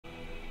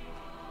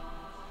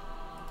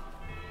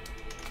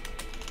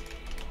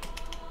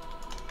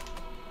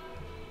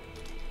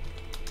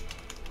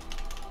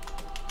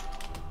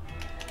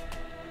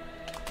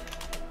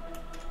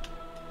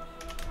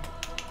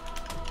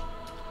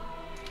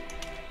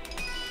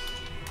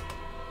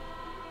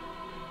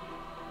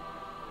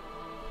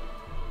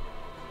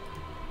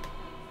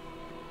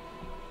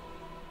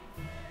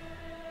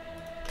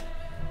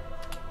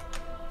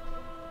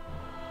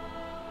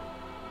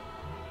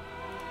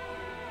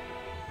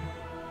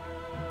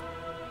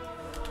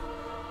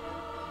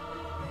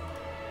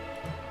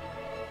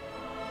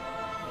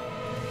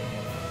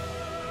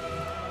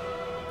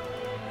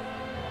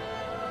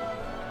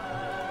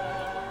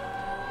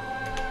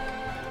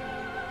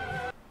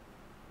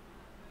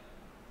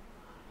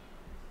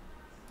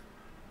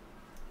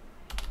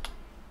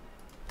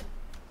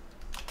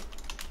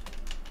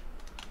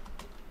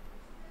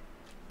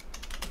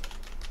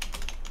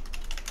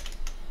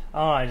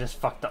Oh, I just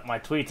fucked up my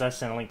tweets. I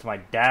sent a link to my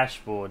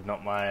dashboard,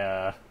 not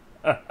my,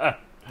 not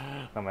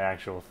my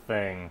actual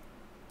thing.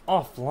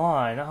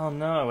 Offline? Oh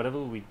no,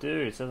 whatever we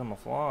do, it says I'm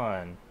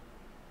offline.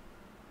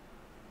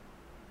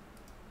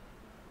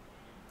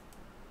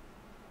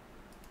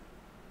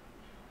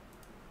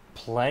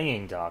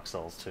 Playing Dark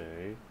Souls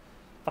 2?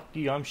 Fuck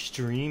you, I'm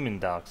streaming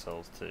Dark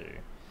Souls 2.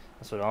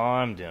 That's what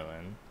I'm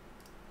doing.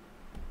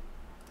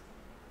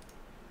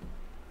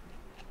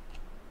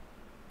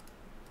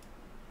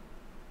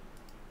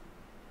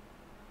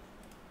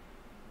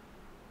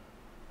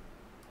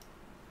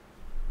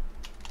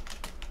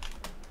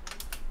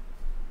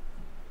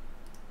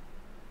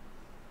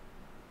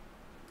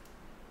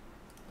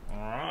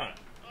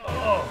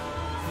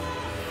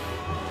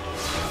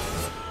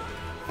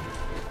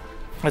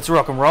 Let's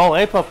rock and roll,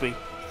 eh, puppy?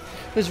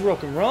 Let's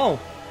rock and roll.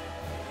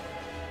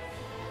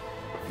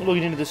 We're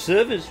looking into the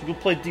servers. We'll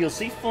play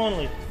DLC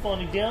finally.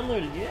 Finally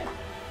downloaded, yeah.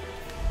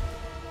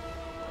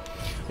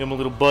 You're my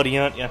little buddy,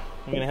 aren't you?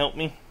 You gonna help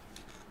me?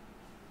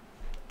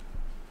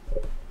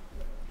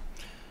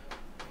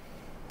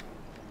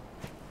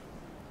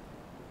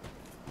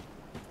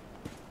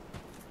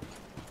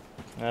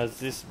 There's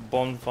this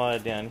bonfire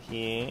down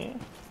here.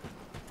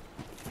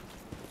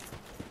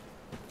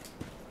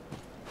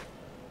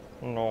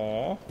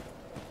 No.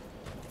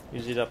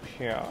 Is it up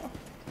here?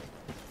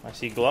 I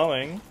see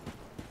glowing.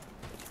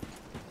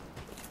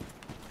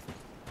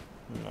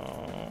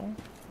 No.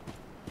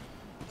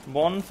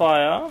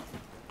 Bonfire?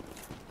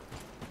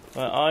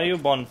 Where are you,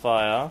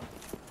 bonfire?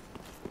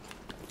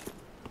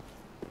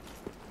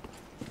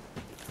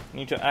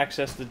 Need to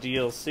access the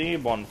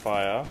DLC,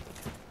 bonfire.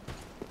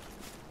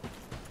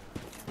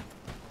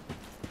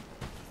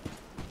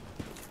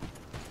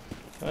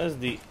 There's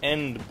the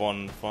end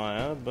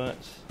bonfire, but...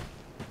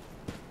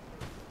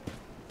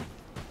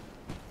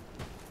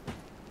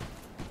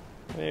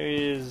 there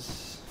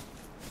is...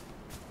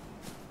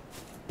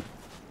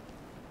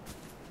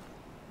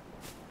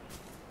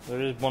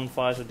 there is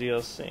bonfires of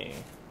DLC.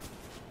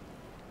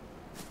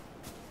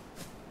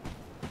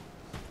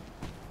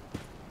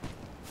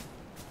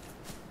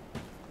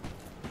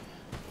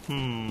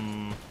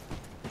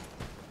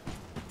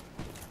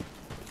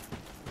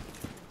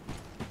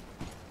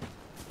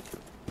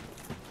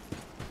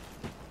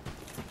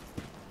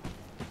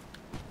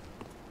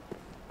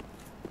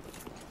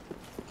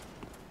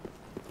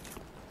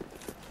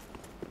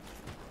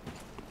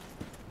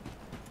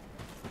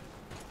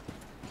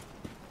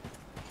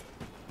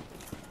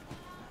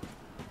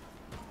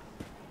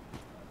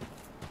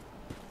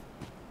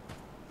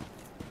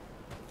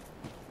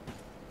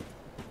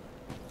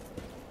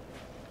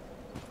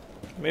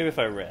 Maybe if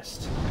I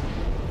rest.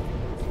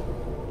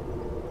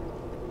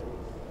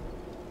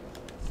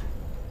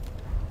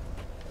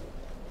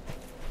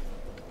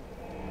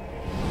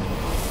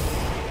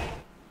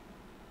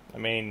 I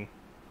mean,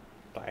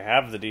 I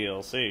have the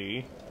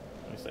DLC.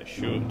 At least I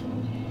should.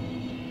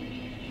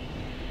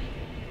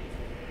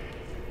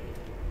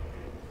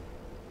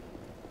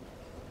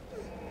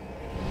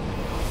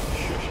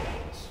 Shush.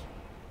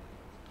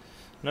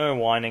 No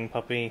whining,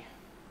 puppy.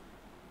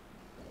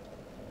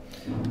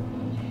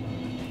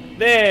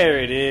 There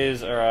it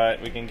is.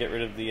 Alright, we can get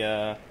rid of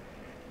the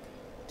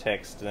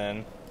text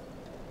then.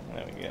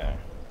 There we go.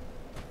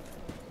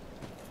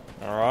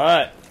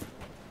 Alright.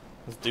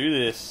 Let's do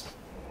this.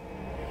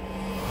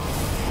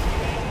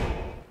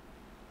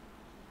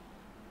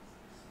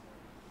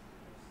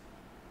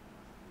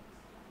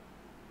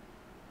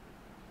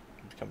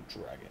 Become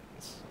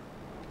dragons.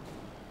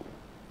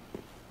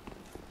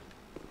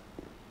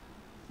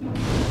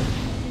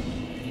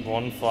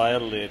 Bonfire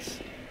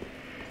lit.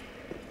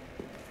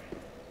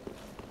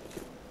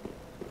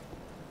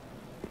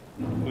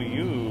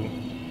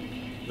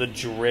 The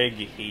dreg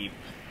heap.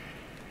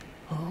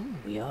 Oh,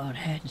 your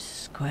head's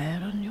square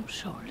on your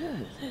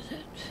shoulders, is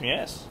it?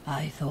 Yes.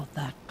 I thought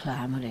that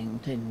clamoring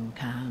tin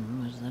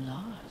can was the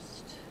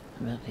last.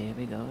 But here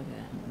we go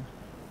again.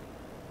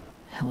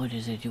 What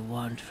is it you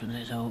want from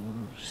this old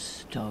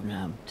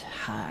stone-out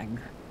hag?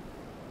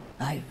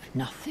 I've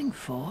nothing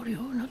for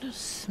you, not a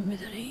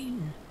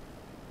smithereen.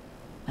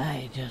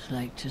 I just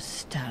like to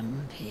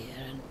stand here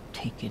and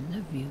take in the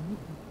view.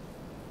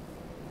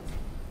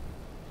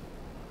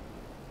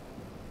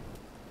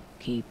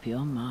 Keep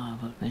your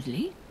marvel,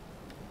 Midley.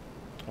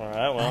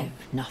 Alright, well.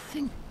 I've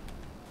nothing.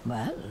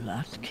 Well,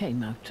 that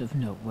came out of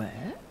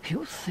nowhere.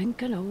 You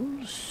think an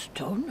old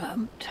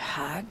stone-rumped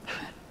hag?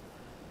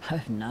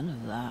 I've none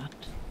of that.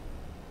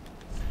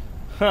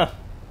 Huh.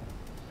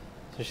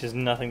 So she has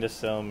nothing to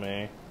sell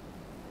me.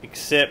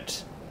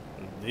 Except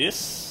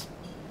this?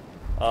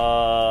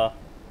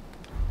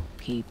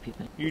 Keep it.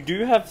 You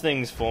do have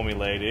things for me,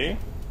 lady.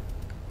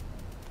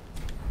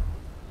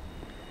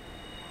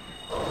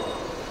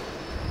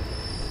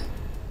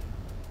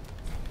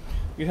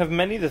 You have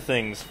many the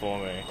things for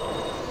me.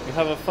 You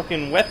have a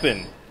fucking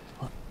weapon.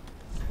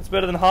 It's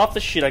better than half the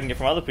shit I can get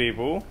from other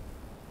people.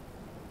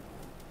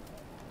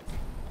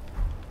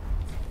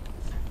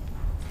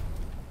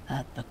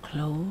 At the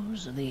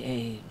close of the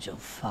age of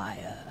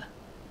fire,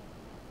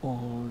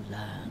 all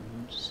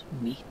lands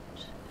meet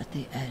at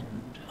the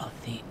end of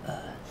the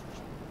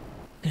earth.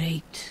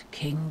 Great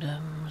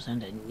kingdoms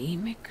and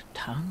anemic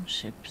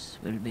townships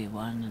will be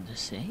one and the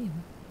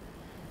same.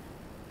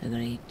 The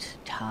great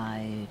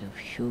tide of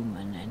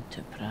human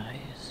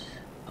enterprise,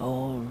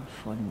 all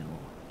for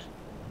naught.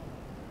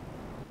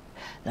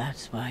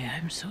 That's why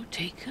I'm so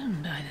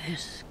taken by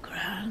this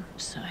grand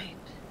sight.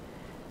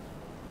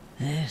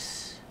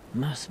 This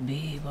must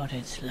be what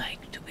it's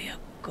like to be a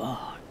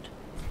god.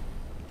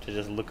 To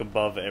just look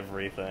above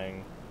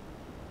everything.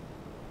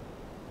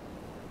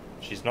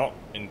 She's not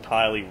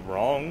entirely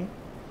wrong.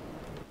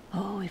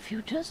 Oh, if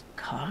you just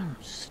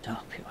can't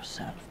stop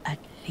yourself, at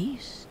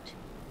least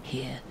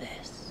hear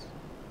this.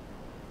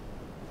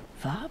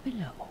 Far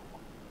below,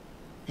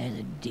 there's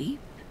a deep,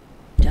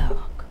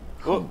 dark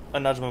hole I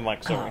nudged my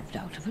mic, sorry. carved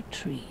out of a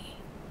tree.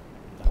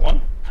 That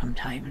one? From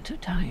time to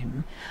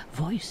time,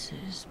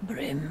 voices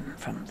brim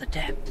from the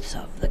depths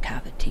of the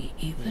cavity,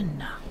 even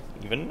now.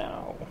 Even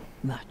now.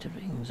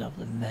 Mutterings of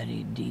the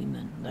very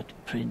demon that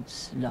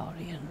Prince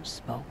Lorien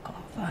spoke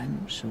of,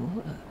 I'm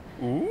sure.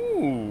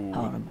 Ooh.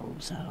 Horrible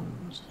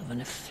sounds of an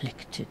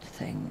afflicted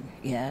thing,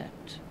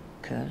 yet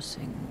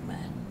cursing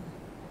men.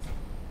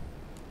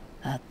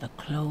 At the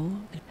close,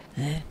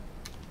 there,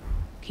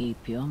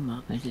 keep your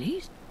mouth at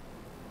least.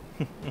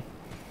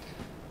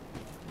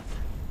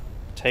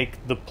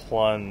 Take the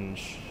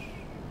plunge.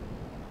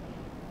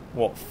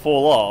 What,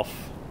 fall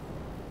off?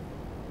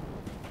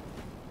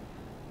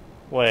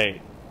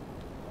 Wait.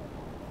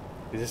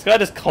 Is this guy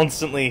just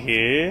constantly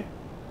here?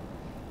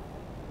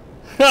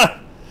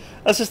 Ha!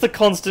 That's just a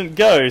constant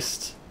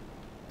ghost.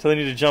 Telling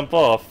you to jump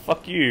off.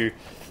 Fuck you.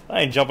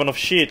 I ain't jumping off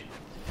shit.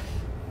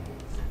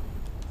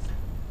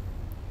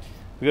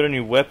 We got a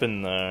new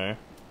weapon though.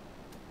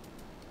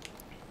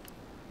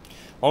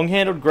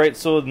 Long-handled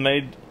greatsword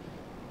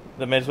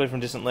that made its way from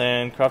distant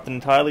land, crafted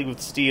entirely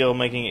with steel,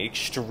 making it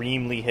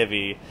extremely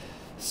heavy.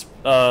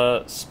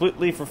 Split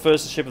leaf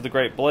refers to the shape of the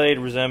great blade,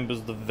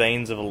 resembles the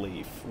veins of a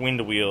leaf.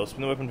 Wind wheel,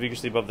 spin the weapon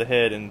vigorously above the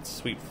head and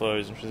sweep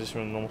flows in transition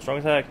from a normal strong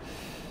attack.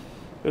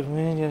 Yada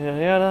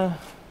yada yada.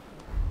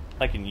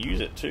 I can use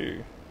it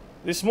too.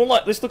 This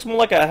looks more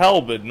like a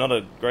halberd, not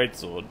a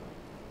greatsword.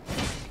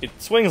 It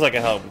swings like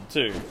a halberd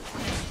too.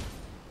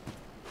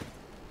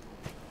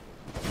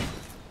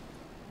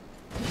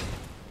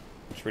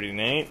 It's pretty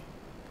neat.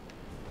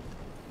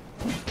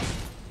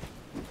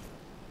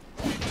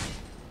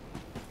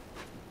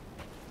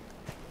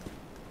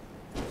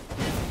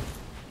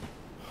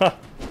 Huh.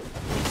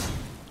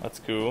 That's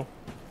cool.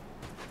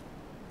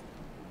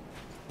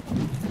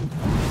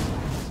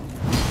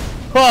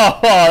 Oh,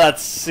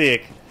 that's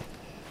sick.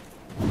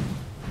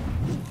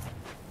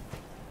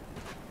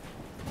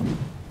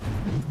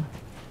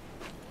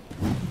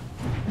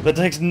 That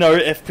takes no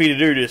FP to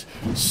do this.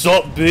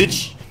 Sup,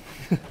 bitch?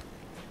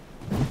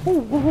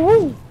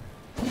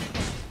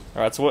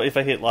 Alright, so what if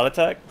I hit light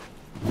attack?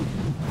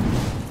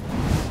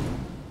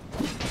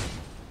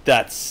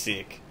 That's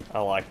sick. I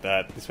like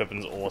that. This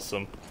weapon's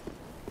awesome.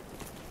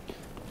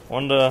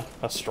 Wonder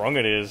how strong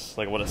it is,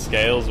 like what it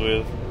scales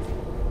with.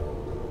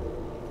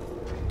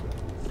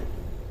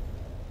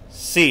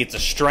 See, it's a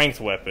strength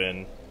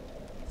weapon.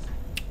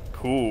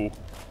 Cool.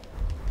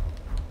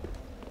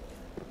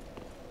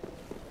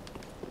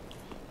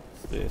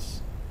 What's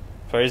this?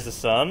 Praise the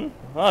sun?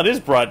 Oh, it is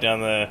bright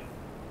down there.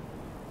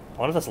 I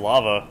wonder if that's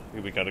lava.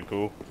 It'd be kinda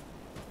cool.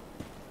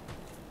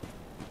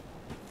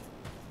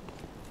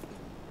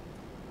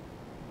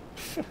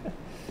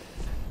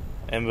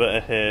 Ember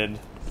ahead.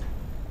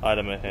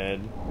 Item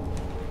ahead.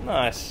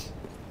 Nice.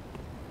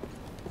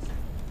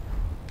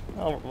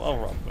 I'll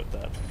run with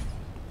that.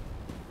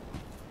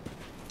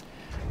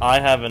 I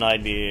have an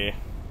idea.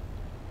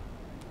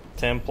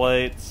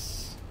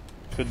 Templates.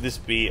 Could this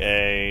be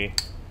a...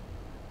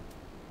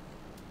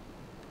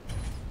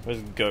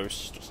 Where's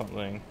Ghost or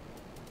something?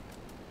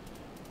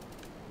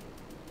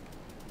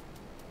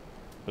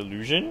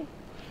 Illusion?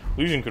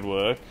 Illusion could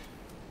work.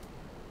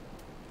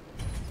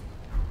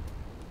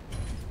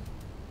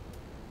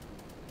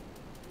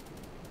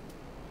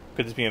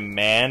 Could this be a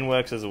man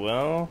works as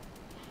well?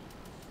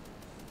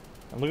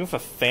 I'm looking for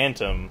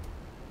Phantom.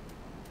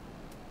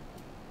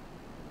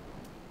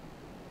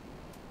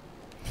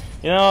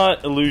 You know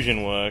what?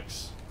 Illusion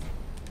works.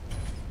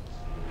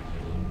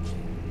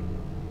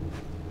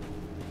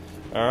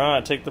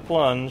 Alright, take the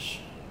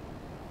plunge.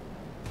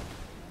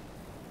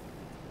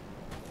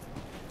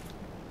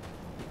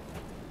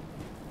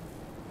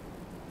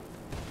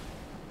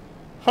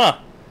 Huh!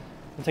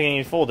 I'm taking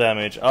any full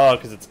damage. Oh,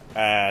 because it's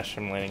ash.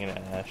 I'm landing in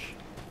ash.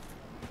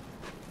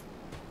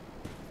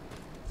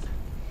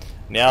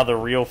 Now the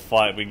real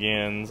fight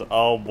begins.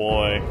 Oh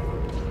boy.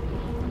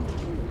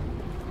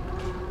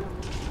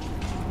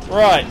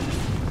 Right.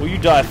 Will you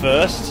die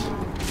first?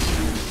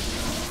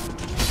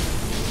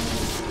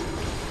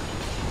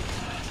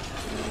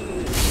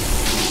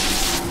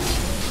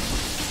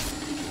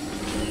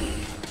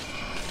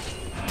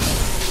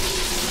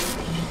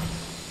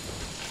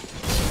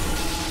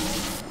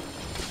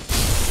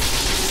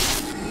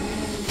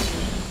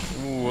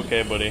 Ooh,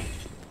 okay, buddy.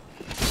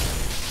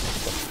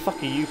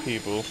 fuck are you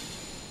people?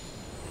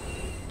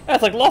 Ah,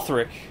 it's like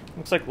Lothric.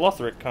 Looks like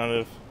Lothric, kind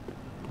of.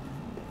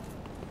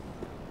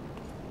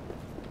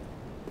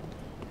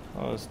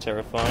 Oh, that's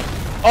terrifying.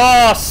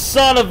 Oh,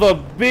 son of a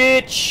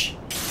bitch!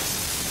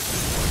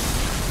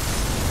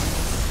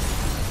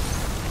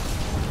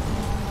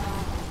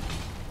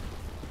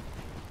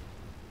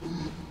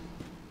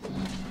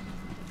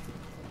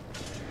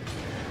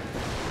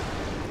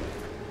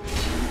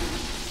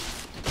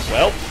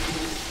 Well,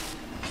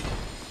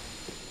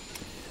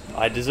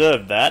 I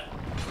deserved that.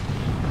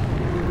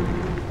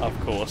 Of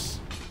course.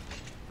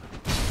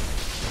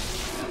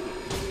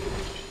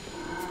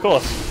 Of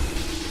course.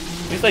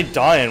 At least they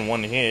die in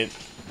one hit.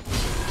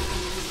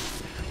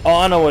 Oh,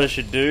 I know what I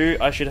should do.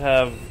 I should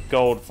have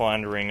gold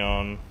find ring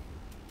on,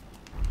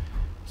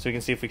 so we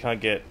can see if we can't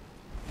get,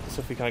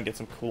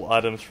 some cool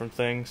items from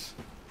things.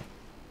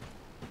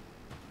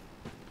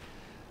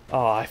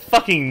 Oh, I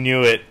fucking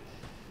knew it.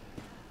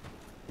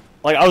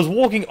 Like, I was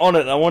walking on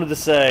it and I wanted to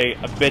say,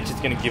 I bet you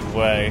it's gonna give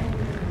way.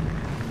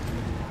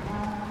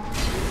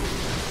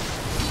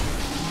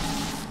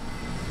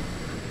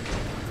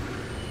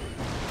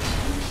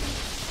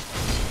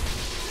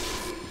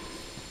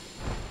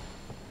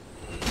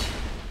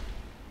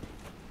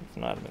 There's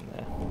an item in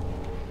there.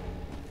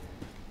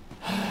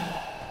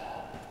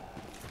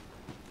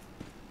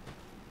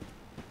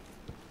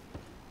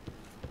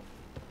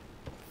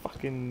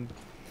 Fucking...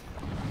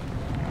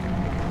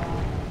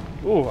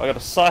 Ooh, I got a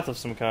scythe of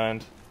some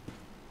kind.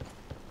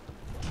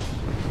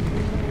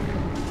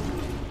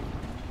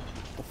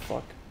 What the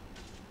fuck?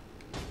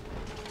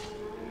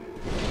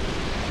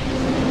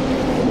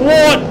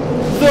 What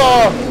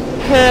the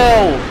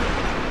hell?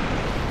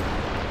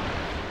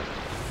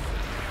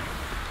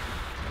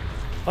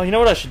 Oh, you know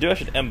what I should do? I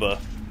should Ember.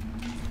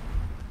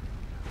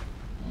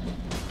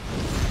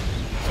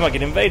 This might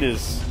get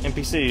invaders,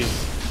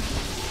 NPCs.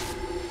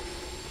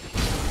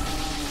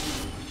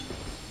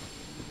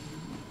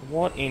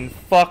 What in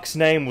fuck's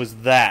name was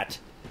that?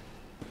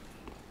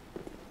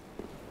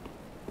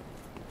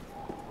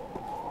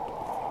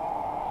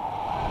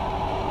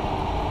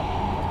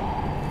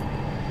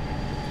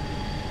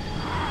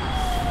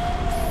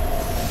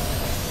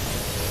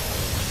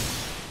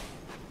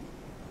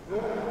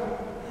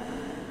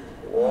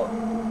 What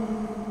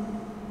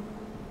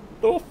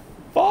the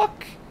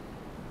fuck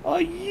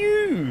are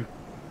you?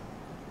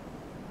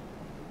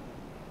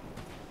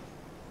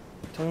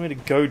 Telling me to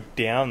go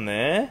down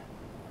there?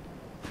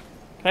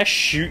 Can I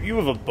shoot you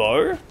with a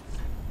bow?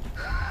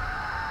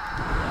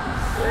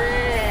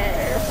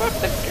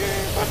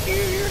 Fuck you,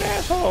 you're an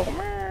asshole.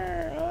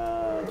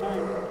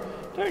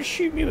 Don't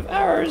shoot me with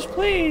arrows,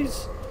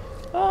 please.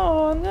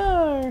 Oh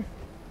no.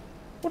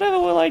 Whatever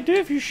will I do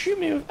if you shoot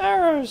me with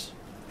arrows?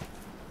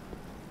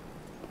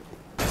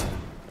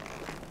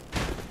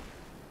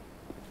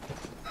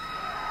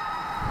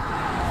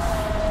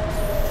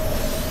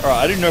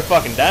 Alright, I do no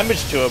fucking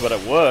damage to her, but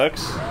it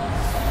works.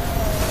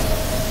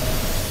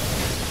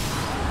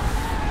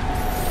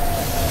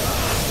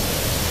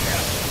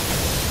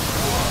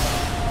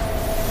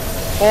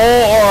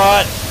 Oh,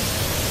 alright.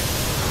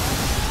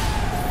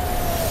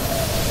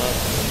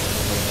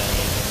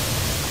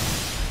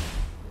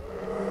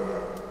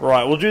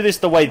 Right, we'll do this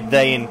the way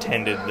they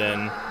intended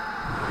then.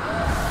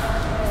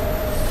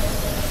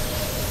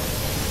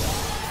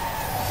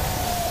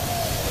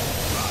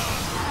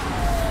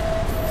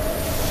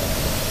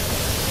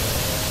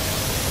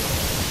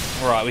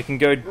 Right, we can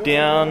go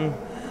down...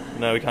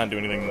 No, we can't do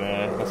anything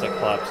there, unless that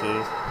collapses.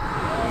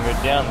 We can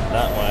go down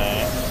that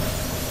way.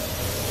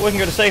 Or we can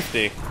go to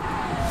safety.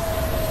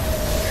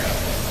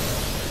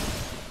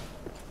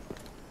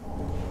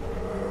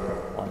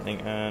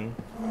 Lightning urn.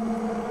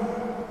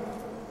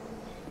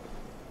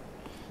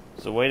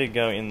 There's a way to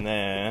go in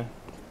there.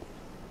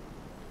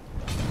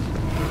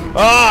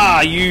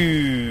 Ah,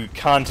 you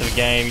cunt of the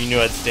game, you knew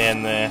I'd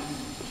stand there.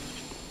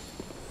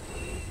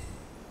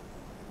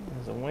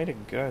 There's a way to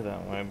go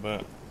that way,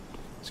 but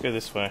let's go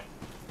this way.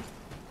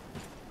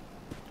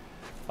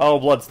 Oh,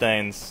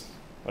 bloodstains.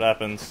 What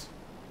happens?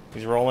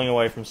 He's rolling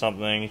away from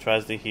something, he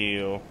tries to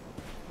heal,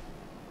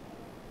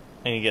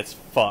 and he gets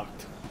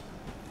fucked.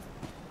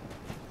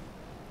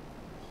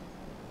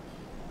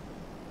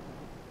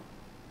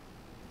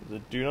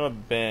 There's a do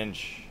not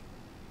bench.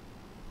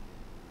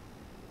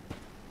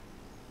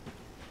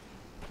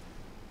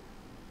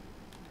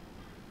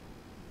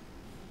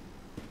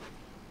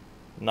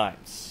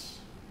 Knights.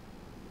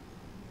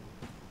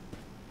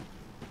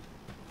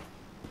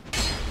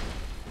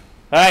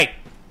 Hey!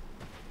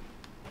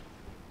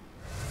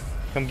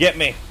 Come get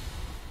me.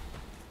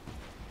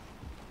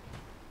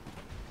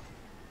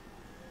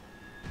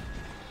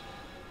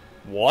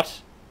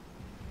 What?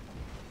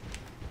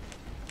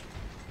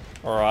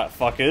 Alright,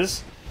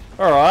 fuckers.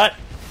 Alright.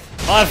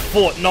 I've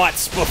fought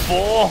knights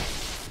before.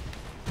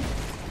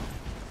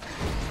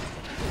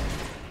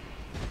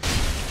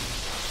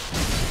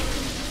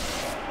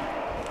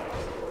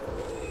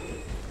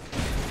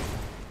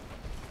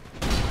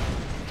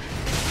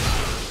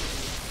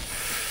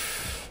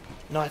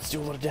 Knights do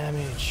a lot of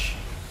damage.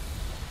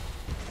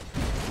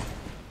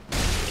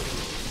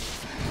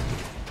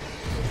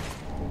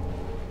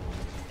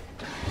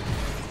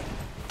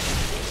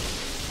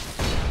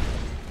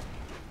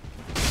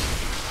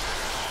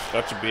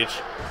 Gotcha,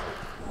 bitch.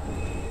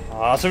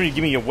 Ah, somebody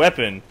give me your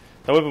weapon.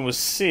 That weapon was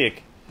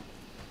sick.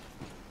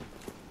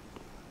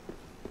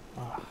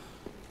 Ah.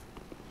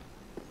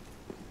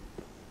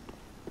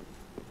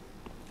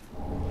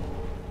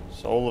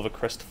 Soul of a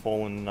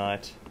crestfallen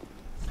knight.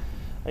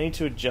 I need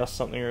to adjust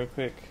something real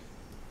quick.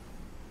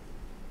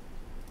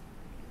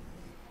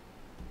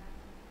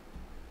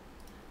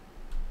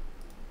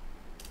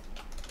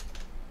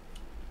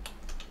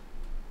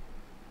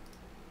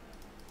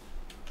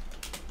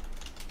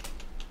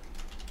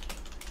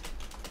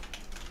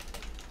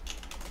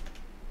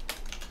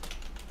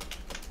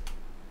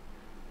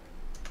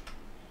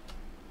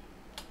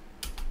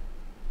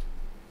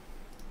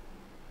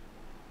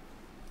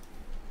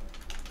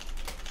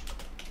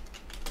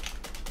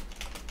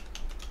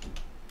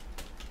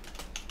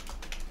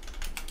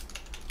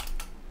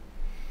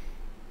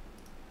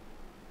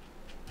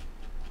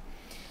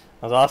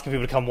 I was asking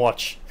people to come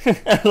watch.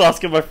 I was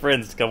asking my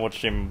friends to come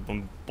watch him.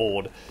 I'm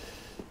bored.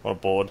 Not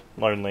bored.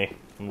 Lonely.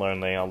 I'm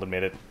lonely, I'll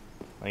admit it.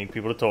 I need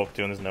people to talk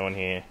to and there's no one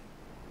here.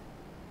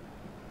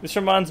 This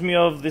reminds me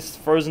of this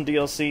Frozen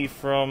DLC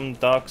from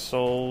Dark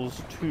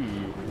Souls 2.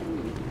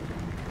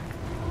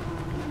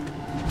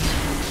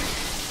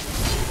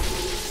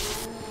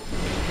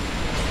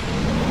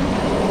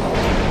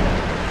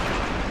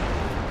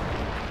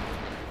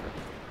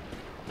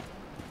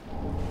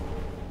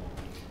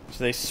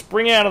 So they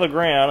spring out of the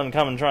ground and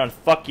come and try and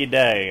fuck your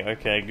day.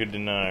 Okay, good to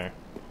know.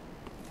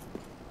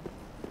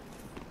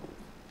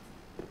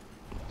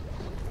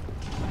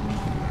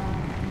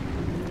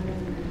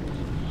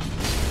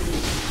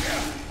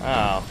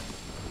 Wow.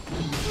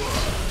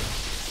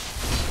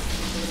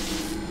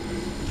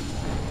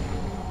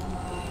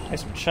 Hey,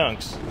 some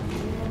chunks.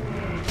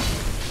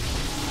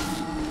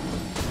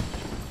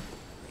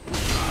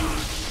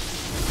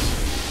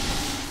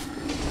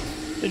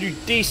 They do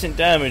decent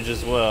damage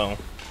as well.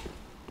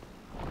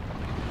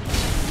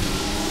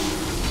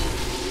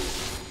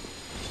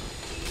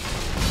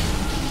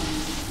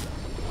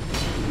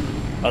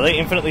 Are they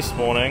infinitely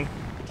spawning?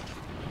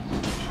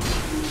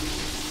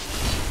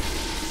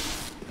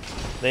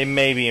 They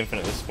may be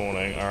infinitely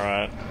spawning,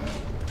 alright.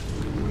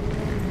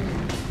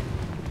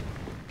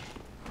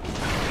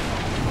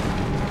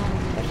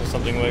 That's just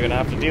something we're gonna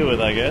have to deal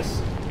with, I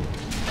guess.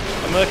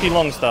 A murky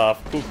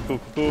longstaff. Cool, cool,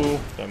 cool, cool.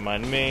 Don't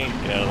mind me.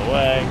 Get out of the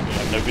way. I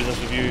have no business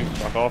with you.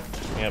 Fuck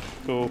off. Yep,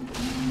 cool.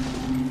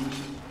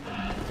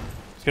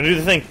 He's gonna do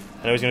the thing.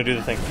 I know he's gonna do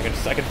the thing.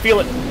 I can feel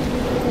it.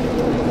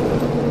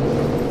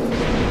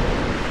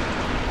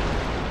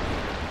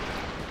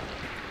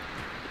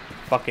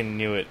 Fucking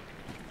knew it.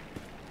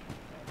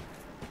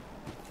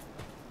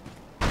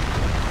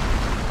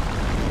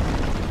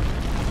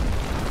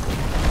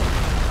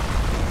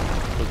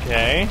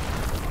 Okay.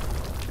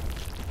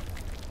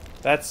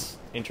 That's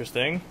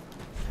interesting.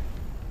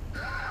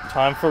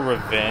 Time for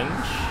revenge.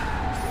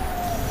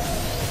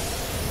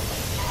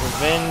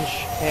 Revenge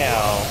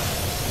how?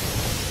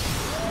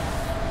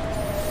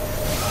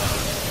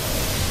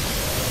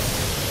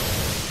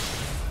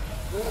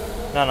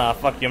 Nah,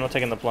 fuck you, I'm not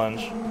taking the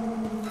plunge.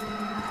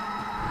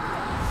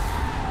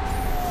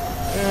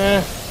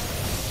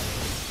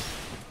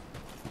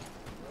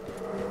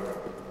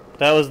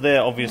 That was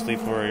there obviously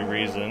for a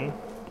reason.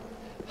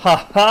 Ha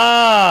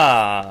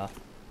ha!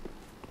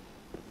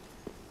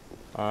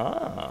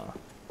 Ah.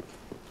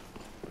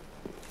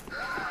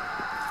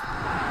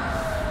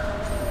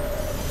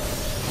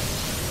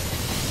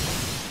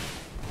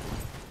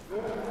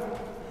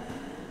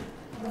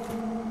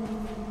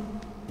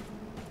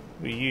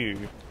 Who are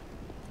you?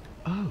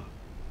 Oh,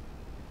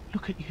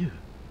 look at you.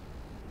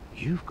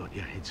 You've got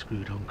your head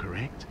screwed on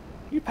correct.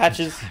 You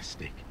patches.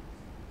 Fantastic.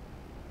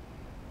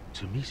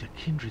 To meet a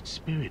kindred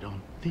spirit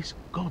on this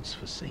god's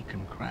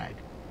forsaken crag.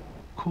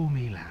 Call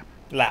me Lap.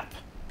 Lap.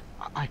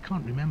 I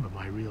can't remember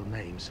my real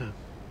name, so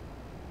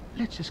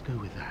let's just go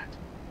with that.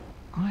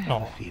 I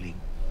have a feeling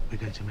we're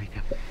going to make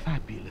a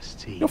fabulous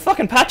team. You're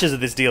fucking patches of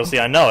this DLC,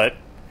 I know it.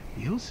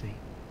 You'll see.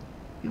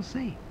 You'll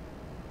see.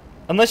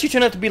 Unless you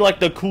turn out to be like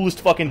the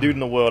coolest fucking dude in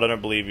the world, I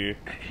don't believe you.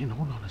 In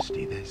all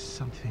honesty, there's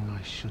something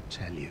I should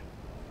tell you.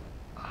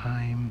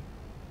 I'm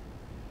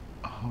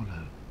a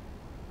hollow.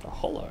 A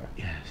hollow?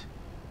 Yes.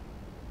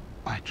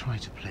 I try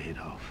to play it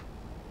off,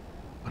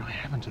 but I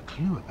haven't a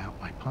clue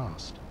about my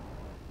past,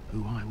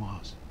 who I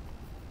was,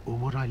 or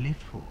what I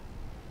lived for.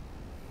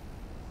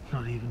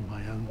 Not even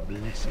my own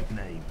blessed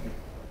name.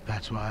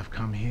 That's why I've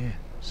come here,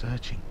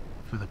 searching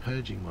for the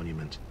Purging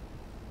Monument.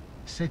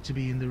 Said to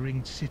be in the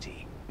Ringed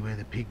City, where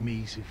the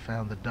pygmies who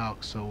found the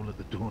dark soul at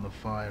the dawn of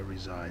fire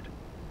reside.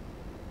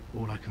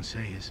 All I can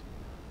say is,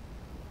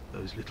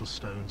 those little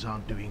stones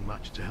aren't doing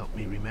much to help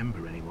me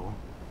remember anymore.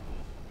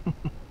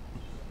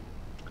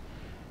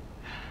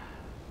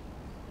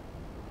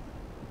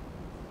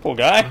 Poor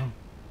guy. Well,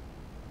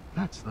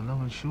 that's the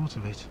long and short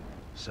of it.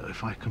 So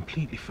if I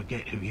completely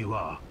forget who you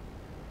are,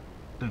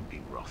 don't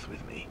be wroth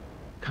with me.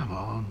 Come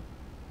on.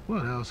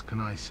 What else can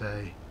I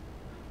say?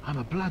 I'm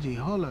a bloody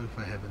hollow,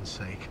 for heaven's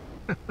sake.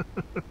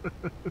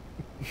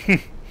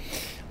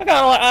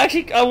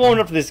 I warmed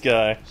up to this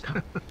guy.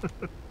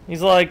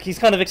 He's like, he's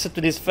kind of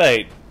accepted his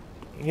fate.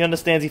 He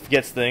understands he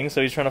forgets things,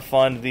 so he's trying to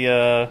find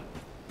the,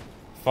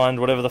 find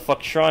whatever the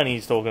fuck shrine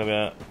he's talking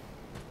about.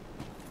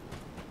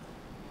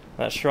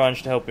 That shrine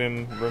should help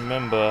him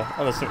remember.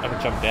 Oh, I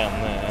can jump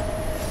down there.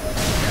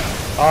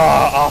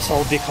 Ah,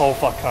 arsehole, dickhole,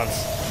 fuck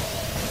cunts.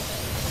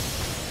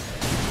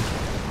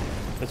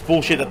 It's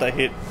bullshit that they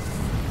hit.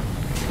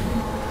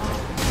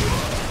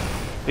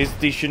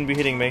 These shouldn't be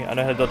hitting me. I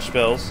know how to dodge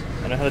spells.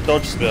 I know how to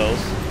dodge spells.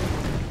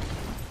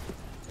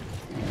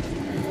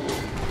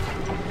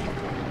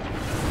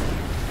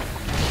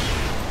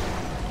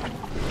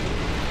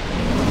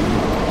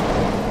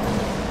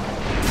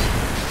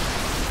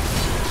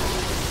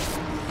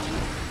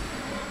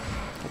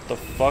 What the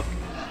fuck?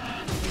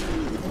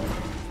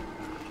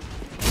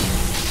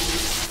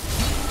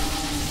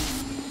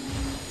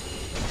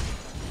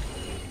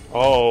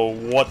 Oh,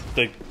 what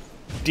the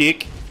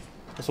dick?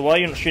 So why are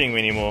you not shooting me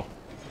anymore?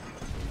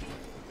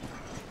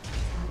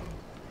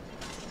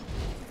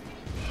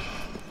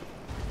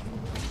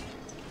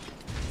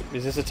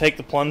 Is this a take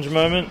the plunge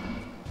moment?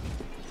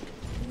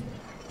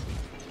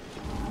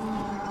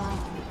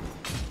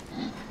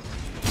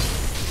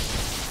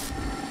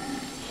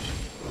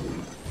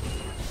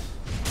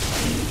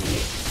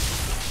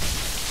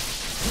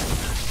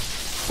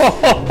 Ho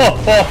ho ho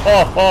ho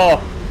ho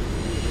ho!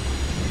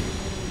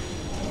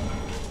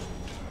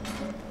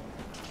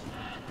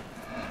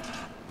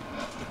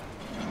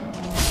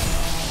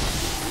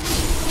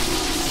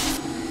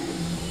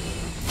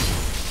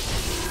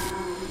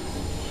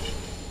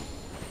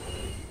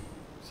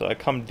 So I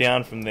come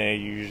down from there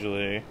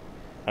usually.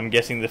 I'm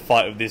guessing the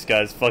fight with this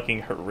guy is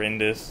fucking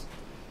horrendous.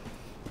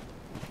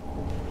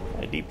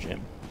 A deep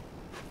gem.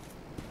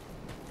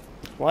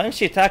 Why isn't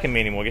she attacking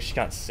me anymore? I guess she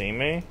can't see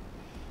me.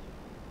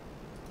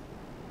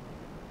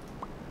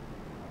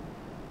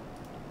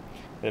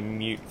 Gotta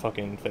mute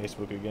fucking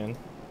Facebook again.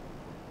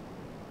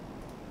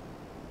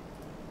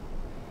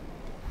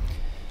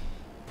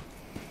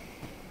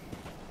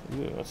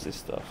 Ooh, what's this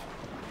stuff?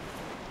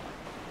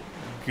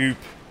 Goop.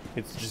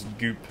 It's just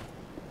goop.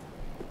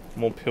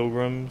 More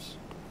pilgrims.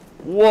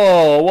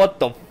 Whoa, what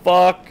the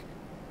fuck?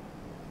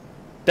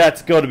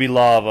 That's gotta be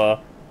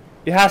lava.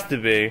 It has to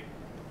be.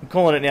 I'm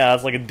calling it now,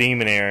 it's like a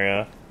demon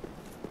area.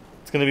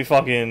 It's gonna be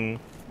fucking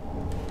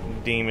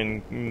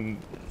demon.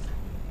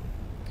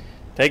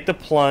 Take the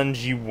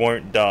plunge, you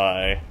won't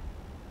die.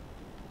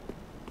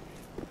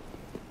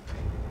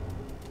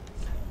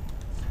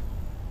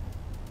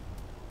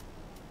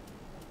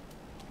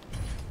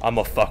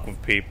 I'ma fuck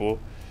with people.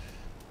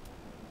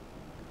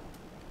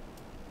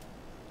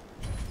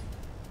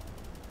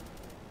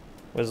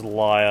 Where's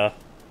Liar?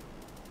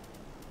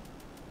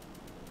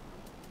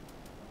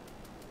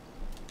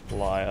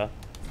 Liar.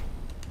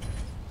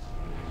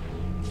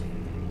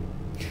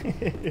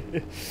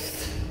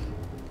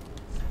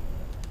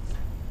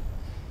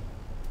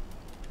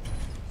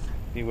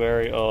 Be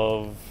wary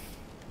of...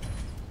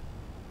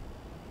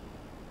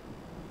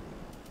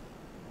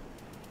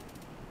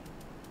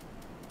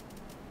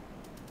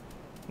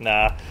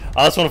 Nah,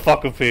 I just want to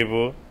fuck with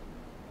people.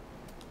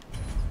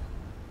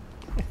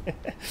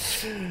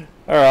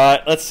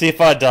 Alright, let's see if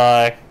I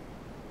die.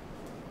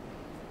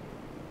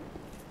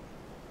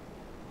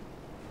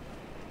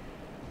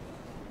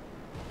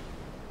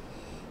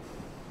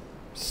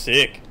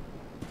 Sick.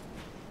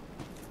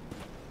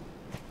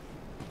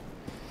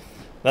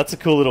 That's a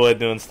cool little way of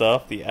doing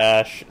stuff. The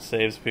ash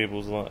saves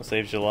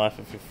saves your life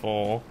if you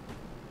fall.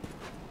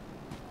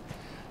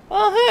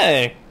 Oh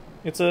hey!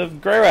 It's a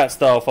Grey Rat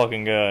style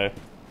fucking guy.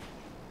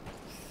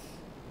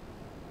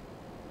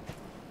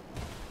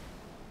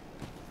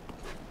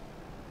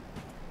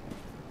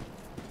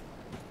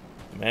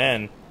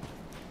 Man,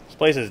 this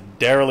place is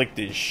derelict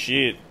as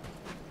shit.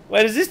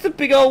 Wait, is this the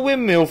big old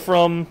windmill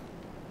from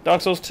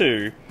Dark Souls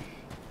 2?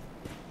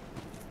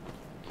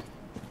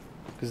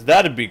 Because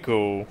that'd be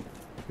cool.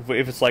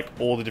 If it's like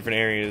all the different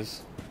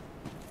areas.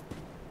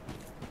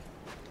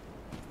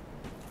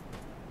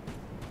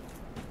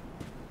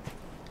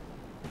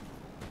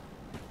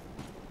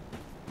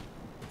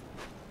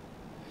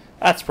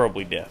 That's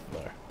probably death,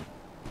 though.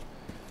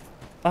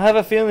 I have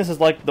a feeling this is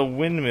like the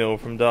windmill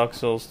from Dark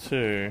Souls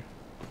 2.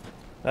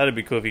 That'd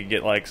be cool if you could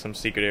get like some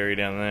secret area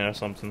down there or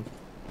something.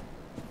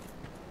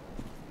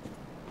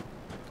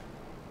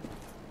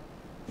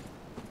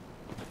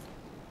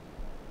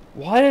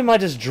 Why am I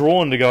just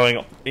drawn to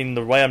going in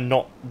the way I'm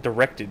not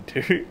directed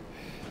to?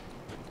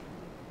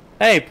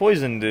 Hey,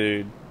 poison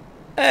dude.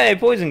 Hey,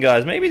 poison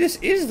guys, maybe this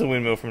is the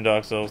windmill from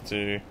Dark Souls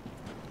 2.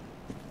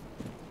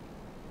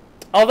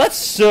 Oh, that's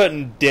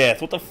certain death.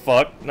 What the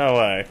fuck? No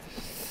way.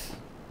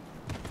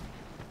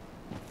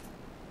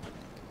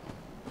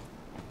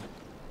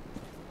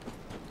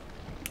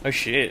 Oh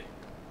shit.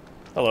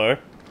 Hello.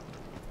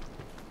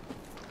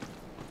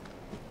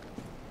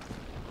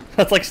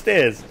 That's like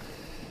stairs.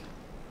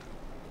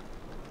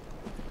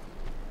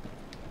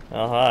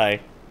 Oh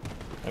hi.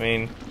 I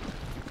mean,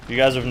 you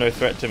guys are of no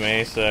threat to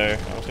me, so I'm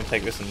just gonna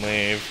take this and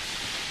leave.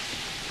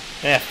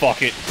 Yeah,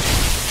 fuck it.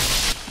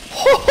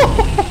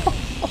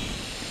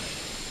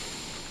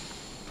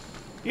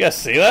 You guys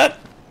see that?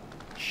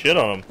 Shit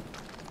on him.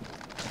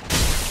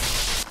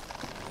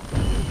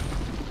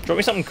 Drop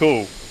me something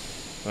cool.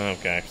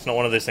 Okay, it's not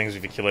one of those things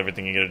if you kill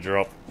everything you get a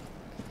drop.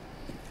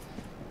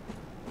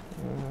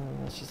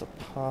 That's just a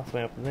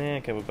pathway up there.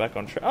 Okay, we're back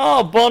on track.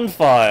 Oh,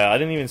 bonfire! I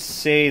didn't even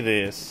see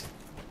this.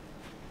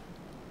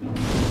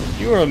 If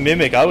you were a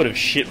mimic, I would have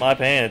shit my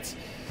pants.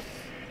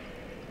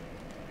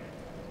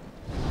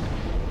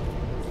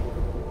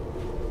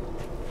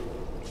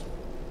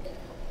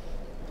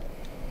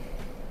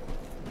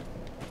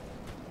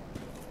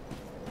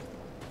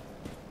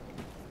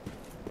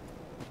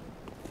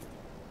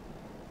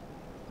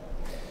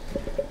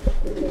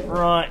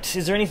 Right,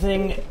 is there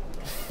anything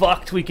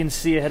fucked we can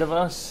see ahead of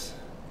us?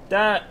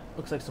 That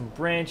looks like some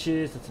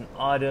branches, that's an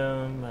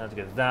item, I have to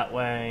go that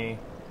way.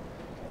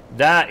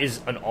 That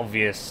is an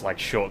obvious, like,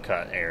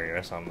 shortcut area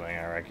or something,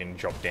 I reckon.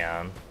 Drop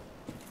down.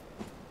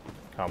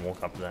 Can't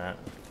walk up to that.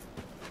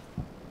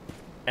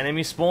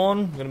 Enemy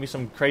spawn? Gonna be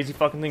some crazy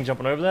fucking thing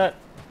jumping over that?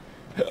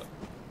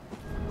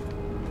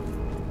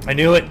 I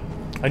knew it!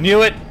 I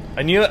knew it!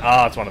 I knew it!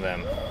 Ah, it's one of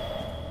them.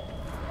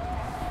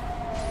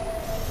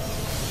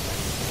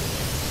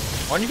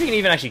 I wonder if you can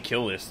even actually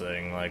kill this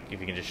thing, like,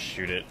 if you can just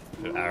shoot it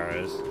with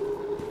arrows.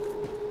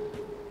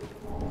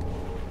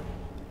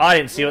 I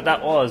didn't see what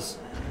that was.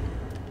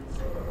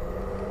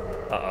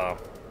 Uh-oh.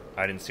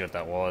 I didn't see what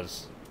that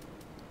was.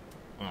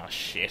 Oh,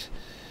 shit.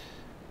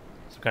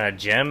 Some kind of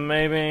gem,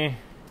 maybe?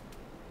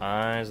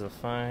 Eyes of the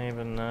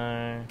Five,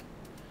 no.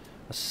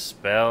 A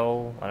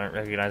spell? I don't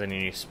recognize any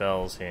new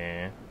spells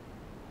here.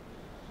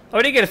 Oh,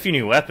 we did get a few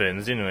new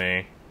weapons, didn't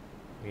we?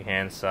 The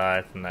hand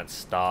scythe and that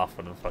staff,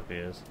 whatever the fuck it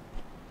is.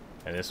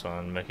 And this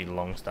one, Murky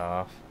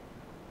Longstaff.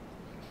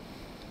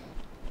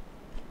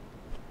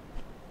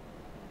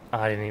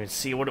 I didn't even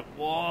see what it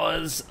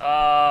was.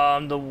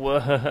 I'm the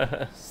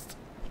worst.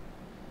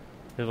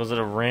 Was it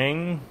a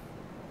ring?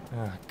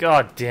 Oh,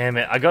 God damn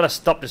it. I gotta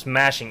stop just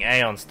mashing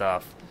A on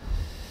stuff.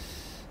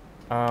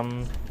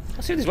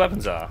 Let's see what these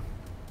weapons are.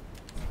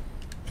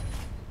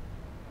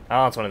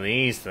 Oh, it's one of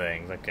these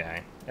things.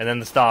 Okay. And then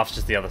the staff's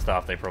just the other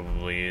staff they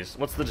probably use.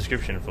 What's the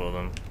description for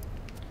them?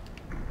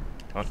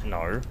 Oh,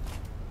 no.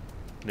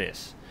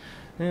 This.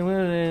 From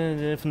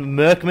the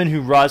Merkman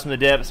who rise from the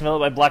depths,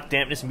 enveloped by black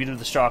dampness, imbued with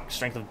the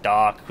strength of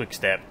dark. Quick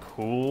step.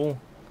 Cool.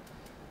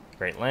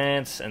 Great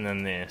lance. And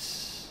then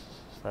this.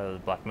 So the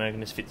black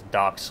Merkman fits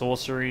dark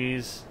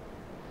sorceries.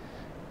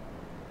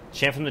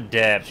 Chant from the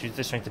depths. Use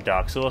the strength of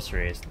dark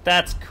sorceries.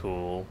 That's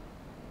cool.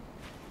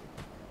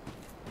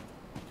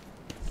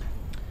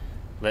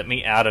 Let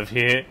me out of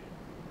here.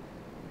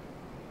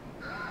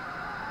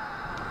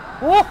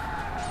 Whoa!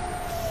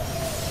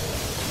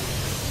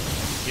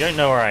 You don't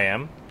know where I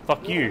am.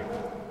 Fuck you.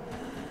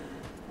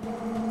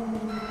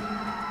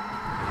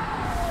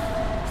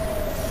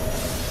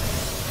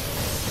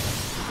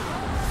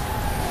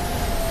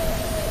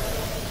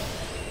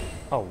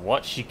 Oh,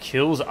 what? She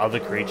kills other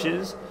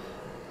creatures?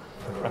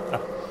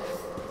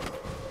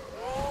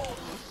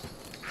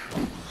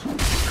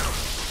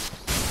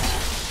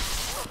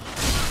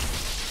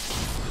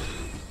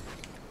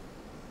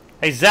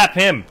 Hey, zap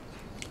him!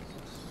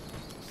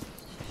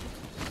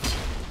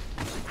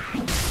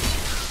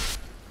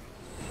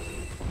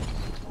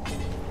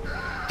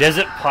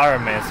 Desert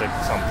Pyromancer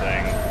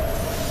something.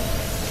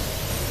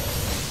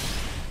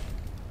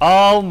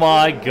 Oh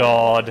my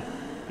god.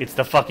 It's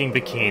the fucking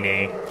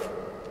bikini.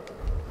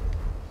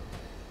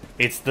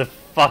 It's the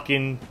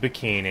fucking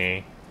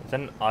bikini. Is that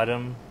an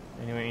item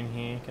anywhere in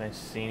here? Can I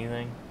see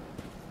anything?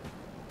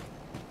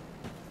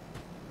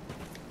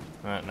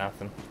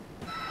 Nothing.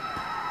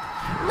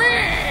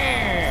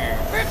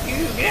 Fuck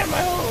you, get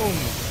my home!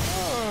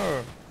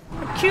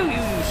 I'll kill you,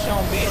 you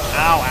son of a bitch!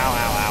 Ow, ow,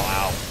 ow, ow,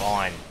 ow.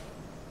 Fine.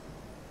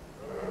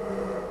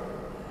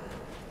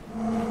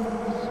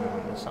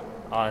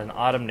 An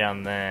item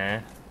down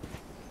there.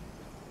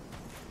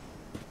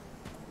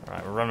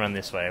 Alright, we'll run around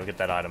this way. We'll get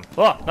that item.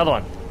 Oh, another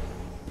one!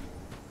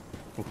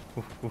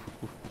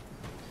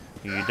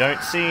 You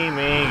don't see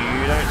me,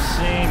 you don't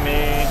see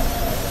me.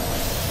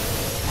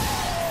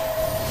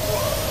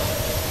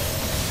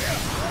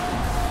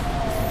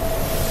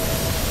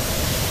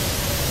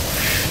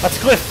 That's a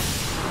cliff!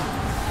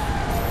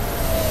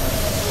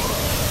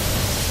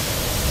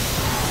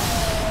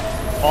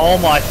 Oh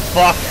my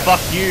fuck,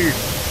 fuck you!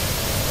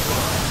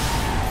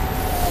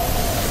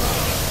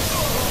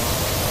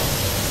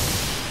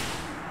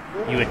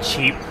 You are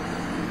cheap,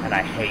 and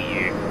I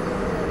hate you.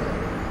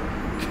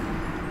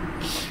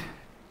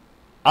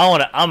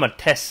 I'm gonna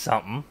test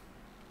something.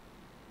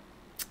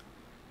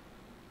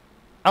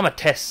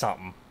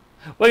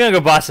 We're gonna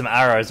go buy some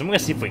arrows, and we're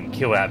gonna see if we can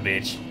kill that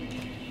bitch.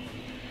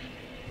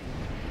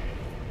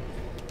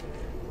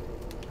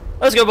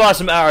 Let's go buy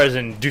some arrows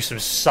and do some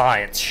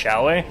science,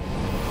 shall we?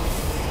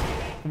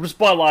 We'll just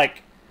buy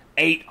like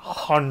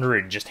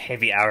 800 just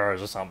heavy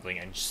arrows or something,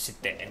 and just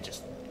sit there and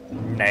just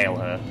nail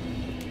her.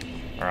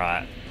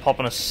 Alright,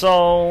 popping a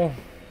soul.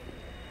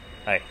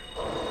 Hey.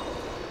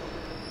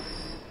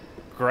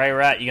 Grey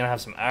Rat, you gonna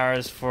have some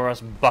arrows for us,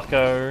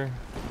 bucko?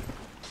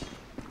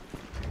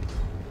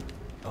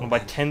 I'll buy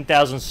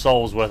 10,000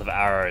 souls worth of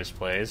arrows,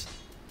 please.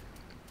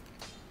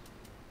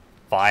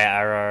 Fire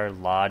arrow,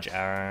 large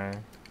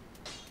arrow.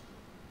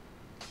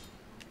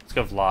 Let's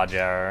go with large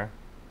arrow.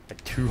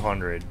 Like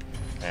 200.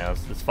 Yeah,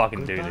 let's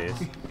fucking do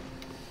this.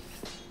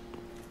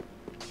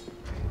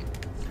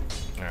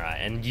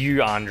 Alright, and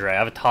you, Andre, I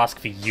have a task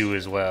for you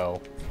as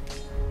well.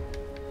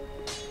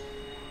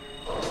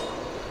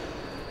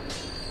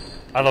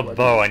 I have a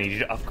bow I need you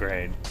to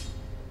upgrade.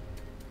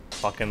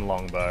 Fucking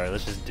longbow.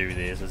 Let's just do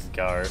this. Let's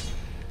go.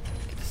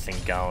 Get this thing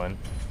going.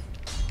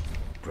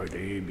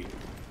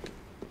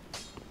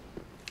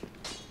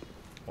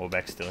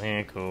 Warbeck's still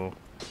here. Cool.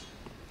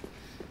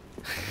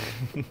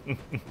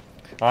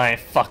 I ain't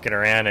fucking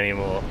around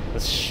anymore.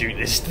 Let's shoot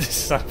this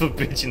son of a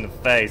bitch in the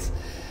face.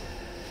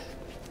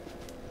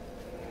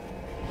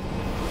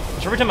 I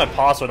should return my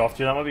password off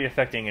too. That might be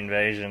affecting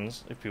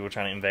invasions if people are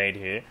trying to invade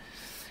here.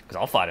 Because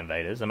I'll fight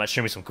invaders. They might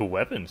show me some cool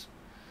weapons.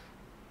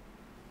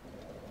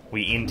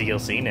 We in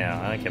DLC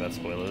now. I don't care about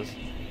spoilers.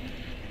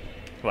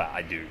 Well,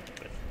 I do.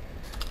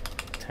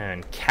 But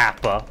turn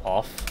Kappa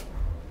off.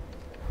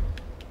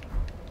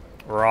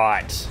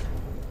 Right.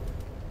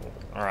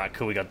 Alright,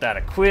 cool. We got that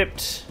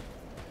equipped.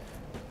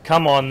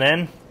 Come on,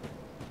 then.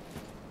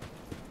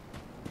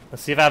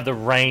 Let's see if I have the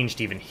range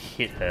to even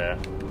hit her.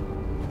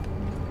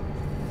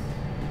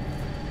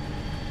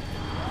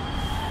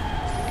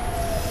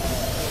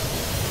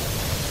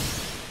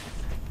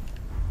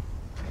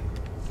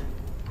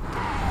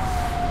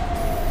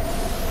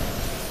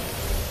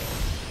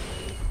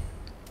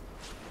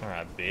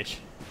 Alright, bitch.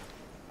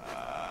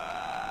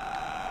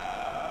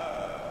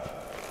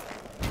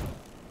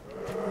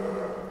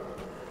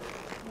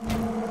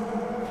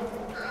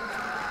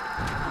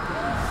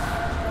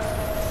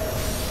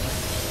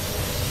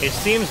 It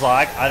seems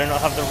like I do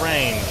not have the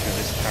range of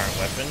this current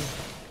weapon.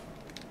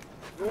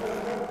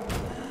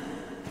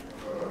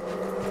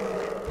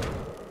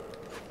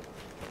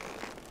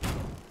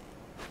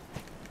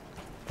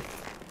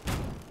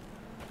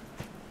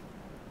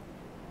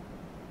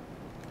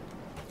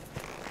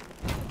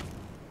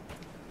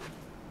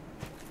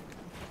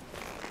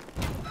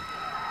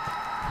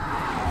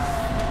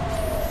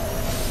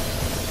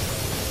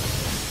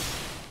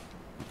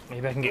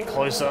 Maybe I can get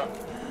closer.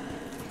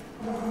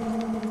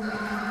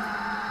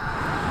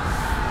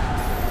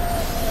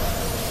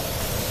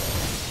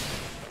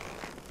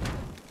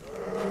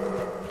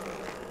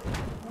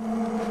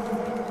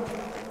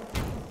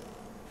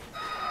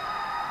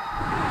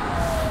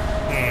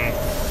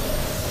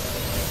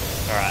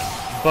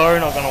 Bow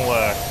not gonna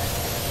work.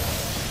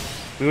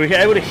 We were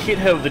able to hit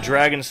her with the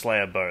Dragon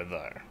Slayer bow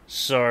though,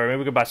 so maybe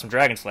we could buy some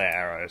Dragon Slayer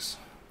arrows.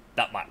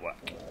 That might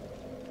work.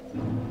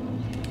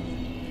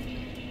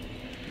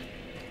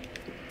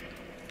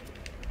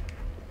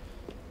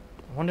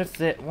 I wonder if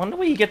wonder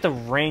where you get the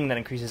ring that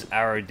increases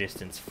arrow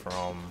distance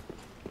from.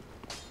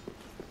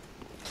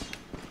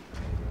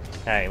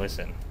 Hey,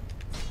 listen.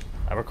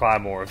 I require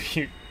more of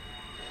you.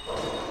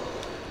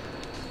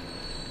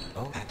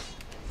 Oh.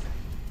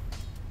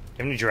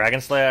 You have any Dragon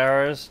Slayer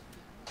arrows?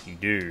 You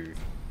do.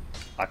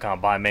 I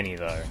can't buy many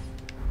though.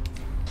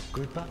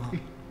 Goodbye.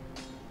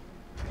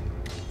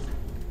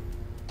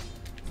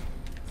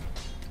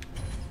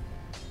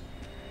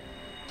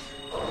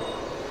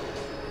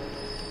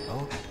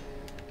 Oh.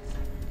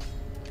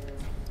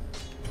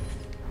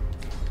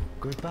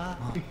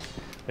 Goodbye.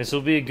 This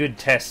will be a good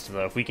test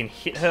though. If we can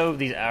hit her with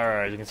these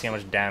arrows, we can see how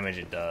much damage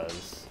it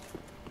does.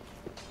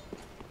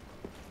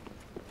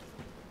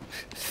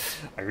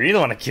 I really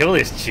want to kill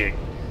this chick.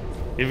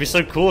 It'd be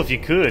so cool if you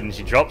could, and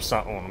she drops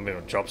something. Well, I'm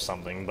gonna drop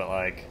something, but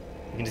like,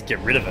 you can just get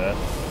rid of her.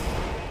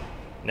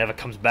 Never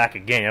comes back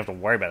again. You don't have to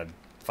worry about a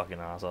fucking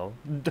asshole.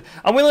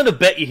 I'm willing to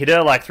bet you hit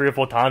her like 3 or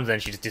 4 times, then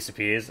she just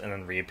disappears and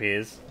then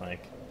reappears.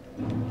 Like,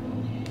 we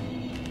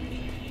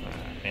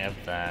have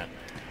that.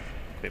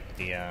 Equip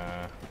the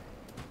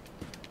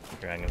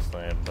Dragon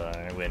Slayer bow.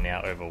 We're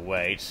now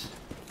overweight.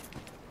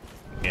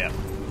 Yep.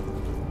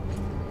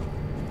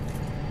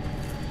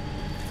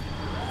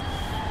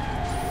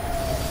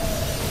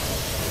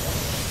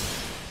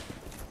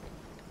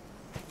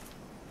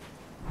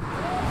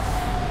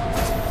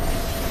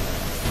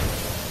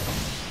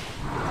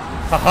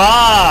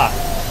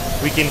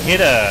 Haha! We can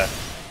hit her.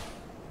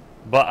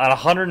 But at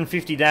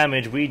 150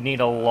 damage, we'd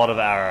need a lot of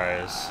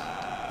arrows.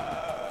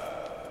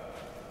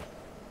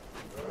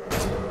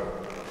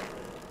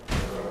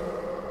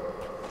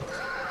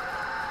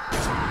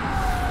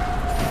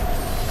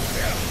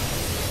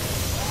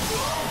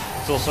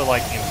 It's also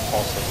like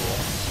impossible.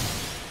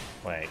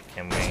 Wait,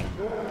 can we?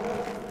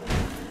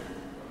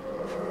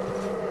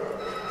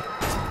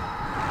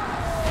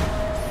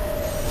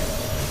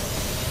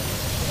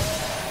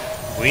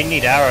 We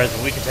need arrows,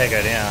 but we can take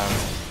her down.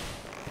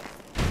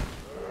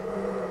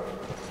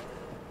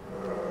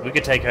 We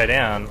could take her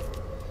down.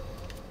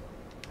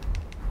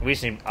 We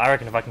just need, I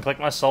reckon if I can collect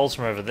my souls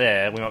from over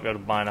there, we might be able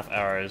to buy enough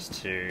arrows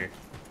to...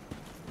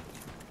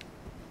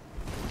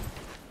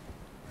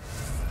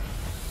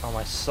 Oh,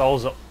 my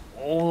souls are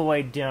all the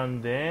way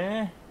down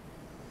there?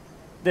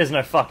 There's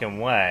no fucking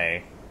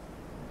way.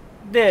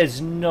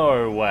 There's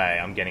no way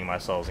I'm getting my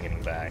souls and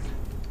getting back.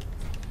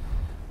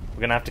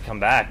 We're gonna have to come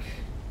back.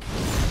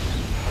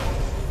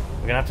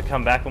 We're gonna have to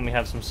come back when we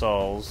have some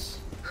souls.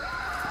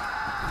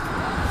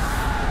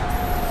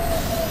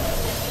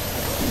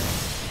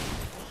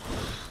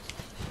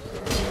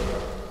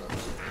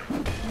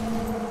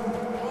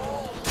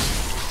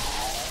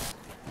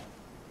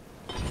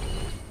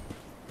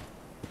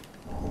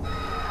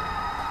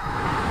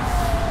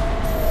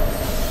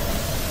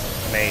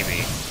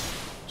 Maybe.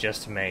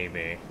 Just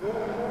maybe.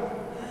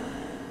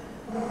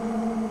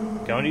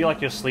 Go into like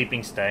your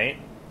sleeping state.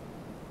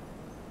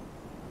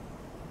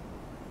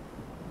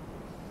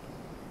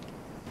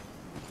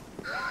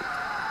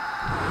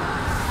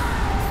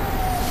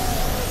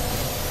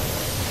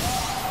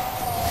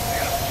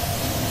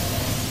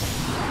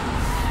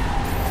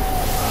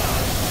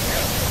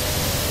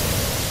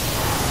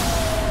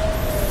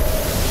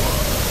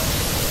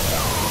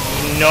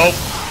 Nope.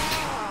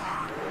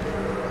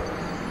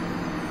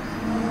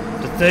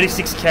 The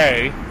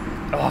 36k.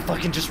 Oh, if I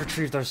can just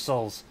retrieve those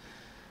souls.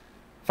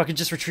 If I can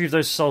just retrieve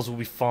those souls, we'll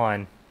be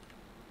fine.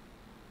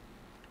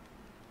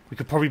 We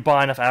could probably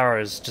buy enough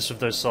arrows just with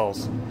those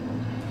souls.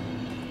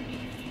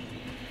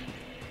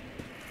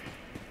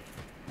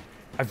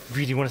 I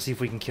really want to see if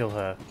we can kill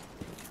her.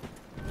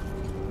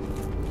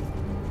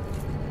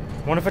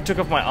 I wonder if I took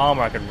off my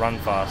armor I could run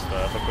faster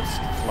if I put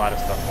lighter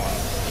stuff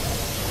on.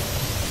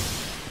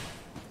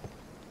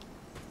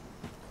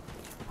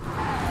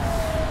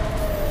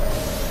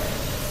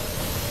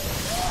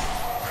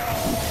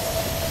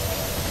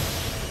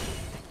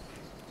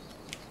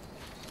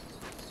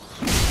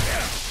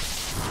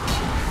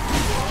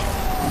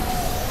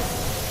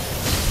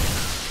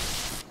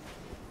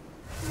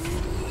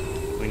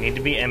 Need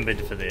to be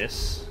embered for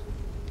this.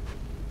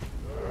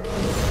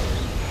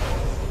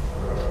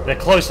 They're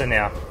closer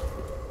now.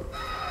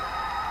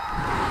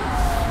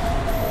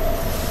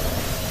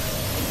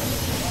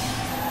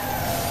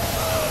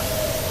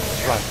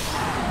 Just run.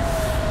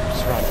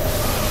 Just run.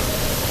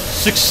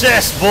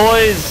 Success,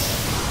 boys!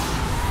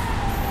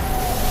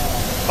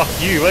 Fuck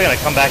you, we're gonna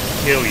come back and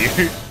kill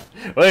you.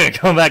 We're gonna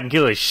come back and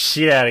kill the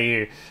shit out of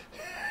you.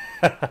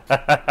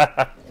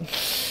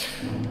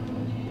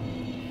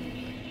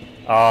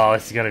 Oh,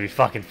 this is gonna be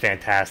fucking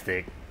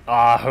fantastic. Oh,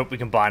 I hope we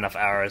can buy enough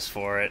arrows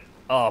for it.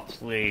 Oh,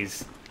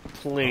 please.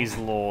 Please,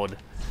 Lord.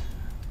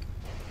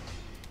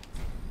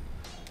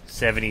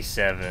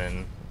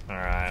 77.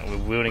 Alright, we're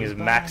wielding as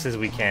max as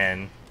we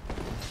can.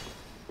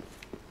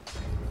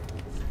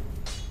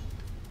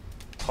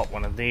 Pop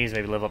one of these,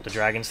 maybe level up the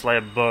Dragon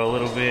Slayer bow a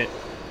little bit.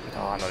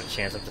 Oh, not a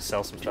chance, I have to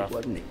sell some stuff.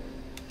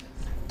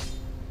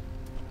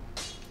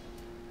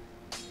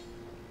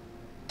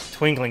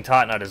 Twinkling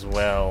Titanite as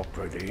well.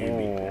 Oh.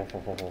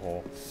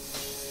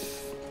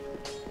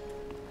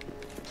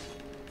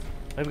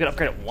 Maybe we could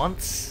upgrade it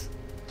once?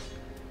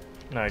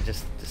 No,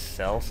 just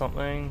sell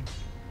something.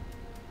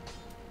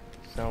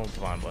 Sell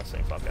Divine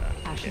Blessing, fuck it.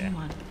 Ashen Yeah.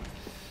 one.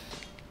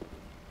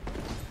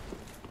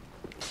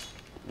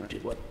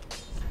 Did what?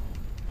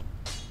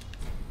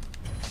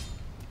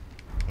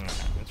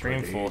 It's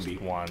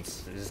reinforced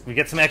once. We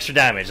get some extra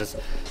damage. Just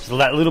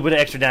that little bit of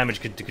extra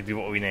damage could be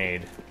what we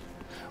need.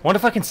 I wonder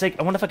if I can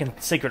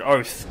Sacred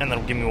Oath, and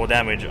that'll give me more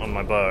damage on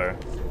my bow.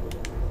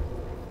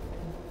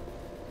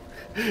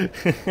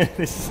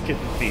 This is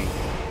gonna be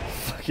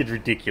fucking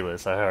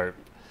ridiculous, I hope.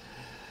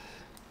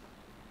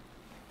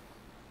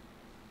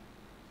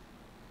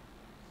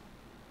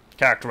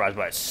 Characterized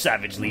by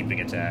savage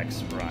leaping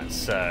attacks. Right,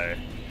 so...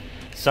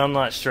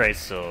 Sunlight Straight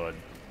Sword.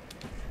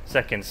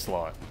 Second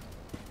slot.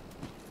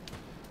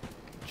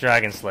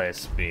 Dragon Slayer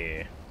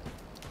Spear.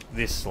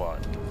 This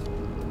slot.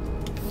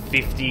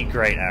 50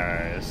 Great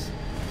Arrows.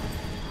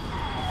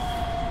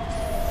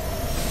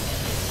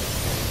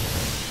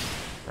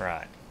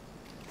 Right.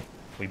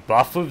 We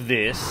buff with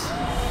this.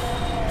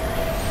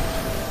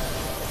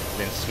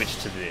 Then switch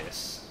to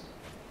this.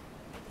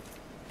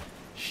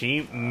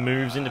 She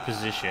moves into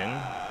position.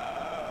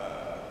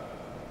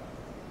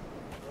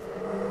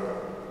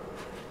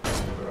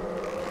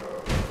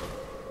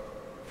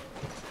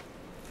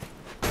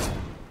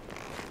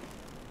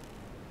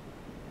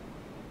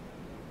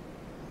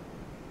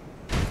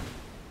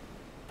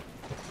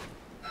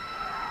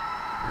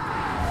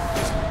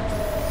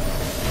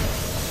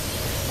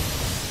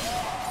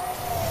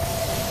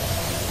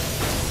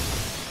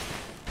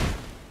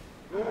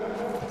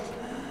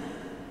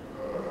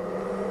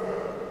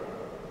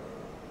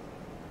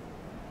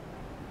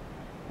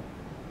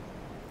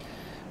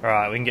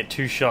 Alright, we can get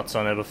 2 shots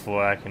on her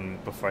before I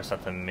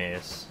start to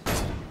miss.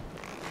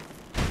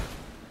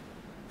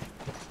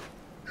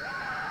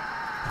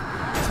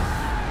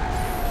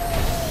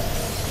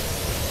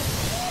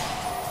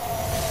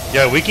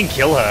 Yo, we can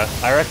kill her.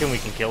 I reckon we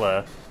can kill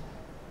her.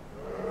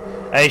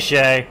 Hey,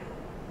 Shay.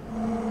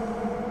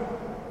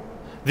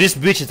 This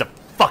bitch is a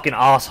fucking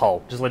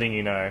asshole, just letting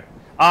you know.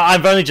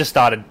 I've only just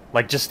started.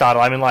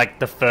 I'm in, like,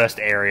 the first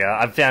area.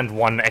 I've found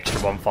 1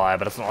 extra bonfire,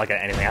 but it's not like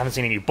anything. I haven't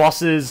seen any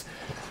bosses.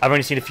 I've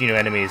only seen a few new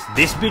enemies.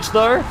 This bitch,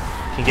 though,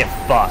 can get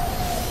fucked.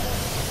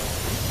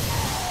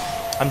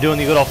 I'm doing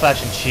the good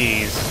old-fashioned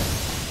cheese.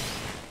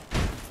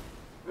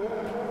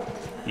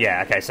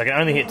 Yeah, okay, so I can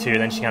only hit 2,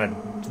 then she kind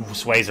of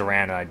sways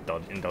around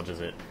and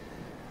dodges it.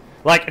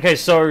 Like, okay,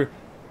 so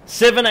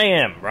 7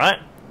 AM, right?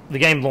 The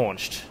game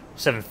launched.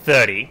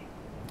 7:30.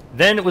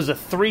 Then it was a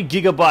 3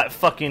 GB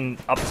fucking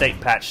update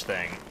patch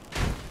thing.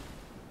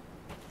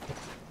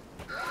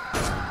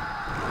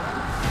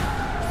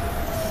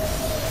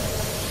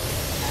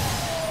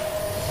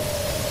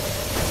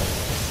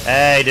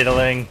 Hey,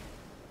 diddling.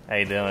 How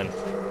you doing?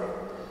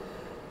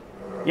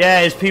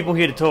 Yeah, there's people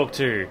here to talk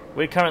to.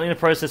 We're currently in the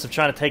process of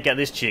trying to take out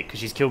this chick because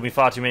she's killed me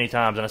far too many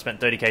times and I spent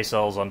 30k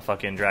souls on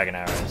fucking dragon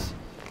arrows.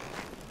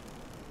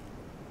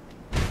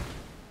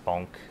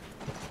 Bonk.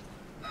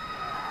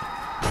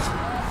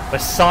 We're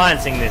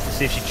sciencing this to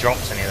see if she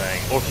drops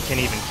anything, or if you can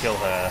even kill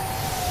her.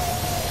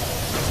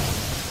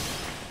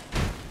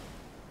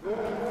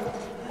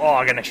 Oh,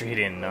 I got an extra hit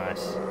in,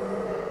 nice.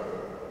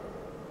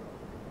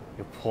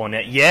 Your poor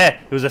net. Yeah,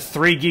 it was a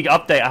 3 gig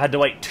update. I had to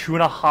wait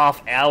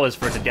 2.5 hours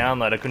for it to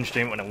download. I couldn't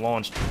stream it when it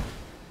launched.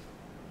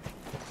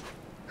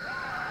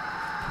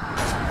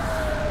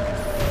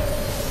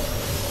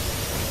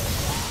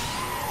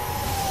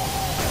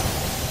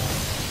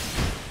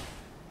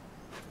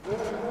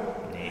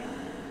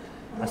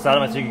 I started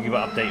my 2 gig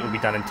update, it will be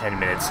done in 10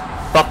 minutes.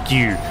 Fuck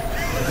you!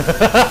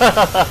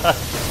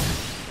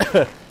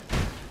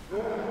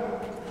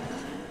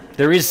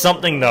 There is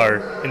something,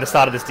 though, in the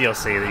start of this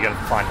DLC that you're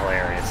gonna find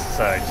hilarious,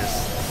 so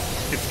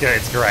just... it's good,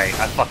 it's great,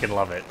 I fucking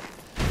love it.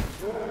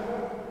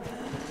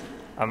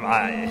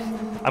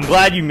 I'm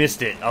glad you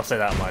missed it, I'll say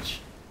that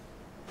much.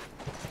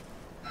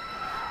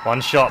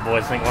 One shot,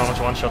 boys, I think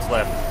one shot's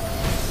left.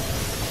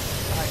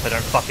 If I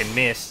don't fucking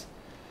miss.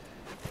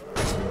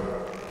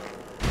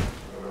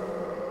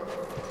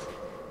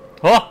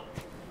 Oh!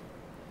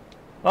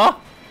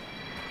 Oh!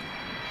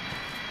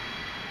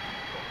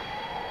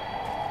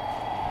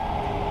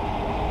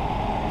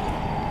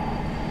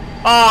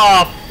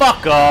 Oh,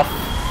 fuck off!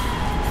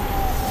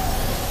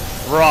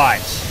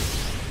 Right.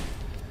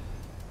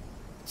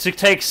 So it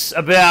takes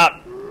about...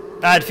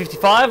 I had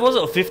 55, was it?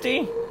 Or 50?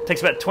 It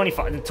takes about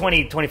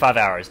 25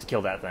 hours to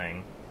kill that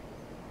thing.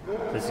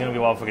 So it's gonna be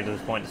a while before we get to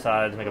this point.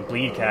 Decided to make a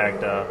bleed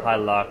character. High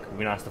luck. Would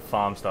be nice to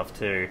farm stuff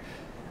too.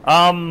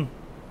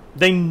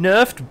 They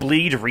nerfed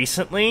bleed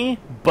recently,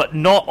 but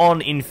not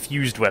on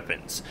infused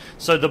weapons.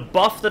 So the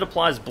buff that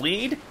applies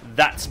bleed,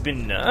 that's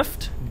been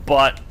nerfed,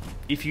 but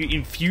if you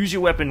infuse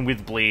your weapon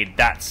with bleed,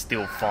 that's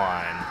still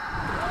fine.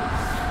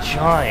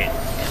 Giant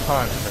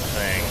cunt of a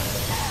thing.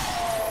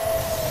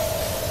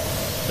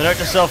 So note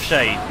to self,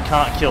 Shay,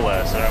 can't kill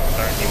her, so don't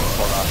even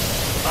bother.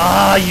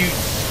 Ah, you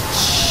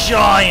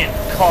giant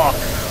cock!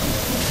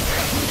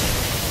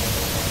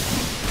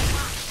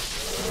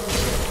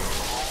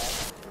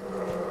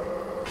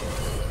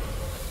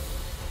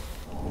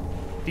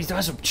 These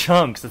guys are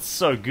chunks, that's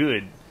so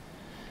good.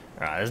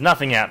 Alright, there's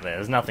nothing out there,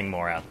 there's nothing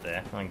more out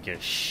there. I don't give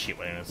a shit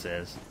what anyone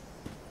says.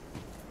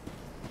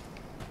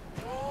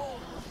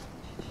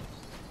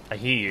 I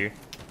hear you.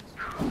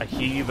 I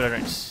hear you, but I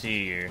don't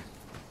see you.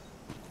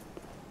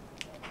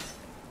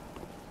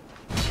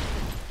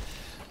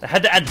 They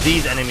had to add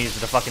these enemies to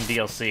the fucking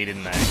DLC,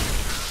 didn't they?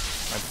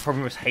 My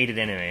probably most hated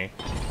enemy.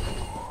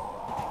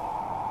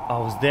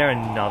 Oh, was there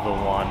another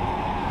one?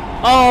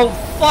 Oh,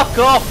 fuck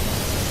off!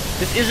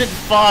 This isn't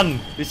fun!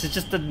 This is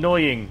just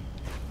annoying.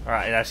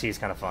 Alright, it actually is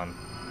kind of fun.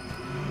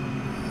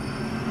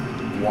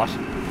 What?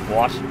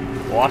 What?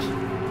 What?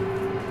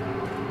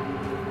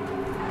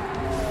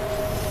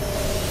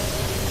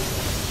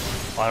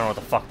 I don't know what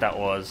the fuck that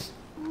was.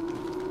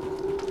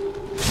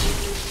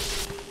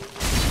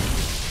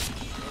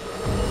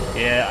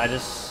 Yeah, I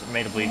just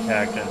made a bleed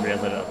character and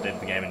realized I updated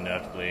the game and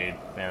nerfed bleed.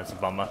 Man, that's a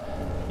bummer.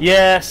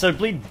 Yeah, so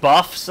bleed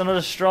buffs are not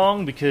as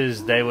strong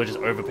because they were just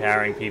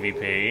overpowering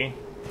PvP.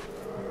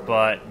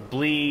 But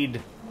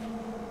bleed...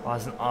 Oh,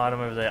 there's an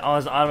item over there. Oh,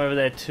 there's an item over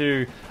there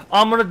too.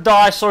 I'm gonna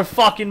die so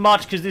fucking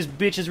much because this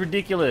bitch is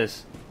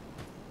ridiculous.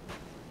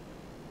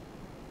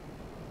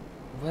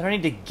 Where do I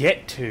need to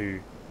get to?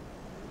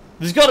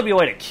 There's got to be a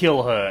way to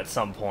kill her at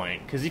some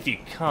point. Because if you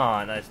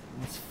can't, it's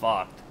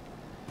fucked.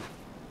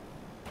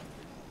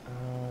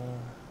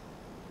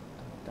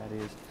 That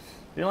is.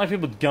 You don't like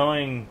people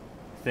going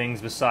things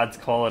besides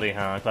quality,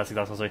 huh? Classic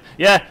Dark Souls 3.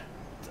 Yeah,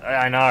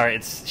 I know,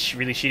 it's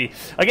really shitty.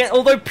 Again,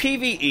 although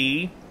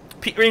PvE,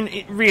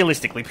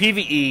 realistically,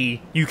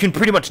 PvE, you can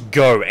pretty much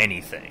go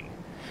anything.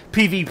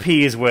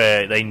 PvP is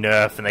where they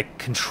nerf and they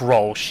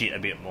control shit a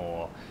bit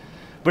more.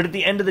 But at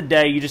the end of the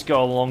day, you just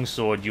go a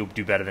longsword, you'll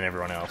do better than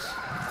everyone else.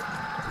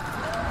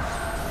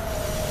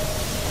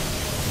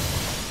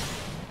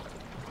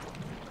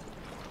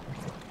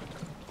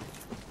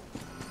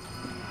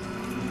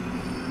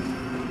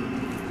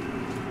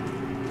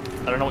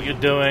 I don't know what you're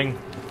doing.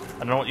 I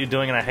don't know what you're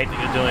doing, and I hate that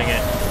you're doing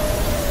it.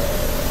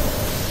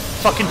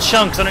 Fucking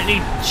chunks! I don't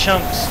need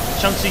chunks.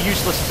 Chunks are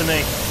useless to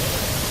me.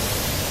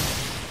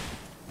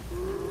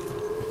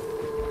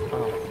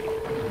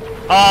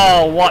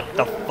 Oh, what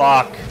the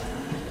fuck?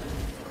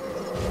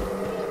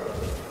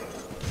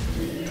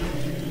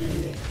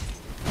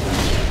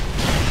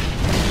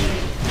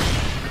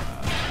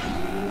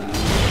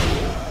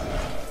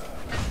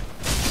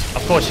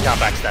 course you can't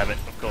backstab it,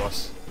 of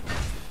course.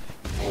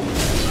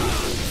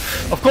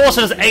 Of course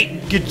it does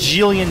 8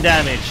 gajillion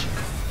damage.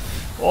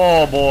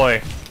 Oh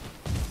boy.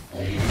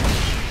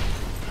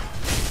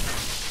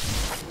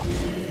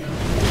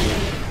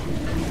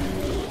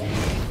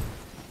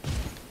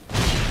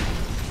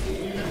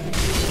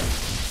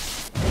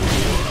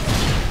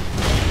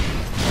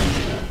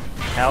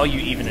 How are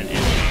you even an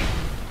enemy?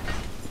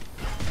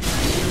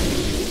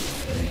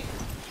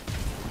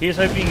 Here's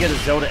hoping you can get a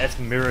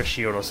Zelda-esque mirror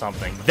shield or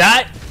something.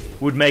 That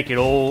would make it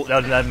all...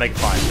 That'd make it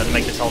fine. That'd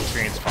make this whole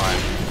experience fine.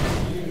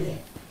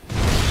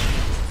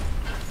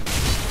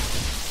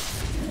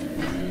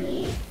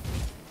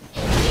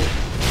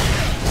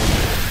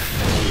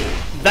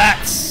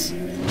 That's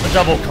a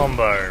double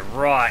combo.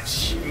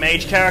 Right.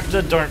 Mage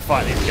character, don't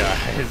fight these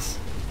guys.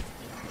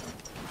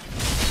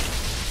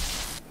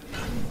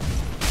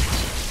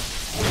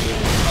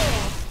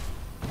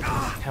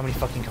 How many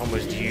fucking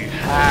combos do you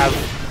have?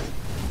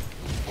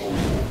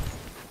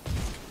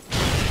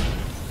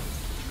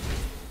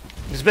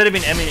 There's better be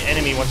an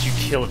enemy once you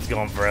kill it's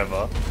gone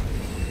forever.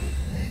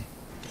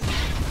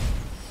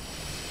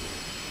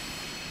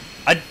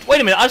 Wait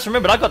a minute, I just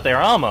remembered I got their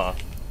armor.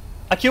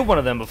 I killed one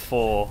of them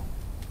before.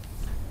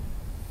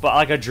 But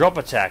like I drop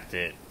attacked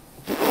it.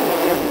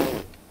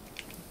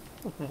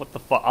 What the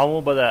fuck? I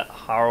want by that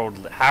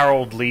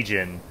Harold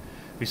Legion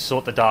who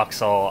sought the Dark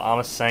Soul.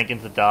 Armor sank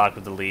into the dark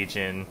with the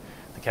Legion.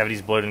 The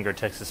cavities bloated and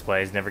grotesque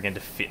displays, never again to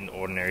fit an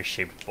ordinary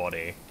shaped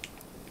body.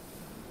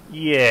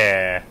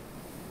 Yeah.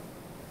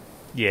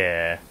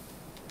 Yeah.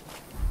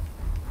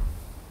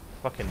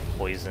 Fucking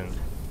poison.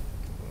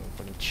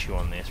 Fucking chew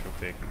on this real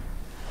quick.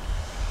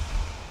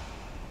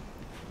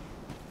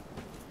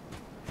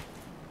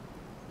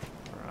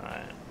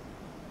 Right.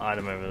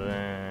 Item over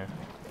there.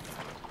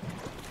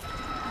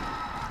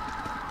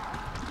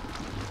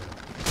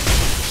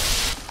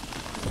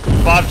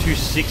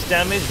 .526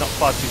 damage, not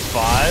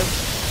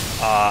 525.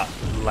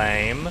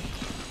 Lame.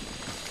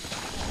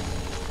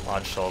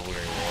 Large soul weary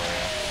warrior.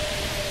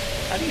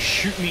 How do you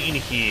shoot me in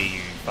here,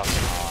 you fucking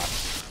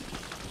ass?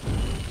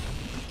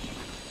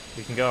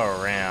 You can go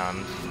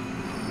around.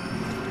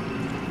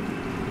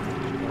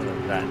 What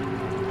is that?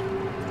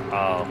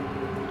 Oh.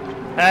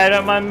 Hey,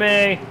 don't mind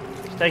me!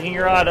 Just taking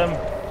your item.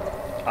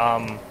 Ah!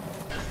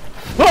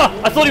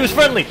 I thought he was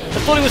friendly! I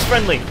thought he was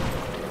friendly!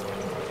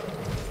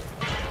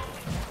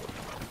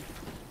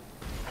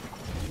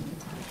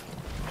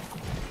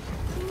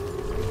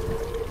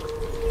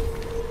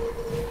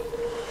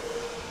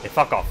 Hey,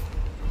 fuck off.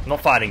 I'm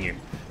not fighting you.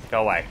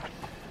 Go away.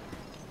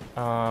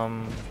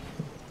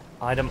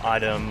 Item.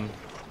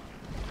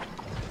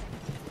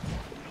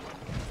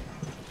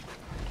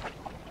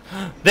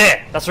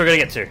 There! That's where we're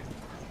gonna get to.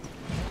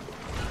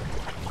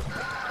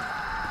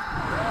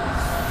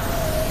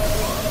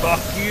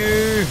 Fuck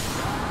you!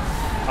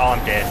 Oh,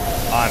 I'm dead.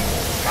 I'm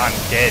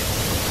dead.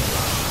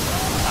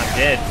 I'm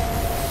dead.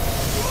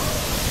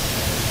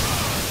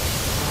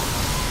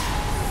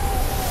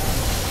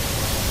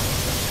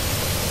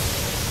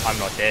 I'm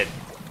not dead.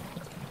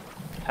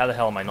 How the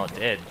hell am I not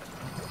dead?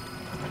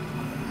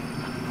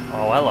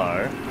 Oh,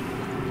 hello.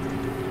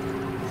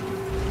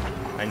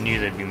 I knew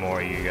there'd be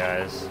more of you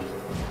guys.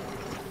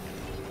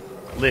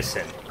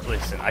 Listen.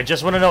 I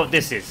just want to know what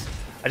this is.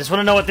 I just want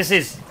to know what this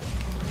is.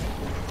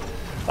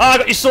 Oh, I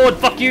got your sword.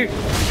 Fuck you.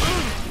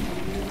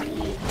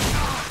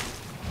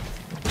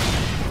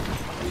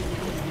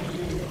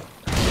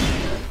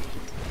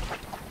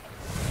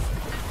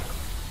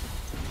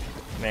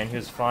 Man, he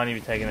was fine. He'd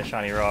be taking the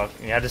shiny rock.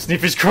 And you had to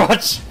sniff his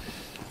crotch.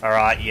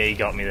 Alright, yeah, you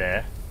got me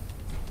there.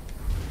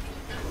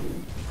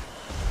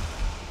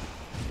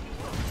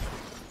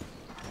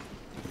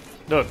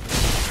 Look,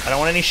 I don't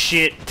want any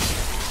shit.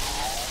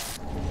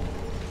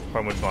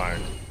 Homeward Bone.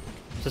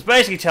 So it's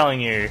basically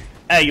telling you,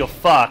 hey, you're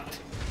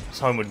fucked. It's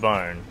Homeward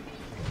Bone.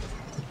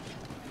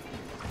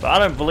 But I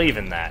don't believe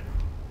in that.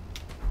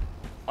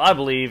 I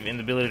believe in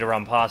the ability to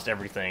run past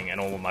everything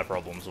and all of my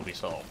problems will be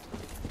solved.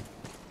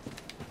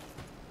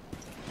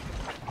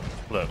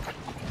 Look.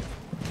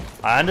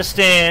 I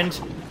understand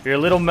you're a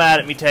little mad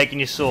at me taking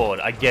your sword.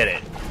 I get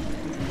it.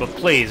 But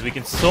please, we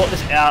can sort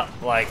this out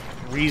like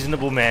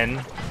reasonable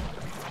men.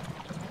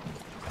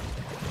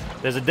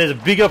 There's a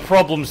bigger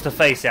problems to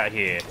face out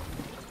here.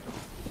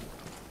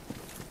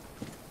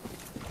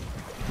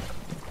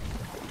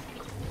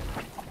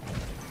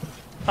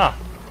 Huh.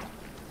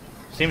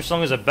 Seems as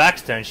long as her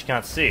back's turned, she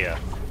can't see her.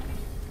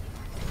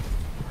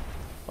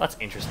 Well, that's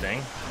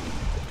interesting.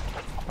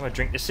 I'm gonna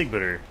drink the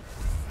Sigbudu.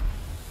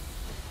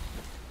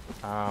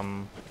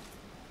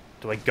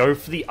 Do I go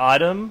for the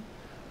item?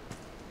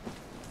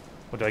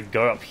 Or do I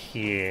go up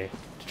here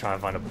to try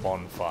and find a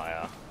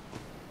bonfire?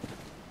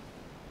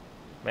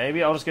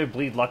 Maybe I'll just go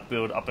Bleed Luck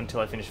build up until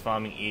I finish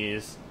farming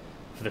ears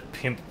for the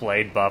Pimp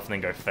Blade buff and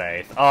then go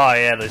Faith. Oh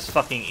yeah, those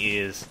fucking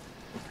ears.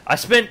 I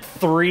spent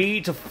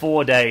 3 to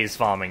 4 days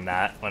farming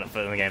that when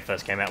the game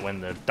first came out,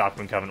 when the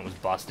Darkmoon Covenant was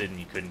busted and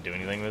you couldn't do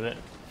anything with it.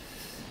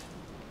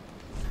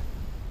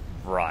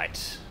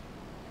 Right.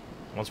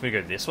 Wants me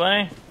to go this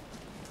way?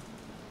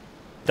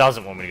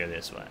 doesn't want me to go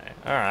this way.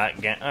 Alright,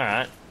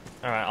 alright.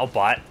 Alright, I'll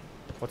bite.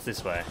 What's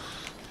this way?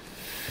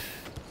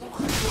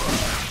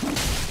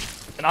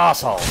 An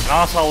asshole. An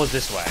asshole is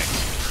this way.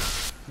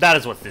 That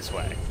is what's this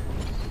way.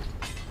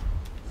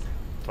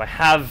 Do I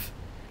have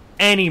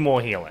any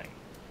more healing?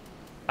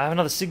 I have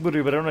another Sigma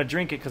but I don't want to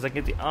drink it because I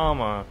get the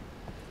armor.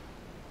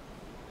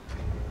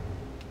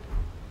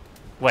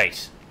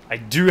 Wait, I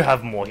do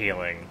have more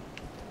healing.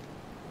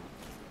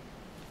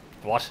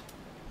 What?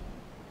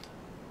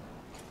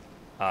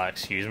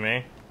 Excuse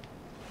me?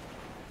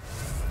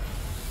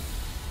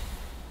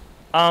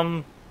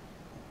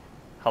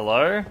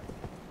 Hello?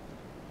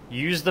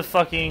 Use the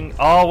fucking...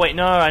 Oh, wait,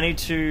 no, I need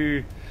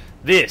to...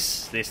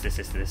 This is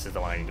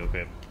the one I need to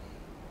equip.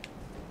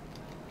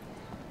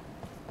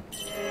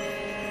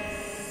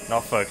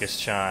 Not focus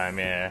chime,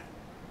 yeah.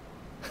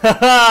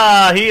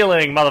 Haha!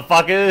 Healing,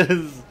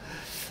 motherfuckers!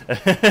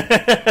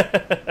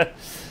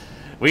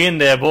 We in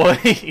there,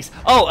 boys!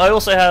 Oh, I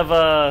also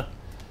have,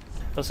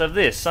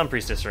 this, Sun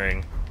Priestess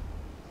ring.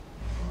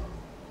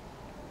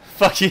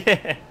 Fuck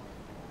yeah!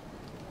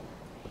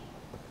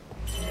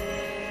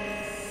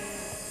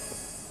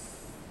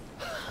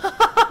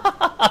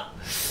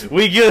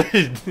 We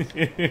good!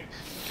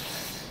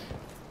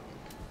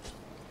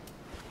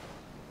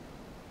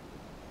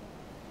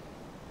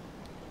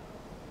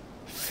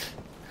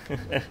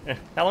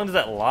 How long does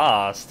that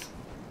last?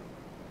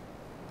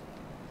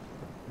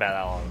 About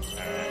that long.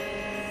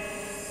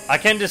 Alright. I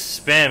can just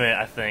spam it,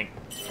 I think.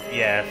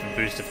 Yeah, for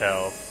boost of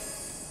health.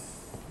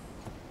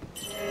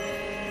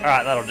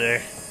 Alright, that'll do.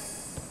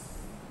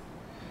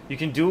 You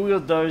can dual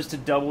wield those to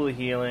double the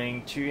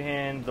healing.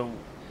 Two-hand the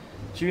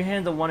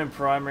one in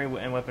primary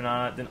and weapon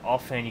art, then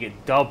offhand you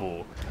get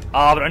double.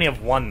 Ah, but I only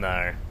have one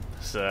though.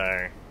 So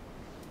I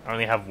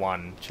only have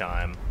one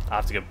chime. I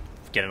have to go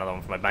get another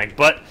one for my bank.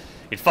 But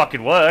it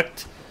fucking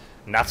worked.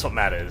 And that's what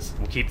matters.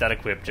 We'll keep that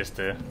equipped just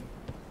to...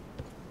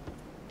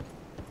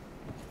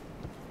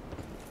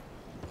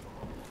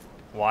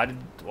 Why did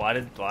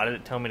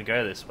it tell me to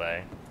go this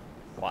way?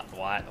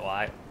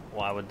 Why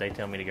would they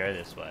tell me to go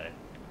this way?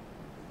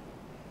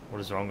 What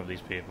is wrong with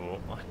these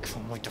people?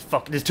 I'm like, the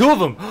fuck? There's two of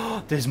them!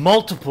 There's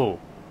multiple!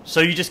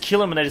 So you just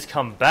kill them and they just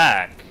come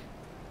back.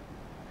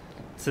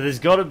 So there's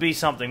gotta be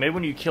something. Maybe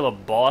when you kill a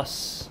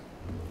boss...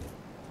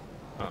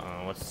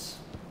 Uh-oh, what's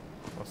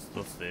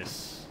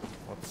this?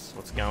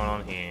 What's going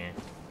on here?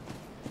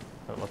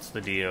 What's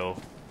the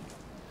deal?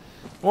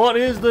 What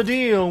is the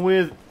deal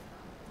with...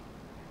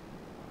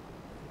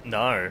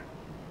 No.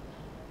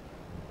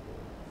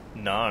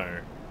 No.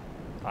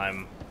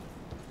 I'm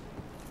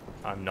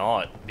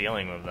not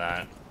dealing with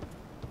that.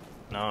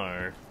 No.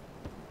 Are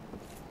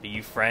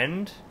you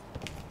friend?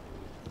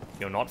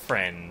 You're not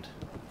friend.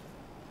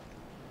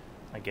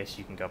 I guess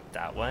you can go up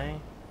that way?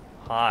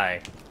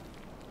 Hi.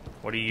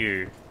 What are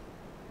you?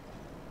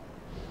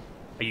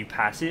 Are you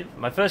passive?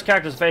 My first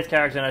character is a faith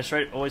character and I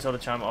straight always held the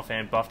charm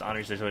offhand, buffed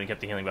unresearched and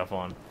kept the healing buff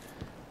on.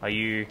 Are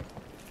you...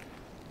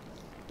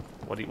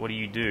 What do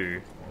you do?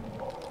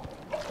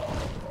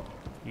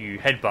 You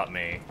headbutt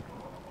me.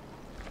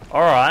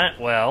 Alright,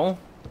 well...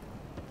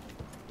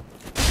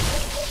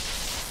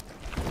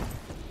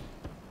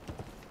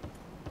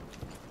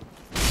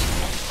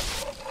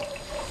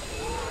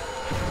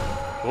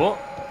 Oh!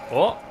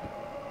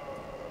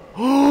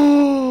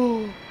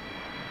 Oh!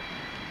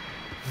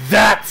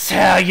 That's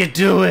how you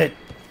do it!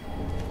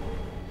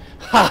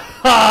 Ha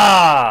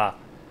ha!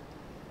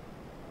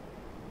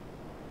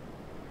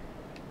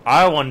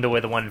 I wonder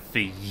where the one for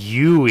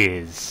you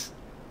is.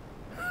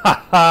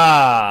 Ha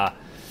ha!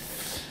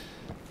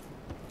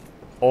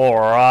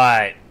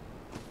 Alright.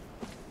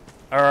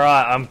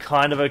 Alright, I'm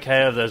kind of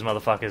okay with those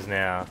motherfuckers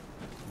now.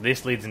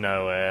 This leads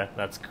nowhere.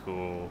 That's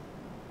cool.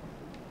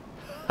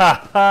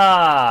 Ha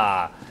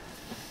ha!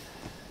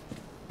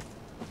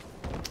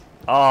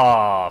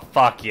 Oh,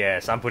 fuck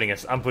yes. I'm putting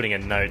a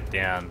note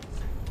down.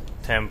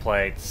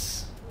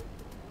 Templates.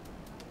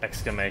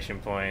 Exclamation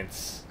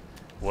points.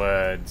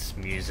 Words.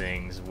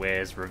 Musings.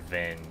 Where's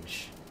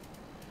revenge?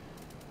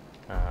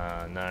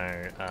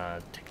 No.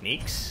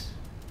 Techniques?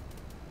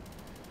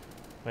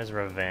 Where's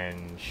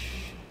revenge?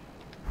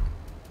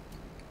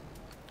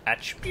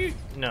 Attribute?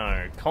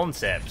 No.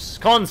 Concepts.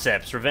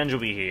 Concepts! Revenge will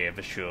be here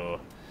for sure.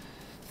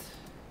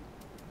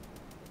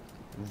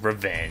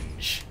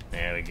 Revenge.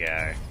 There we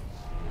go.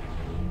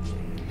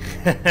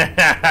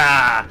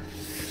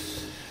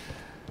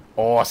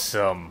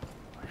 Awesome.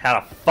 How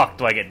the fuck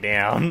do I get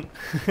down?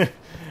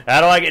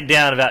 How do I get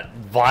down without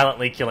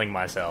violently killing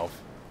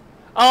myself?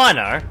 Oh, I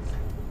know.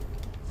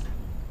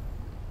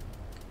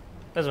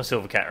 Where's my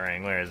silver cat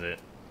ring? Where is it?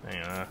 There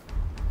you are.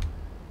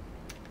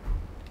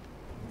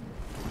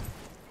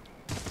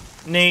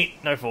 Neat.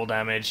 No fall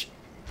damage.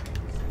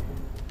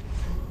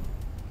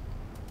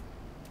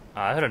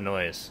 I heard a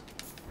noise.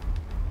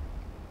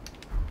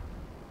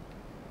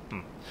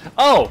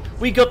 Oh!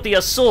 We got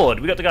the sword!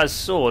 We got the guy's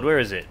sword. Where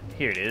is it?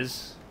 Here it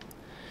is.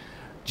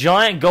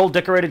 Giant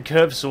gold-decorated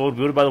curved sword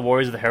wielded by the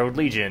warriors of the Herald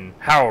Legion.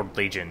 Herald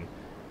Legion.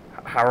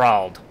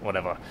 Harald.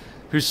 Whatever.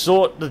 who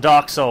sought the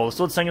Dark Soul. The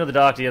sword sank into the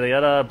dark, yada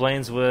yada.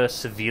 Blades were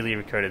severely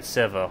recoded.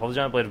 Sever. Hold the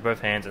giant blade with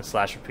both hands and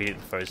slash repeatedly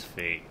at the foe's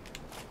feet.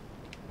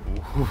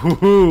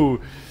 Ooh,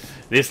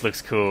 this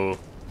looks cool.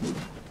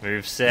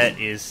 Moveset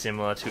is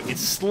similar to...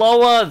 It's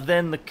slower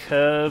than the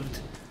curved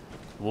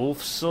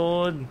wolf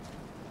sword.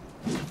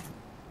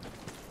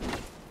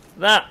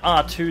 That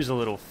R2's a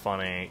little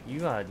funny.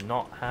 You are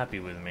not happy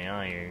with me,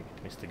 are you,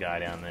 Mr. Guy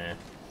down there?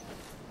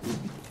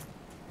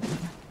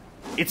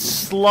 It's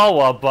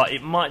slower, but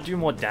it might do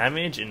more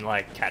damage and,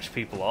 like, catch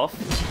people off.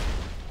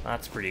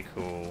 That's pretty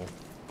cool.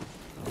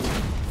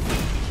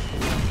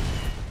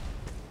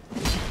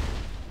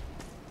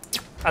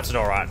 That's an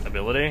alright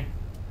ability.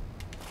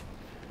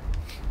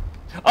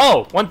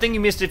 Oh! One thing you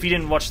missed if you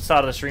didn't watch the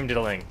start of the stream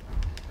diddling.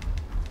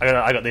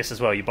 I got this as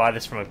well. You buy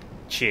this from a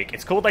chick.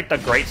 It's called, like, the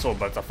Greatsword,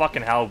 but it's a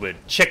fucking halberd.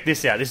 Check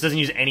this out. This doesn't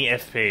use any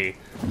FP.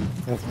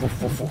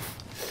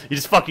 You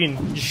just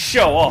fucking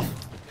show off.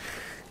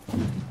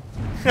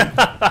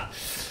 But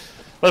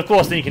of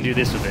course, then you can do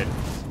this with it.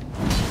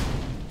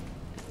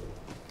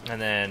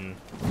 And then,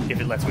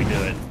 if it lets me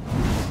do it,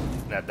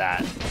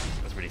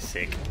 that's pretty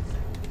sick.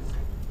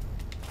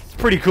 It's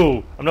pretty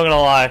cool. I'm not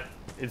gonna lie.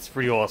 It's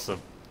pretty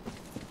awesome.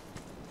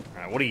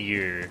 Alright, what are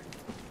you?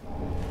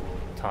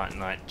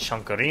 Titanite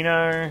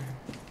Chunkerino.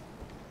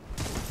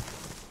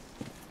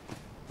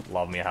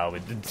 Love me how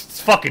it's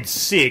fucking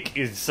sick.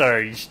 So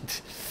you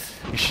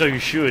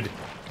should. You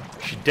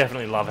should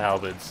definitely love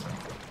halberds.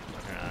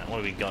 Alright, what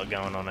do we got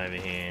going on over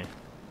here?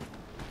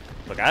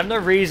 Look, I have no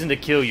reason to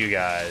kill you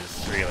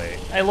guys, really.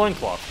 Hey,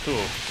 loincloth,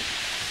 cool.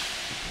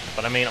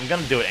 But I mean, I'm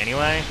gonna do it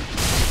anyway.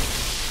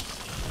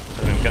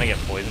 I mean, I'm gonna get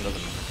poisoned, doesn't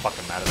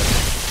fucking matter to me.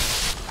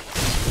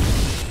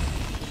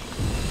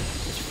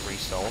 Just free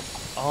salt.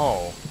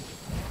 Oh.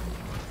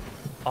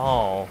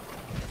 Oh.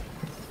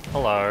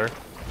 Hello.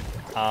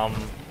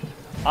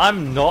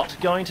 I'm not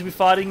going to be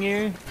fighting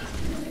you.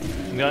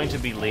 I'm going to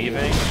be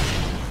leaving.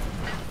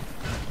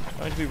 I'm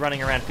going to be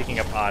running around picking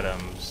up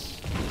items.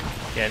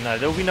 Yeah, no,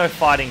 there will be no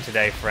fighting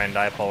today, friend.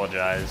 I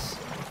apologize.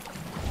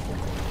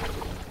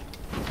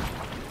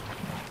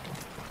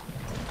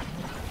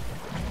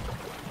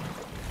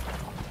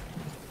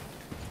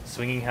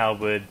 Swinging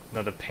halberd,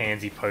 not a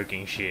pansy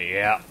poking shit.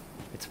 Yeah,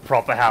 it's a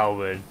proper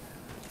halberd.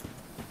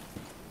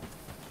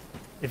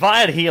 If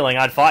I had healing,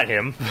 I'd fight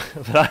him,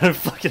 but I don't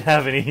fucking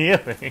have any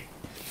healing.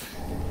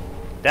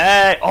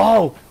 Dang!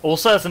 Oh!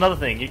 Also, that's another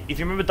thing. If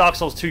you remember Dark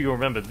Souls 2, you'll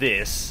remember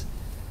this.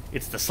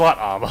 It's the slut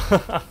armor.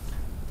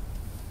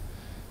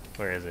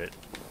 Where is it?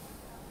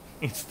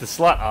 It's the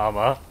slut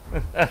armor.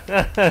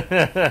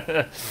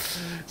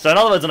 So in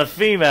other words, on a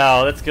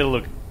female, that's gonna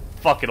look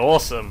fucking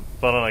awesome.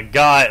 But on a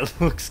guy, it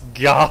looks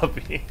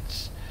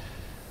garbage.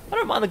 I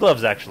don't mind the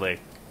gloves, actually.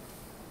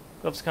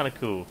 Gloves are kind of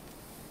cool.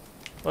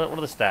 What are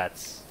the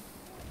stats?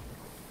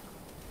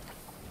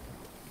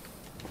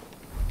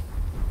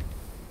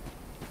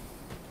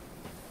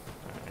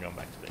 Going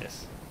back to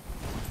this.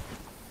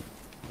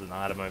 There's an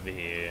item over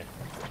here.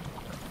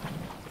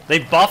 They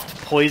buffed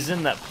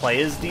poison that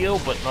players deal,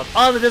 but not...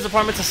 Oh, the Desert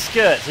Prime, it's a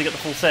skirt, so you got the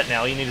full set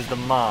now. All you need is the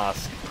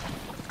mask.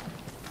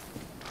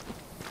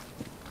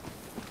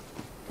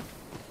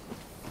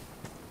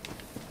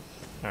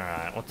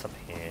 Alright, what's up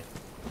here?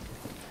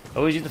 I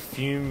always use the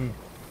Fume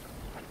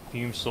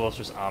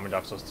Sorceress Armor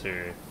Dark Souls 2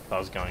 if I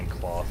was going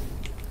cloth.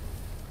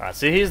 Alright,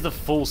 so here's the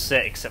full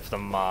set except for the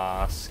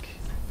mask.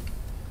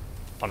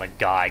 On a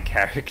guy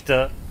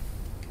character.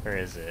 Where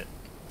is it?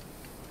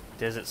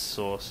 Desert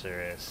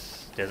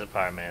Sorceress. Desert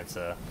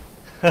Pyromancer.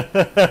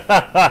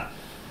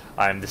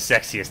 I'm the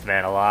sexiest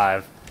man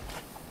alive.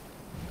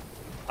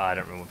 I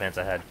don't remember what pants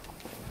I had.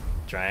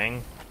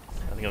 Drang?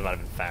 I think it might have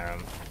been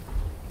Farum.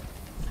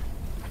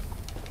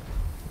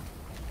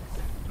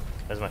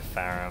 Where's my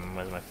Farum?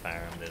 Where's my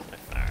Farum? There's my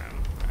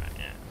Farum. Alright,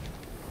 yeah.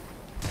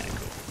 Okay,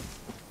 cool.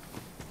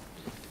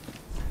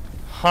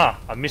 Huh,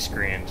 a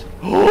miscreant.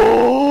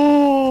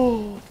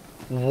 Oh!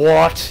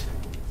 What?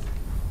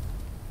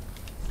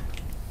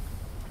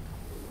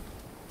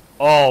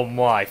 Oh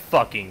my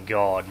fucking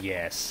god,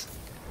 yes.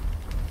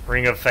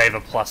 Ring of Favor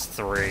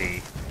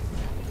 +3.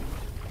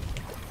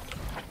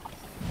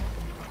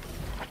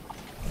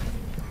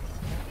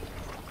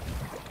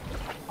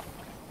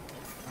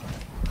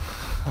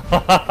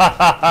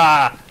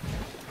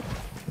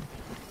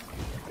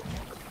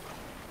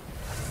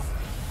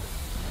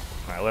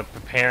 Alright, we're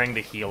preparing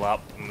to heal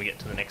up when we get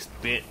to the next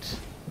bit.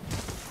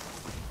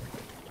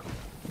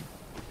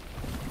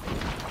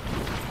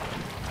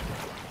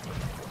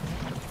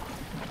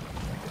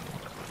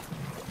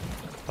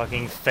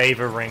 Fucking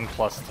Favor Ring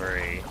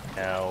 +3.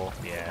 Hell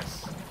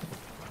yes.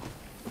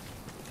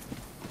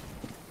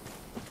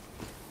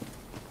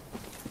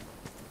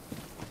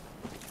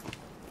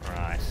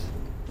 Right.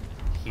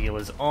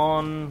 Healer's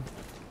on.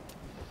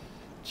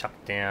 Chuck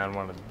down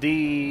one of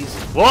these.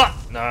 What?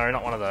 No,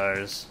 not one of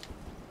those.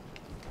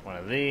 One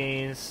of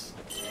these.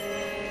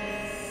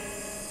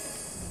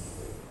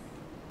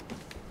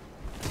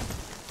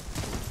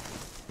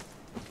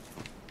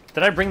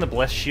 Did I bring the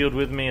Blessed Shield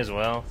with me as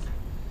well?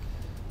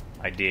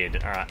 I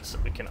did. Alright, so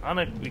we can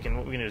what we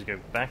can do is go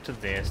back to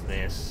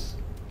this,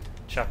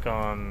 chuck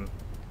on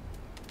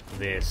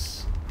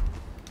this,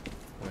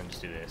 and then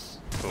just do this.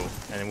 Cool.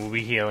 And then we'll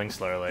be healing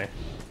slowly.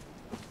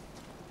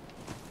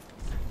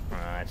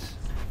 Right.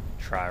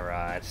 Try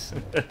right.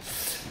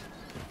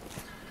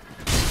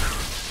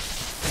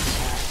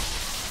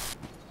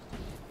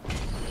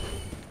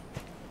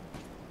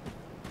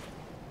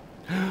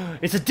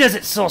 It's a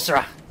desert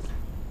sorcerer!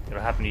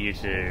 What'll happen to you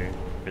too,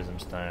 Prism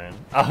Stone?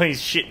 Oh, he's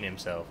shitting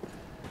himself.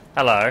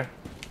 Hello.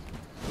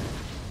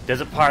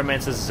 Desert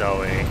Pyromancer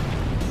Zoe.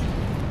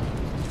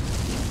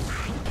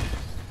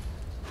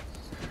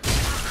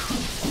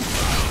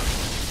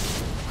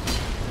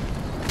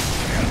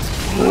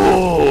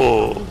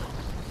 Ooh.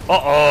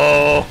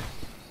 Uh-oh.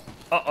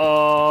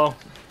 Uh-oh.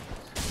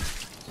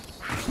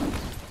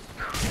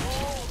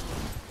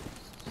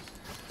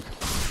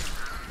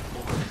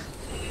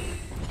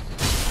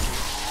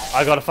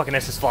 I got a fucking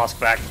SS Flask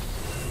back.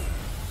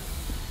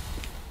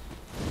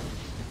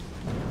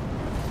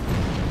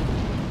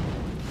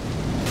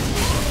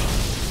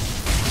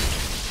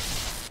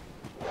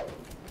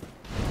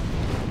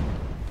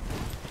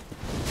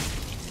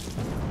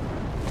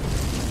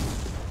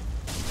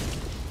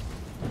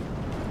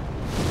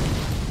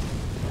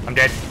 I'm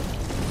dead.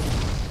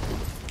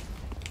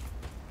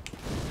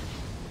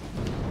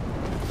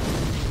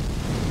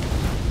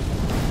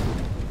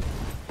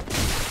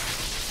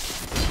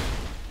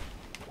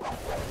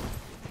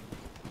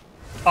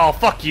 Oh,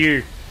 fuck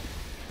you.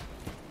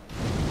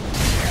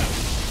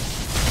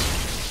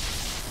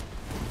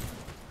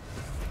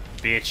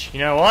 Bitch. You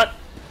know what?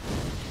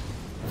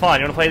 Fine,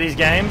 you wanna play these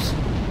games? You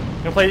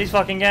wanna play these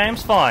fucking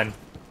games? Fine.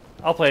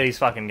 I'll play these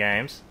fucking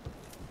games.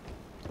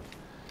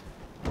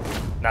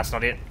 That's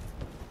not it.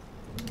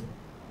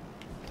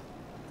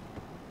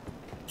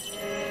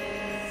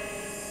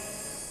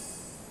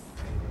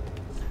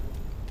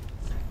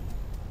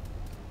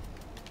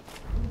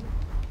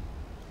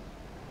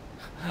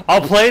 I'll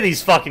play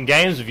these fucking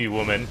games with you,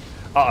 woman.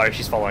 Uh-oh,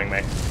 she's following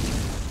me.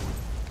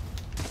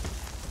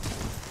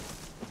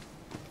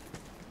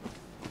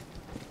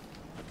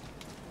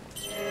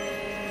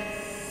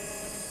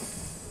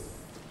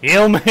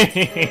 Heal me!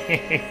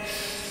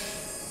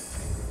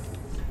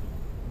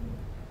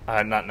 I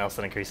have nothing else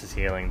that increases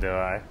healing, do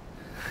I?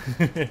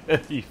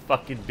 You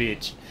fucking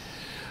bitch.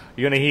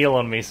 You're gonna heal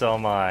on me, so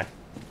am I.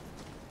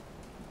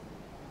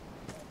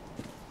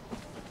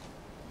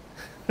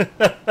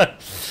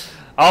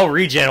 I'll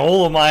regen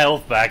all of my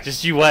health back,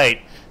 just you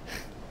wait.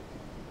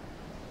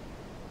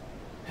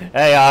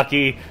 Hey,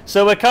 Aki.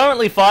 So we're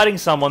currently fighting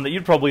someone that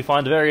you'd probably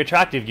find very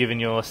attractive given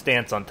your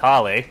stance on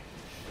Tali.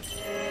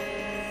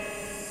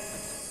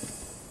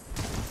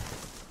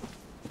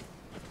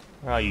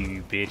 Where are you,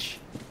 you bitch?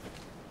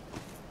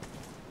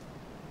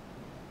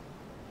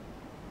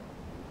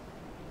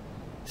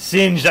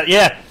 Singed.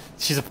 Yeah,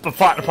 she's a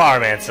fighting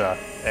pyromancer.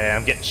 Yeah,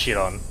 I'm getting shit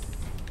on.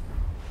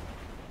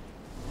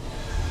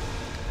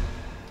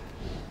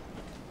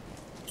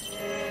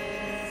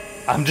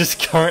 I'm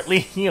just currently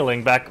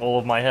healing back all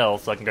of my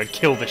health so I can go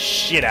kill the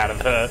shit out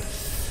of her.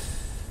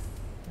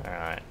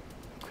 Alright.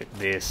 Equip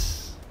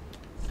this.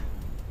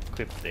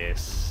 Equip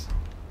this.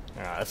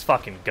 Alright, let's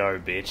fucking go,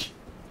 bitch.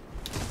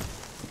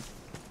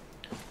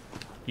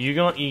 You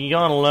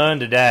gonna learn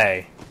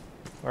today.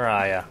 Where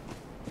are ya?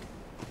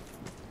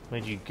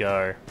 Where'd you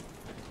go?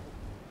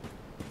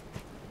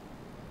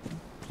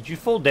 Did you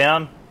fall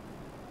down?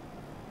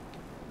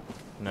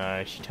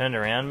 No, she turned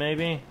around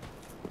maybe?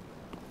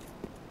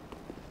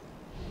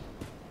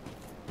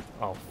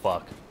 Oh,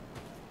 fuck.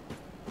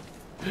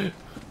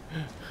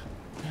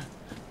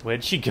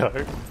 Where'd she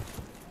go?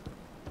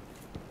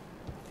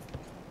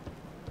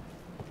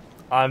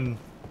 I'm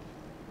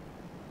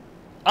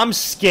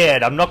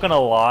scared, I'm not gonna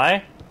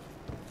lie.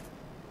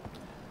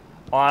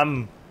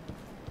 I'm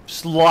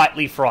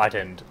slightly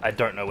frightened. I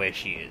don't know where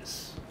she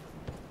is.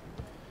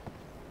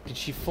 Did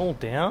she fall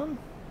down?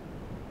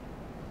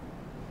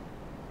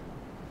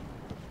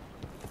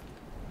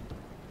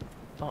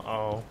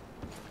 Uh-oh.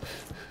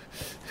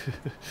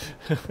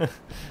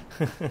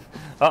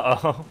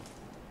 Uh-oh.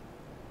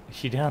 Is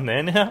she down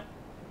there now?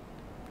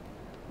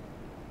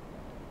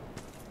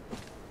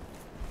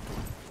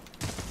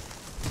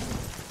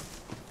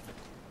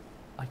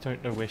 I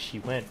don't know where she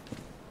went.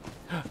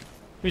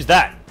 Who's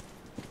that?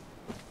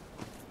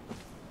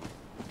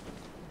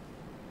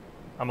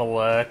 I'm a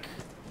lurk.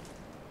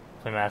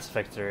 Play Mass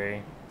Effect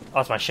 3. Oh,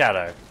 it's my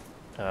shadow.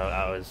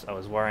 I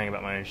was worrying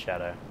about my own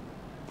shadow.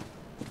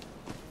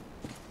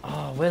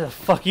 Oh, where the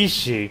fuck is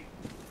she?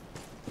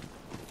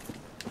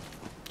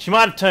 She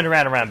might have turned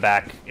around and ran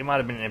back. It might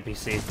have been an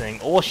NPC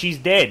thing. Or she's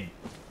dead.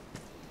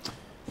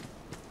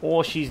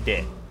 Or she's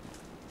dead.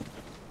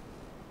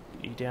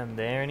 Are you down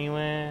there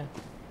anywhere?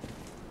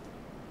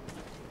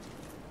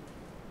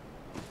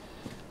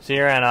 See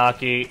you around,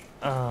 Aki.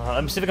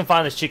 Let me see if I can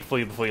find this chick for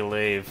you before you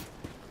leave.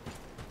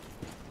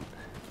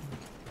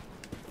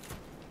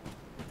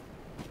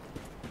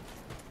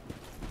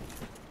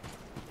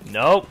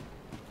 Nope.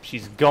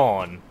 She's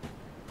gone.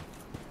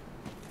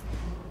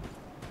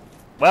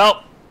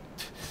 Well,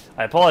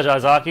 I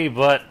apologize, Aki,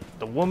 but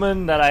the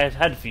woman that I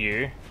had for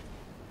you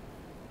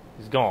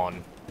is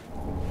gone.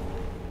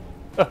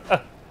 No,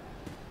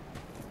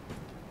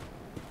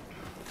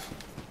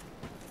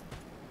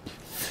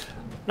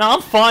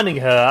 I'm finding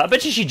her. I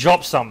bet you she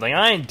dropped something.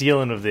 I ain't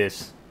dealing with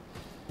this.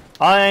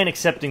 I ain't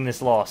accepting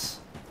this loss.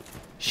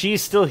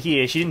 She's still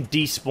here. She didn't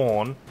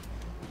despawn.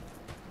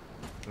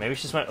 Maybe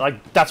she's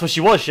like, that's where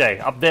she was, Shay.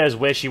 Up there is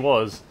where she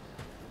was.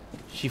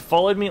 She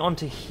followed me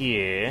onto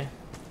here.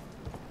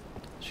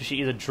 So she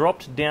either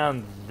dropped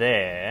down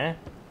there,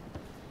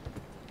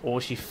 or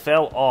she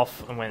fell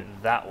off and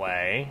went that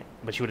way,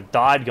 but she would have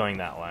died going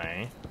that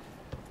way.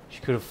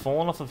 She could have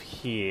fallen off of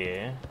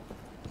here.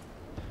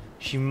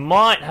 She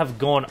might have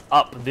gone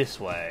up this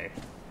way.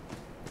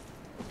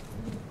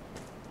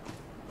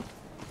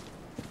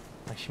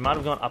 Like, she might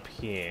have gone up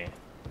here,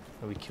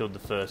 where we killed the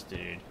first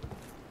dude.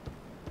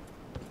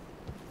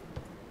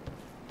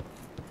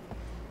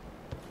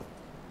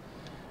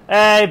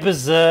 Hey,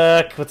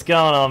 Berserk! What's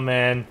going on,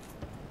 man?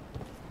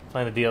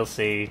 Playing the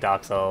DLC,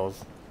 Dark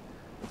Souls.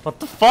 What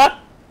the fuck?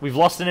 We've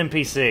lost an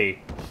NPC.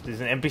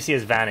 There's an NPC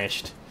has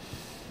vanished.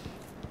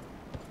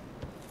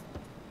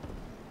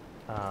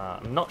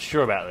 I'm not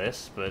sure about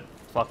this, but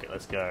fuck it,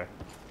 let's go.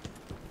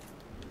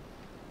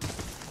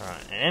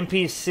 Alright, an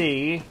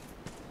NPC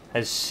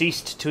has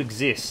ceased to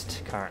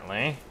exist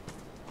currently.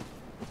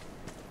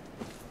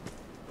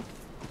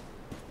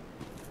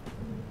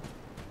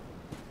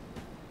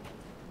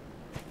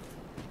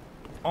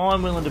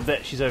 I'm willing to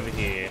bet she's over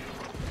here.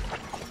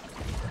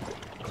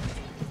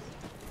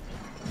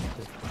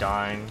 Just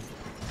dying.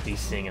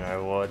 Desync in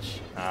Overwatch.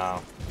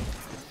 Oh.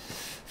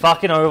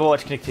 Fucking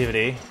Overwatch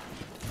connectivity.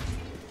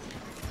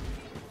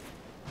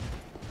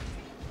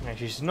 No,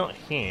 she's not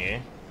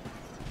here.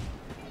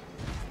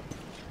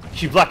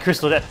 She Black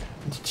Crystal that.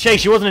 Shay,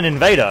 she wasn't an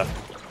invader.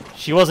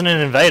 She wasn't an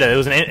invader.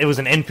 It was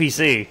an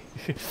NPC.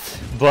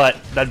 But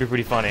that'd be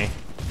pretty funny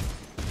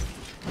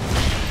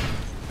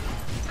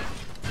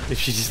if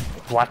she just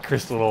Black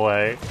Crystal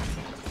away.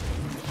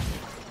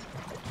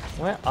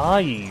 Where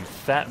are you,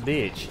 fat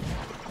bitch?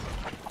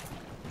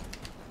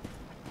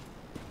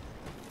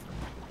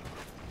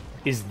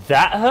 Is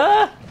that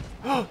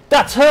her?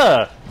 That's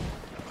her!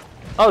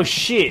 Oh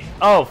shit.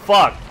 Oh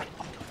fuck.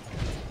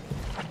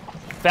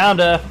 Found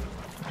her.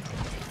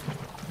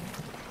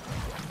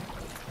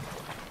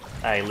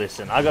 Hey,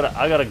 listen, I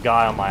got a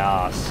guy on my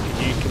ass.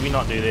 Can we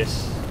not do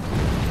this?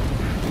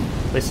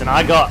 Listen,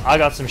 I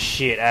got some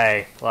shit,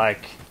 eh?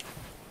 Like,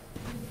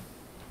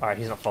 alright,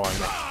 he's not following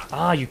me.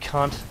 Ah, you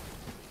cunt.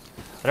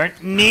 I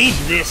don't need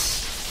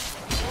this.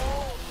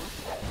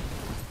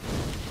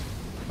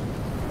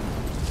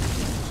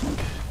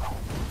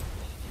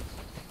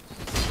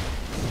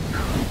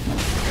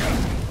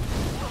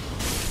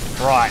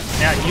 Right,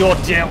 now you're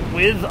dealt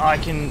with, I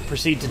can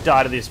proceed to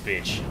die to this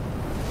bitch.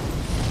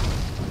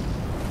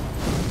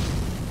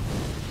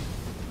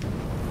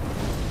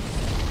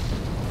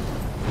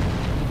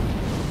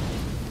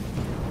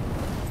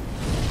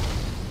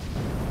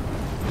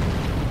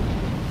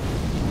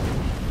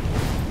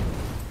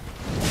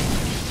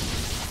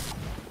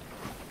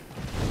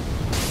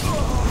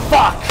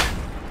 Fuck!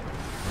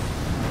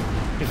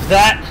 If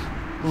that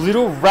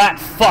little rat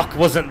fuck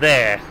wasn't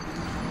there.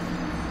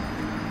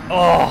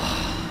 Oh.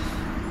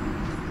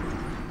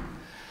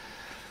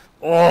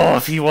 Oh,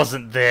 if he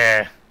wasn't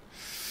there.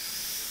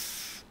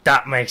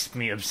 That makes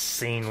me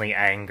obscenely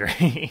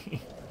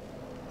angry.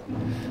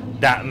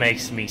 That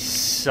makes me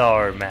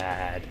so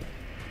mad.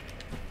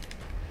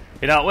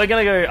 You know, we're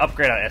gonna go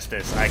upgrade our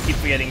Estes. I keep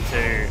forgetting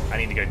to... I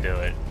need to go do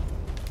it.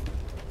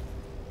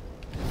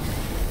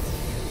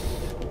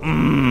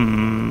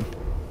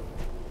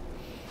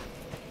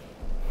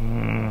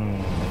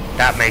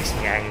 That makes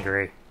me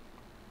angry.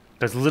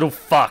 Those little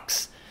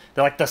fucks.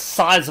 They're like the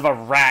size of a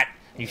rat.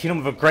 You hit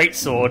them with a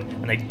greatsword,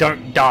 and they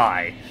don't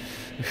die.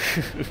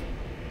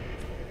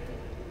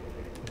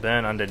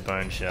 Burn undead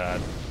bone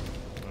shard.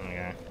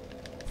 Okay.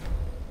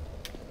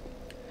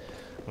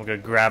 We'll go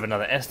grab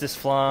another Estus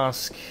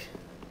flask.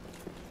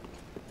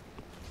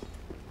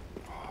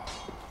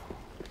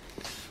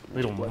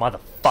 Little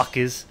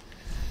motherfuckers.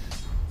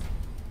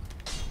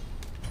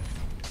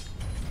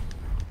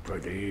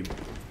 Pretty.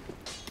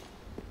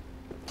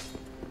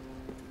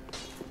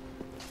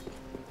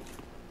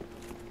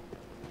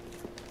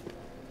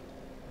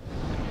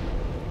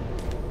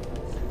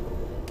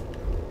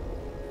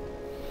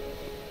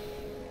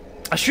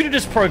 I should have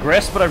just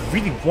progressed, but I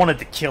really wanted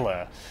to kill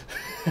her.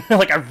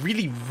 Like, I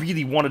really,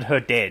 really wanted her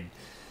dead.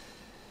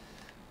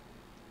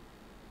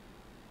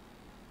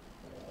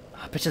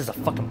 I bet there's a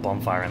fucking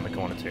bonfire in the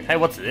corner too. Hey,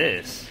 what's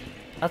this?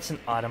 That's an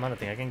item I don't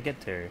think I can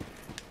get to.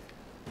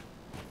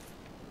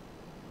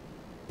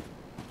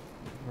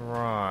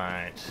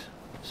 Right.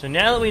 So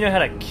now that we know how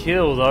to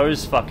kill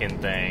those fucking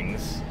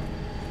things,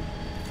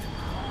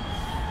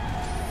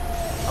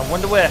 I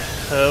wonder where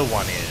her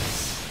one is.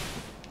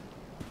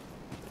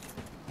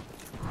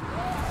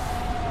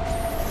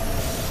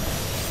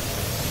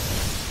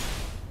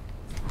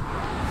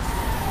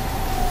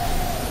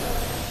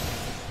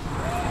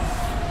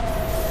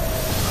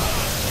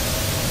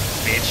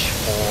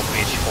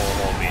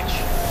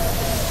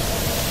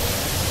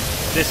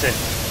 Listen,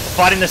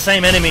 fighting the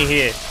same enemy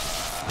here.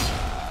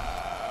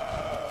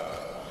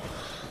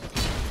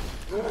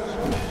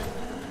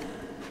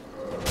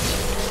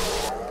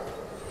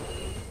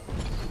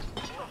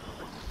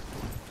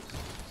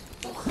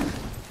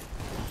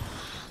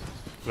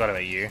 Forgot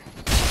about you.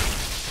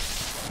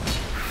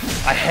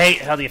 I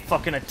hate how the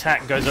fucking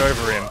attack goes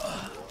over him.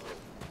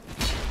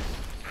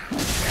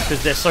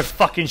 Because they're so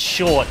fucking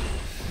short.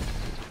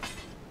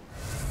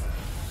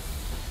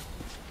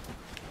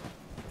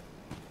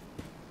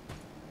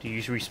 Do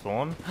you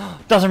respawn?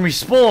 Doesn't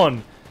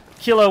respawn!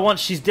 Kill her once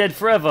she's dead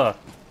forever.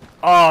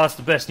 Oh, that's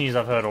the best news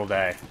I've heard all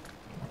day.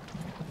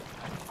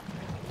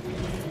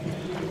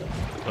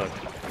 Look,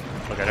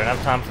 I don't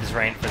have time for these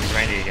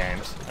reindeer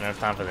games. I don't have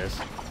time for this.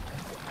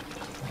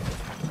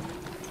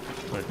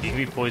 Look, you can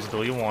be poisoned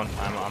all you want.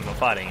 I'm not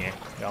fighting you.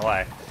 Go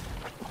away.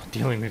 I'm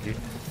dealing with you.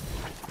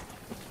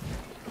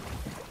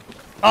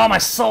 Oh, my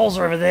souls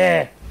are over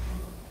there!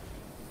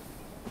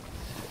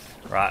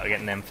 Right, we're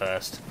getting them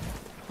first.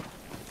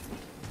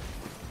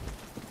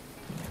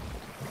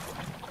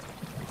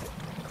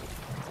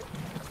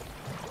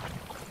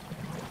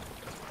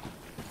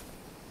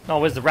 Oh,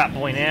 where's the rat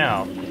boy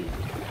now?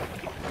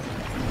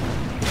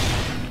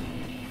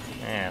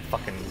 Yeah,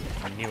 fucking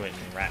knew it,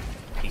 rat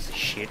piece of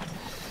shit.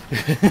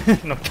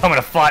 Not coming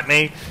to fight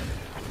me.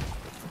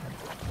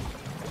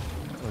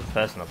 There's a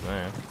person up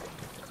there.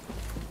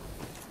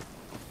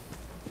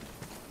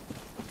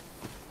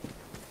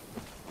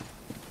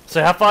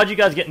 So how far did you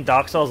guys get in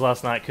Dark Souls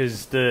last night?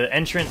 Because the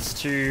entrance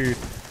to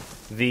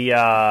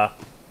the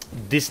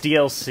this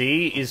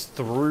DLC is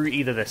through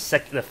either the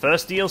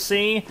first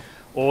DLC,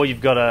 or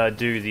you've got to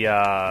do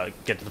the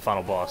get to the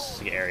final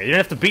boss area. You don't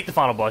have to beat the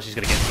final boss; you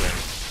just got to get to him.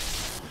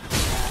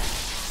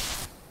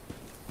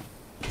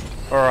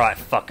 All right,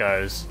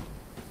 fuckos.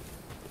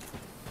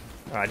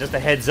 All right, just a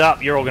heads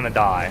up, you're all gonna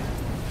die.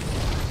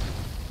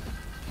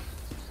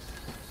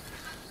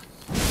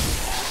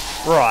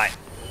 Right,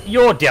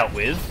 you're dealt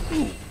with.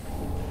 Ooh.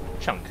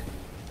 Chunk.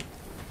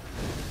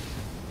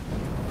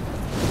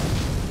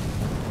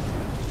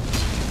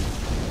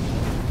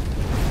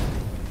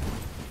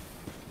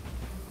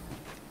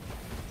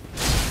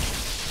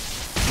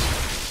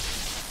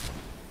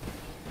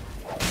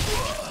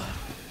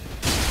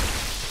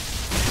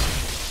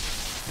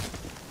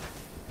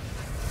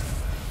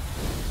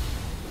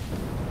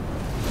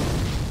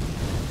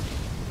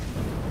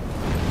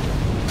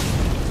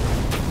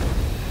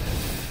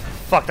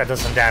 Fuck, that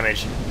does some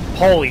damage.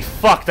 Holy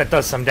fuck, that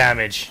does some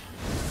damage.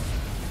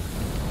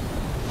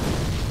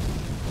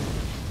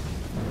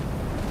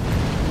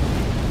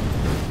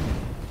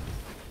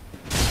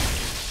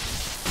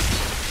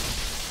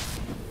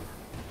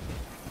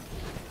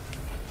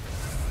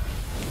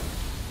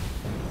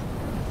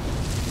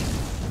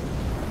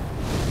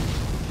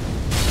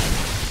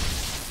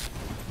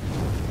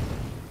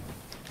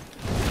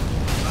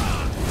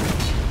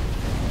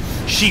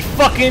 She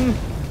fucking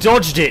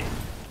dodged it.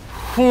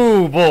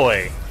 Whoo,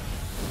 boy.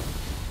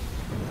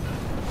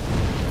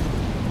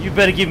 You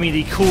better give me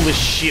the coolest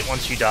shit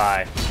once you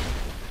die.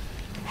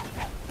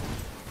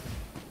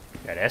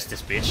 Gotta ask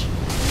this bitch.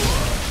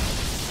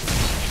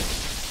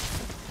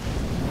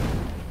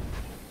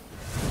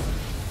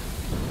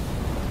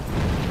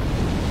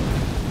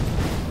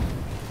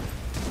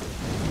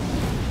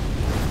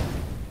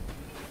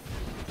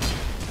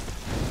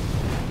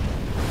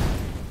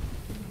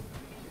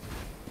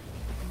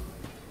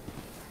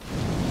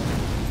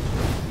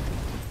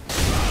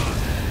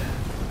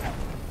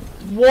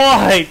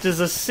 Why does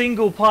a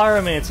single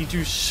pyromancy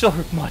do so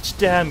much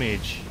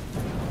damage?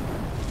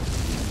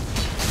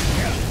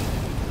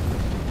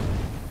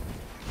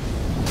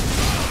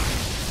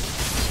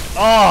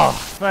 Oh,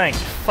 thank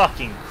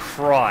fucking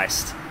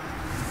Christ.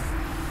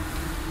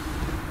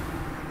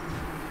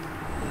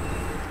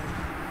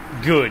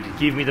 Good,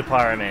 give me the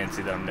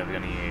pyromancy that I'm never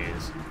gonna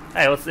use.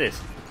 Hey, what's this?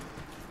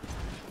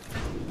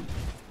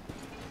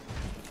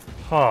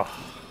 Oh.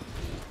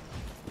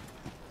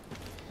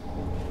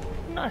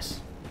 Nice.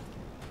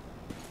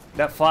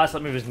 That fire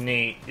slap move is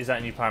neat. Is that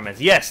a new pyromancy?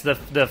 Yes, the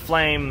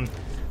flame...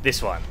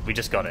 This one. We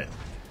just got it.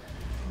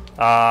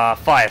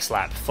 Fire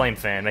slap. Flame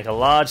fan. Make a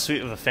large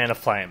sweep of a fan of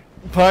flame.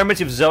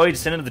 Pyromancy of Zoe,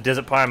 descendant of the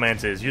desert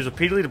pyromancers. Used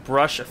repeatedly to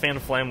brush a fan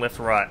of flame left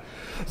to right.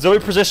 Zoe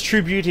possessed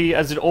true beauty,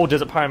 as did all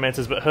desert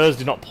pyromancers, but hers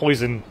did not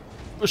poison.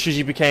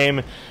 She became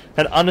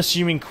an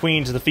unassuming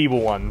queen to the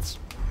feeble ones.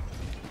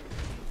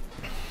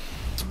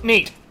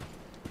 Neat.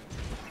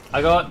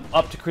 I got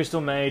up to Crystal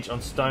Mage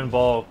on Stone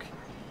Bulk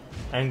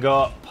and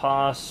got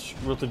past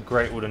Wilted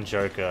Greatwood and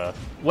Joker.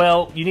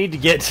 Well, you need to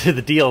get to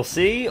the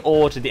DLC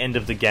or to the end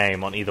of the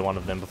game on either one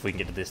of them before we can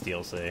get to this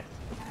DLC.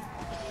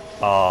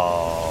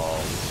 Oh,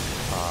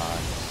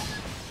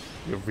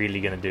 fuck. You're really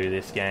gonna do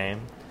this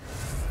game?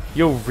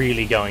 You're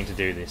really going to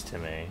do this to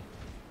me?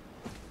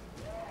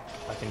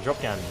 I can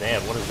drop down there.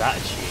 What does that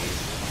achieve?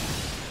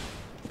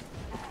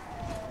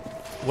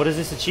 What does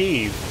this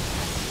achieve?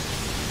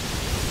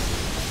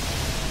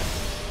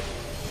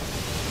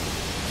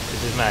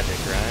 This is magic,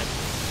 right?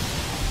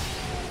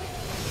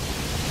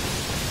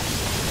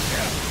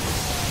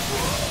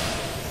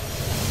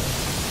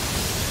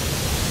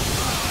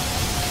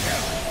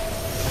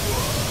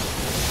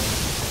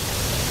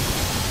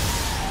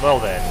 Well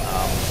then,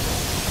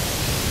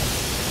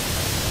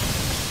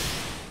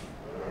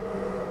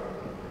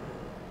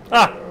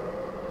 Ah!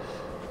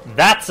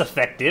 That's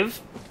effective!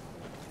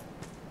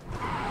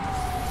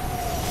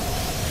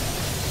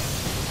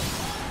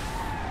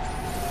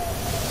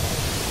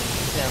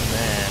 Down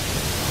there.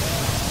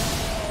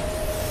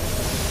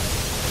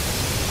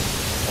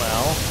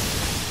 Well...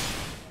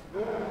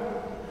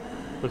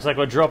 looks like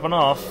we're dropping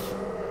off.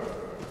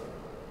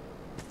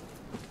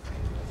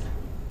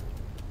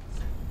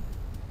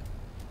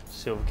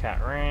 Silver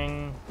cat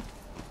ring.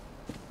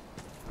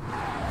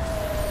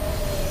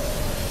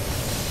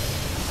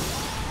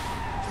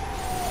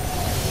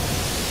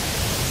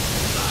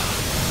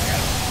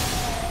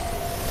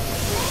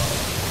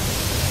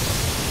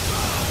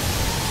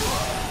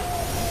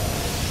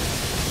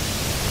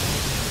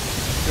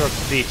 You're a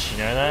bitch, you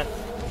know that?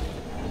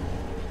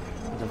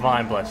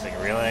 Divine blessing,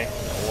 really?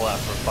 All out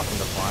for a fucking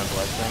divine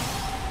blessing.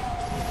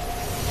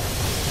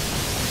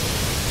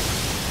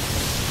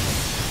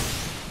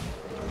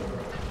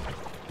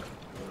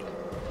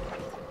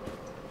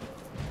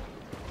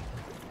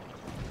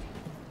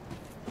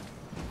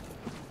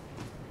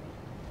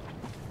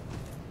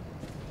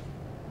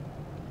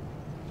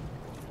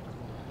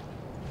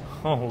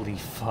 Holy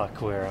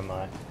fuck, where am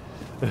I?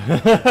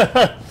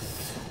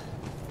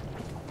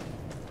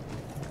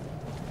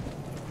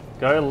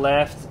 Go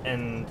left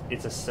and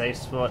it's a safe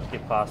spot to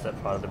get past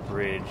that part of the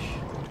bridge.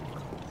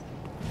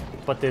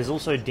 But there's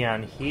also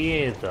down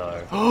here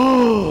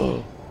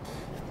though.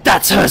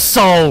 That's her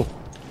soul!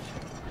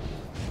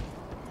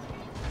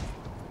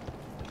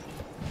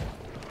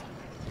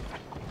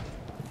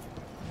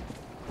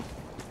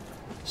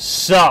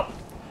 Sup?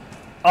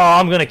 Oh,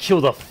 I'm gonna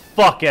kill the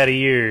fuck out of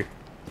you.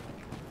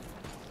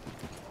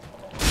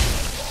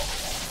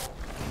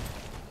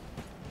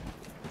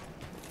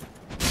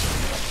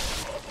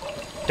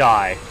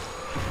 Die.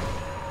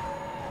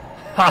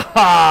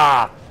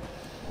 Haha!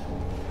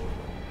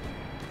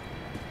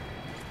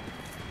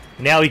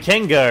 Now we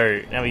can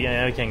go. Now we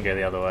can go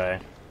the other way.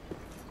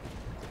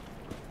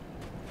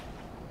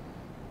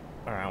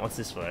 Alright, what's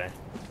this way?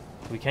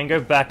 We can go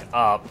back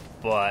up,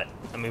 but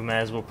we may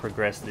as well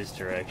progress this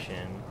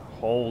direction.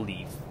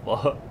 Holy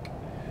fuck.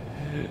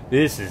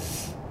 This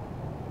is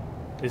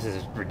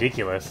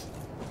ridiculous.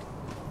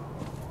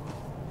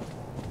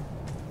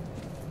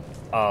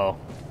 Oh.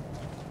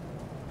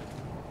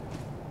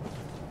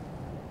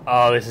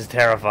 Oh, this is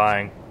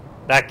terrifying.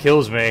 That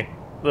kills me.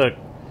 Look.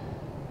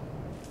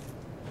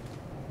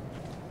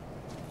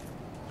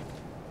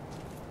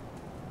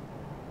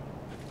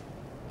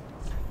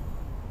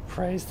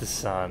 Praise the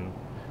sun.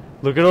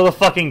 Look at all the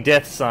fucking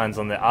death signs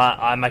on there.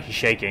 I'm actually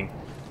shaking.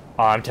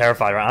 Oh, I'm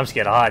terrified, right? I'm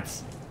scared of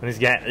heights. And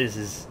this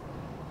is...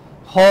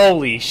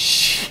 Holy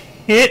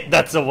shit,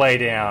 that's a way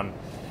down.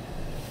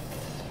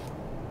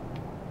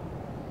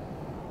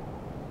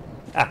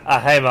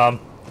 Hey, Mum.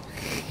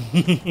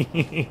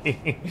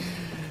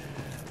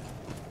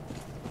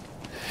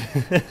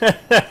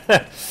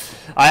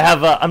 I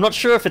have I'm not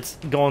sure if it's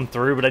gone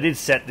through, but I did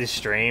set this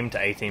stream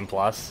to 18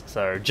 plus,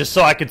 so just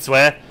so I could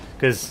swear,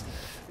 because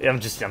I'm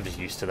just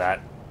used to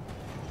that.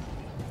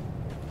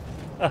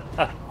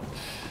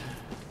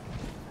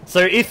 So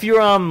if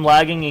you're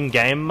lagging in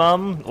game,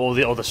 Mum, or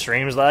the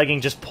stream's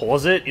lagging, just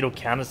pause it. It'll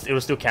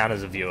still count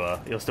as a viewer.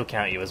 It'll still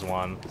count you as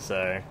one,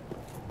 so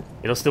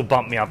it'll still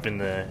bump me up in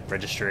the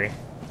registry.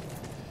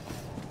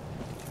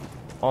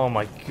 Oh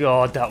my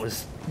god, that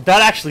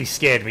actually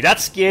scared me. That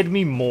scared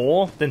me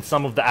more than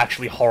some of the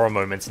actually horror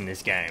moments in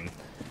this game.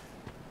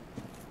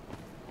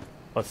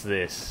 What's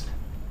this?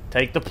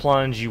 Take the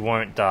plunge, you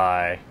won't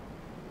die.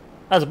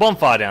 There's a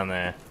bonfire down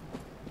there.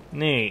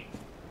 Neat.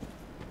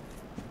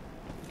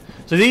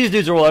 So these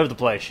dudes are all over the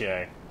place,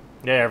 yeah.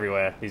 They're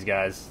everywhere, these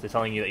guys. They're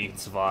telling you that you can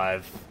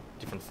survive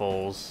different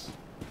falls.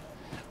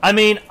 I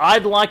mean,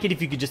 I'd like it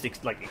if you could just,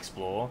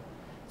 explore.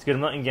 It's good,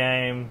 I'm not in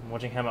game,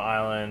 watching Hammer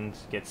Island,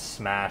 get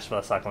smashed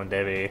by the Cyclone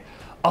Debbie.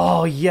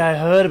 Oh yeah, I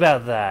heard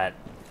about that.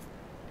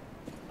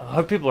 I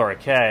hope people are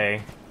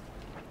okay.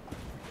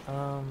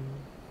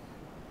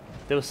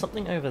 There was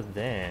something over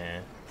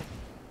there.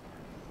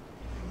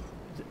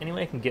 Is there any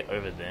way I can get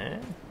over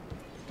there?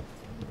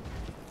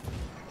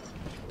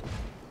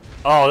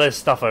 Oh, there's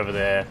stuff over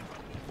there.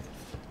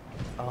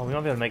 Oh, we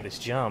might be able to make this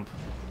jump.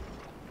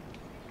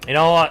 You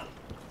know what?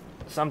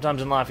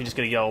 Sometimes in life you just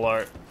gotta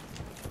YOLO.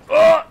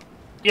 Oh!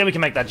 Yeah, we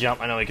can make that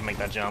jump. I know we can make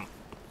that jump.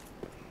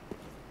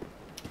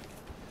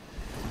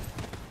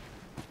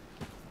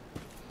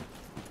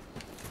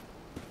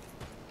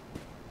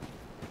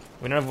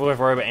 We don't have to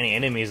worry about any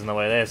enemies on the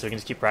way there, so we can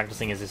just keep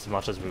practicing as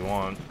much as we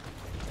want.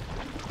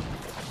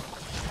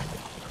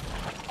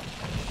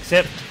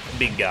 Except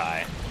big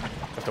guy.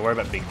 Have to worry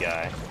about big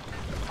guy.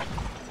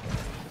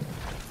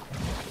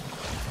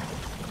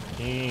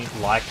 Can you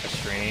like the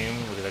stream?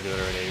 Or did I do it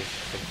already?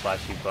 Click the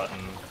flashy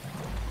button.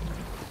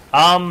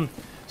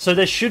 So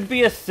there should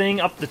be a thing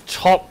up the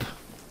top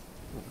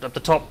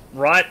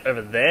right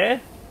over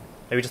there,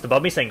 maybe just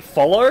above me, saying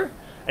follow.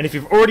 And if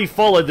you've already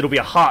followed, it'll be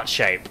a heart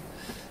shape.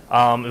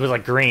 It was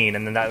like green,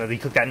 and then you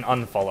click that and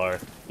unfollow.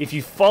 if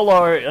you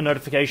follow, a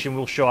notification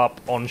will show up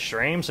on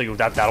stream, so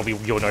that'll be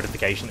your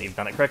notification that you've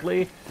done it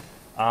correctly.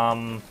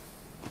 Or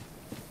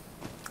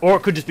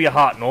it could just be a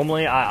heart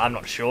normally, I'm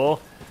not sure.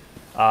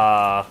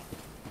 Other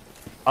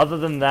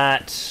than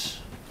that,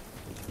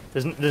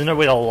 there's no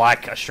way to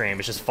like a stream,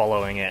 it's just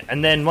following it.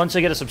 And then once you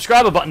get a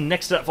subscriber button,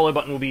 next to that follow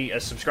button will be a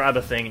subscriber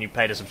thing, and you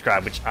pay to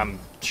subscribe, which I'm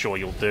sure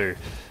you'll do.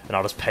 And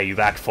I'll just pay you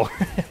back for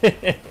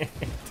it.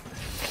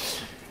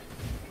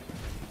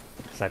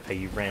 Because I pay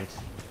you rent.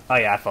 Oh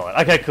yeah, I followed.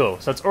 Okay,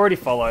 cool. So it's already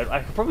followed. I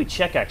could probably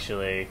check,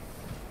 actually,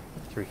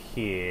 through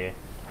here.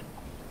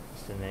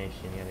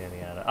 Destination, yada yada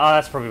yada. Oh,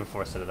 that's probably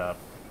before I set it up.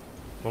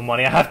 More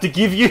money I have to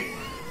give you.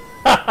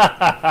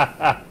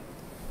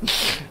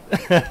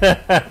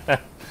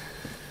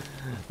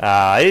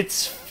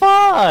 It's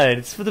fine.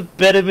 It's for the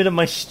betterment of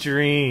my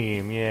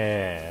stream.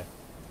 Yeah.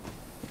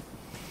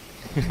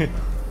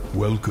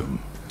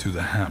 Welcome to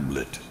the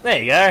hamlet.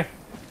 There you go.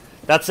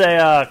 That's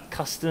a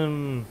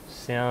custom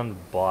sound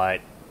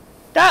bite.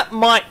 That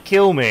might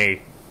kill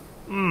me.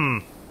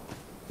 I'm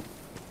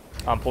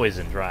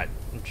poisoned, right?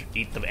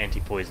 Eat the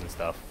anti-poison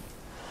stuff.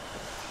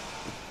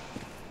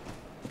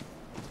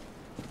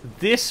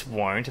 This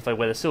won't if I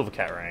wear the silver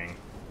cat ring.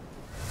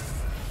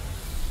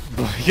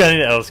 You got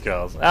into Elder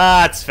Scrolls.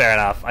 That's fair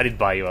enough. I did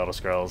buy you Elder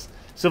Scrolls.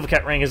 Silver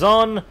cat ring is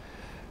on.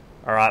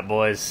 Alright,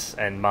 boys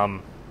and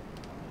mum.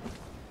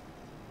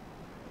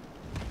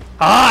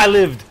 I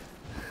lived!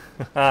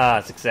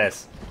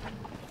 Success.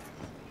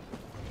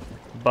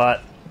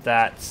 But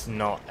that's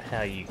not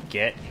how you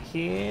get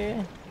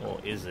here. Or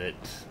is it?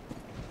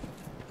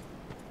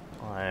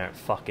 I don't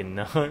fucking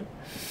know.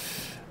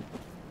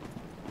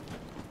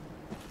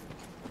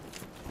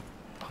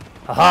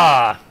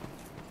 Aha!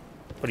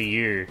 What are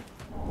you?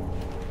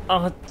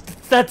 Oh,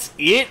 that's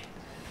it?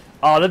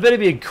 Oh, there better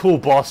be a cool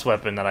boss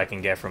weapon that I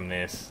can get from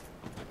this.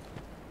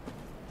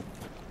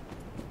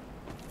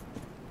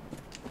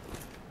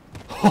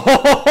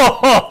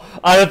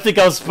 I don't think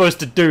I was supposed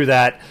to do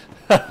that.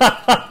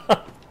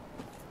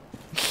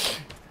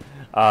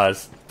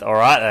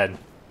 Alright then.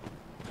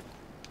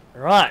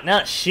 Right, now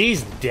that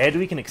she's dead,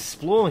 we can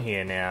explore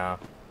here now.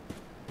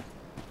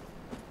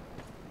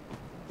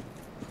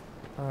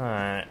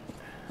 Alright.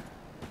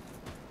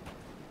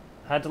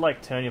 Had to,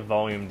 like, turn your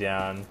volume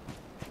down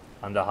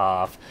under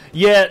half.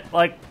 Yeah,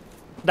 like,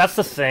 that's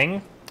the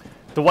thing.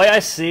 The way I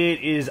see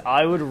it is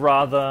I would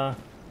rather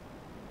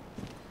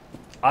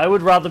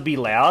be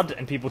loud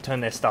and people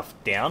turn their stuff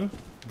down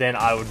than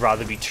I would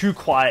rather be too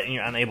quiet and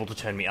you're unable to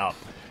turn me up.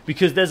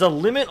 Because there's a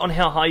limit on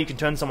how high you can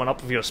turn someone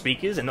up with your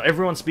speakers, and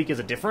everyone's speakers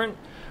are different,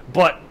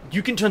 but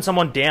you can turn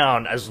someone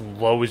down as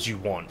low as you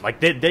want. Like,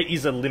 there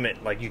is a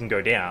limit, like, you can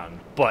go down,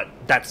 but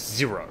that's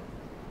 0.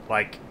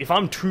 Like, if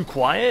I'm too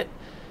quiet,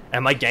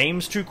 and my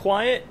game's too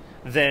quiet,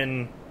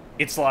 then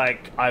it's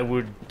like, I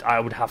would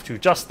have to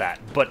adjust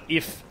that. But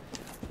if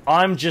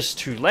I'm just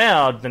too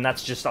loud, then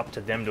that's just up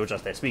to them to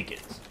adjust their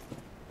speakers.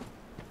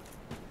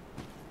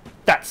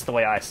 That's the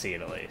way I see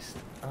it, at least.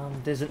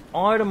 There's an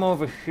item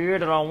over here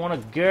that I want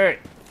to get.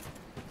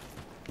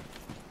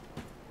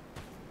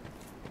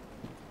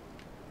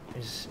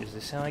 Is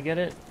this how I get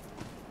it?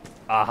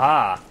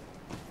 Aha!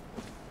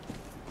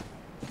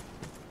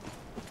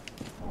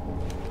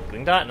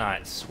 Twinkling Dark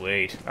Knight,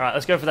 sweet. Alright,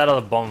 let's go for that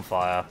other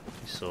bonfire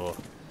we saw.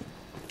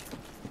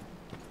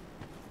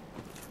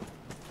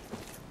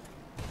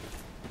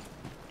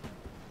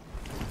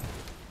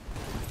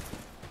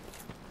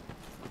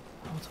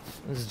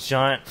 There's a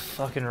giant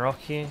fucking rock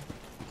here.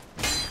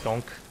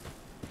 Donk.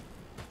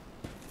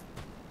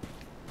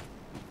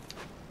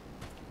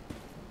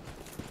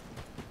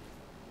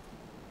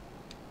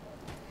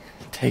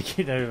 Take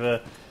it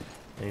over.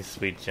 These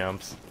sweet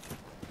jumps.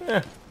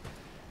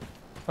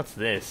 What's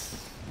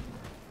this?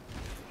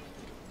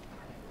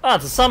 Ah,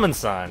 it's a summon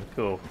sign.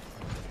 Cool.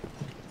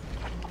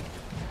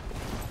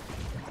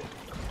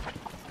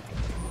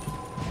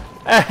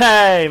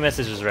 Hey,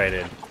 message was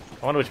rated.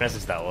 I wonder which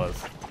message that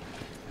was.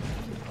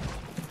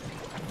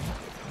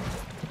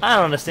 I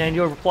don't understand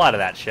your reply to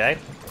that, Shay.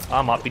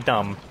 I might be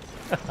dumb.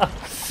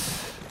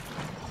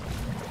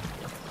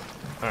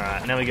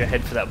 Alright, now we go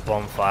head for that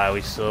bonfire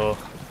we saw.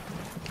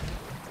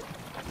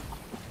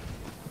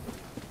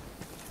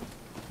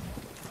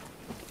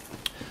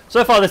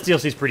 So far this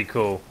DLC is pretty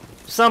cool.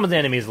 Some of the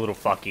enemies are a little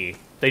fucky.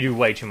 They do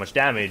way too much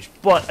damage,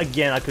 but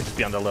again, I could just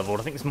be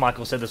under-leveled. I think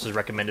Michael said this was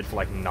recommended for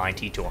like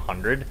 90 to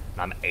 100, and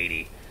I'm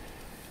 80.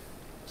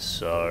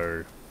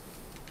 So,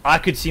 I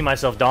could see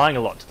myself dying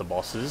a lot to the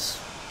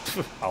bosses.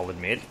 I'll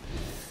admit.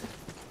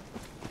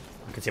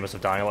 I can see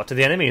myself dying a lot to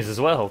the enemies as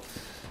well.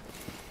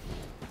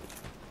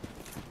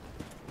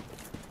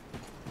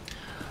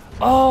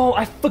 Oh,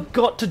 I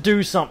forgot to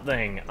do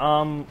something.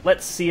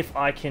 Let's see if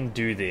I can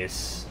do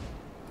this.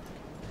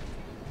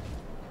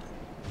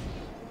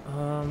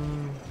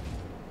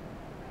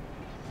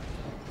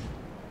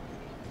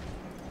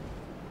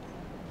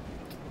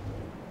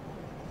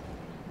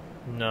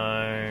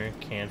 No,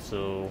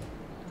 cancel.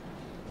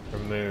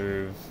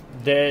 Remove.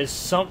 There's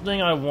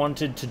something I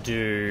wanted to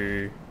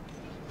do.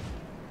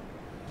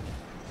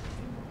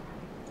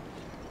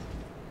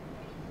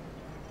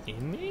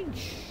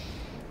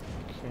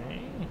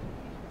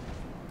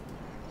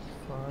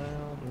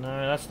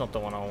 No, that's not the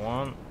one I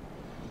want.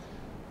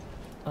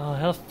 Oh,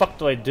 how the fuck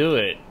do I do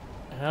it?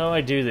 How do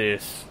I do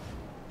this?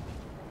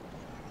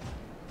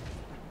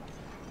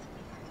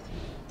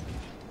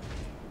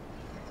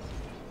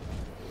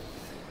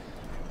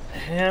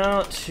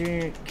 How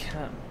to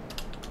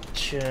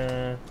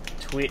capture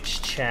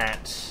Twitch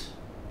chat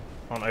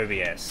on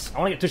OBS. I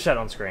want to get Twitch chat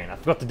on screen. I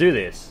forgot to do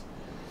this.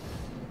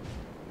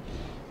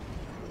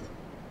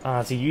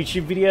 It's a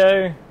YouTube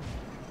video?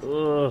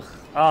 Ugh.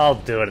 I'll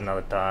do it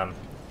another time.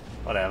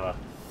 Whatever.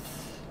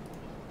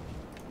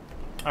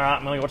 Alright,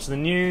 I'm gonna watch the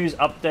news,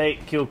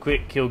 update, kill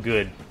quick, kill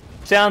good.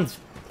 Sounds...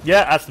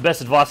 yeah, that's the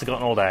best advice I've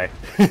gotten all day.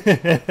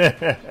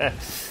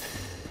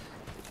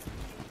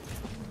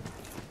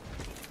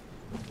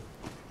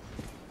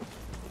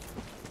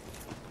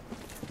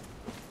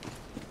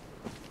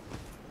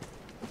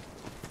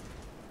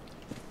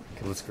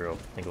 Kill a squirrel.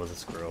 I think it was a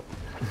squirrel.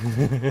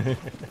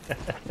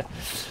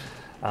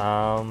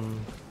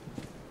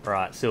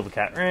 Right, silver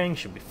cat ring,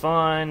 should be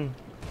fine.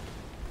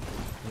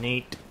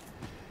 Neat.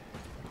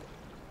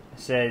 I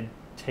said,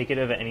 take it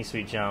over any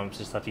sweet jumps,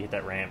 just after you hit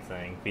that ramp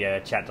thing. But yeah,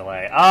 chat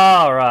delay.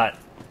 Oh, right.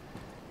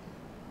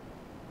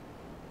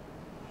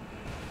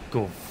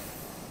 Go.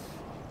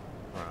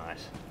 Right.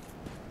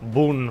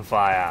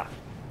 Bonfire.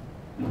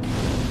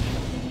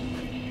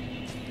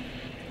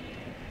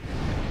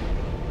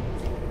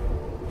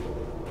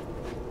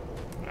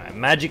 Right,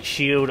 magic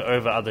shield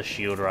over other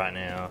shield right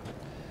now.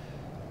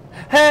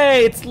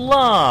 Hey, it's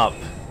LARP!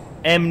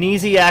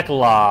 Amnesiac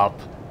LARP.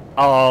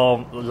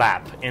 Oh,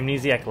 lap.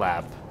 Amnesiac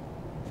lap.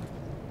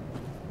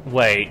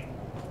 Wait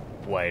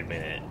a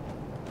minute.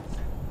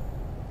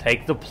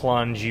 Take the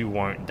plunge, you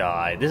won't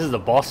die. This is the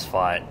boss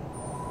fight.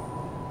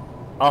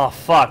 Oh,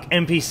 fuck.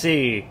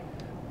 NPC.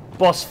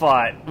 Boss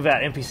fight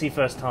without NPC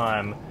first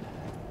time.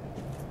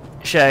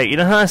 Shay, you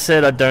know how I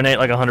said I'd donate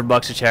like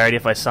 $100 to charity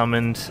if I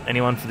summoned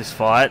anyone for this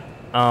fight?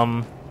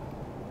 Does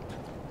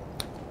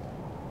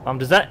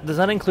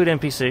that include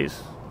NPCs?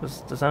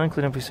 Does that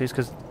include NPCs?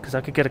 Because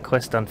I could get a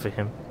quest done for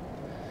him.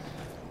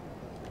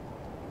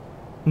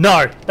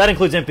 No! That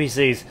includes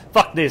NPCs.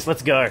 Fuck this,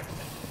 let's go.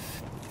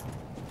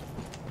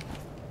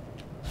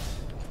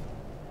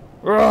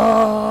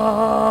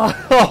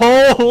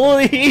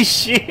 Holy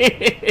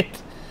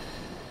shit!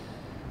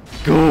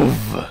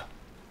 Goof.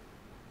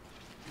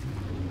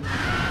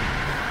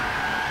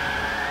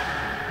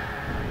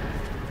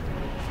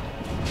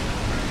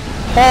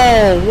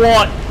 Oh,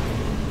 what?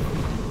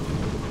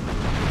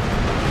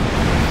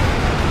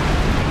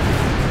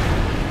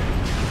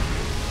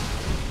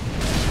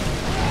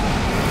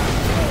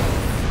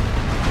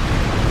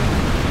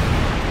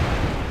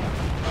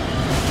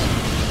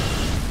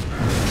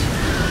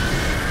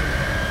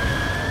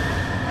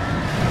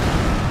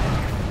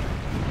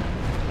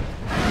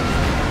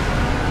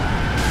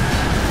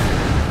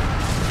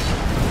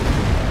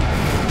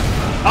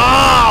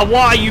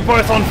 Why are you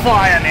both on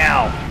fire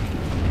now?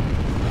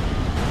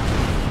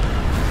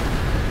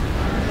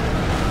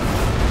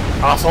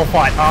 Arsehole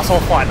fight,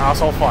 arsehole fight,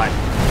 arsehole fight.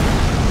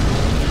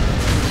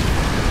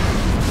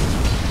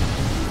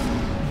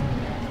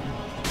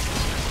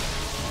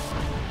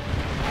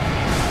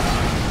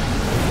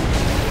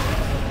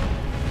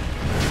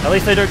 At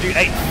least they don't do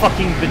 8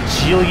 fucking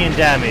bajillion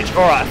damage.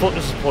 Alright, I thought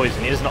this was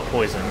poison. It is not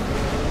poison.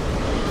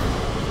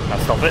 Now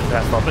stop it,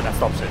 now stop it, that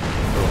stops it.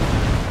 Cool.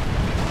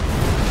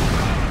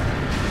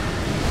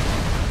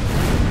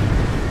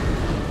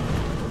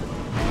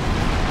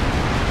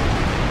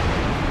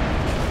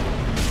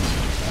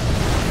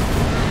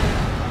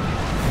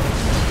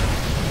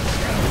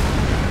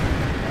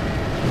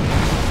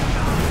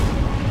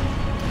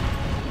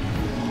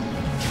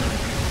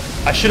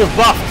 I should have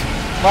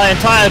buffed. My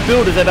entire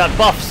build is about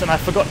buffs and I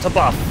forgot to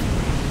buff.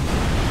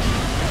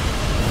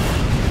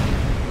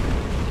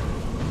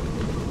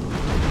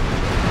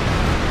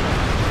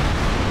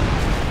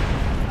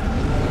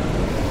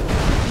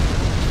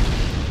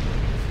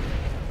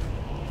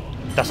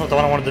 That's not the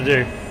one I wanted to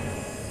do.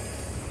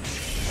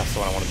 That's the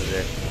one I wanted to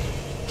do.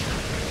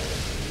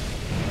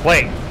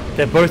 Wait,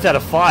 they're both out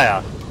of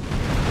fire.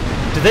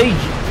 Do they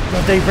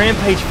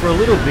rampage for a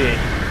little bit?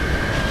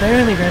 They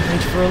only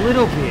rampage for a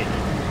little bit.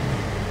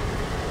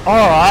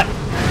 Alright.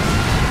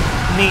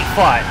 Neat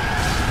fight.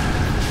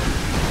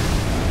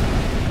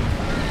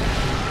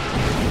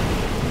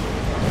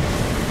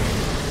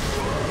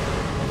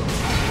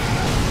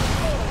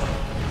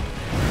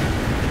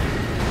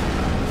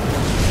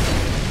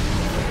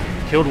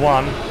 Killed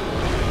one.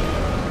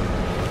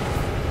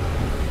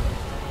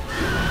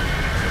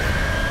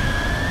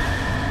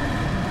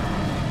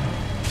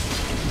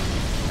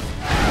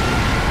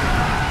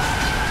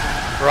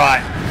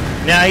 Right.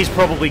 Now he's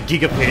probably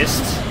giga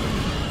pissed.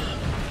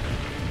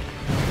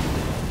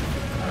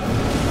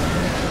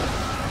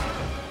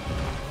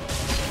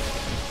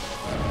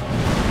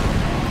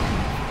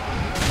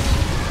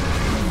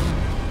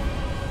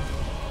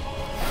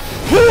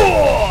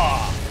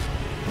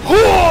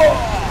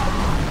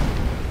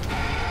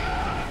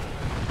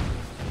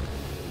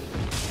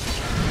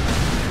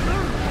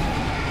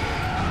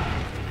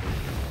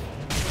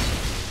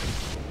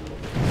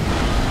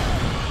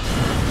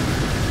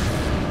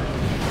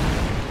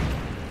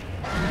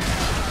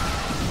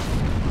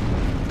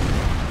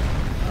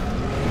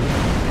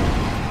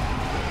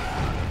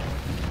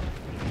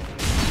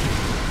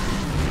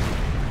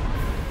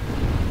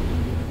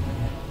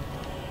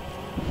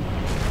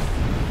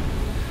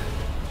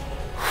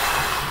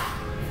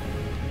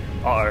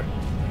 Uh-oh.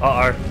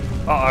 Uh-oh.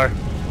 Uh-oh.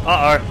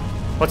 Uh-oh.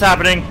 What's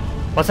happening?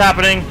 What's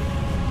happening?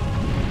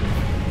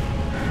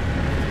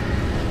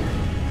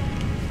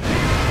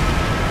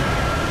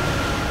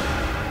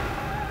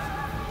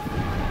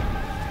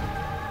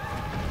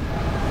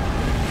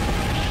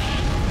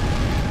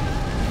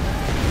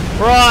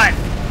 Right.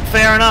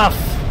 Fair enough.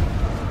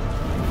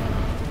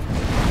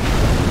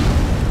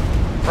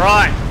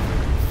 Right.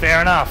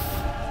 Fair enough.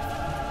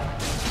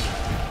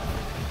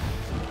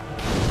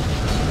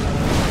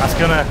 That's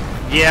gonna...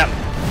 Yep.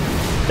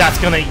 That's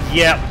gonna...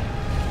 Yep.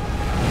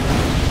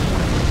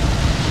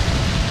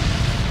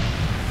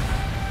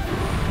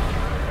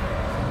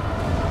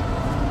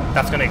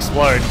 That's gonna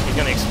explode. He's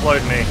gonna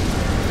explode me.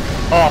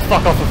 Oh,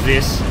 fuck off of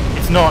this.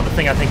 It's not the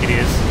thing I think it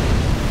is.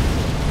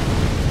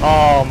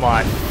 Oh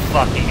my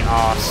fucking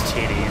ass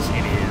titties,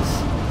 it is.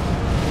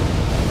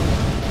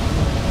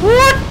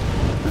 What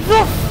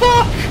the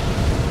fuck?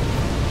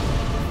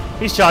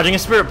 He's charging a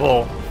spirit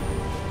ball.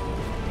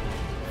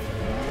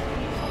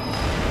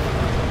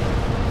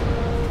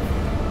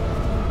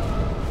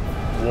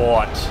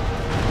 What?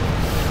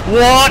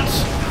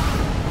 What?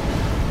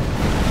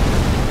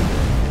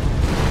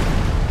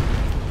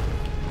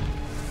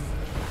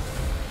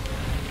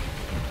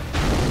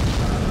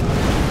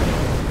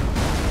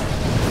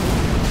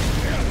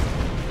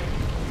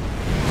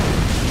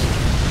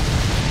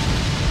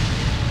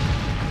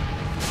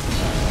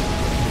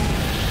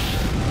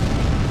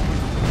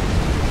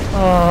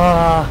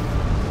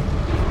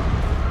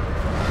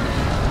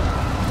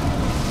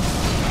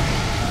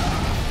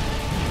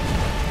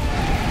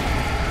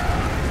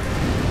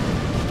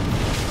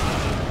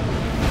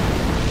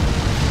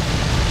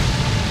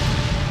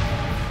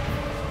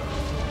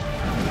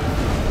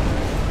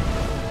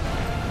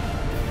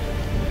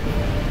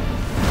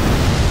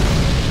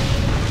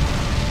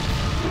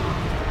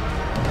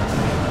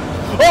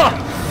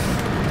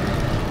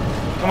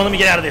 Come on, let me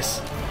get out of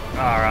this.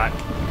 Alright,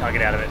 can't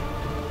get out of it.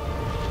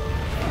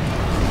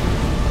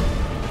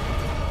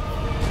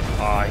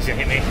 Oh, he's gonna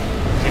hit me.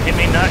 He's gonna hit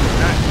me. No,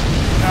 no,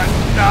 no,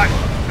 no,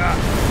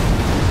 no.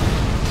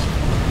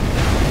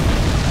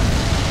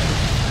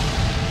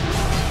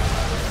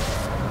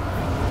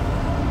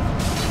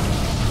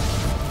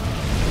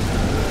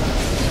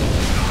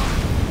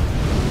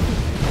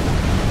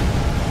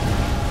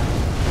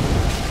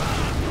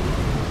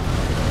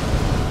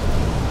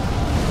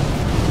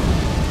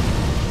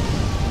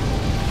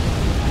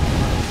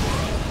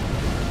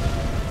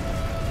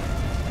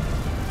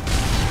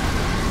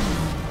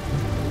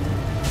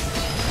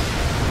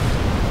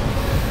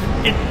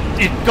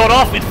 It got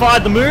off, it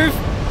fired the move.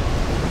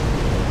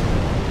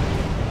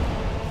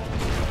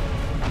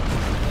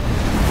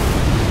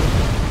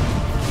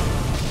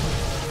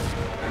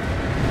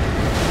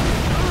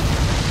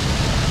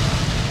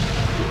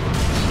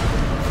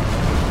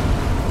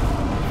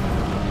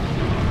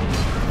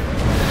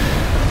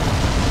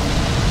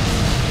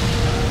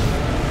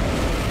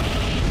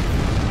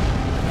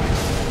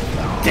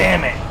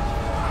 Damn it.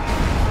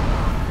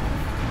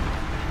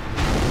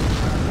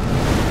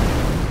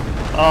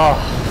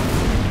 Oh.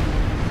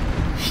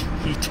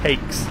 He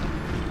takes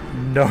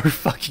no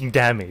fucking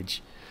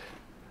damage.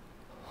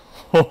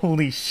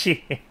 Holy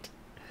shit.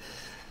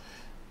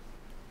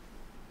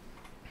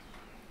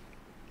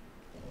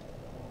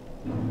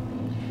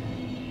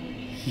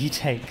 He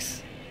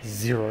takes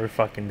 0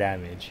 fucking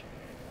damage.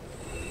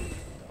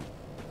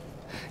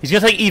 He's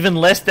gonna take even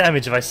less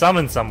damage if I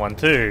summon someone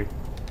too.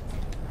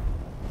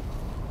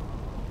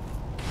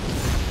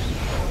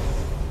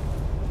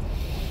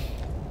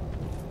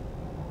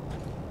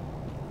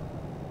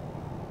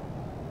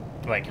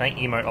 Wait, can I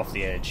emote off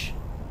the edge?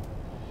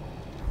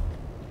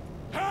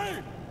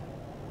 Hey!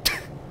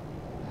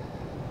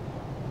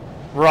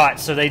 Right,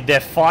 so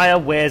their fire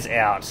wears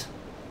out.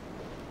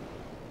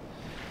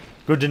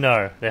 Good to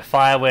know. Their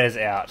fire wears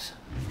out.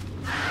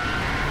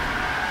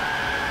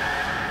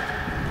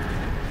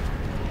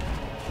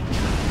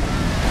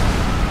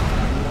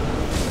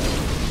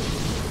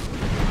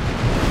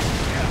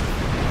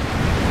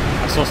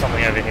 I saw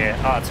something over here.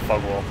 Oh, it's a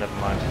fog wall. Never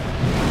mind.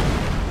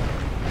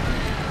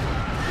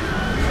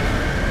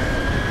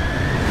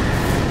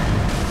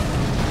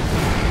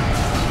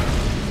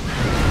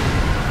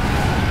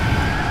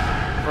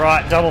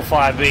 Right, double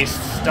fire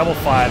beasts. Double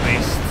fire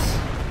beasts.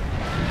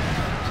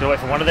 Just gotta wait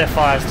for one of their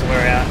fires to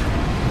wear out.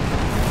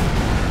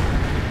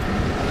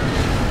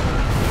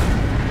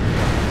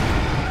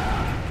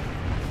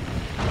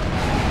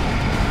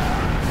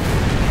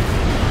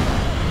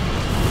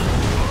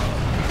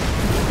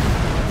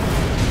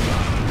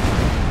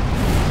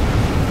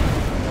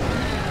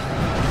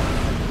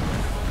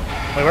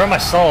 Wait, where are my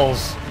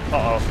souls?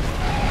 Uh-oh.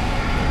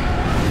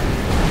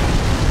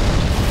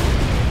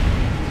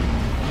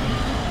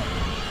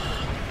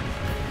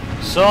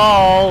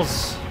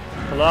 Souls!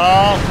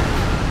 Hello?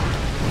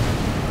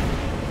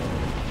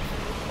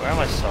 Where are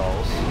my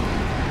souls?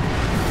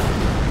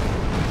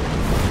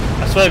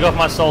 I swear to God,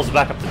 my souls are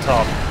back up the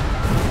top.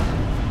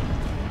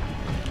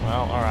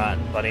 Well, alright,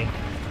 buddy.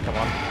 Come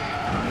on.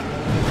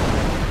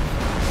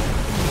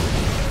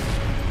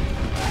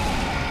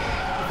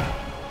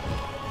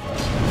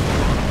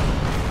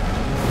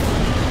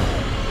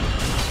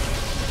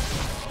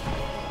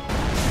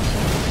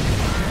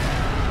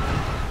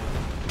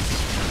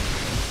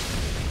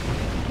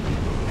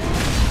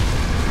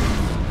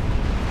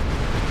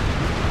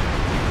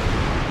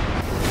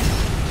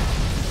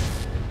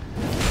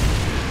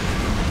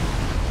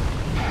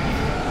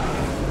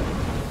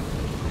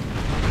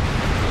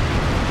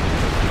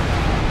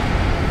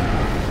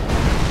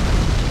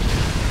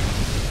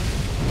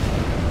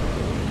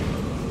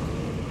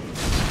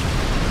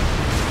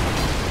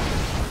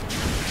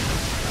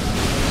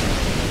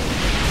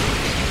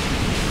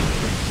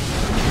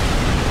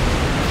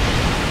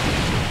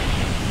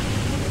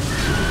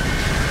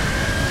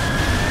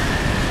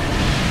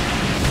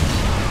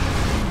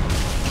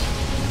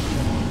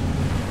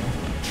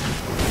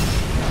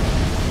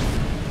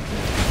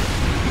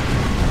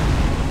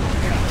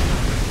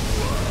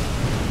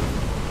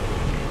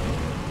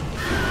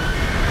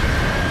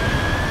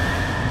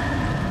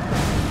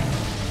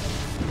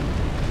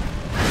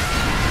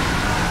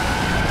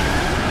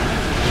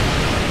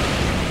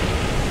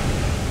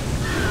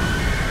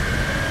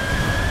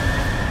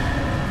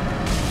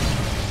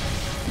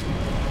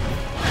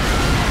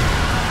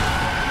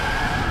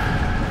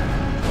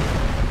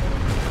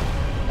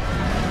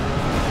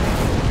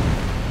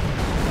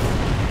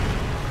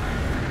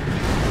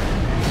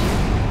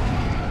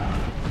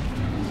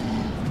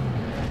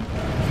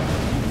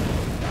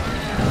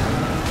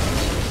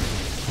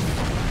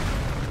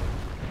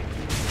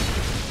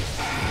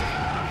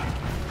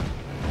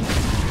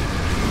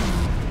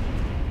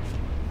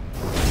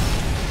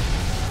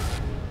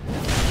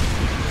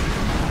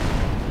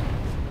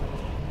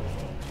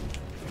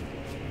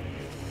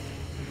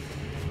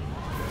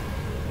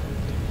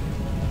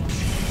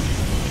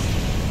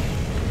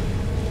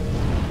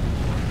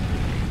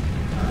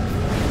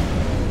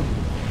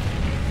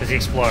 he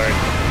explode?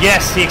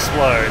 Yes, he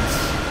explodes.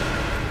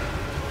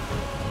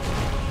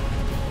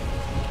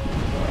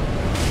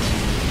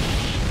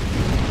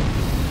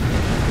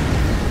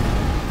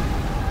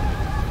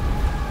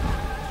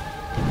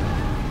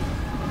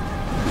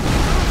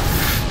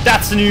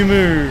 That's the new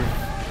move.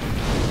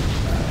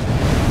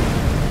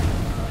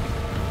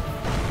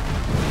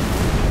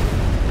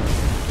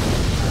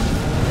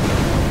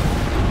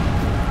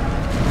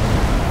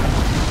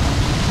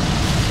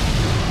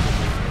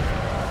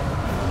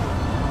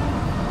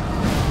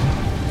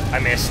 I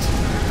missed.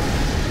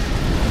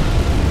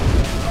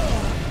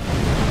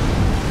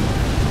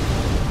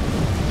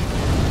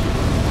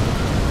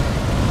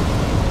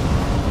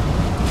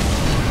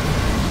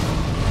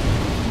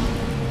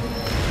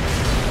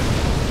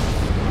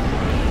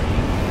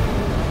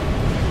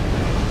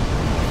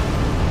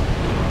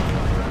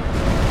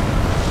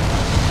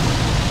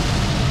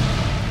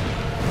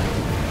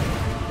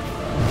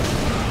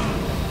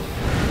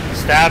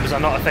 Stabs are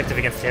not effective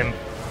against him.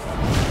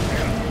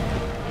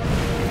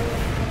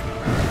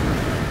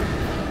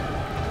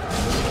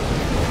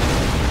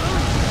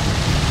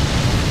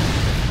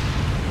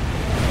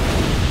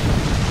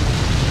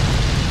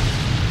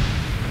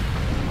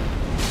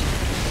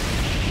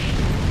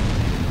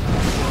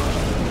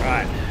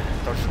 Right,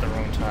 dodged at the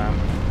wrong time.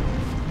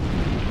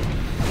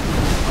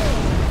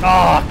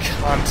 Oh,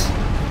 cunt.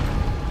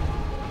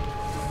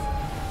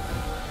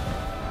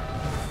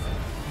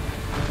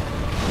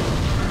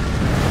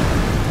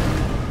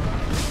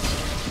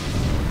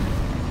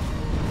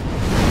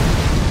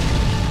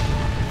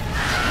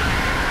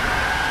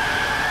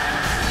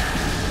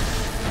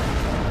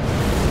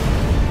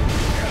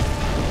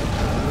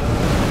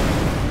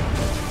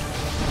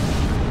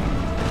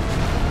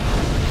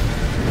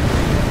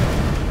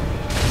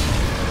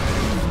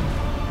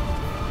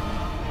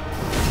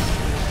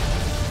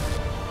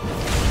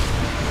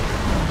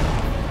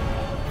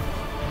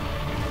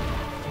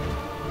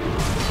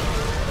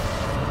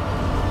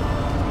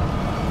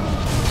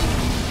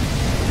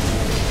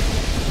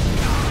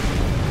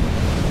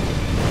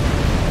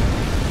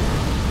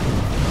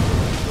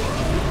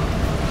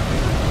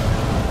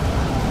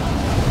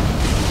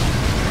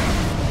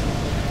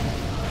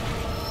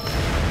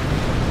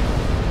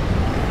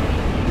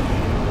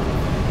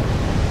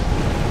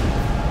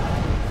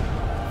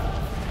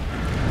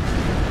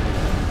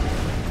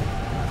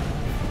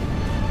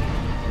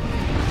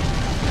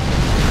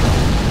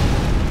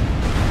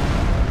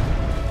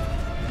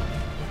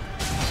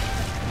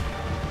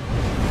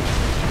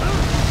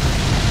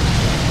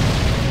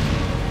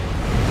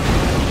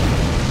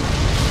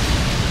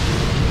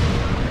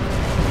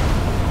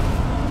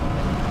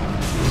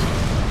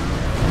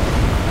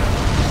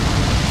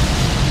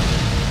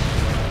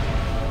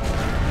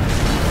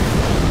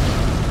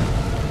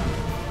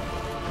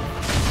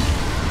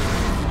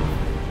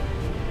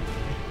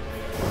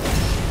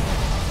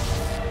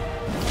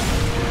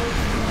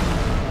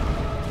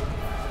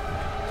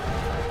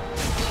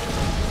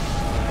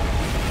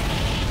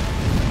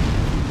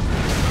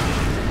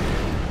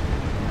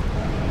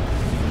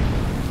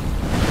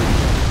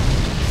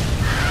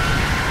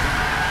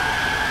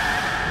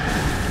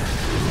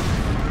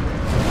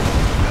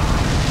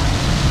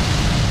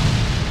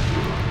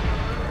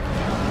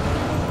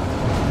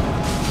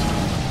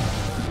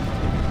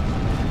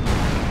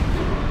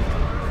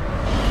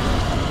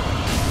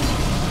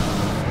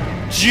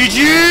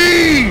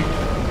 GG!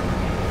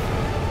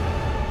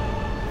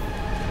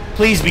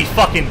 Please be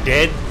fucking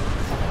dead.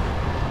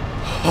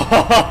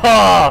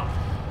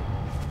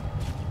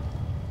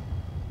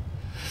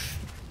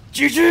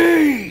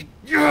 GG!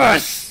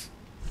 Yes!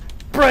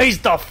 Praise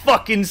the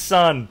fucking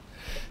sun!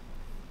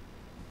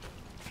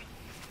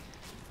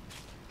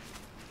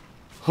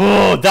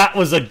 Oh, that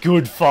was a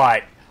good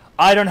fight.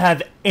 I don't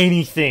have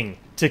anything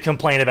to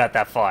complain about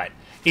that fight.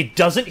 It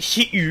doesn't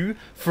hit you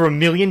for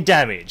 1,000,000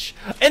 damage.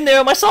 And there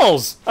are my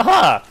souls!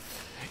 Aha!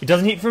 It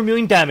doesn't hit for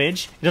 1,000,000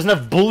 damage. It doesn't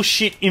have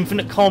bullshit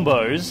infinite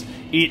combos.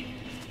 It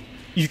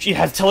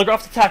has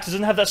telegraphed attacks. It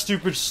doesn't have that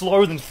stupid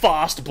slow then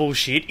fast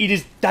bullshit.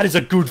 That is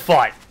a good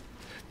fight.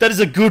 That is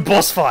a good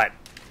boss fight.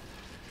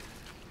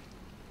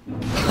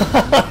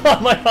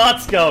 My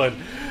heart's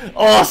going.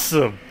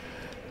 Awesome.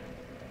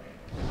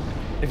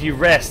 If you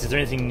rest, is there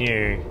anything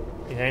new?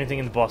 Is there anything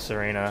in the boss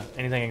arena?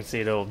 Anything I can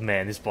see at all?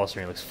 Man, this boss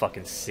arena looks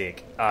fucking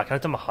sick. Can I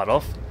turn my HUD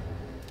off?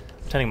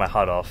 I'm turning my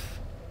HUD off.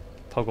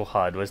 Toggle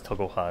HUD. Where's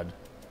toggle HUD?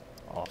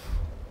 Off.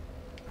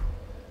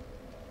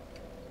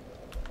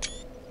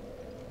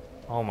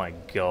 Oh my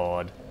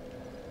god.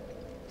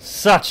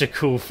 Such a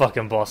cool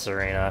fucking boss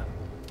arena.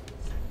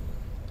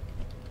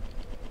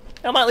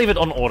 I might leave it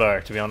on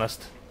auto, to be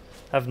honest.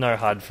 Have no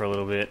HUD for a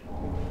little bit.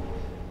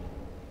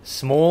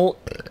 Small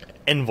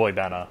envoy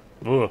banner.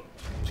 Ooh.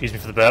 Excuse me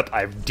for the burp.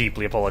 I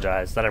deeply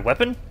apologize. Is that a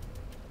weapon?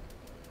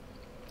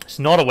 It's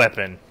not a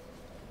weapon.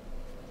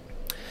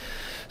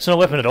 It's not a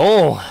weapon at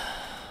all.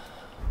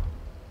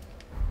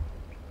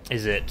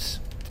 Is it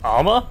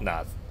armor?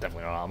 Nah, it's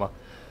definitely not armor.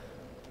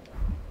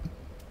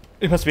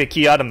 It must be a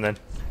key item then.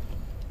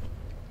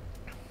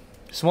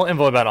 Small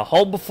envoy banner.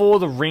 Hold before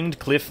the ringed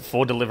cliff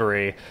for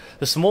delivery.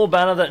 The small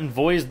banner that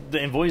envoys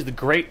the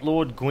Great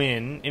Lord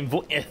Gwyn.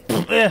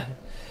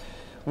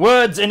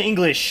 Words in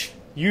English.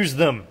 Use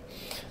them.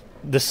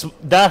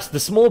 That's the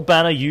small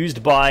banner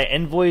used by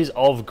envoys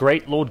of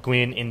Great Lord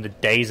Gwyn in the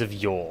days of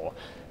yore.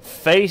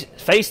 Face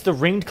the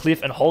ringed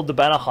cliff and hold the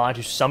banner high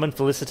to summon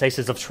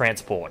felicitators of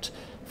transport.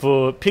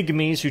 For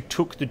pygmies who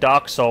took the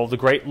Dark Soul, the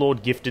Great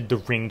Lord gifted the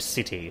Ringed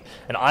City,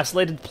 an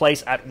isolated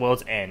place at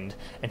World's End,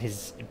 and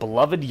his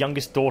beloved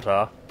youngest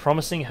daughter,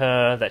 promising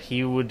her that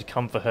he would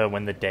come for her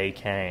when the day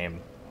came.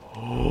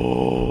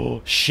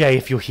 Oh, Shay,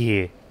 if you're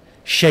here.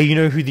 Shay, you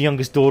know who the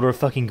youngest daughter of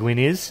fucking Gwyn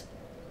is?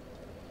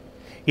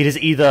 It is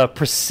either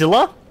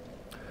Priscilla,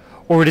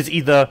 or it is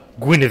either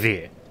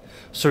Guinevere.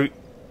 So,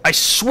 I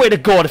swear to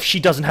God, if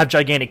she doesn't have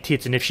gigantic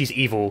tits and if she's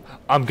evil,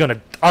 I'm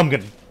gonna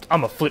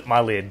flip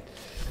my lid.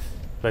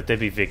 Let there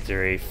be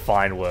victory.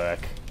 Fine work.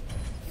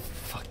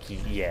 Fuck you.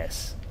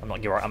 Yes. I'm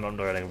not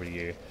writing over to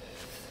you.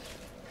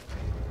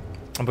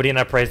 I'm putting in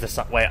I praise the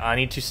sun. Wait, I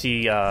need to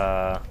see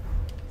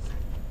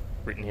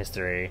written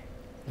history.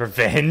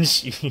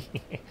 Revenge.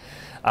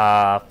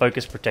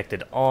 Focus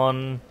protected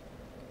on.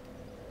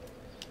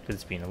 Could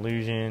this be an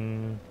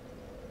illusion?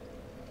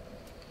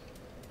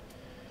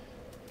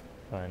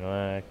 Fine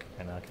work.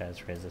 And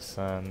archives praise the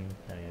sun.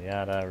 Yada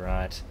yada.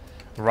 Right.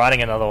 I'm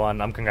writing another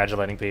one. I'm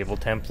congratulating people.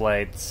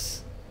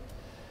 Templates.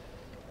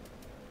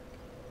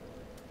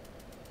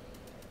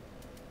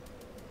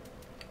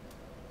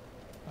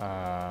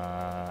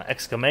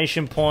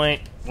 Exclamation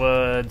point,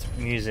 words,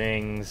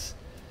 musings,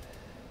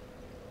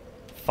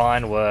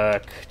 fine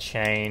work,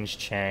 change,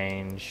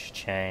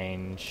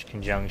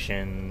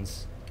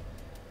 conjunctions,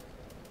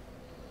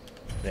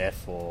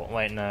 therefore,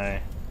 wait, no,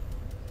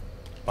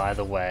 by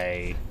the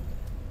way,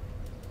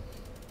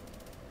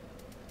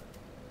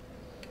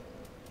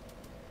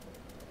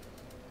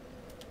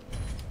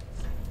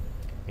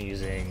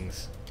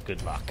 musings,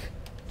 good luck,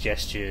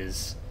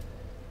 gestures,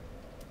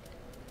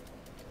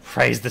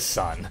 praise the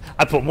sun.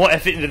 I put more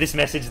effort into this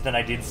message than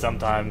I did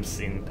sometimes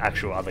in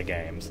actual other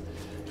games.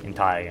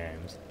 Entire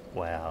games.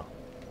 Wow.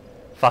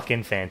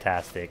 Fucking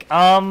fantastic.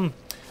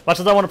 Much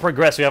as I want to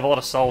progress, we have a lot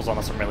of souls on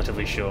us, I'm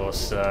relatively sure,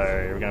 so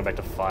we're going back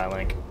to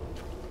Firelink.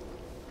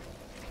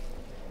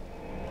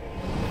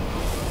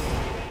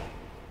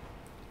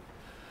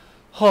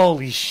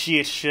 Holy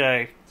shit,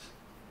 Shay.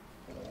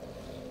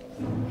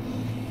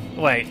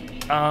 Wait,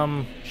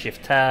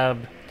 Shift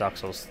Tab, Dark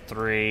Souls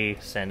 3,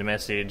 send a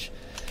message.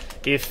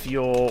 If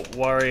you're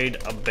worried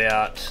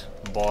about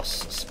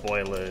boss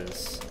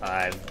spoilers,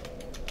 I've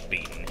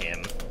beaten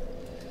him.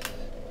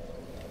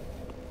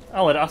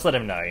 I'll let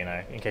him know, you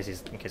know, in case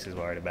he's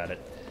worried about it.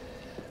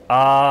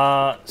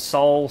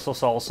 Soul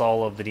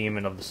of the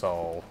demon of the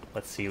soul.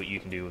 Let's see what you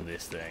can do with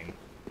this thing.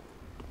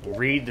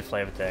 Read the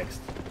flavor text.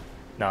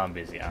 No, I'm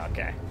busy.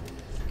 Okay.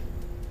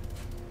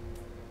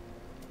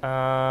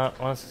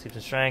 One steeped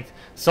in strength.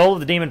 Soul of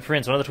the Demon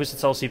Prince, one of the twisted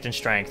souls steeped in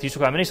strength. Used to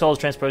acquire many souls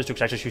transposed to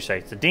extract true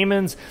states. The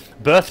demons,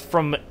 birthed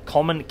from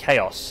common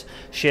chaos,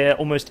 share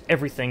almost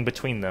everything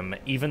between them,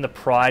 even the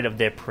pride of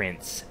their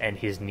prince and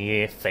his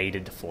near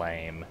faded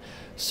flame,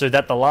 so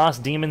that the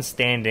last demon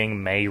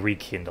standing may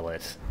rekindle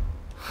it.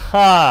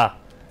 Ha!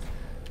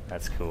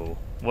 That's cool.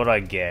 What do I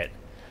get?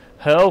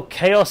 Hurl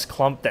chaos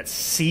clump that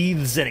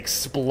seethes and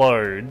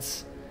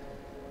explodes,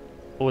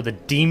 or the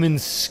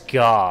demon's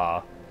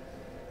scar.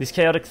 This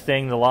chaotic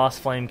thing, the last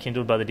flame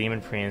kindled by the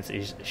demon prince,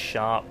 is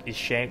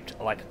shaped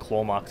like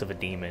claw marks of a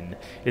demon.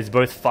 It is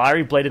both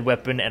fiery bladed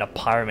weapon and a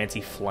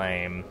pyromancy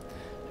flame.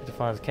 It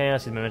defines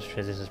chaos, his momentum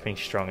transitions being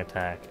strong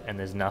attack, and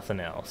there's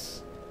nothing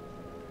else.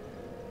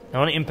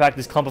 Now on impact,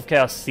 this clump of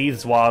chaos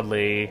seethes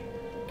wildly,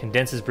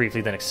 condenses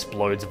briefly, then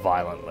explodes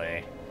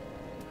violently.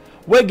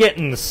 We're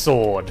getting the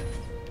sword.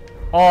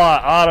 Oh,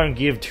 I don't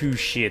give two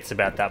shits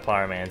about that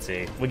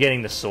pyromancy. We're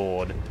getting the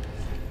sword.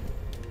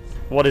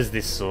 What is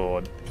this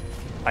sword?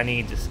 I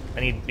need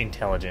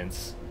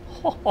intelligence.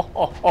 Ho, ho,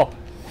 ho, ho.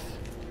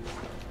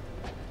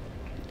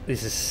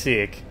 This is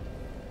sick.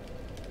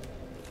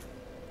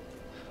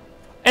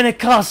 And it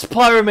casts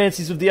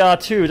pyromancies with the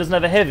R2. It doesn't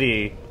have a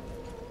heavy.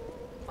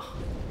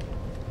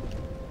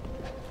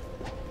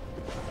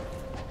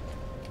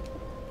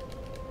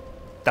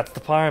 That's the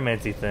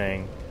pyromancy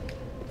thing.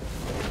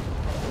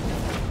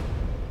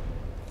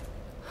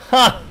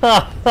 Ha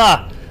ha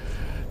ha!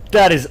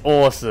 That is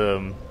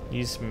awesome.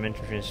 Use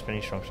momentum for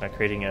spinning strong shot,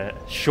 creating a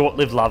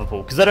short-lived lava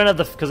pool. Because I don't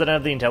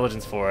have the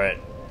intelligence for it.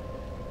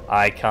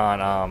 I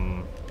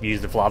can't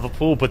use the lava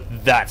pool,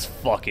 but that's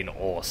fucking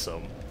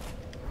awesome.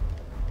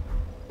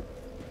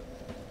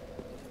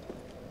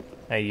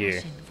 Hey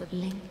you.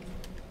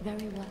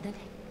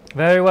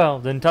 Very well.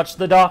 Then touch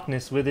the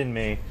darkness within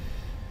me.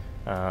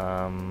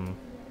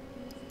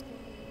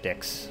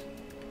 Dex.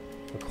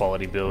 A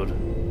quality build. I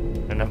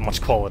don't have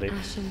much quality.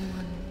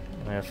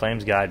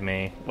 Flames guide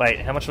me.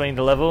 Wait, how much do I need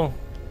to level?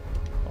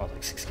 Oh,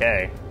 like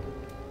 6k.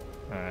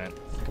 Alright,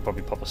 I could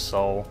probably pop a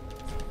soul.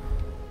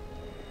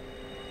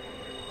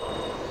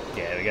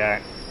 Yeah, there we go.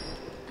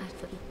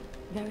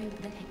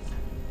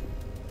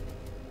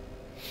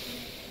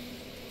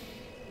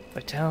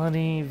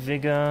 Vitality,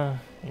 vigor,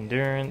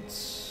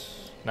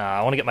 endurance. Nah,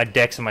 I want to get my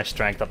dex and my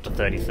strength up to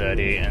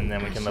 30, and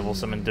then we can level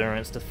some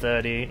endurance to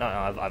 30. No,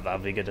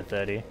 I've vigor to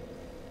 30.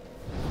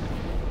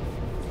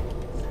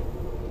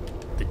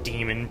 The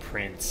Demon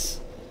Prince.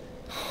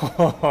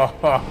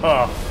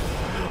 Oh,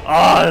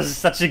 this is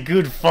such a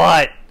good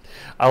fight.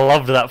 I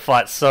loved that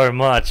fight so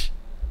much.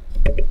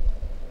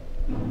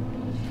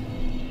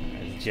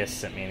 Has Jess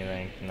sent me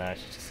anything? No,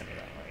 she just sent me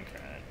that link,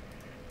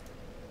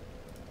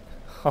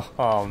 right?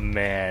 Oh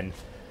man,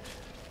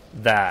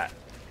 that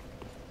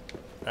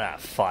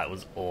fight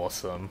was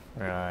awesome.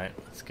 Right,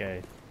 let's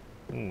go.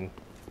 Ooh.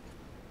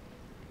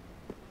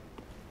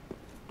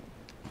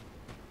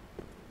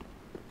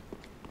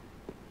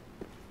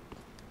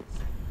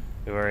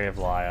 Be wary of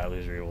liar,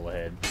 illusory all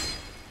ahead.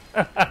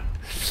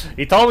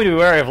 He told me to be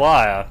wary of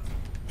liar.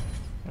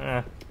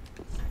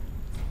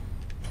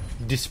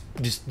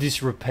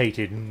 This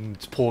repeated.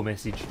 It's poor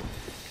message.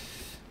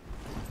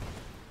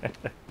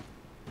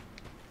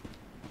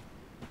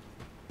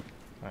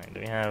 Alright, do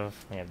we have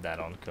that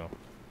on? Cool.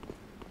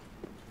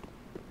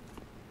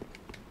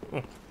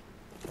 Ooh,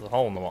 there's a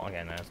hole in the wall.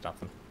 Okay, no, it's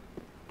nothing.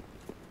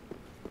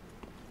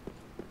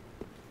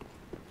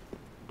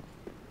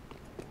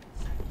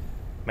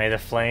 May the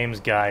flames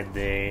guide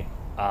thee.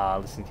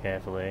 Listen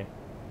carefully.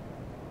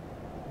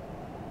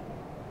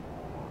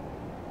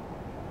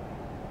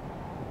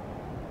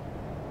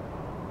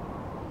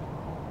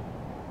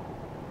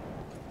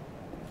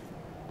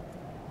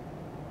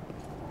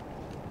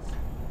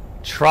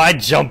 Try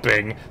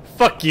jumping.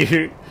 Fuck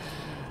you.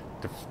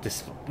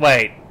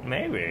 Wait,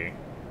 maybe.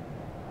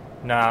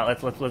 Nah,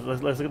 let's look at the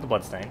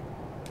bloodstain.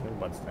 Look at the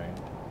bloodstain.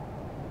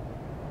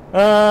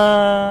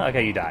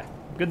 Okay, you die.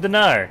 Good to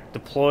know.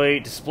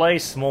 Display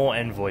small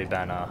envoy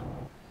banner.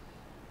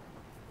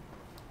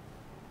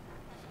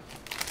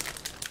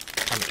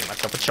 I'm gonna get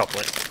myself a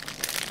chocolate.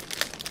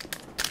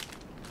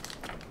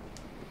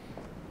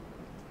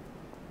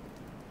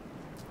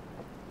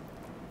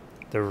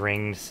 The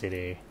Ringed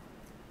City.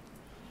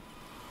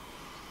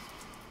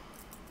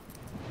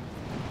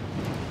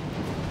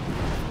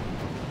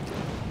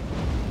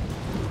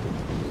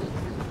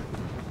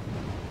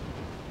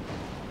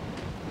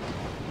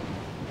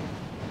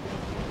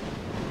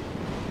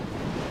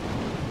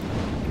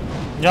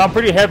 Yeah, I'm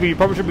pretty heavy. You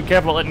probably should be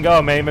careful letting go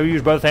of me. Maybe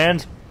use both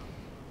hands.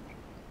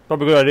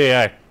 Probably a good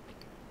idea, eh?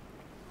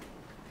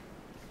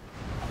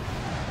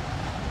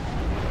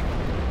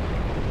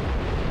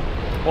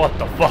 What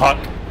the fuck?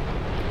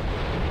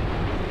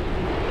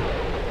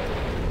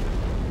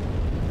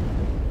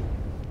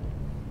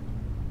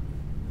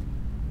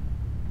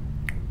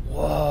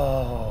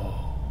 Whoa.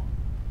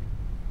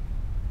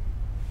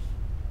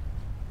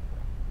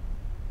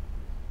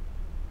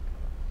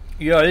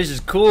 Yo, this is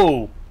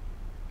cool.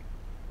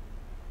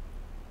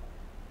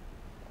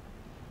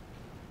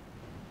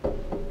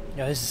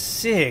 Yo, this is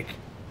sick.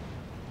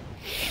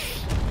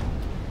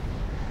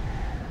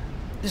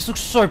 This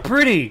looks so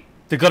pretty.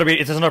 There's gotta be.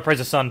 If there's no Praise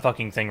the Sun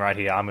fucking thing right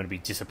here, I'm gonna be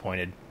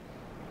disappointed.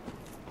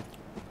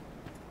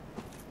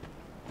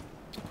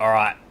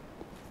 Alright.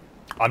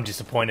 I'm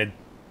disappointed.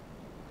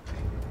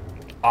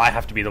 I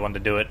have to be the one to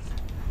do it.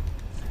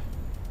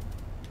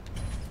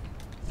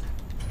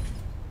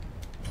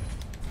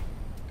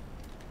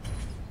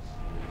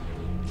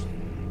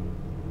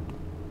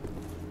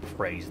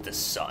 Praise the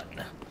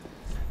Sun.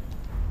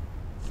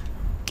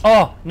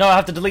 Oh, no, I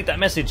have to delete that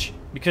message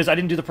because I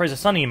didn't do the Praise the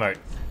Sun emote.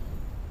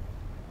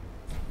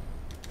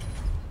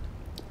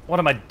 What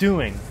am I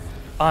doing?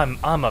 I'm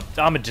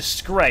a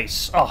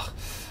disgrace. Oh.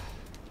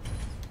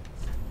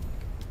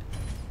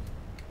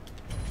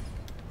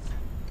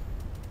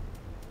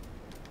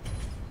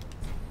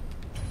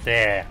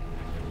 There.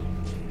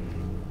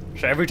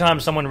 So every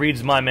time someone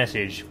reads my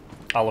message,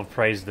 I'll have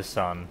praised the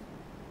sun.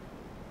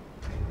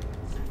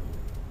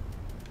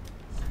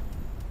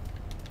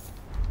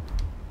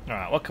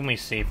 Alright, what can we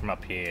see from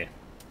up here?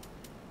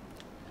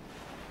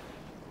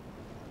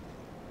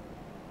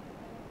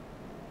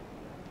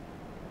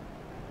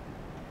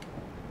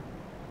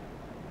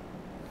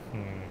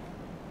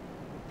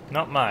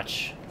 Not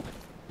much.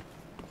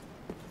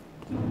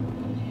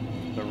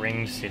 The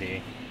Ringed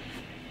City.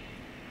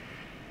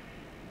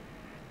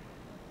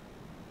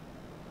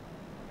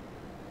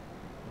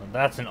 Well,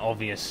 that's an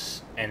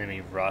obvious enemy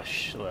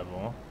rush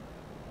level.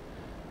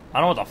 I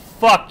don't know what the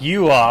fuck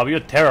you are, but you're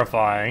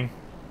terrifying.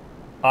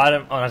 I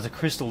don't. Oh, there's a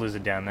crystal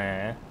lizard down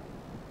there.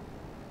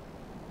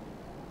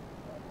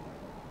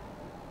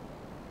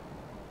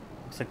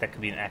 Looks like that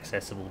could be an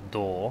accessible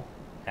door.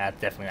 That's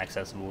definitely an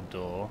accessible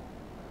door.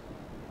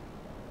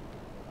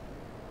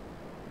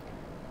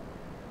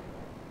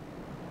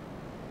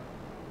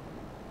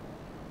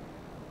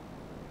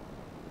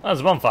 Oh,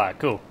 there's a bonfire.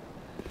 Cool.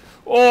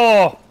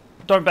 Oh!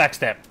 Don't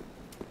backstep.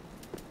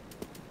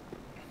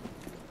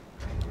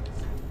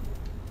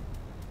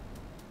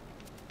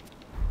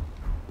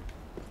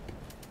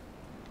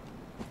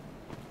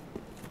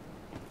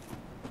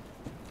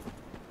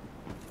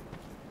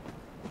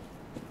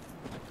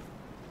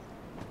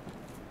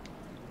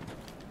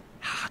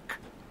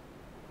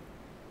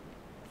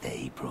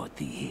 They brought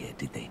thee here,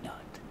 did they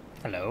not?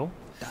 Hello?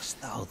 Dost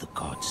thou the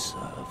gods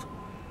serve,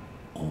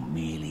 or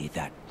merely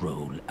that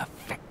role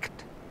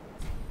affect?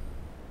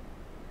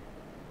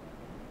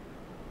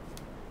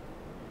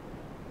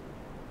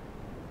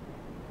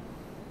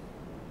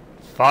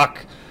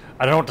 Fuck.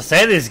 I don't know what to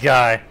say to this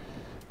guy.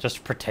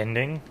 Just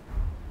pretending?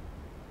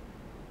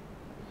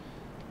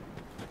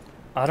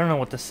 I don't know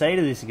what to say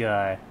to this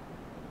guy.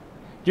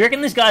 Do you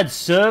reckon this guy'd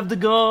serve the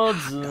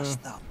gods?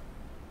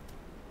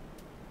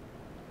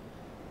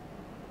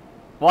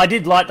 Well, I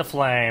did light the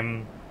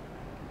flame.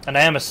 And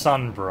I am a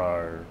sun,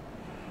 bro.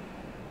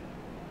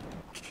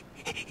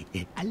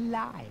 A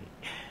lie.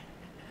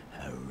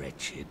 A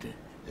wretched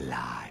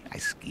lie. Thy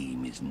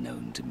scheme is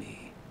known to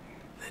me.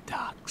 The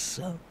dark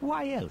soul.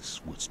 Why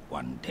else wouldst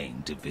one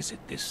deign to visit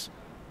this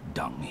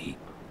dung heap?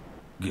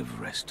 Give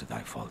rest to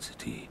thy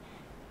falsity.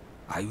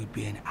 I would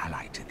be an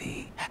ally to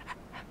thee.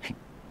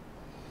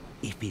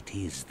 If it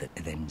is that,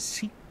 then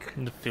seek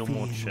The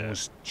Fillmore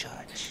Fillmore's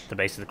church. The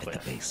base of the At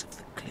cliff. the base of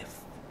the cliff.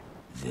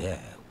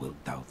 There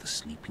wilt thou the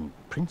sleeping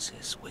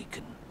princess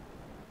waken.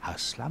 Her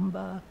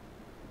slumber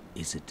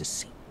is a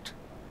deceit,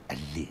 a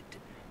lid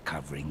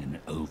covering an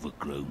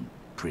overgrown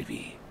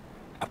privy,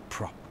 a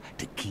prop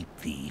to keep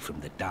thee from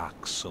the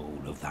dark soul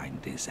of thine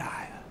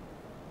desire.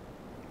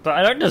 But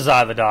I don't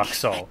desire the dark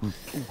soul.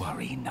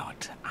 Worry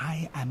not,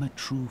 I am a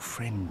true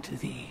friend to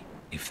thee.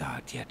 If thou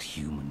art yet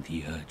human,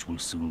 the urge will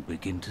soon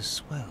begin to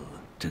swell,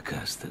 to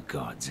curse the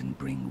gods and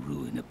bring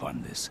ruin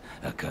upon this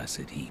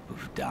accursed heap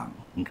of dung.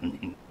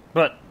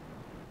 But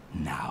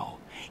Now,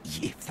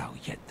 if thou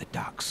yet the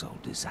dark soul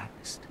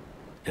desirest.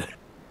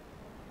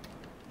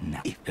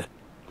 Now,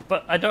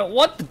 but I don't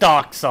want the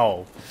dark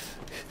soul.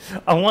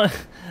 I want...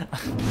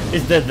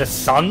 Is there the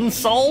sun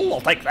soul?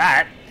 I'll take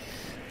that.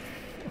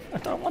 I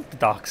don't want the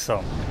dark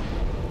soul.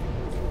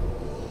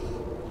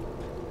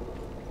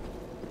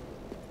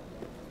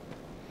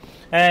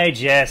 Hey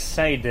Jess,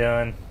 how you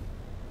doing?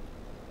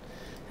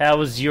 How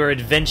was your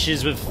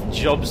adventures with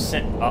Job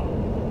Cent... Oh.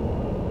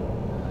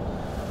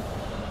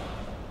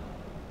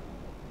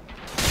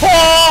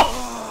 Oh!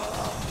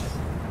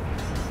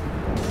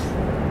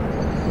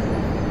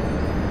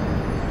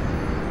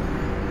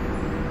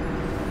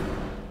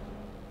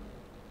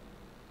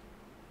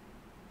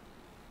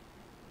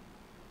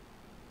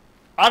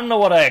 I don't know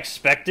what I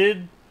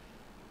expected,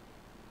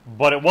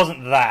 but it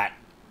wasn't that.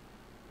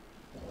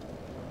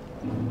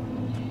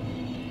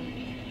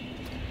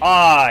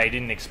 I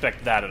didn't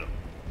expect that at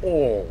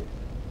all.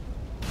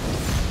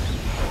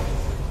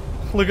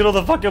 Look at all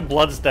the fucking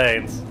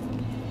bloodstains.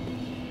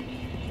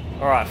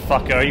 Alright,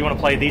 fucko, you wanna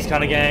play these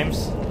kind of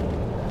games?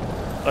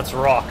 Let's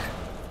rock.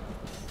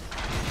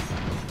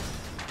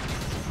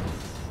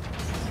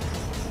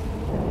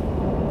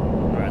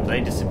 Alright,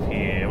 they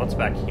disappear. What's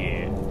back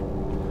here?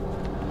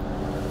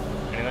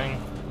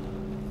 Anything?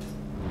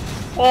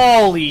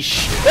 Holy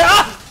shit!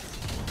 Ah!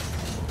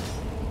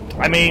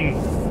 I mean...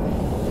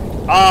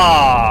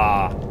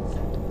 Ah!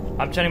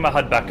 I'm turning my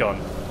HUD back on.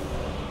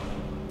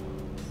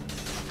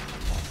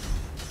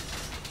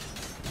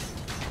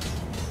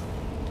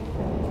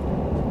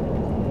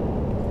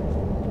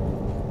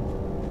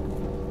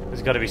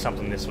 There's gotta be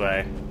something this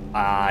way.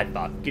 I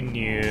fucking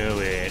knew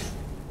it.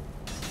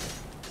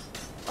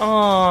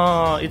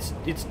 Oh, it's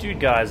Dude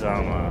Guy's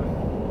armor.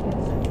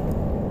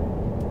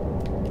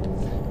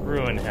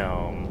 Ruin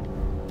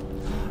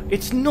Helm.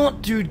 It's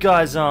not Dude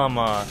Guy's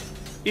armor.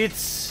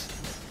 It's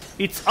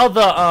other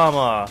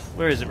armor.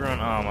 Where is it? Ruin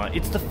armor.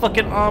 It's the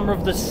fucking armor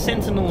of the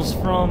Sentinels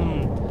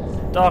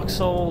from Dark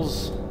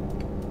Souls.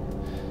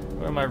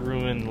 Where are my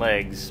ruined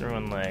legs?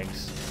 Ruined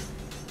legs.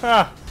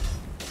 Ah.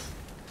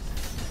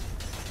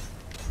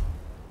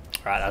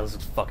 Right, that was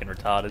fucking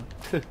retarded.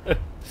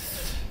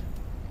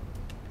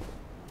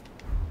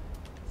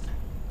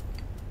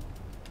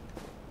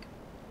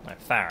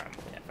 Like Farum.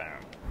 Yeah,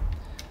 Farum.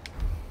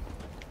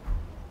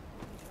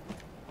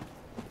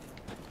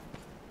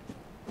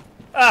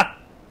 Ah!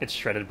 It's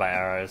shredded by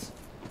arrows.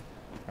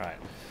 Right.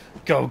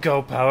 Go,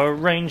 go, Power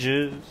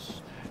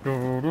Rangers! I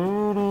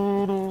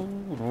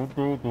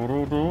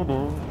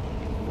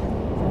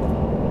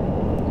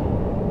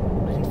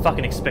didn't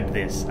fucking expect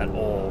this at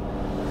all.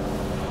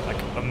 Like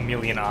a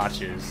million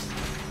archers.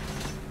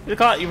 You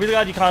really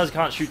glad you guys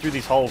can't shoot through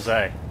these holes,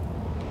 eh?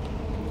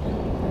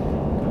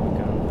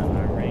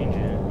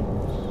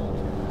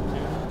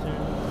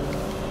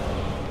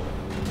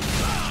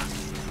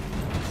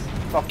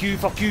 Fuck you,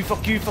 fuck you,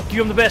 fuck you, fuck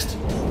you, I'm the best!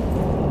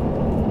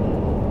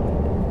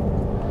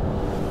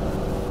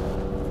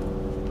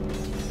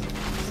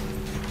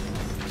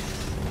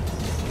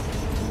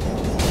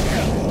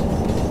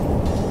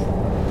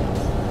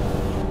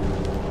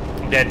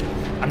 I'm dead.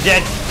 I'm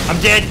dead. I'm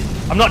dead.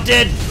 I'm not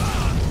dead.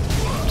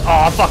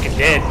 Oh, I'm fucking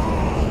dead.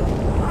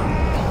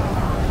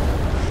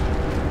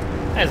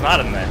 There's not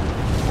in there.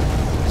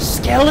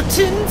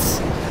 Skeletons?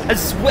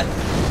 As well.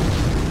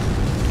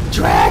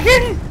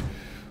 Dragon?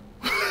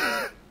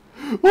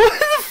 What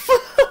the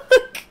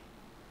fuck?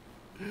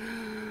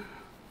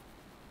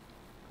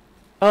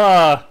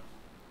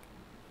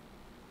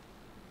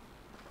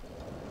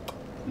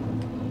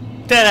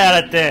 10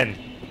 out of 10.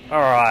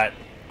 Alright.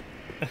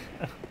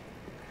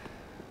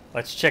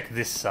 Let's check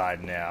this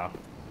side now.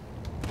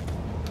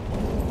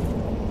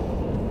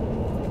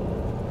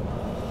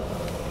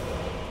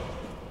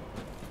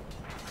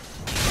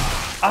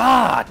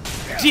 Ah!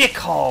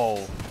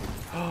 Dickhole!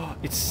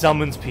 It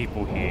summons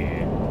people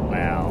here.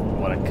 Wow,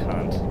 what a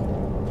cunt.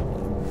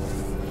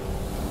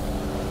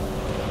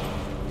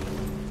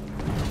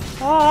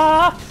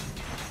 Ah!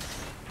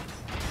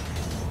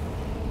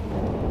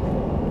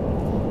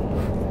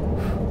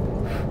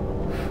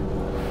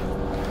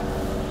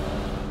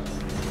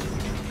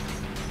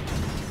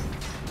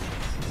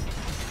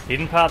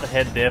 Hidden path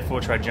ahead,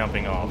 therefore try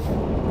jumping off.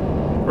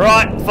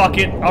 Right, fuck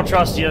it. I'll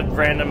trust your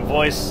random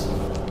voice.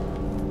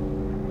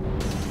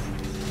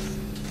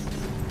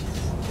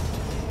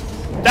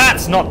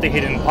 That's not the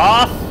hidden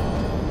path,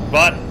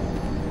 but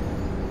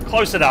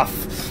close enough.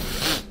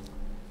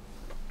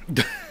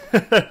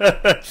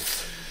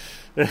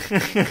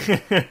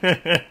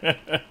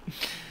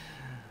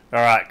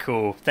 Alright,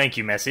 cool. Thank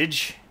you,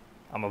 message.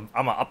 I'm a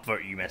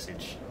upvote you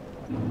message.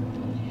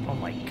 Oh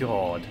my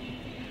god.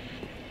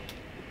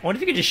 I wonder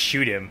if you could just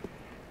shoot him.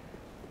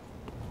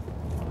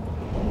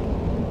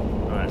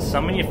 Alright,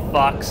 summon your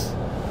fucks.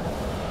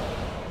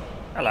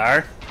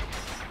 Hello.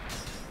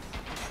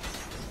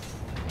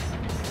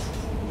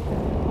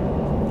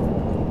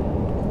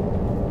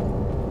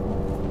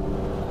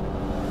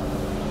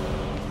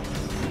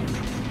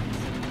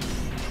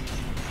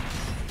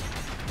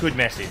 Good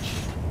message.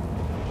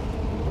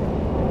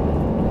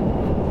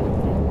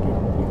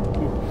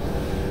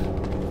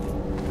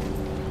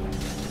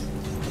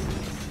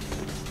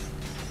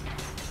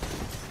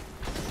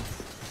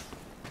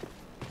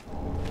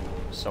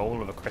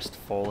 Soul of a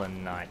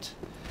crestfallen knight.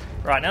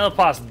 Right, now that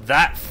past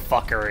that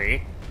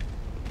fuckery.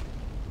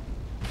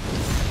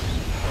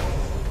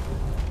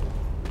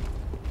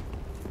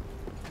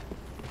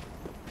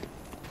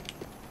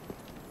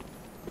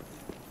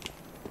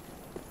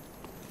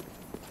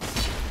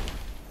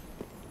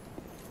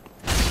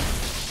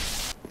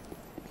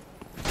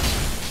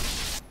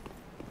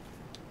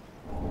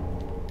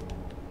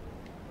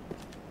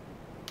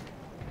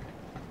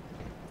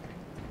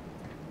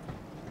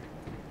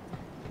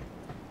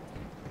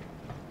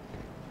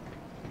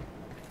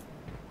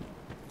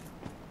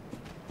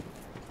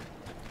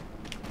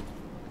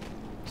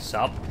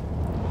 Sup?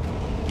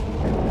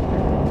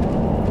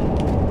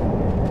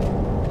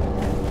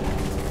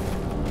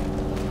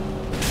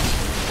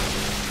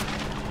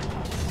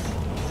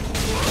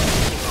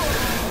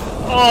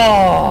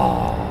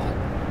 Oh,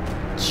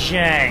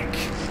 jank.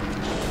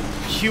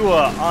 Pure,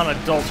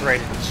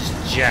 unadulterated, just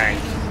jank.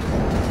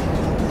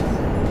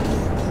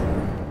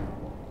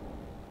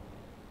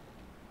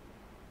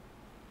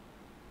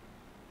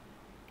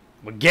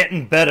 We're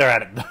getting better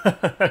at it,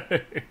 though.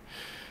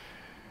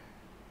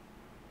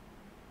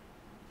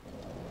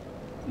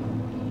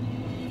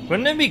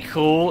 Wouldn't it be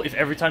cool if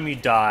every time you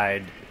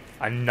died,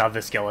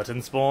 another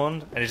skeleton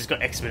spawned, and it just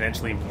got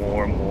exponentially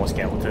more and more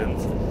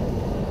skeletons?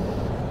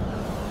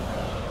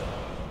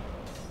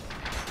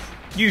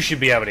 You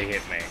should be able to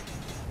hit me.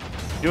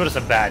 You're just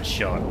a bad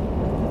shot.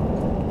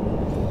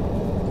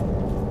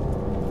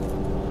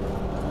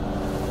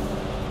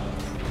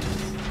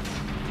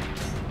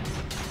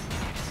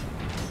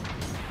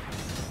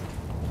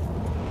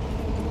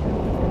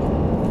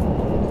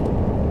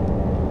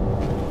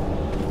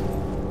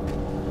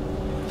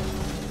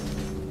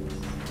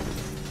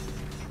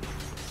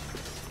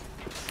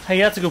 Hey,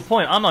 that's a good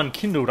point. I'm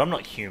unkindled. I'm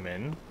not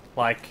human.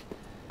 Like,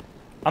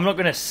 I'm not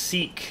gonna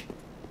seek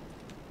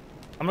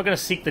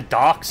the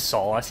dark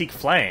soul. I seek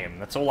flame.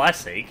 That's all I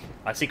seek.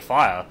 I seek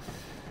fire.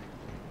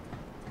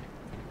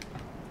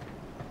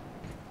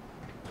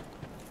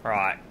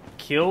 Right.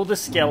 Kill the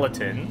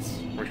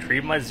skeletons.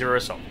 Retrieve my 0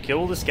 soul.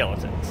 Kill the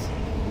skeletons.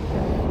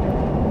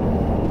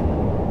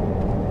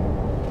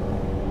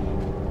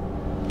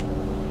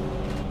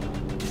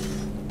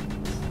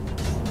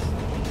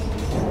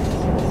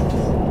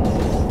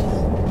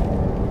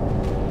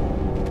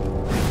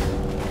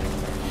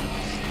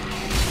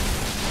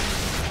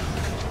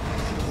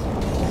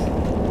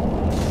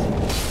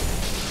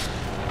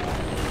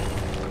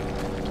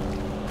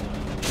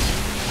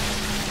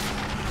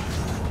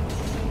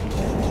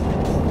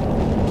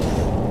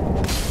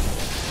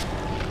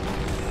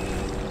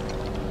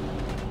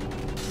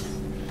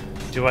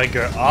 Do I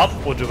go up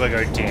or do I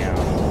go down?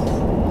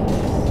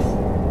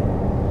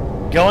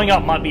 Going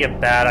up might be a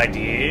bad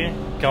idea.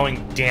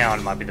 Going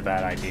down might be the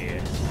bad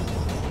idea.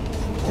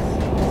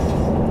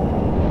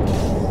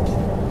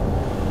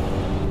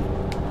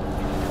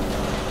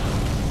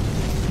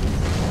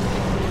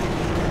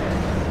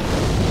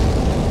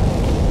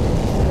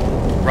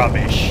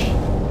 Rubbish.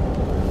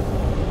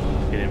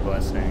 Hidden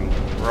blessing.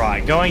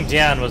 Right, going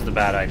down was the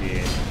bad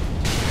idea.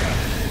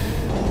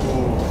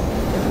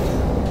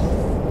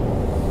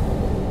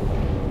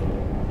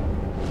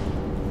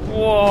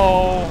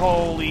 Whoa,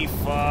 holy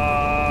fuck.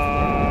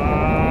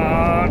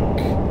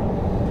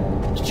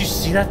 Did you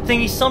see that thing?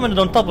 He summoned it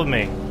on top of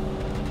me.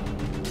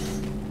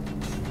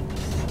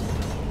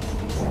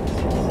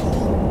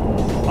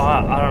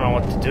 I don't know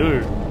what to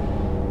do.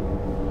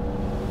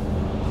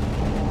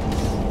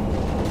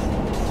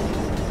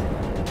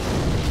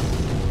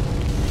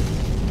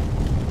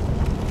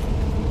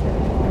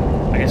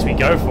 I guess we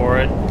go for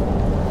it.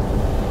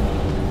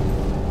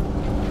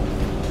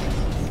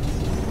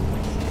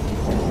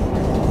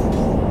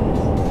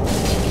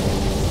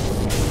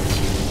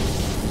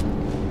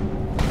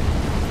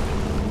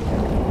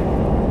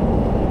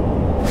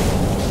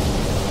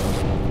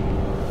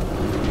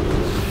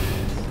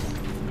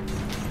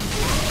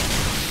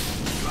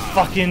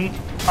 Fucking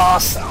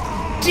ass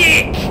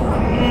dick!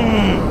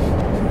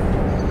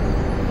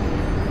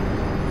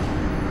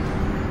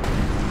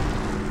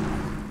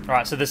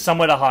 Alright, so there's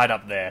somewhere to hide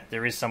up there.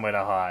 There is somewhere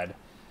to hide.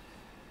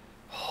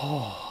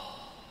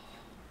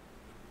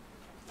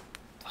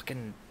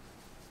 Fucking...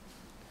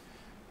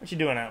 What you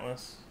doing,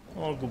 Atlas?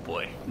 Oh, good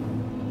boy.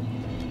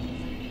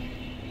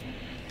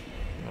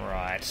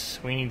 Right,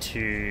 we need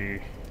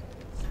to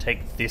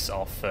take this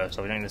off first,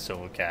 so we don't need the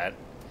silver cat.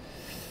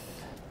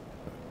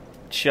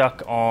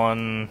 Chuck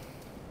on...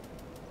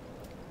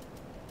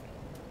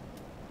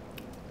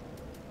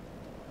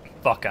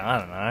 Fuck, I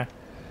don't know.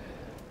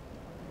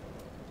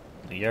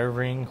 Leo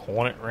ring,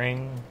 Hornet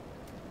ring.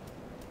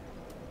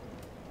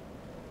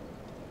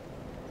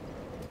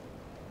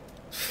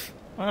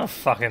 I don't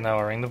fucking know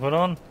a ring to put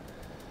on.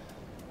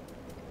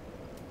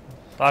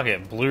 Fuck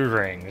it, blue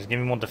ring. Just give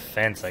me more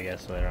defense, I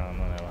guess, later on.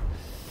 Whatever.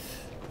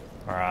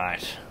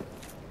 Alright.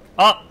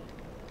 Oh!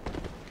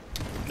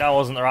 That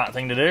wasn't the right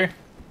thing to do.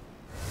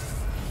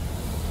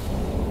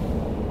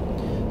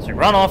 So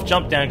run off,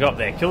 jump down, go up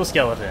there, kill the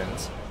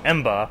skeletons.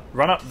 Ember,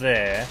 run up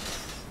there,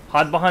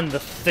 hide behind the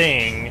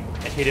thing,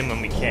 and hit him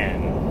when we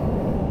can.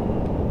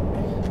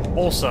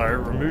 Also,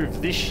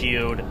 remove this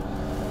shield,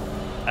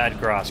 add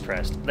grass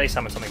crest. They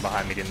summoned something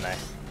behind me, didn't they?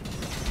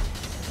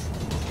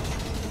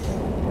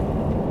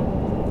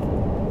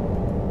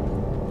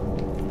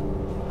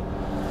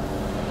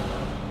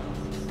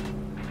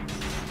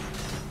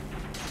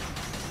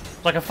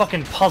 It's like a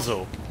fucking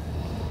puzzle.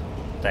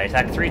 They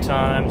attack 3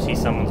 times, he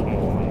summons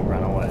more, and you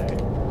run away.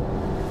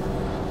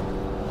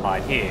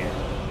 Hide here.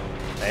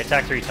 They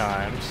attack 3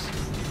 times,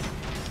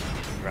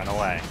 you run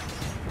away.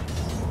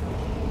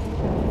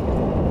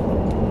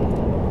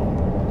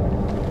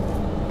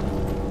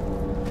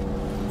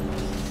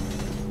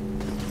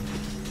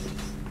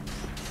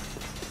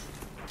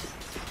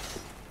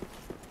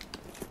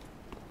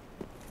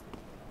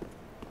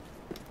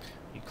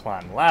 You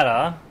climb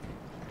ladder.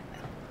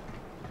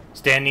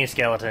 Stand near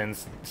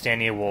skeletons, stand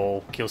near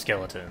wall, kill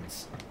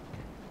skeletons.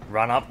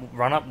 Run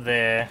up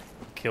there,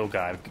 kill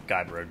guy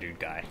bro, dude,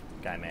 guy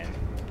man.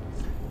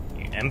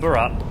 You ember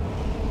up.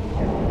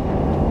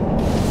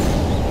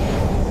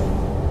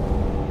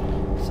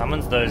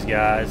 Summons those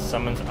guys,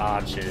 summons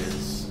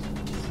archers.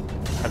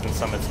 Hasn't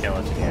summoned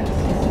skeleton yet.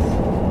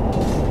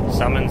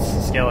 Summons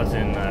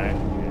skeleton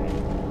though.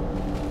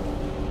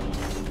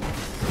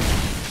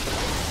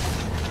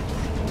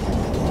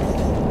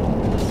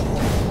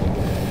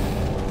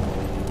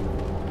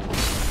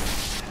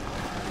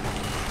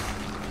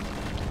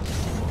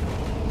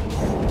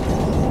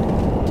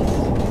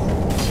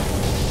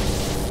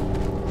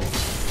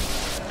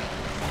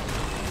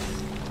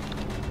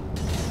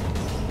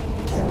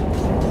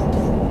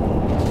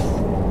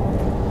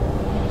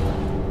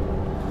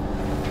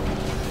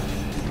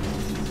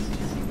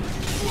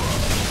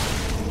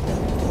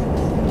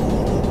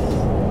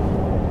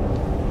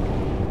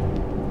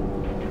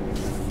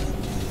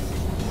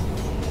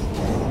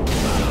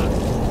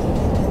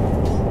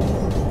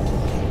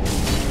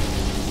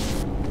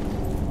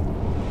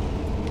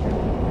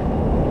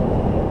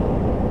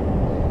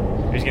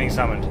 Who's getting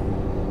summoned?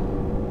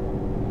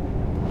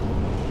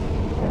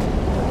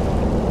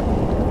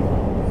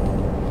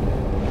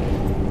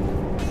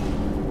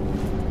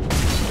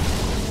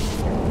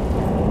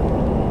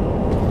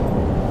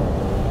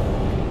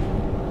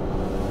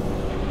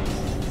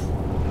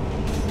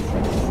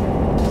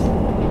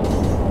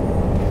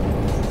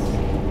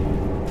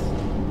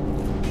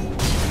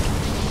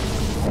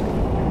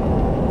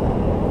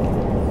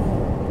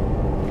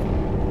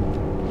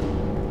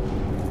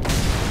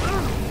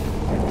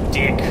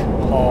 Dick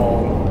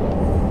hole.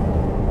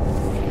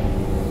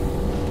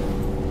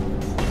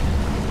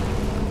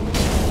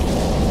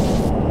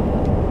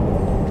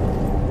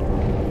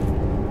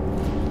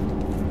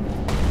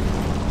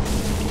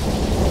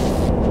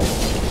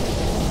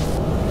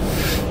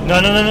 No.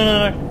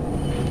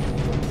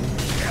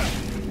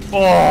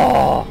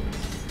 Oh.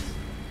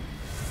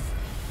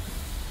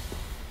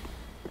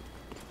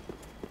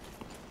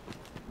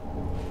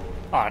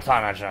 Oh,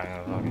 time out showing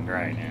was fucking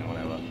great, yeah,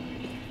 whatever.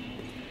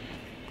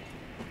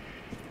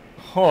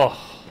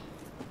 Oh.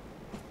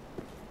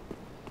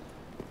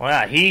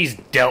 Well, he's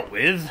dealt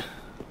with.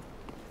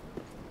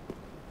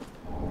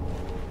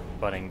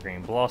 Budding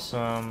green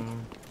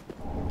blossom.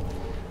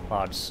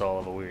 Large soul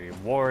of a weary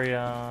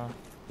warrior.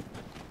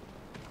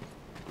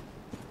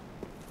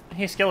 I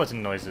hear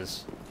skeleton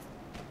noises.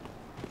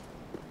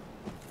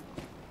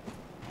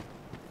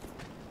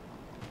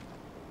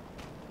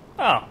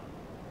 Oh.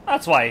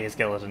 That's why I hear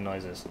skeleton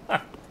noises.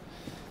 Huh.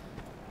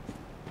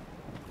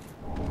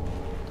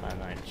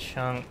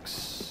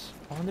 chunks.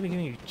 Why would they be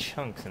giving you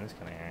chunks in this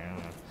kind of area? I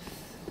don't know.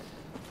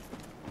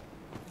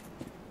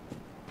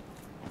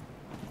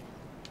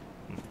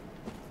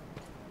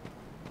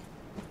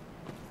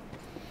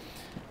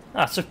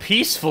 Ah, it's so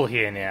peaceful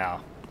here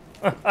now.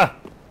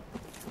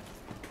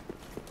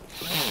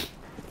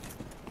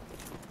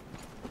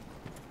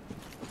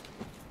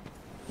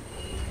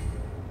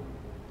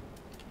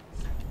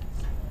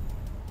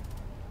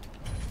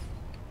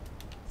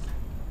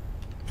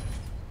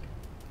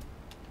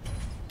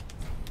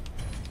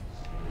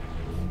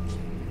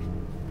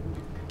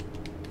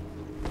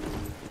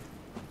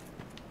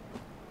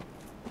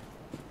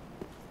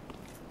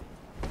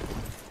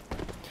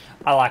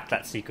 I liked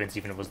that sequence,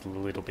 even if it was a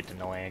little bit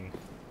annoying.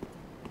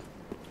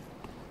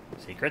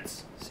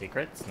 Secrets?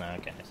 Secrets? No,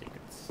 okay, no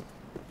secrets.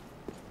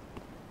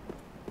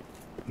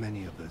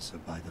 Many of us are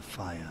by the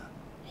fire,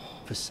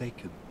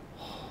 forsaken.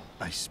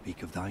 I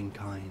speak of thine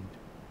kind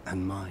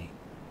and mine.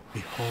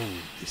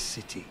 Behold this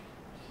city.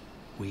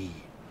 We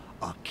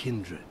are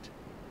kindred,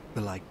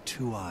 but like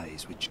two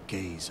eyes which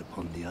gaze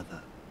upon the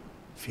other.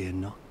 Fear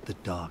not the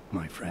dark,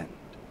 my friend,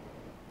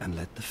 and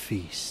let the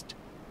feast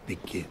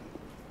begin.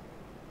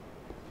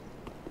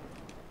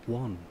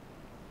 One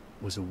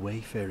was a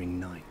wayfaring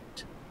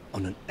knight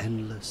on an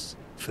endless,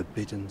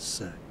 forbidden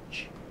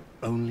search.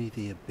 Only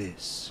the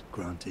abyss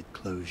granted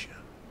closure,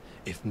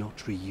 if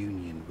not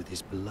reunion with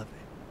his beloved.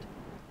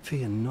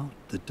 Fear not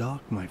the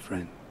dark, my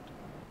friend,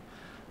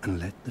 and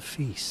let the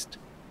feast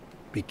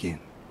begin.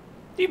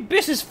 The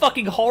abyss is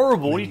fucking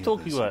horrible. What are you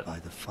talking about? By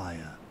the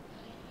fire,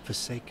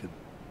 forsaken.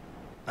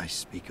 I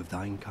speak of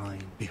thine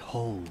kind.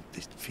 Behold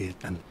this fear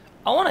and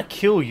I want to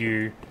kill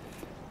you,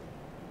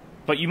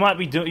 but you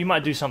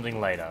might do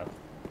something later.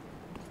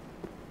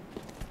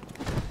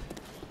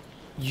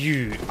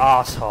 You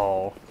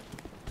asshole.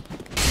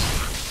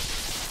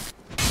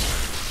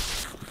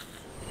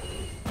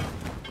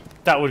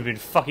 That would have been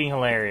fucking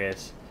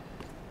hilarious.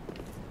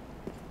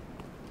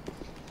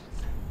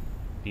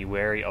 Be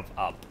wary of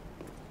up.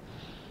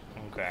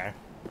 Okay.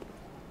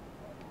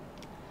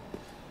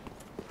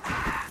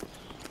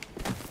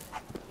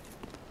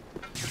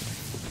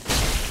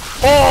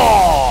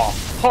 Oh!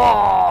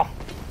 Oh!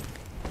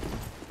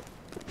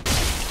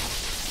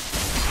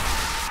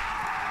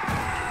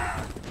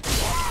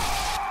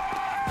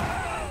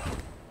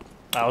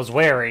 I was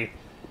wary,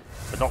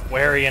 but not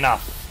wary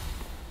enough.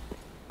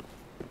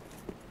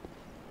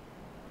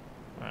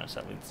 Alright,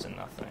 so that leads to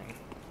nothing.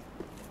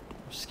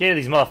 I'm scared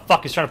of these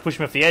motherfuckers trying to push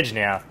me off the edge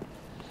now.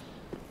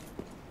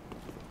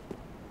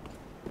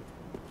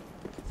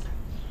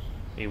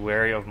 Be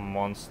wary of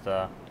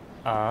monster.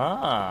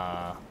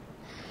 Ah.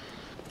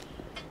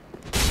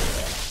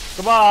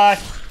 Goodbye!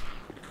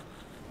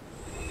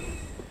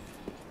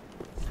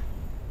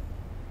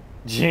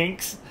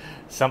 Jinx.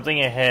 Something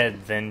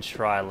ahead, then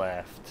try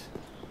left.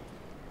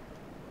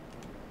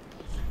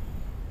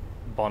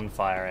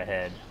 Bonfire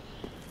ahead.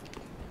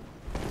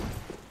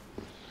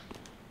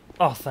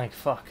 Oh, thank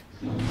fuck.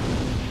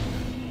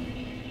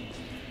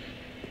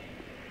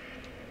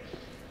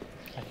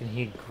 I can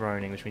hear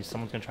groaning, which means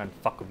someone's gonna try and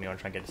fuck with me or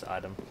try and get this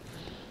item.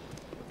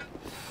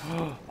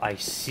 I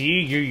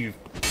see you, you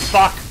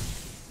fuck!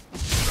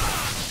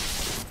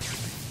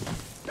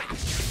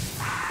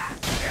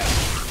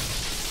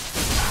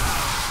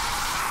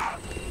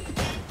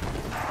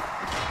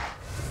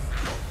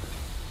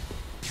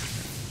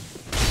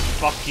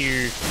 Fuck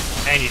you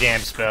and your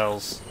damn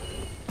spells.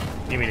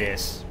 Give me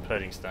this,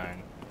 Pudding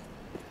Stone.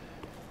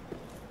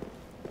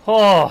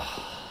 Oh,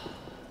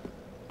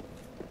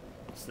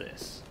 what's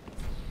this?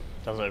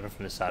 Doesn't open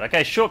from this side.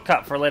 Okay,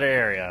 shortcut for a later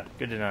area.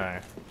 Good to know.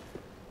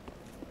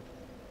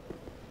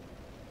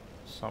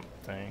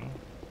 Something.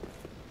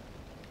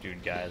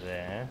 Dude guy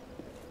there.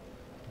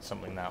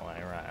 Something that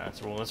way, right?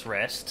 That's all. Let's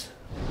rest.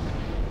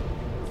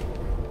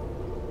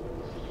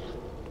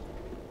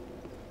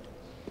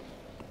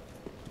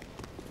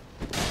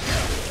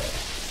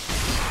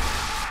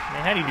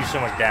 Man, how do you do so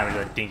much damage to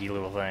that dinky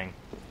little thing?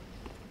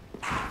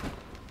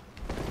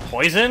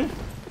 Poison?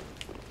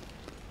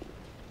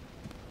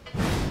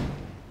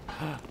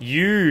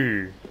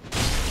 You're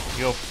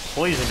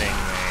poisoning me.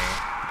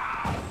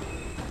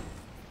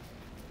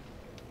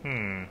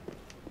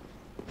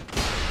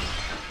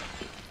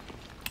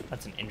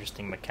 That's an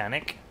interesting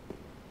mechanic.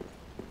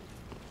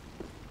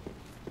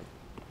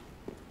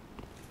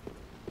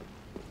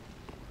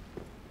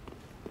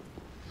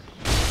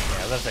 Yeah,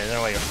 I was gonna say, there's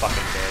no way you're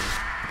fucking dead.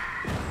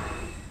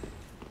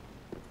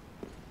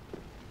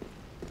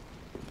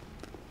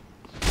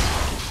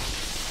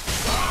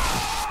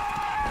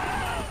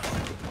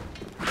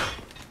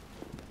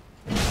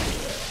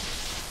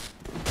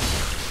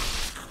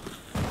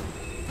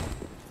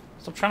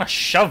 Stop trying to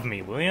shove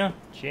me, will ya?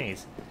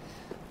 Jeez.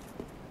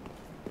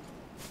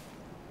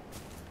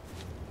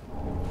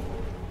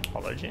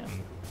 Hollow gem.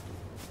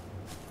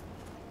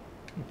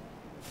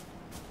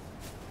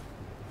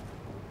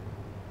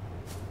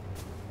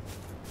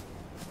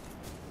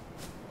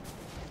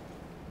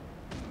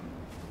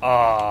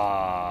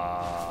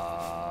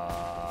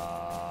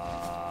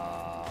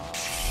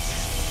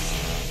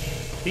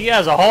 He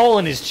has a hole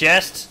in his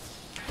chest.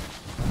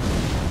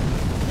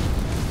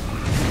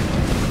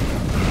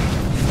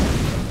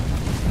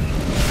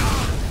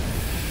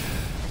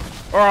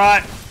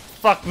 Alright.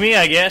 Fuck me,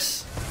 I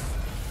guess.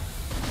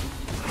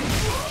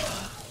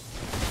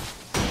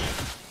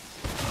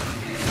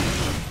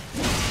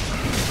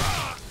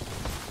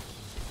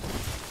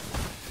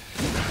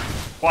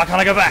 Why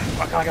can't I go back?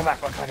 Why can't I go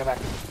back? Why can't I go back?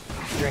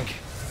 Drink.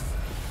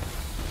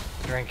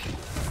 Drink.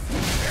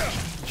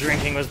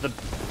 Drinking was the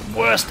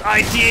worst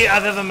idea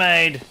I've ever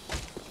made.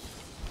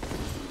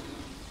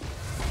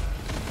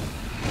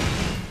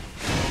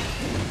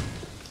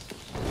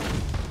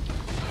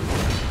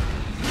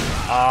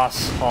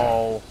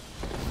 Asshole.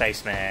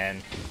 Face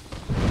man.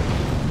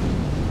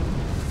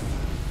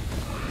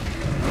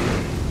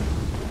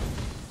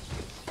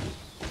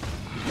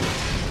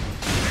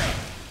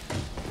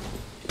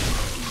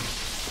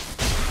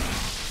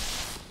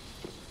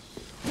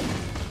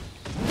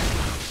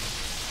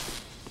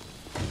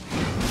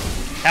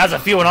 How's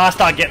it feel when I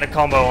start getting a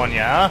combo on you,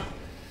 huh?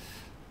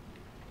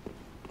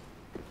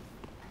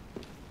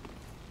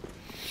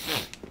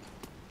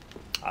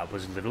 I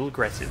was a little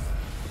aggressive,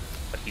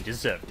 but he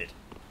deserved it.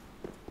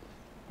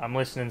 I'm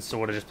listening,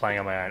 sort of just playing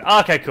on my own. Oh,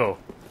 okay, cool.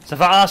 So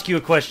if I ask you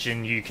a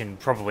question, you can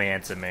probably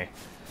answer me.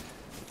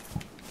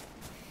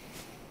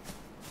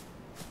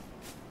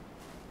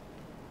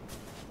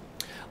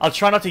 I'll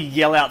try not to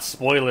yell out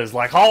spoilers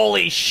like,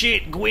 holy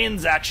shit,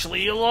 Gwyn's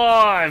actually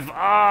alive!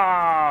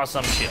 Ah,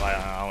 some shit like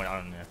that.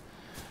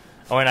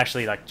 I won't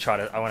actually like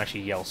I won't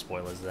actually yell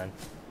spoilers then.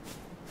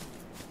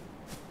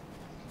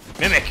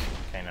 Mimic!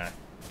 Okay, no.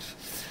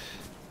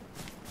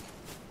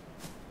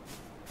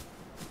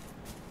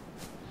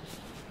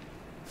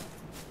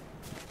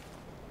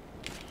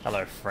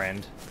 Hello,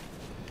 friend.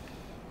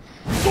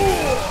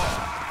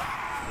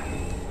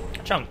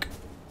 Chunk.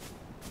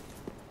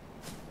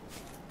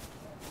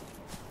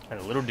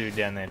 There's a little dude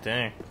down there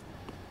too.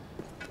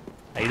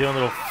 How you doing,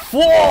 little?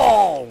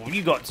 Whoa!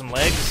 You got some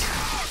legs.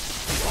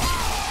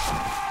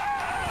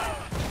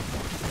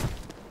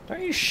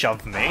 Don't you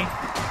shove me.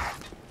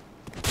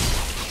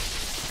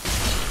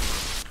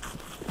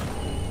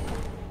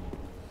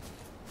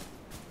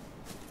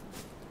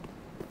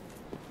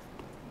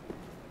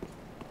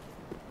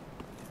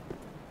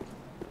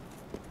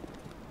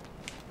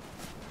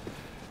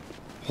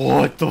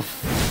 What the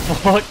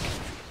fuck?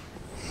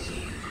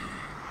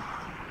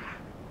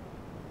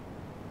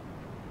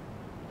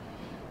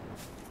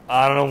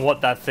 I don't know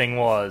what that thing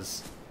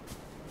was,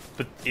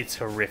 but it's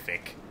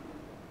horrific.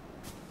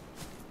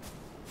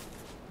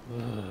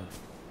 Ugh.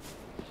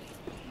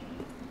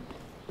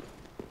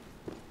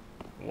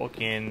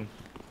 Walk in,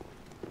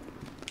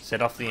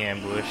 set off the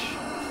ambush.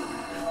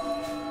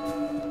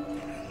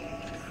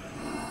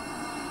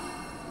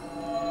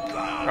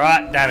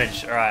 Alright,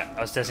 damage. Alright,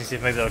 I was testing to see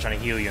if maybe they were trying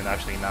to heal you and they're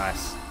actually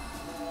nice.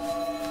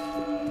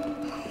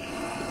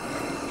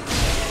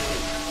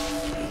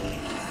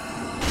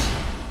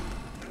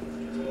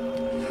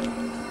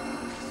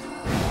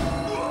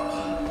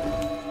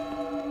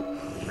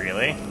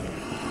 Really?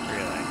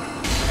 Really?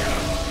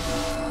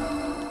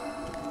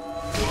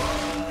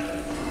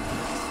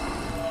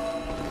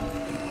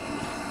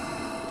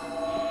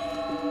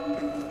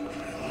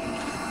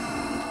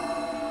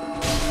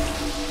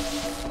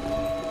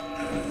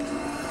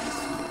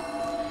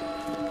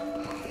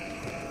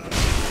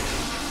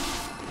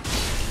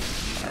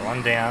 Alright,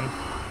 one down.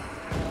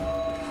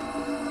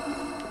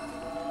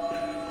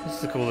 This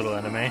is a cool little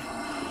enemy.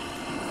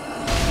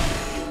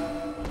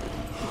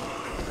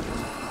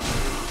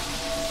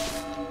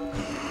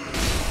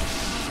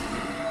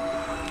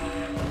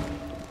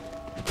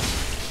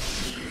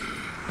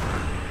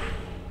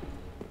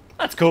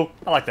 That's cool.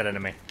 I like that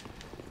enemy.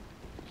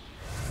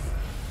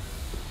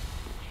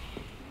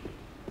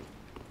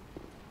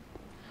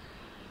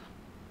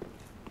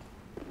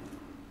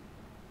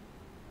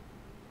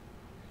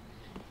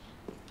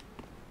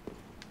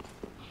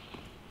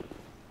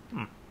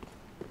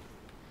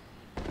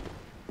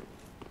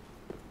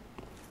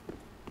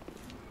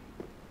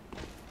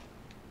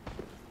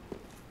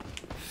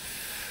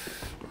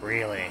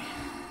 Really?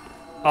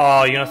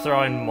 Oh, you're gonna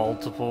throw in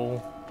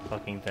multiple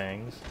fucking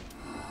things?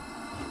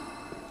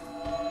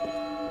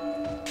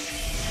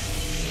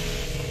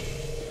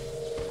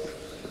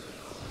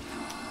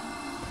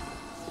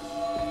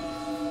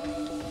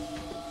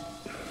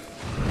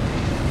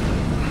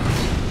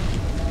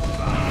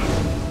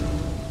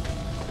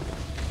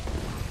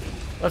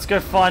 Let's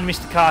go find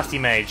Mr. Casty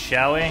Mage,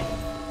 shall we?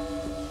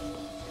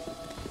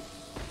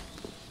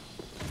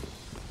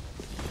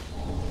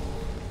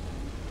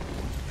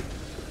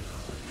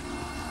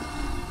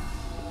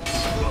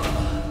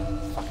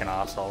 Fucking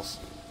assholes.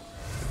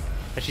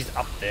 But she's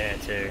up there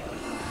too.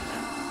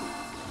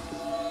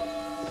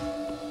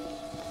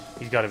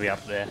 He's gotta be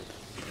up there.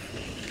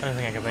 Only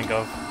thing I can think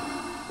of.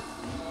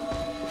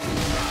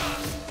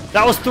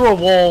 That was through a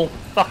wall.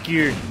 Fuck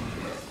you.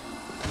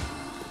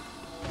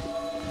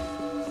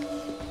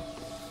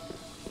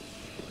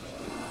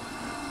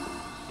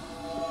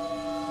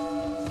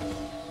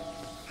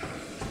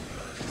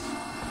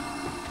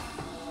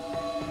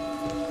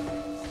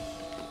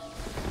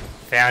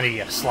 Found you,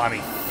 you slimy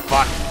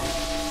fuck.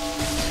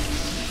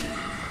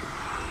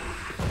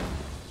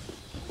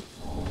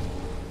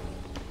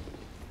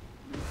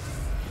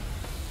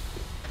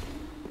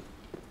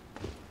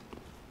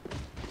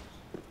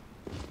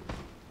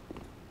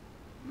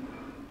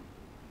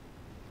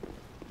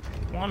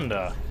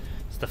 Wonder.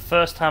 It's the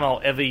first time I'll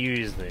ever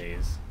use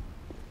these.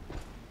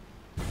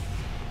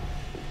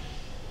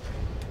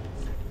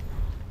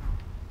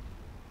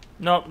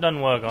 Nope,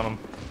 doesn't work on him.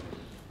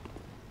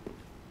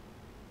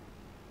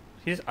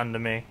 He's under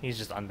me. He's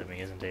just under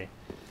me, isn't he?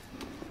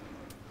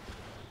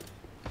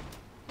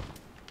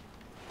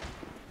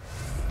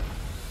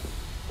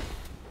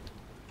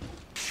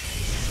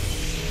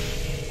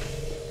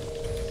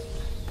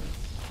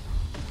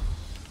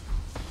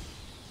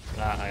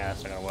 Nah, okay,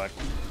 that's not gonna work.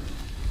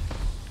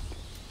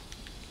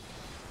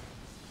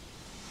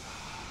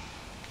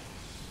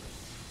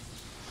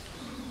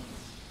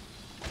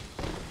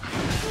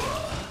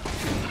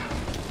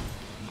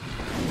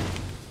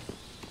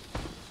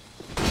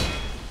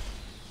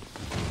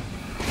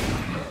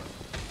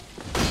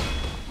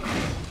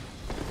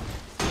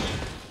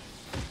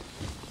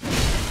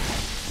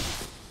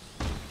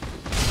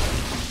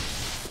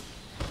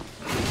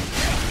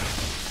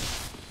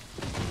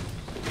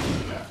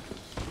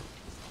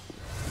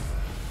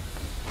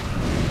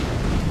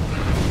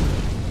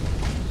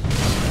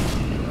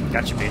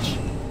 Gotcha, bitch.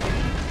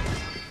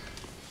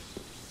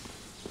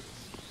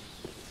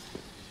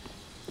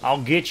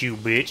 I'll get you,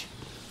 bitch.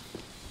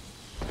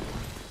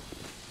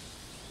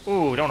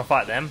 Ooh, don't want to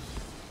fight them.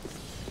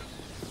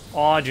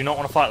 Oh, I do not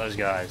want to fight those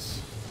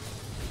guys.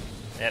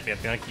 Yep,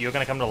 you're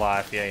gonna come to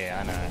life. Yeah,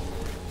 I know.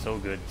 It's all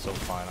good. It's all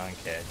fine. I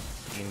don't care.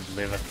 You can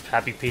live a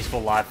happy,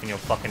 peaceful life in your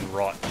fucking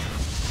rot.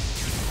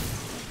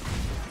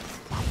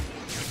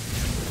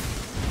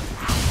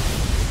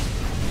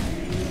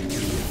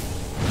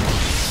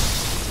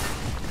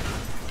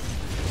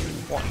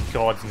 What in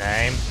God's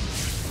name?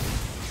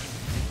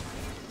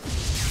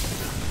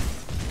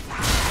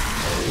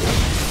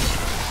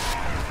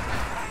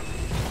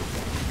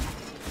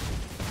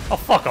 Oh,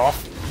 fuck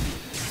off.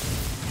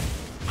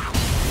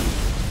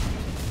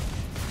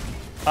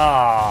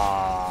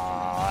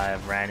 Ah, I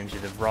ran into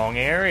the wrong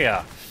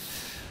area.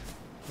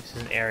 This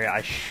is an area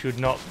I should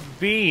not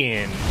be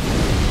in.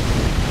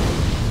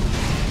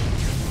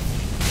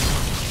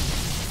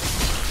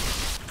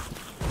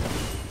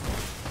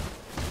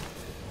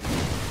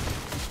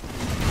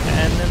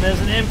 And then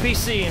there's an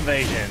NPC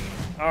invasion.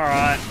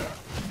 Alright.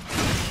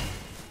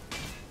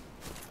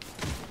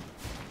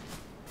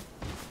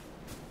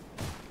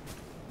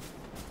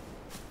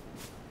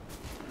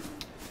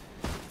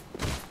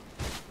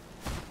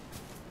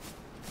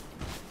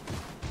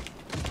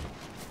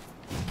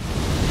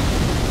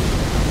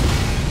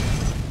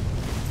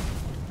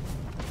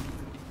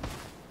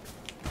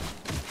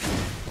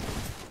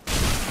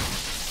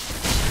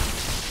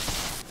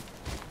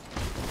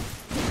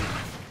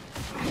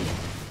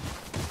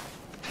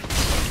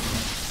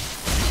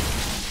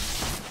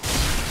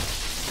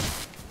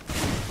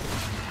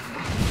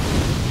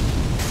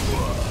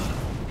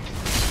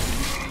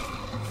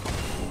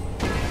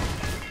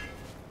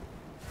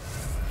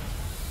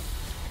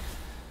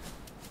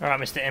 Alright,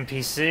 Mr.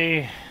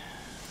 NPC.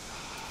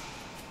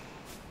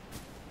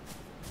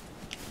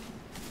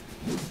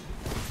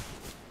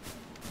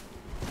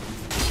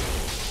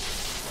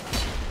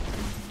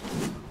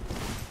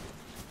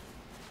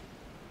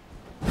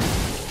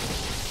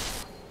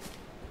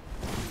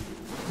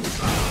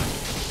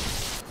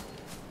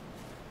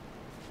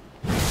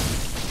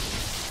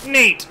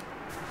 Neat!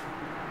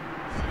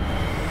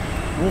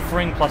 Wolf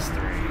ring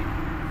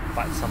 +3.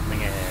 Fight something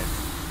ahead.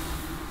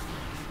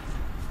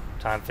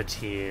 Time for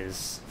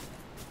tears.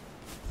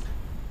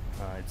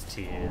 Oh, it's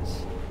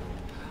tears.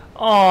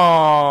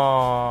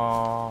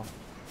 Oh,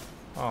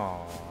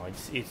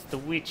 it's the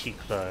witchy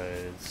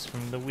clothes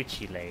from the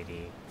witchy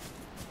lady.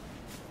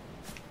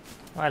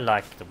 I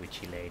like the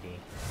witchy lady.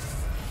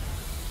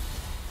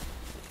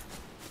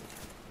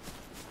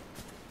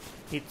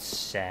 It's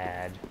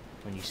sad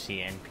when you see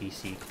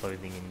NPC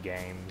clothing in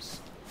games.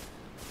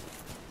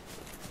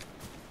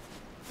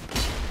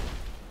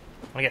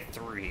 I get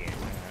 3.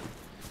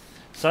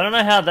 So I don't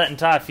know how that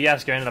entire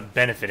fiasco ended up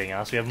benefiting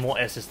us. We have more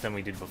SS than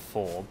we did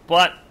before,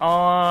 but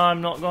I'm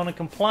not going to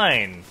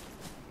complain.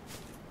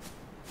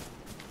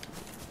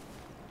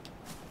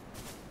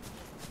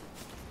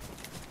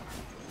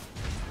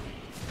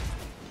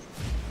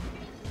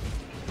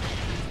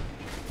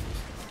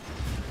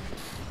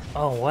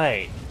 Oh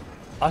wait,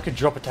 I could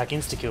drop attack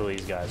insta-kill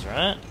these guys,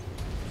 right?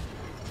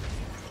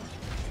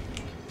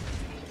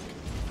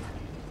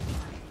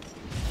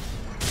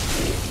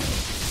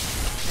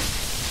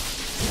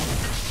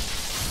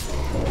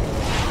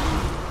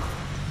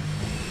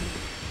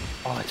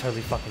 Oh, I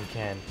totally fucking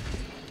can.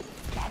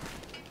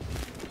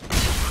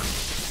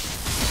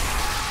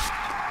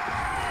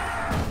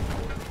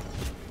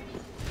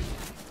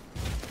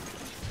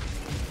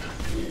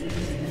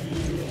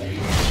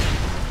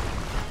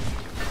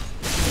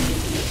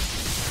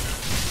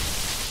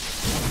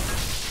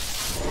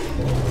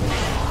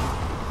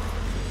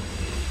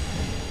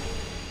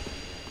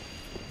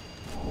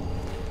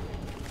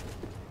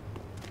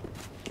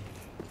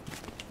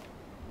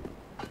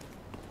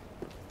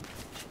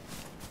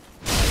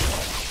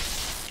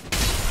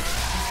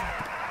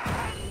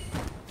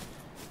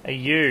 Hey,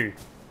 you.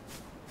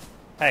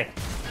 Hey.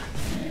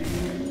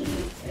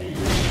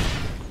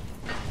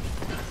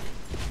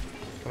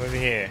 Come over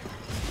here.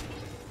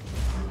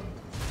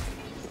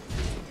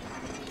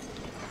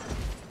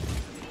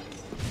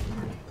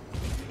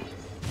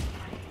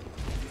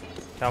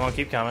 Come on,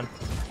 keep coming.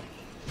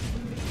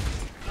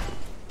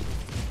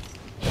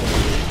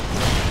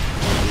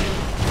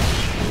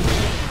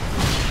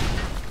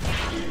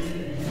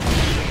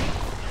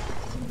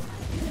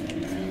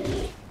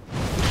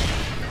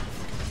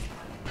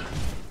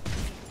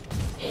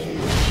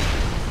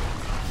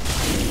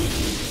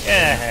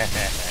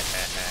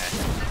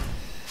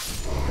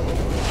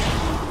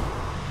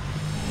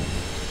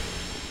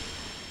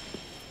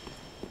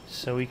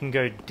 So we can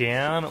go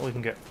down, or we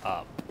can go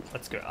up.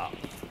 Let's go up.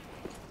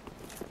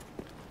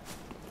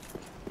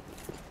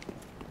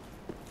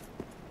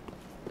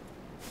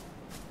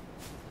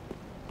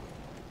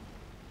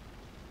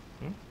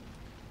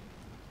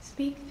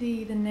 Speak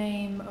thee the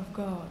name of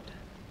God,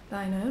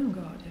 thine own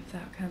God, if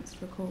thou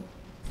canst recall.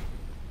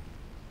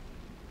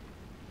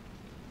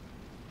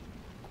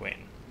 Gwen.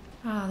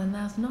 Ah, then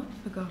thou'st not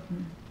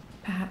forgotten.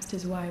 Perhaps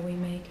 'tis why we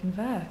may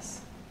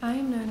converse. I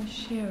am known as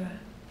Shira,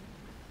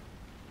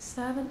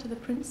 servant to the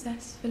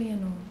Princess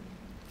Filianor,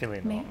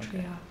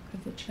 matriarch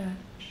of the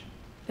Church.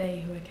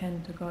 They who are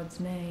ken to God's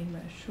name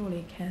are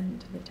surely ken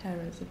to the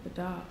terrors of the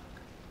dark.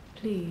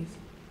 Please,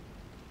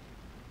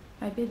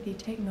 I bid thee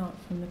take not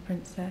from the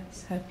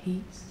princess her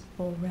peace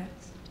or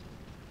rest.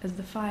 As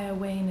the fire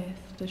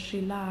waneth, does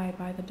she lie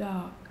by the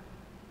dark,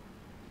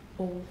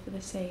 all for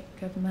the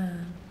sake of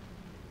man.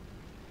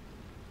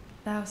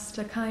 Thou'st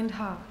a kind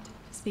heart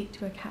to speak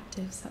to a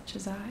captive such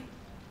as I.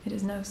 It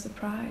is no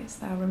surprise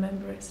thou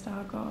rememberest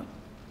our God.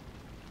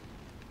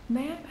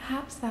 May I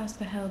perhaps thou'st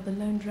beheld the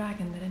lone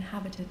dragon that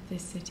inhabiteth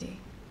this city?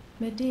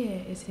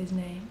 Medir is his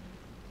name,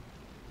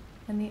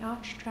 and the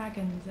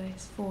arch-dragons are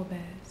his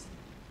forebears.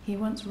 He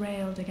once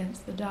railed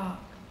against the dark,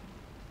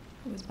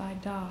 but was by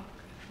dark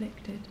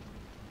afflicted.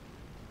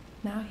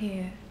 Now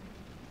here,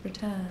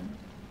 returned,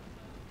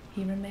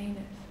 he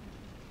remaineth,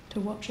 to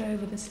watch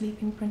over the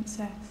sleeping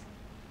princess,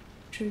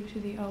 true to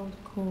the old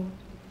accord.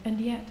 And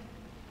yet,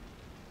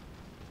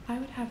 I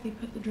would have thee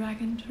put the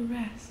dragon to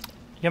rest.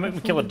 You gonna make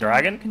me kill a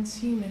dragon?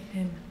 Consumeth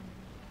him,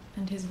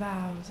 and his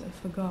vows are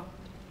forgot.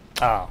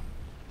 Ah.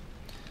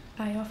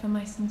 I offer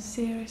my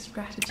sincerest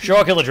gratitude. Sure,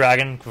 I'll kill a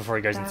dragon before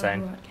he goes Thou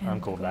insane. who art ken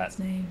I'm cool to with God's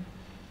that. name.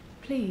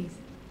 Please,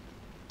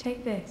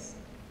 take this.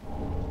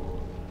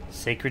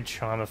 Sacred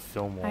Charm of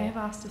Fillmore. I have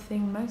asked a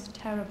thing most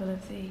terrible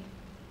of thee.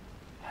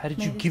 How did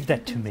May you the give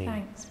that to sleeping me?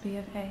 Thanks be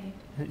of aid.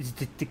 Is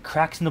the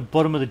cracks in the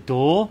bottom of the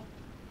door?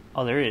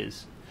 Oh, there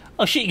is.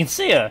 Oh shit, you can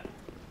see her!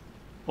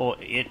 Or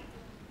it.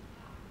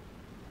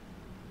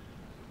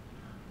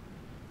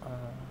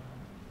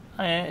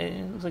 Oh yeah,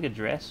 it looks like a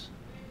dress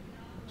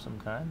of some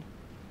kind.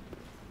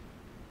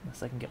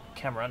 Unless I can get the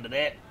camera under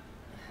there.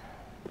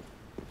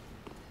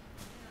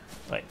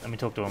 Wait, let me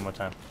talk to her one more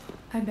time.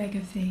 I beg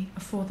of thee,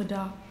 afore the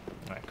dark.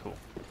 Alright, cool.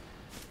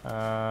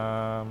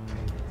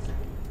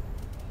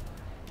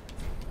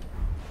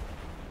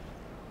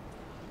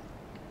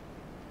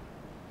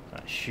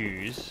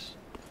 Shoes.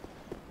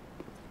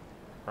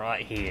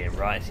 Right here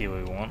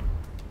we want.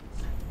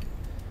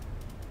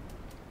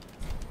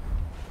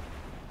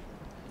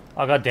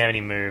 Oh god damn it,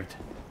 he moved.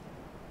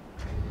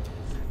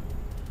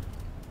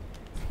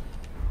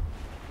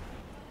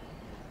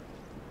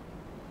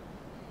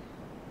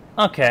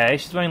 Okay,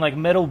 she's wearing like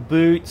metal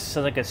boots,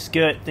 has like a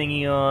skirt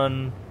thingy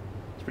on.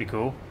 It's pretty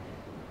cool.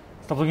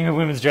 Stop looking at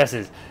women's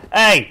dresses.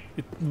 Hey!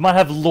 It might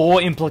have law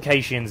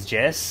implications,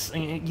 Jess.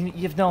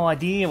 You have no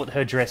idea what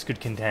her dress could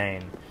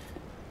contain.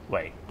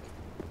 Wait.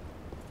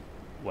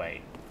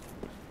 Wait.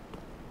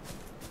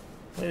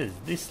 Where does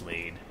this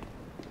lead?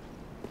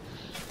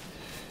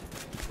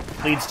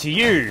 Leads to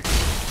you!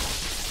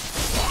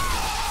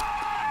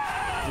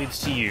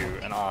 Leads to you,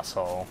 an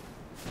asshole.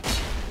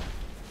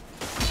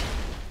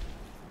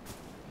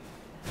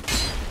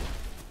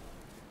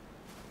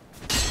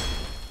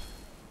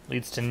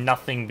 Leads to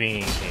nothing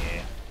being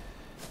here.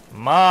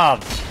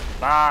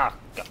 Motherfucker.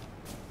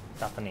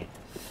 Nothing here.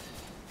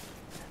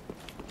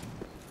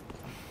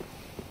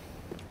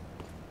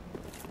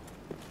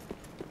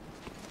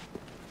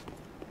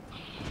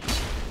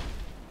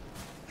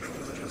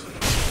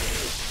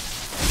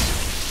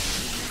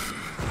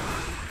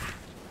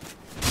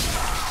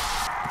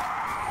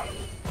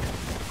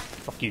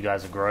 Fuck, you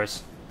guys are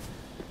gross.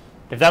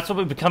 If that's what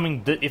we're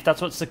becoming, if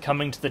that's what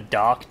succumbing to the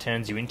dark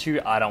turns you into,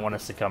 I don't want to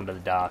succumb to the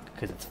dark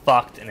because it's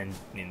fucked and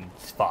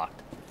it's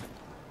fucked.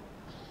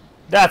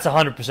 That's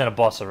 100% a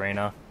boss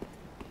arena.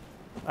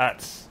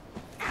 That's.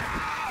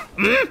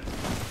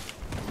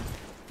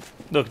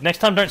 Look, next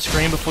time don't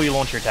scream before you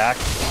launch your attack.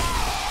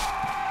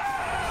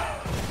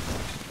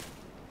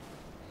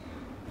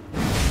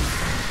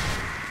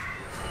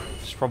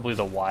 It's probably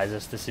the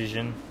wisest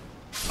decision.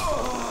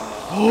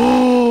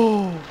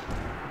 Oh!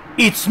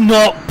 It's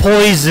not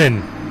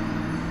poison!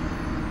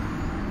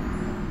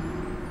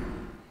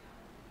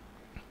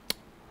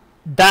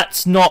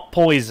 That's not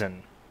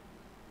poison.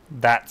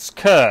 That's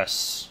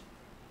curse.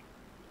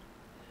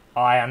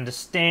 I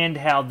understand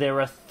how they're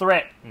a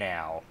threat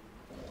now.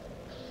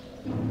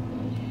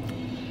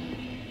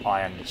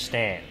 I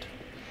understand.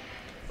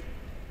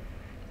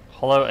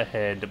 Hollow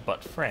ahead,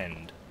 but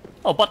friend.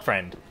 Oh, but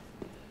friend.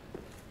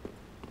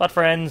 But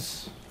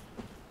friends.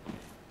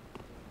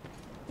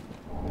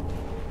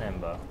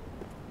 Ember.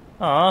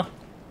 Aw.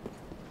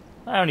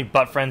 I only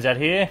butt friends out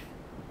here.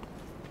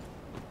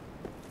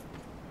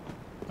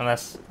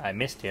 Unless I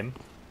missed him.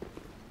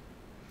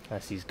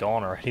 Unless he's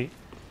gone already.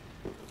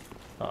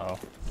 Uh-oh.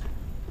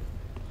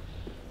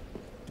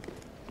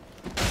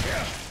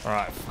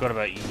 Alright, forgot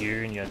about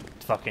you and your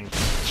fucking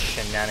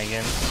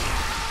shenanigans.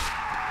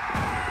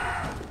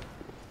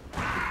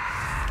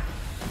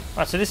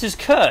 Alright, so this is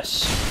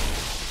Curse.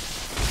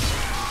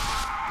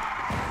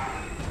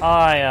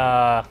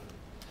 I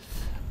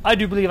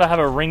do believe I have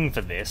a ring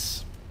for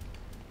this.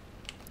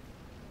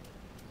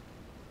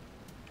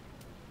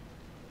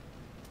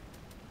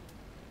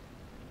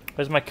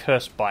 Where's my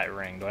Curse Bite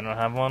ring? Do I not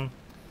have one?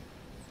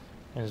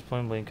 There's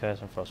Bloom, Bleed,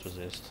 Curse, and Frost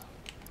Resist.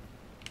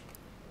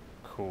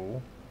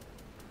 Cool.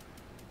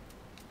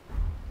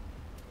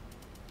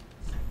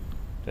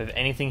 Do I have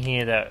anything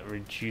here that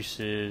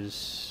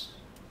reduces...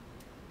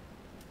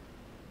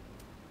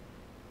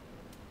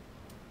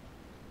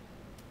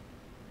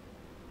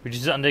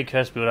 Reduces undead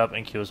curse build up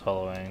and kills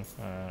hollowing.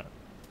 Alright.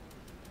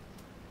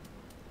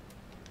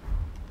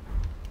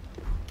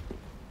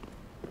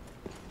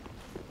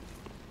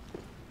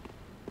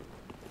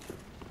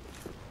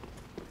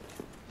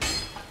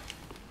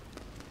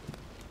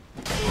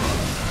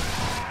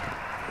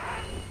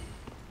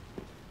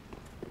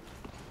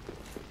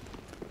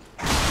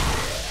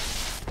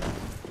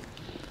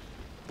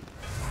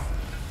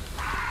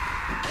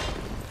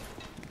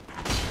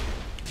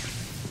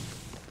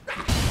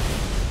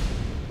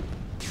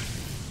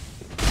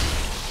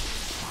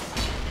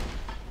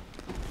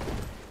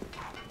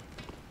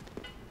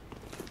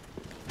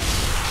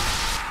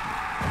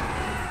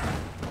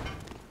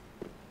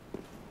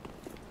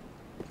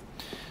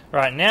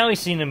 Right, now we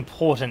see an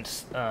important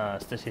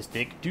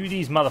statistic. Do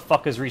these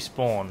motherfuckers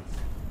respawn?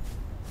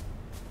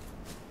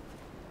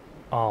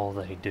 Oh,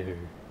 they do.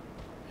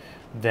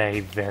 They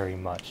very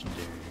much do.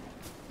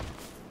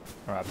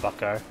 Alright,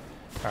 bucko.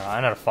 Alright,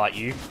 I know how to fight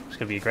you. It's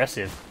gonna be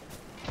aggressive.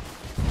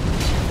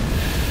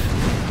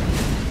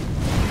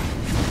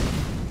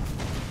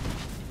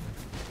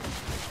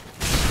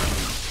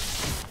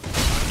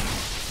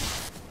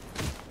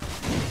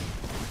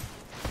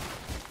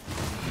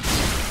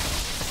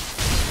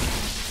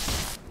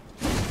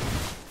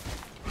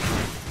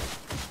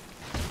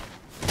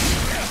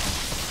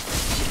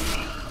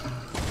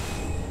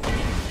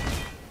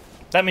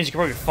 That means you can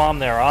probably farm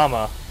their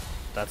armor.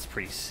 That's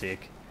pretty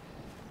sick.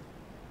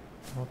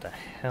 What the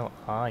hell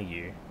are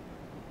you?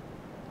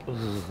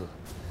 Ugh.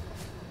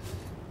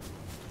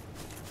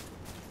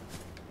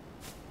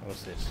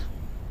 What's this?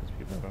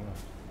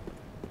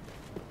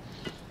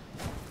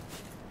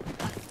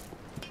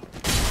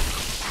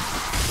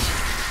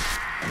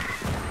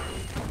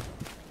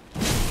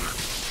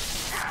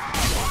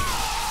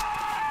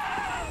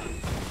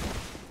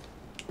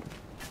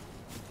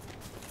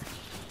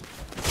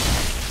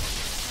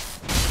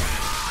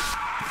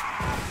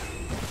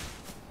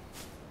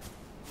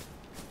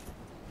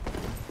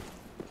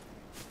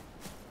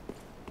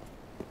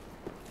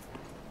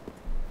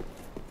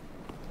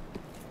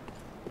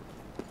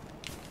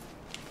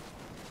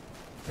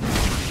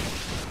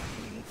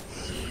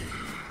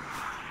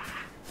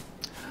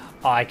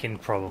 I can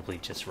probably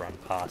just run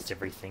past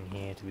everything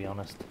here, to be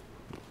honest.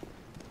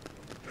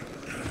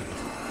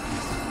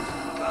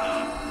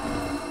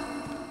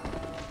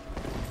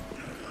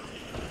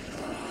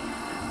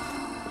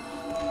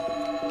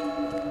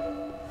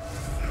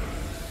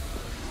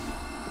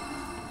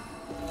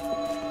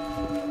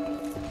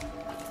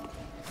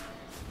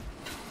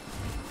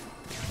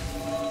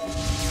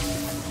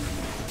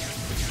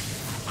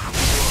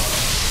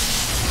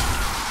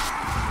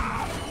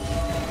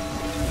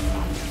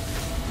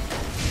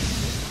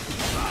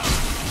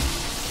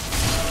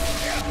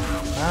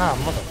 Ah,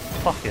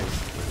 motherfuckers.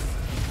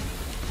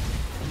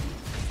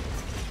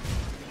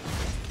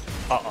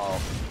 Uh-oh.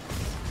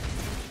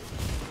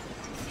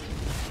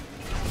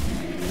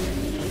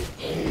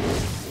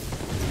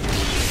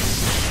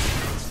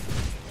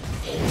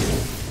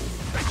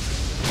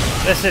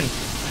 Listen,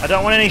 I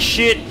don't want any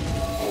shit.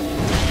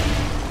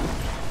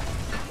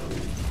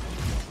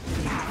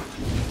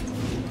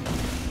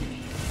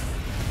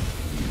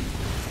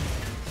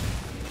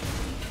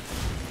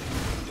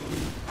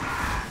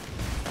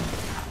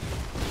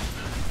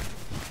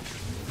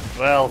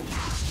 Well,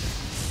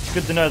 it's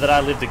good to know that I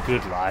lived a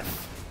good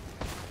life.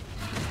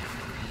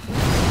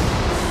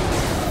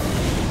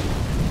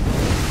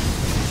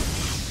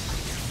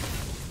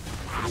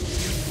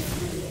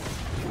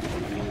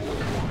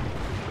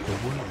 The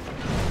world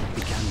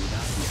began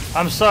without me.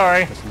 I'm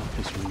sorry. Does not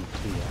this ring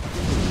clear?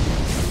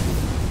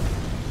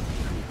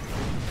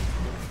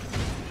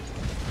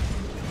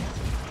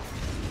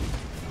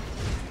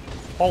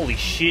 Holy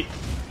shit.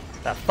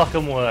 That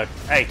fucking worked.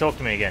 Hey, talk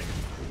to me again.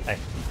 Hey.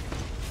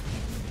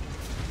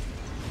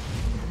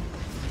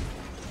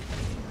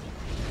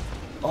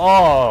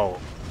 Oh!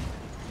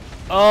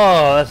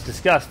 Oh, that's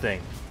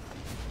disgusting.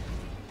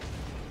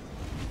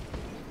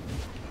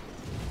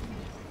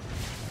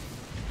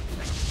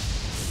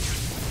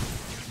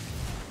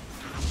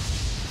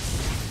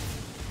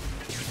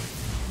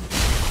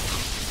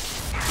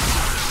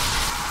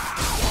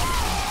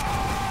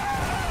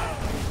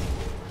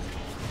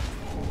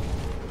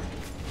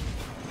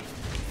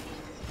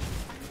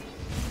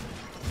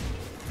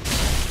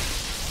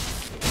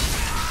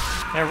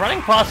 Now,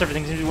 running past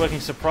everything seems to be working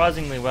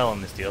surprisingly well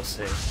in this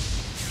DLC.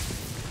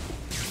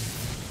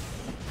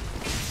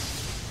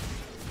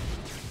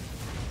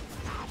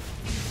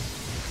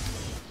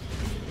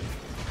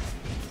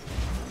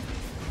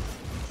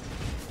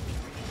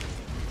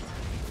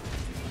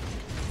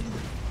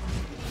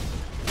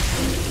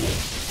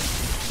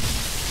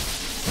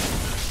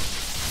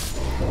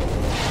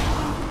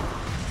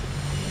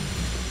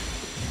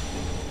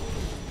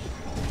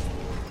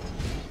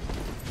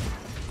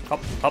 Up,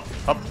 up,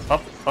 up,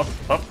 up, up,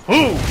 up.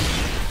 Whoo!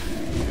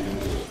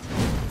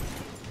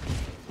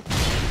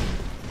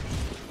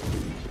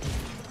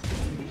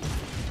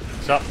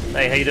 What's up?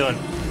 Hey, how you doing?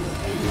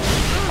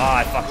 Oh,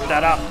 I fucked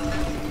that up.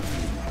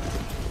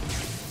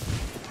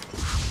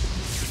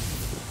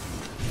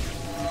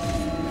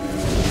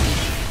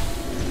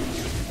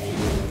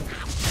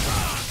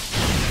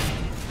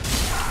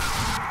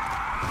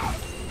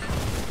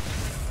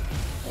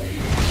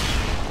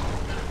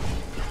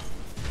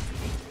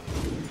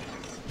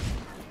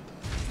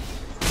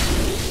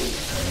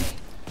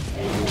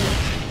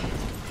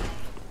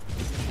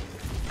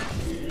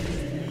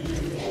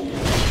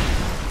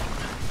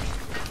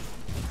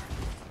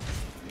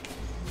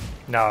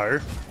 No,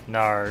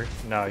 no,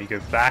 no, you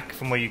go back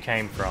from where you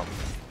came from.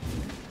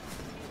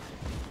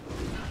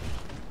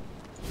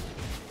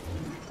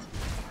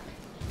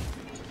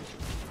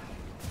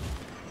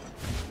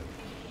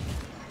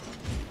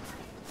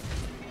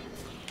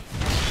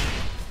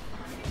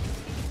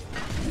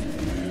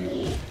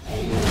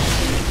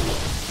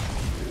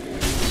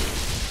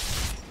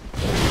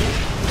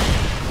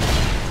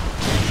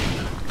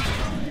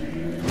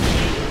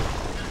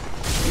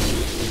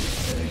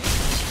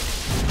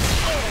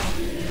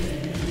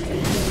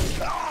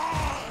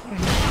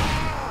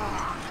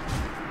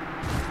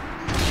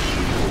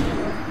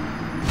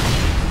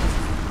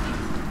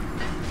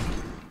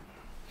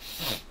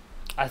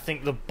 I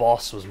think the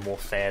boss was more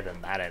fair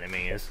than that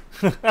enemy is.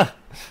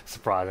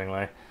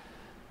 Surprisingly.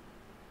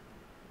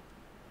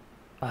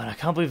 Oh, and I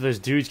can't believe those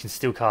dudes can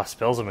still cast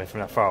spells on me from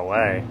that far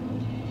away.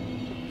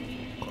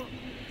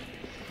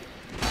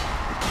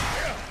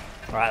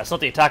 Alright, that's not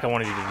the attack I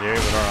wanted you to do,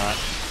 but alright.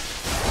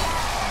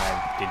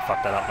 I did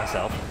fuck that up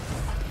myself.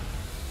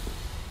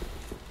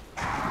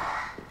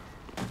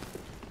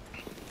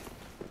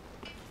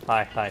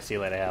 Hi, see you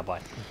later, yeah, bye.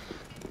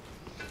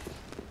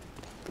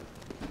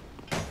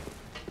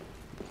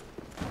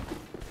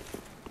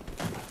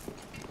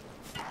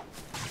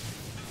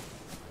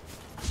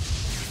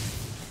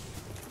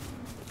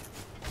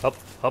 Up,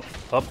 up,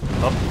 up,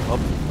 up, up,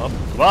 up.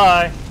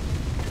 Goodbye!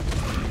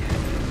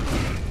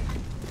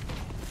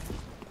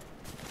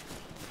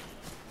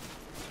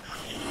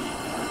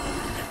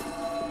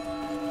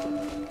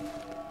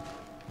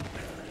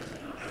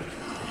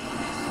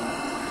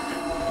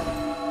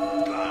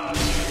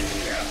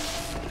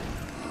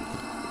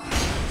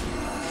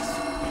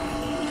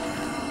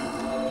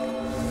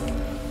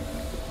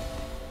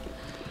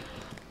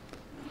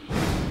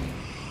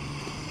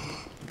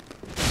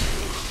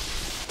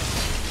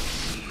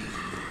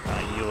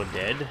 You're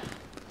dead.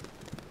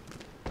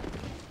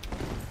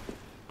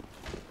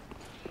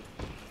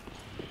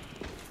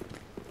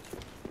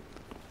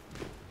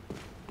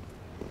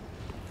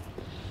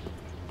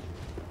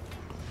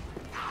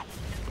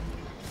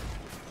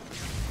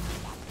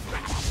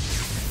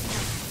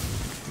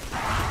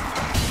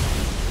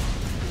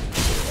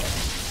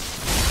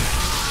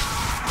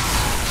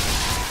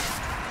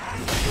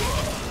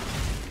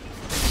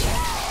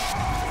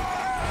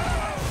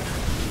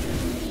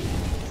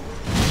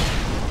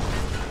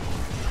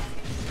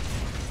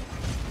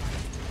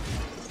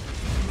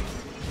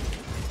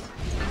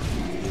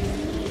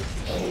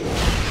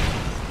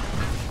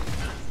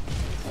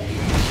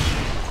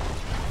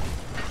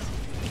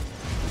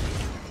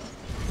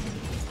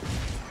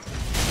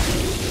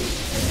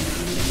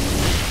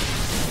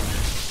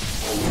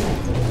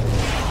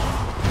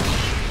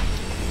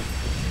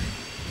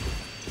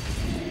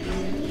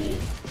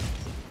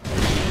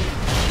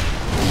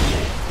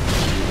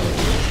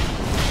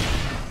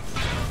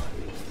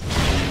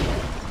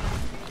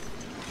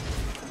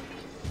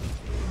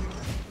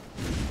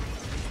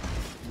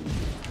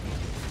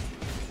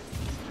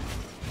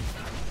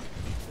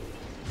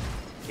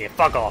 Yeah,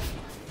 fuck off.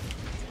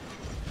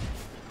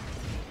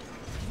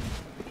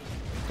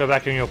 Go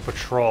back on your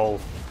patrol.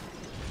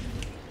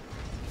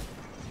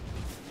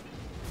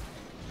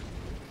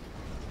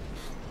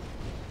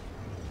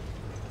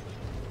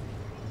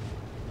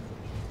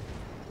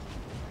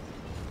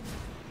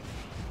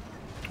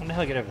 How the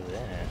hell get over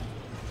there?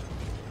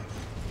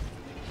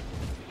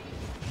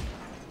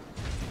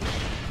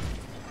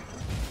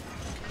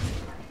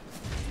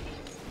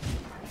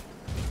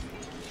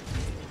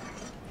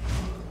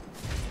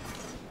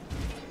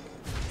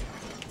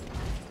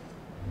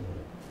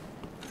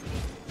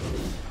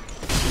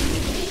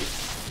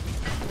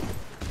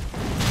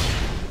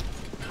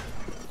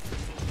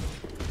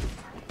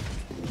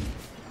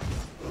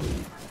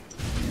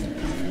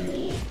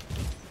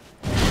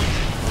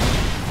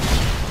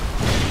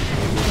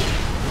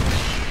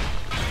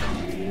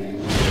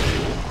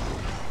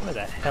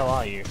 hell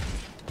are you?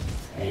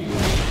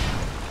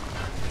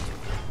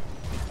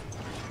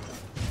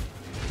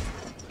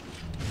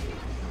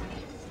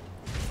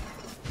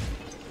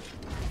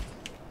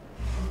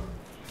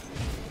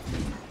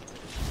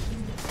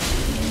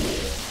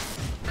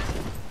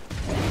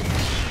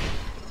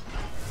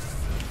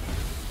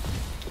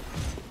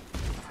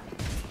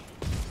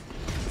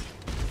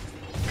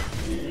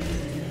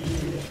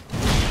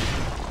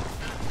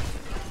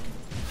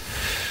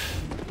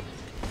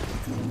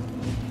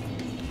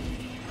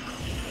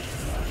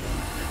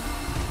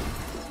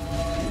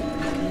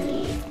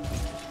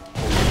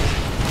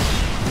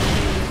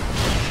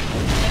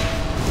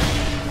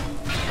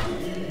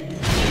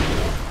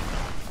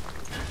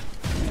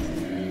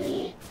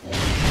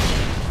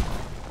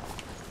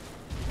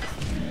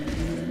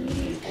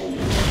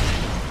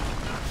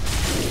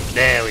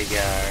 There we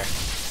go.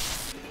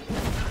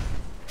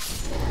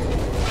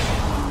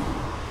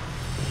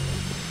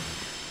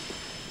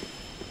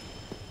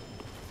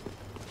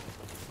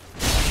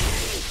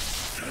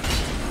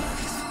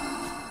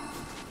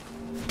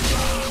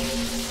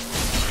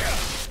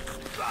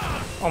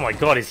 Oh my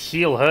god, his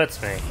heel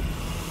hurts me.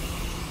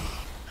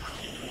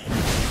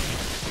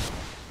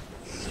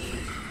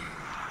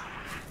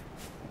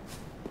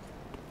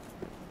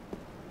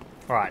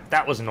 Alright,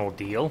 that was an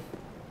ordeal.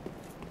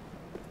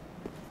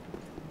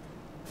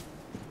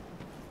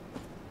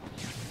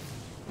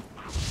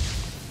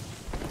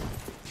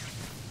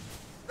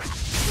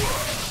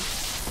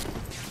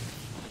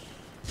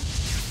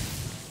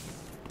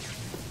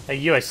 Hey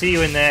you, I see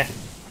you in there.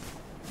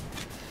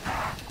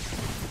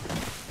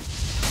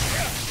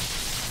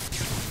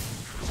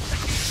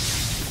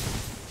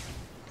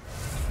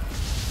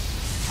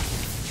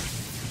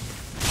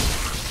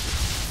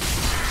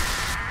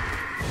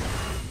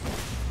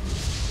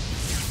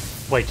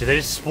 Wait, do they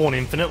just spawn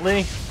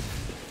infinitely?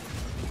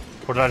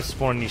 Or did I just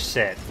spawn a new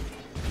set?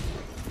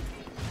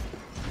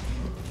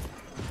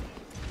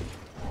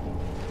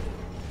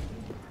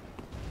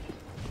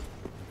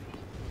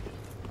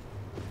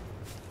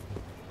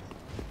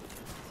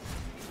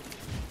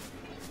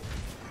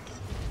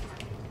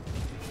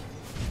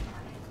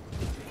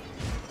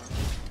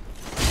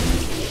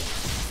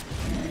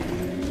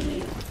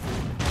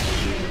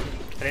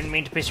 I didn't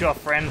mean to piss you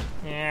off, friend.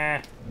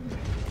 Yeah.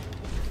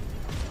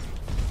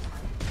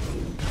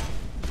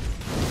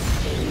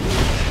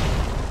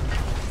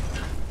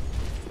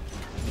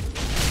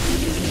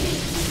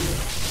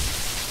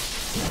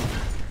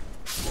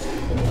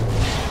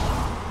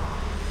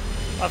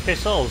 Okay,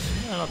 souls.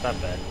 Yeah, not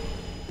that bad.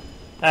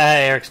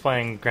 Hey, Eric's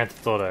playing Grand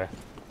Theft Auto.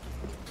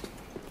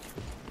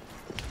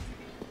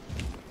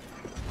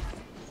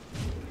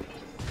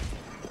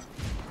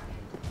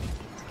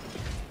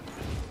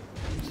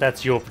 So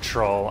that's your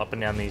patrol up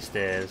and down these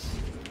stairs.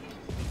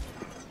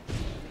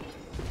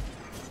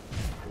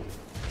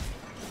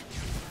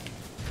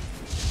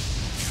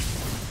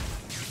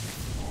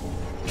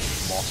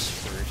 Moss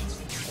fruit.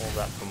 All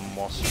that from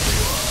moss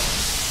fruit.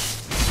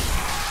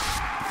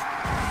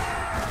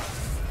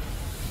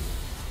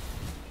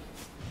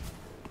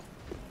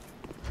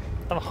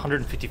 I have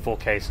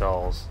 154k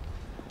souls.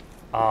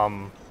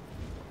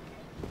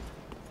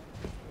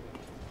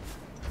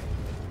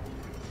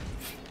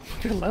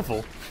 Good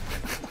level.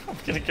 I'm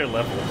gonna go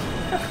level.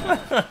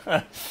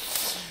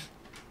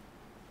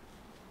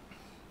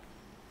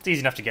 It's easy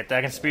enough to get there.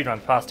 I can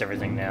speedrun past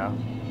everything now.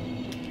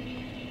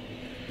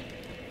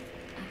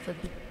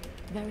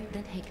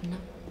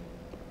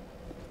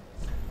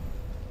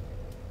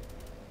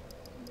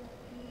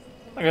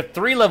 I got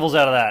 3 levels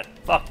out of that.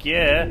 Fuck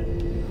yeah.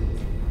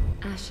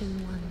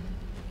 Ashen one.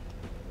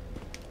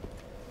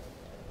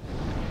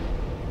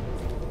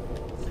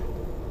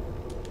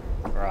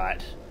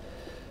 Right.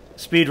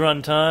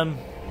 Speedrun time.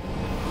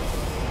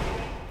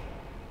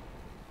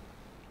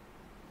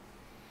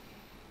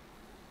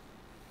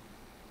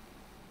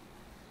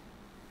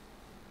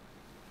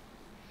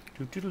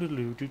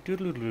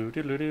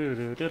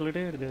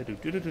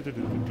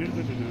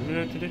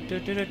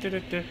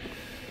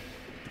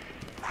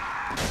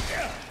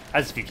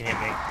 As if you can hit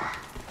me,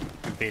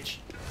 you bitch.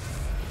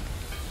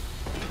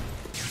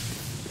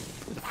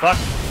 What the fuck?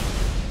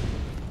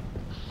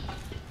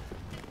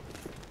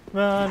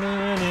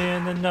 Running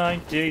in the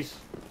 90s.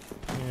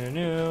 You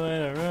knew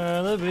where I'd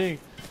rather be.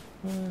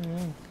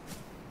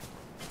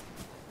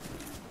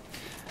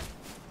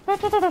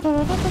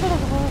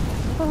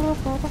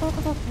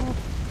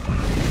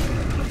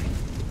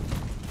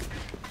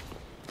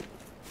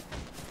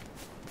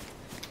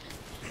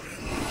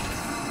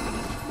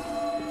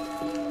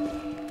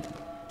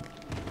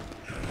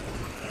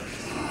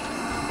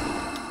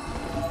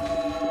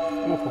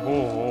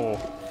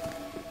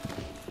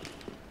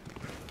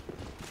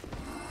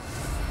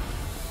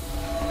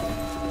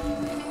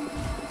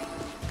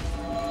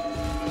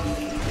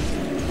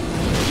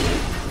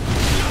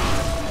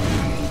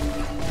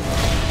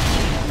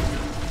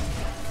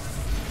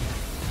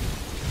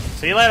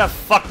 See you later,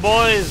 fuck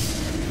boys.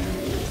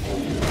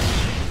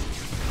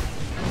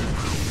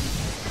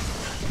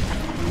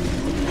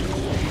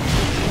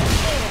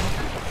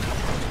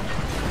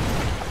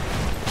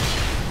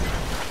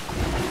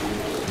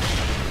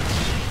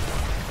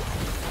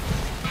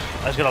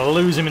 just gotta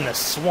lose him in the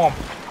swamp.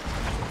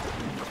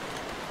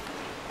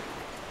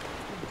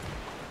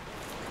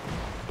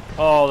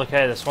 Oh,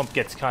 okay, the swamp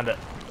gets kinda...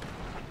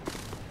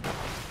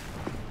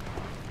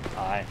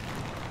 Aye.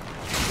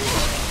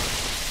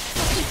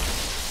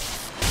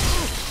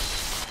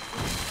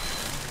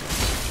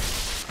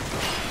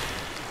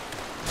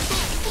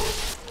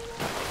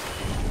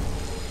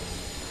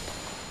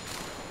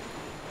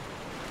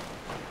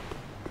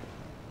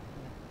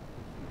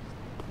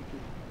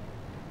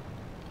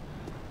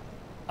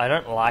 I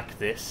don't like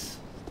this.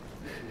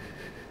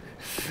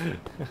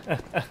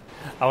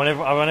 I want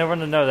everyone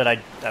to know that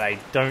I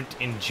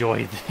don't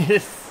enjoy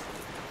this.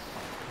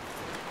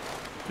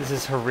 This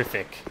is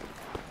horrific.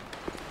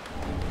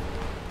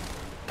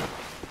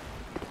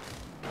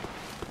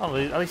 Oh,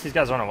 at least these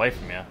guys run away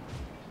from you.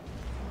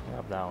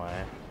 Up that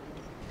way.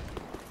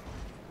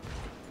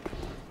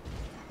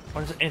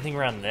 Why is there anything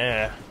around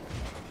there?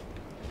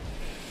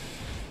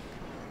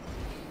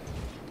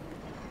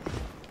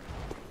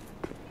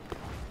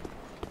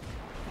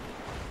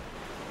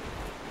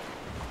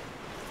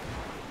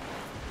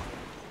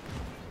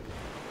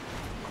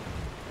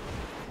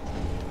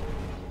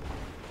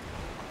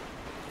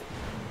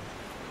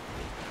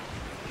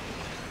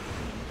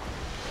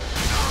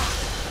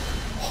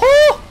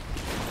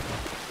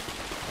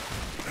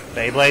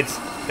 Beyblades,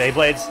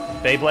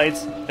 Beyblades,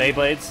 Beyblades,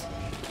 Beyblades.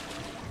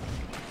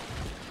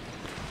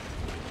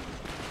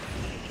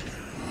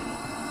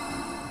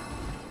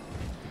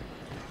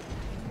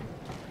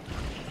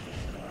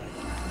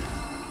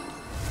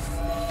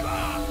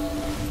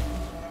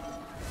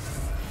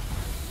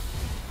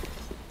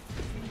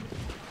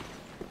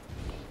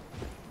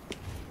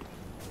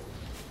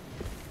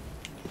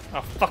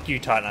 Oh, fuck you,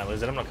 Titanite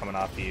Lizard. I'm not coming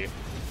after you.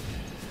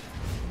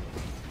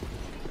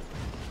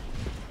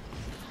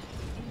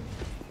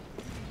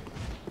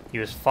 He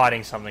was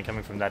fighting something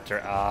coming from that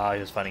direction. Ah, he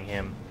was fighting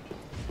him.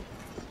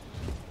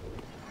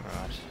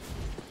 Alright.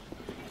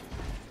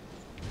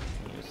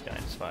 This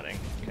guy's fighting.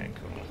 Okay,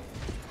 cool.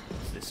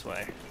 It's this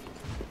way.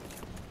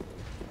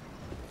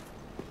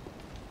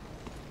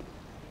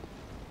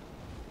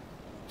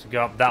 To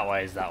go up that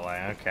way is that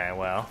way. Okay,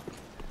 well.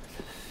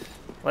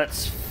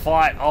 Let's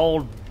fight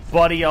old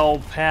buddy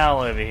old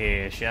pal over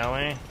here, shall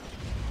we?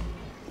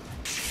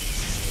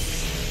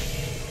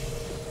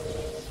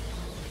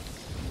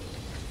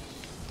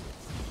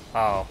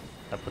 Oh,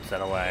 that puts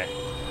that away.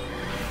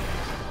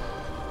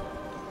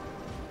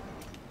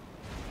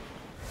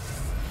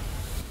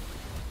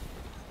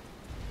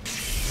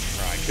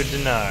 Right, good to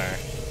know.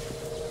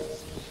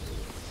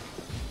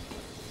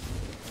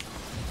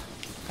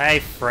 Hey,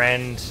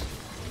 friend.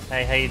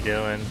 Hey, how you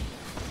doing?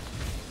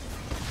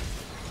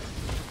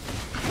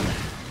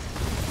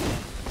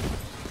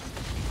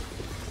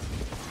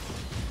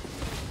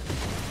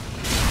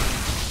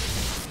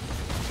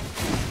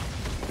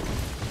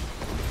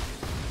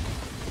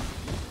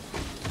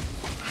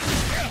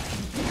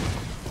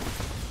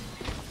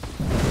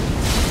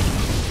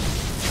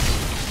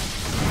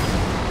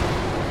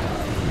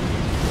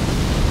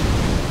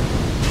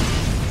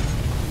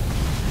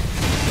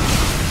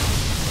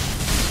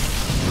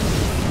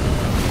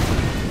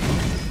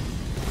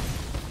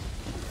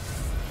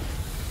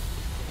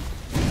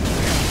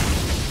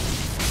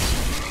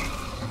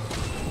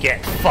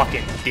 Get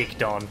fucking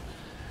dicked on.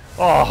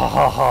 Oh, ho,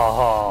 ho, ho,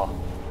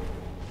 ho.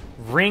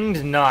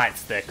 Ringed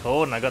Knights, they're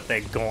called, and I got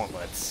their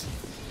gauntlets.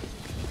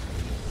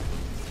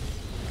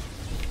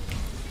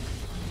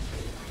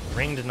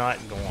 Ringed Knight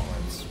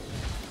gauntlets.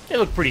 They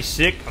look pretty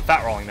sick. I'm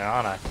fat rolling now,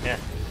 aren't I? Yeah.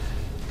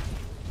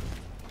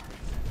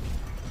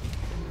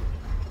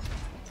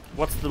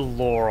 What's the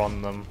lore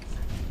on them?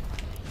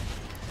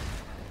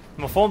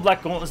 My formed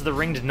black gauntlets of the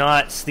Ringed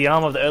Knights. The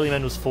armor of the early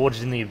men was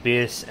forged in the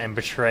abyss and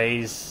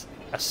betrays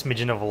a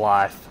smidgen of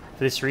life.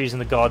 For this reason,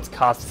 the gods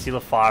cast a seal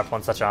of fire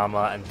upon such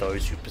armor and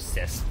those who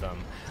possess them.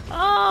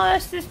 Oh,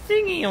 that's the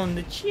thingy on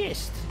the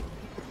chest.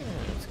 Yeah,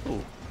 that's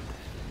cool.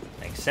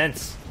 Makes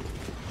sense.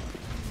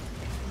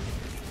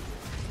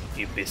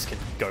 The abyss can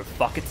go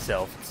fuck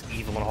itself. It's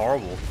evil and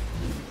horrible.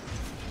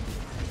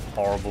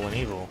 Horrible and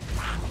evil.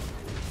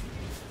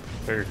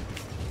 Who?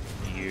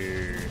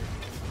 You.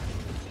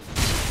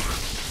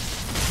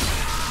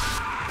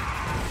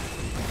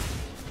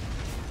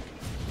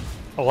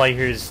 All I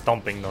hear is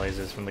stomping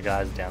noises from the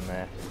guys down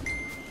there.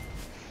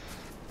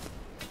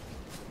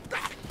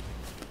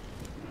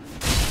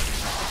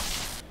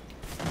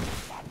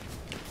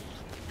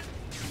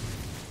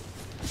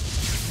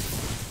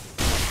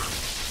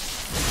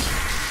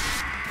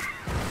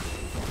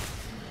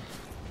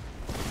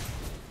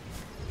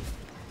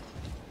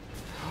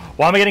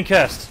 Why am I getting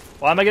cursed?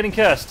 Why am I getting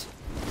cursed?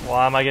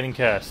 Why am I getting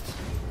cursed?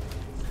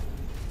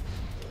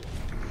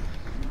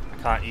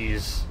 Can't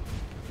use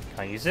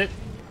it?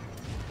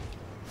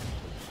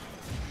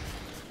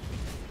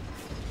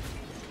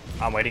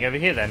 I'm waiting over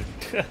here then.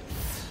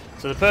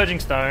 So the Purging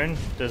Stone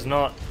does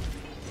not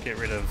get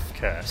rid of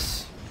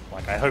Curse,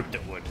 like I hoped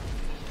it would.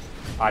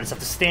 I just have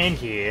to stand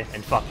here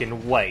and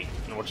fucking wait,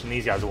 and watching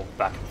these guys walk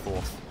back and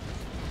forth.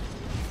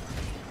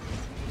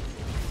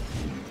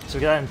 So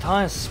we got an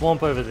entire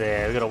swamp over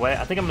there. We got a way.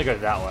 I think I'm gonna go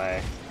that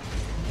way.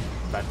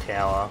 That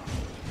tower.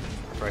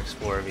 Or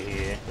explore over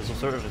here. There's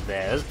also over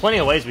there. There's plenty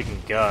of ways we can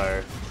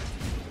go.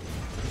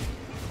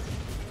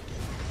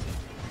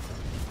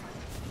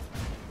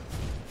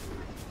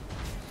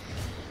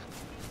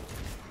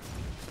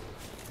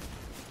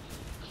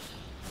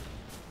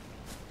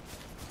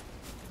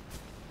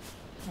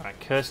 Alright,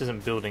 curse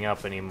isn't building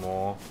up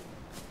anymore.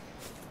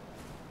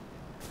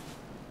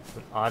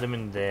 An item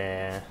in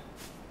there.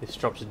 This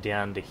drops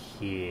down to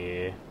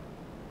here.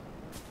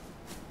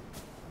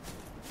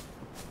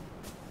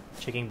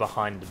 Checking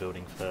behind the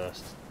building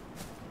first.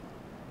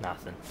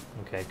 Nothing.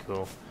 Okay,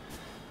 cool.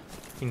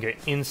 You can go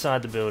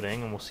inside the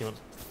building and we'll see what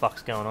the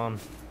fuck's going on.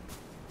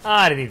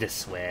 I didn't need to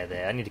swear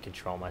there. I need to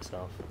control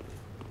myself.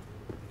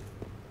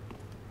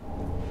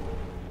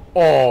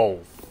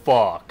 Oh,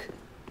 fuck.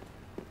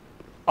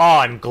 Oh,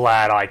 I'm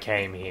glad I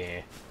came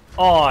here.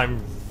 Oh,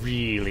 I'm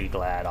really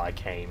glad I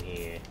came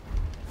here.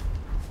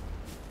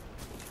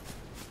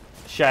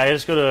 Shit, I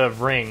just got a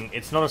ring.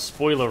 It's not a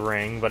spoiler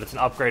ring, but it's an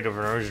upgrade of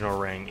an original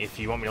ring. If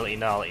you want me to let you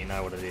know, I'll let you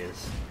know what it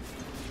is.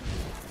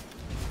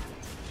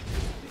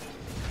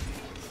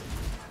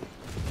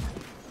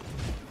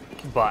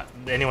 But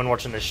anyone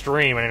watching the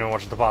stream and anyone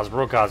watching the past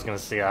broadcast is going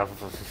to see a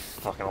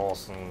fucking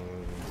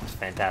awesome,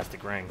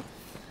 fantastic ring.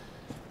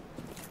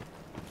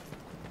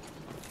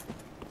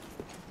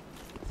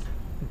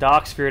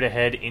 Dark Spirit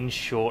ahead, in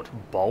short,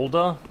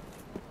 Boulder.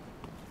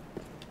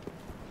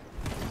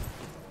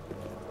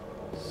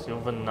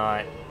 Silver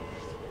Knight,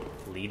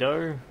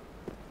 Lido.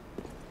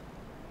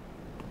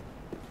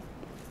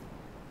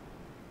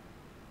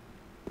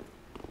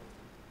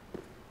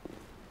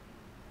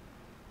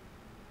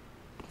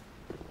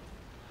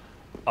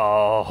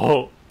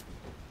 Oh.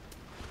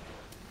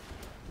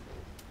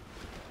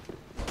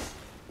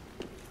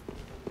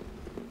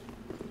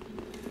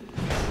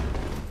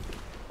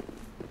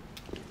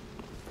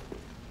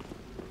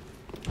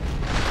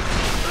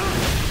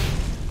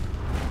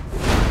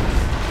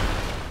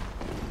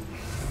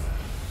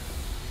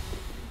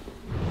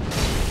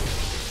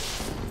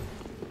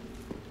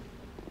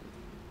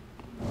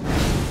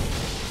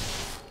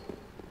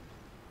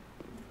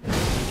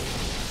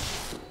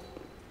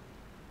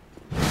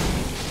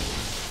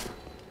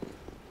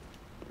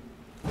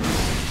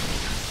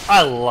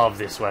 I love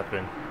this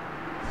weapon.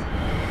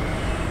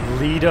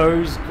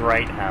 Lido's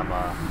Great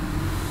Hammer.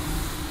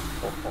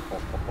 Ho ho ho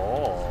ho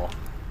ho.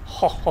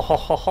 Ho ho ho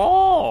ho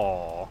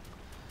ho.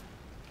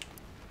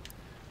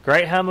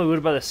 Great Hammer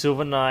wielded by the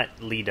Silver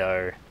Knight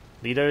Lido.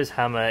 Lido's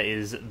hammer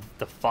is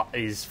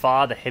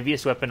far the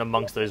heaviest weapon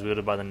amongst those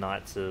wielded by the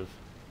Knights of...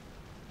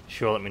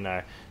 Sure, let me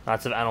know.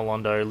 Knights of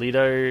Analondo.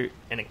 Lido,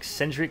 an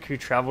eccentric who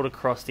travelled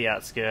across the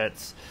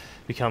outskirts,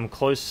 become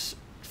close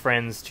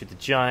friends to the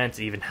giants,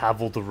 even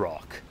Havel the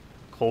Rock.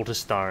 Call to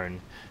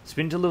stone.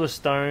 Spin to lure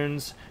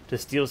stones to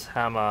Steel's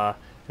hammer,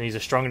 and use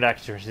a strong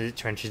attack to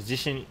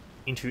transition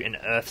into an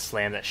earth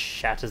slam that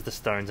shatters the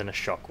stones in a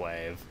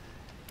shockwave.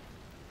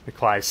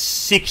 Requires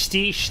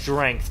 60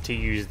 strength to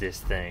use this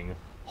thing.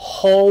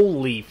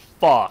 Holy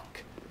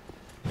fuck.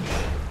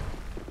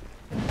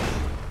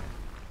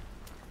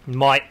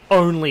 My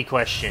only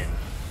question.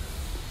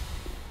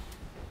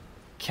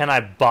 Can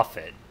I buff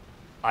it?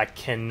 I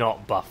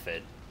cannot buff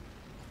it.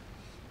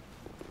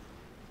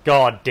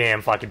 God damn,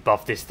 if I could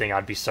buff this thing,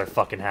 I'd be so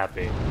fucking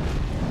happy.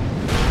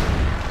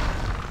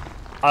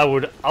 I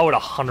would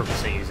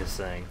 100% use this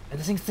thing. And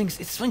this thing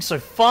it swings so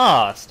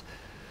fast.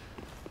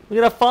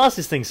 Look at how fast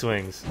this thing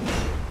swings.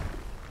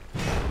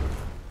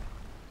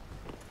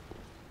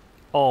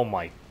 Oh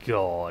my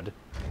god.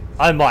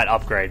 I might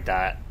upgrade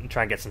that and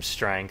try and get some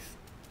strength.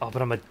 Oh,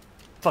 but I'm a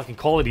fucking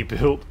quality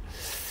build.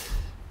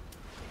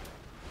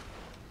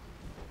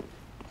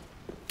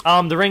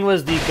 The ring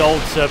was the gold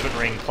serpent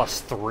ring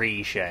plus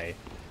 3, Shay.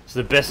 It's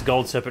the best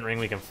gold serpent ring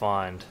we can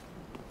find.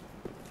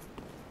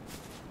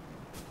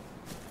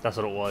 That's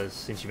what it was,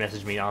 since you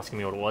messaged me asking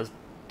me what it was.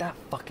 That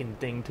fucking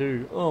thing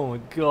too. Oh my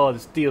god,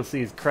 this DLC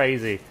is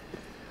crazy.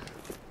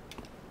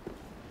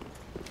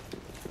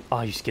 Oh,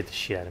 you scared the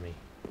shit out of me.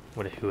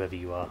 Whoever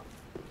you are.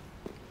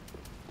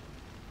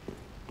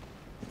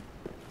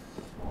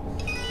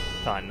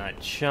 Titanite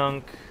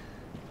chunk.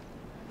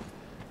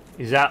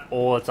 Is that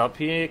all that's up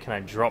here? Can I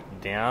drop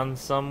down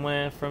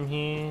somewhere from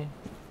here?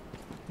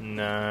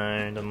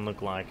 No, doesn't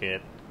look like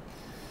it.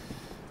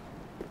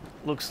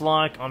 Looks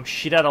like I'm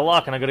shit out of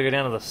luck and I gotta go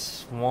down to the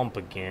swamp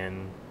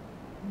again.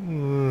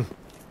 I'm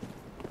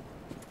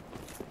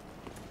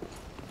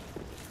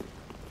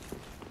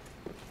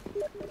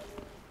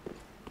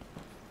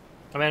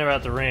in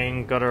about the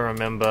ring, gotta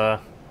remember.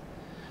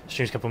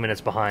 Stream's a couple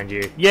minutes behind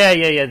you. Yeah.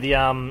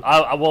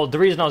 Well, the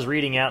reason I was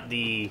reading out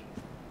the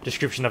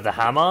description of the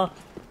hammer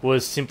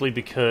was simply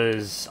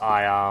because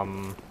I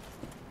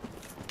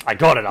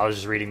got it. I was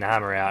just reading the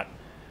hammer out.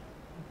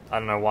 I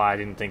don't know why I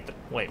didn't think that.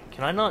 Wait,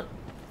 can I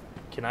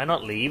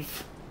not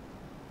leave?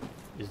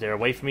 Is there a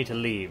way for me to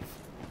leave?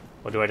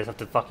 Or do I just have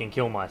to fucking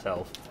kill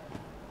myself?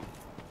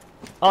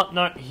 Oh,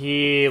 no.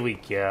 Here we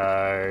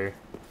go.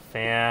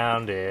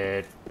 Found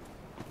it.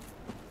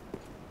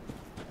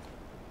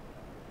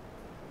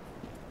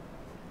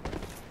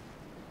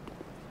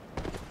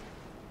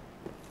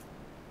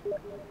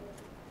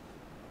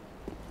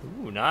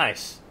 Ooh,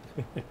 nice.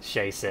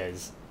 Shay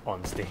says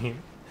on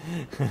Steam.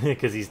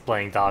 Because he's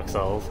playing Dark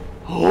Souls.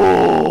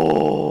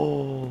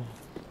 Oh!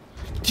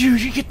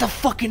 Dude, you get the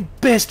fucking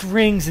best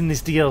rings in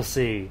this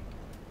DLC!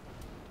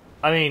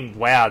 I mean,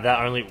 wow,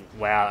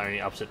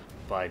 only ups it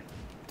by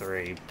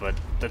 3, but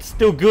that's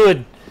still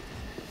good!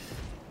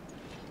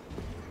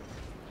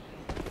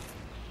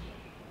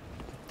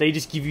 They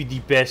just give you the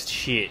best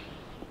shit.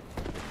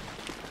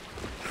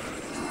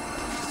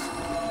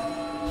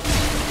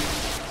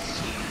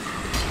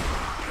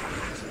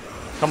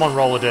 Come on,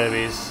 roller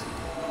derbies.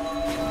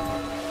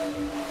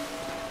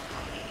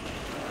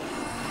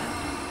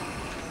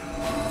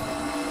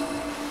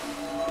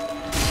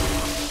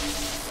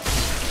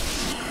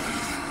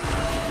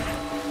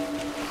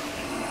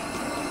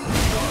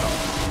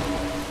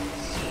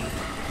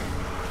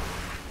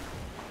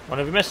 One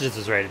of your messages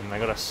was rated, and I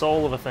got a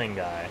soul of a thing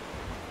guy.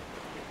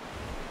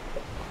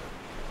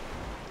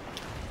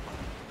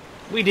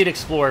 We did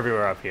explore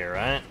everywhere up here,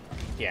 right?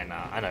 Yeah,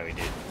 nah, I know we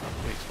did.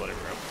 We explored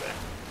everywhere up there.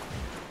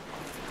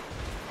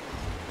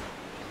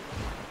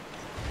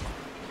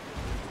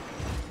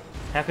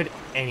 How could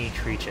any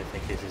creature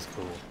think this is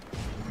cool?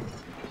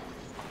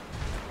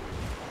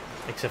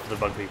 Except for the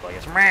bug people, I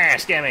guess. Meh,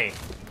 scare me!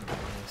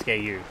 Scare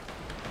you.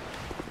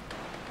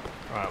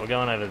 Alright, we're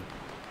going over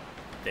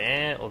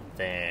there or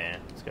there?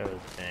 Let's go over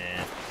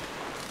there.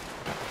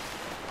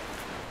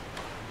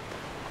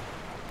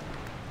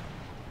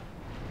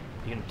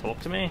 You gonna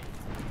talk to me?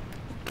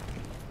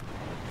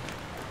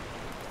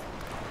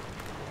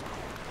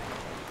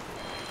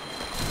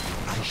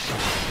 I shall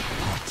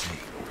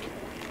partake.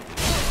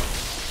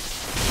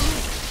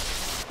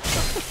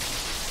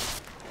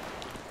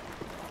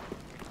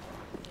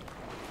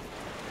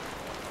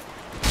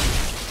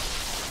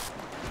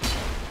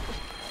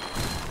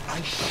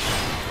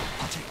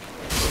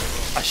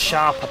 A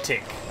sharp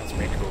tick. That's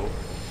pretty cool.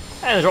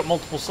 And they drop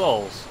multiple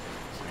souls.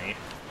 That's neat.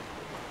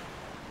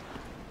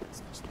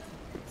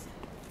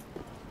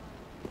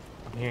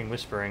 I'm hearing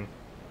whispering.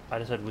 I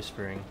just heard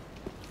whispering.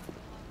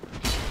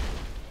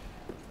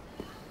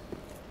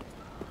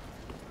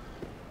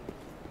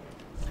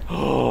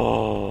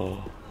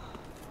 Oh,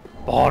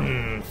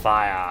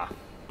 bonfire.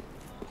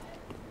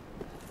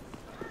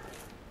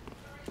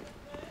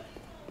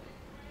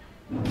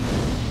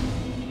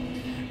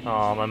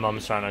 Oh, my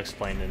mum's trying to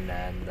explain to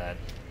Nan that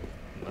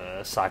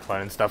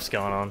cyclone and stuff's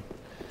going on.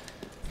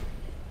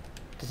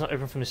 Does not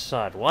open from this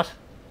side. What?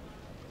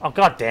 Oh,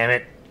 god damn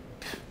it.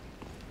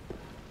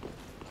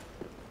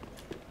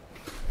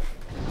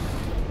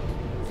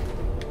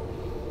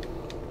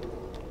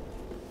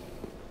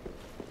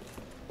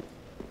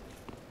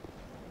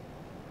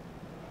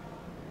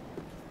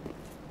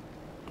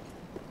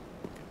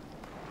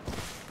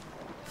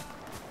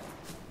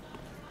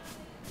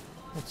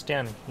 What's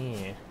down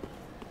here?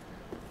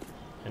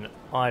 An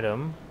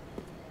item.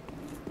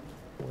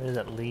 Where does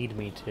that lead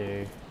me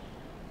to?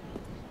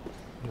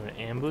 You an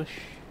ambush?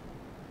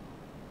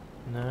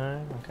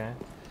 No? Okay.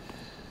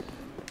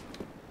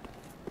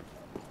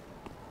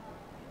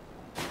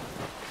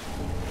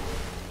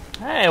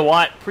 Hey,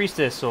 white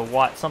priestess or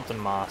white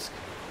something mask.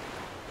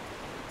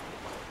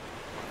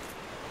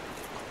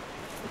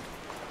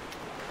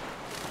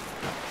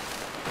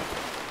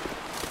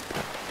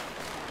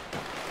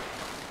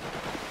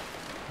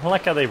 I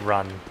like how they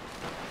run.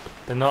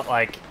 They're not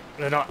like,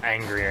 they're not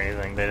angry or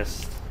anything, they're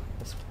just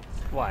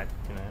white,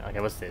 you know. Okay,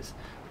 what's this?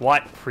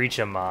 White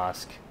preacher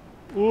mask.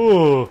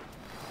 Ooh!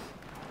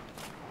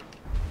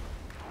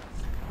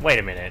 Wait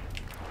a minute.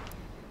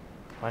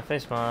 White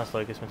face mask,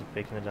 locust meant to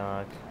peek in the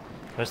dark.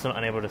 Most of them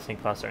unable to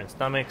think past their own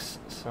stomachs.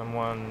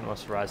 Someone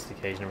must rise to the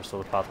occasion and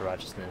restore the path of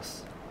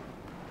righteousness.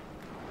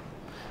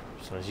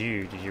 So as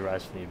you, did you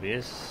rise from the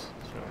abyss?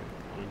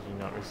 Did you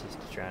not resist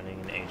drowning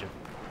in the age of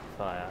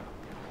fire?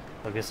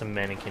 Look at some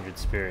men and kindred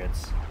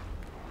spirits.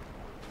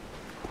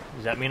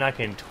 Does that mean I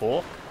can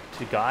talk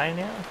to Guy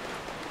now?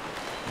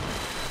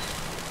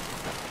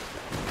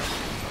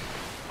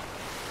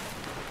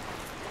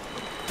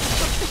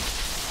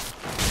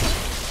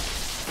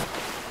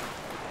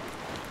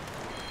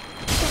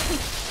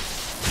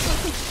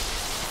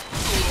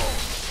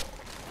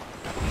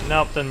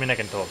 Nope, doesn't mean I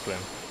can talk to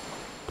him.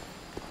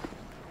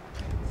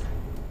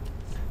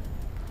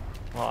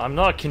 Well, I'm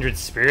not a kindred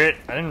spirit.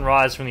 I didn't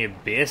rise from the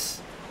abyss.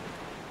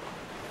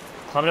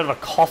 Climbed out of a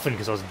coffin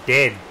because I was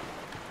dead.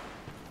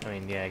 I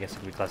mean, yeah, I guess it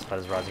could be classified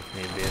as rising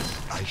from the abyss.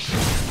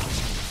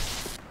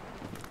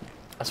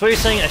 I swear you're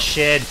saying a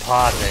shared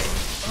parting,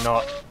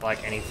 not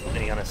like any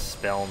kind of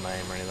spell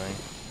name or anything.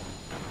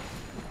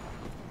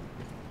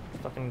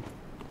 Fucking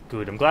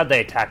good. I'm glad they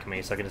attack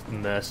me so I can just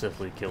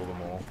mercifully kill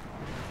them all.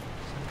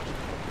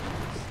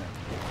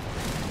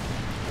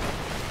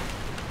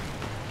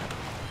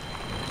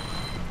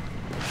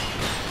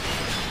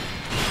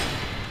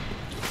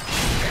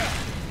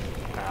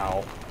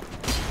 Ow.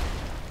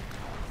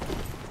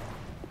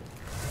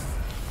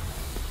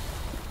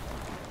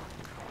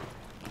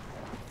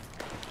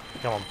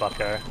 Come on,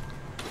 bucko.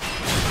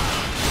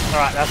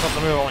 Alright, that's not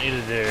the move I want you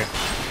to do.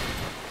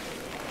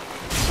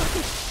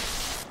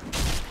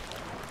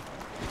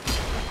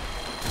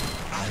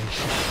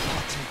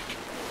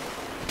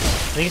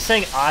 think he's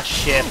saying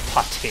Asher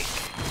Patik.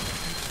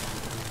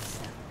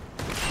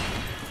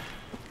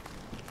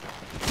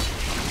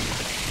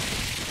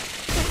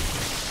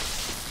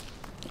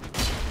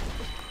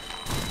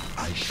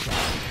 I shall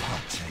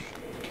partake.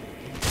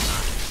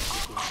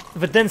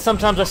 But then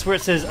sometimes I swear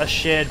it says a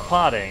shared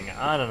parting.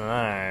 I don't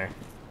know.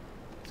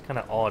 It's kind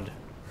of odd.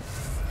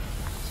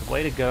 There's a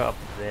way to go up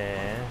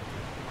there.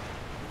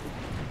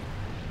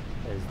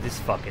 There's this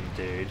fucking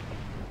dude.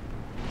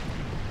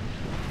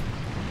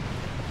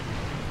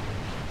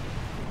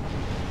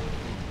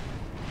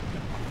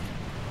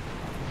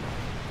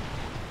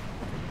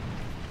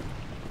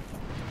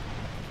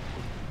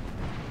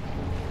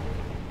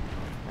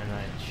 And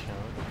I chunk.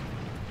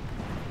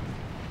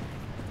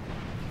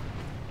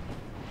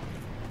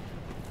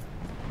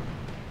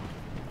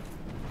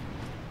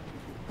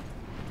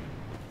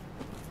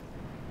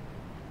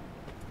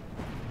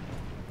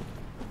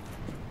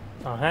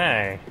 Oh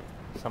hey,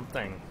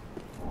 something.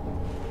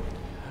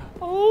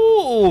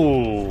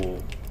 Oh,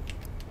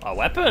 a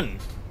weapon.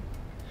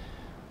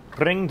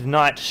 Ringed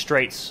Knight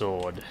Straight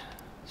Sword.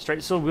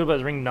 Straight sword wielded by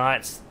the ringed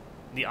knights,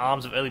 the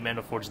arms of early men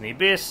were forged in the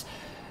abyss,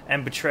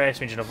 and betray a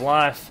region of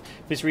life.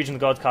 This region, the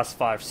gods cast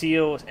 5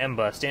 seals.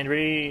 Ember, stand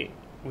ready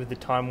with the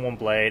time-worn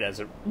blade as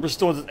it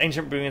restores its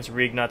ancient brilliance and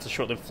reignites a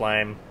short-lived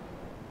flame.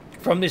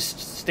 From this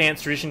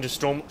stance, tradition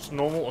to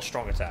normal or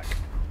strong attack.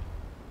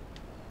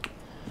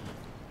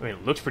 I mean,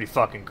 it looks pretty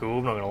fucking cool,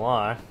 I'm not gonna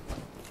lie.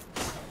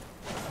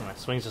 My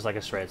swing's just like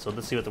a straight sword.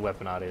 Let's see what the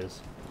weapon art is.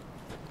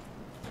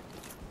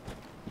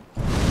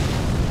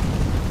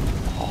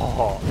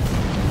 Oh.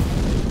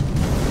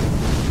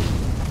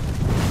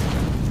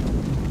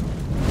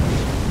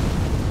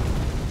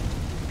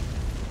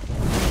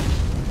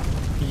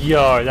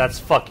 Yo, that's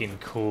fucking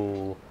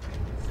cool.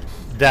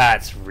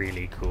 That's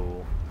really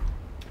cool.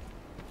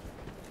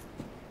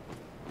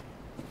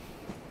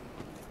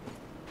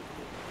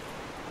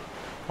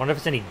 I wonder if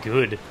it's any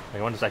good. Like,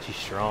 I wonder if it's actually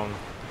strong.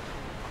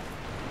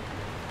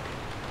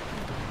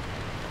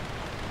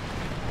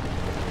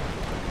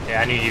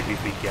 Yeah, I knew you'd be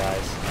big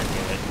guys. I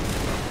knew it.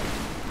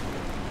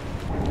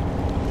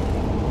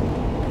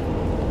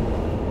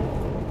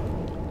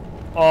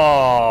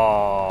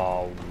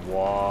 Oh,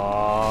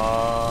 what?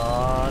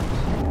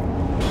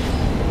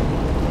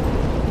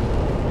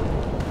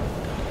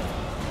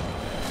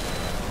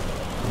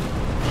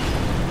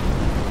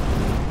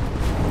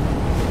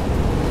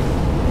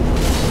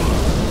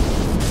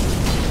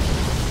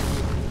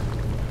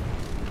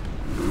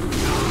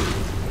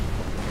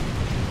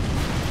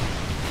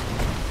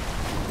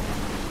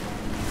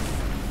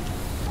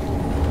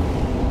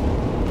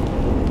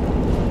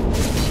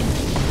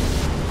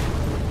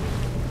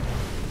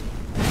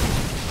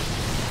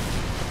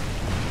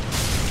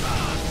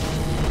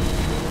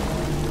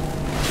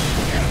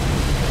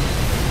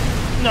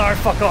 No,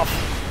 fuck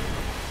off.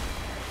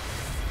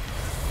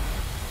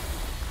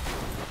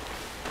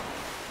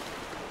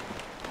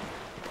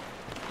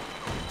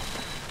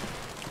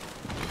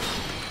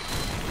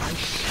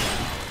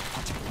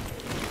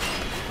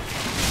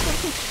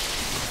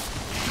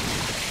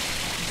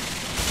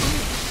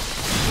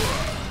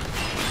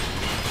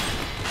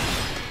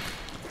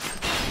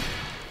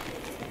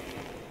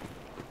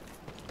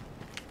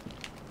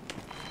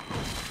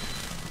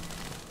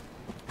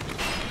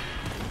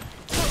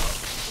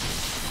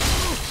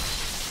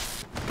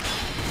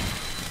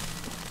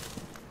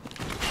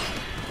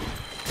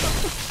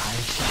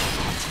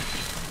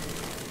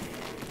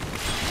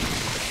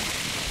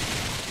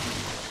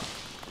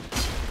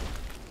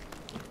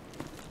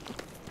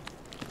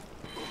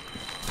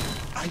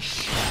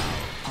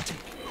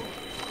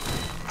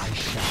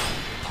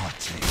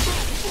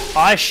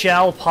 I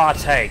shall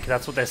partake,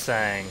 that's what they're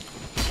saying.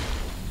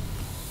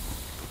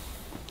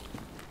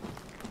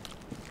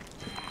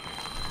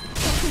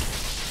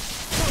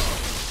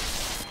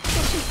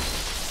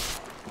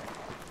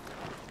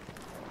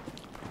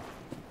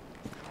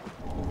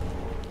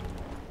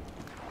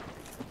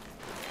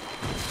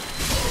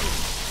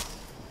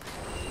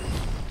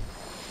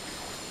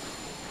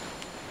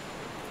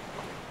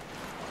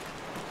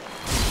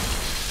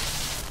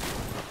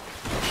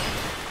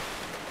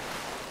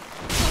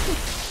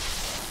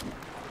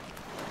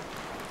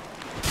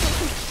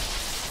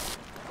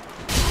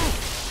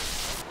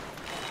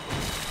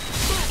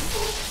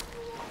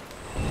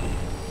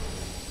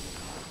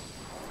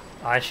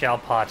 I shall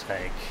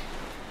partake.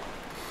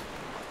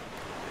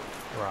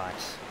 Right.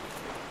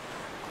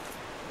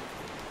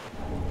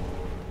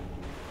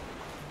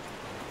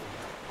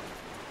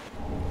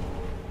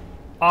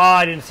 Oh,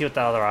 I didn't see what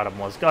the other item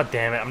was. God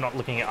damn it, I'm not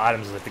looking at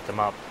items as I pick them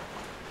up.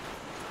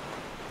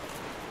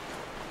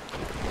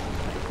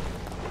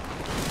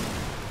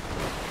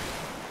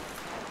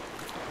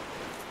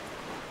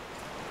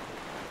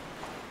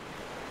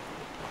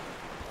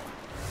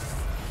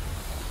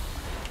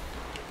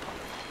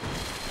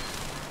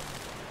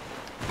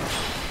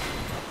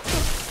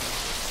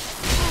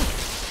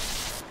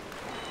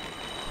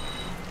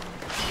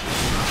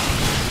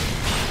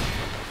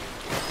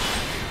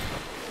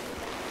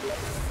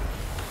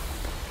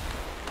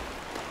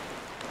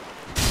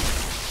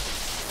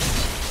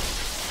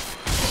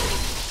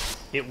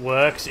 It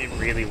works, it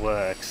really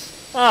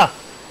works. Ah!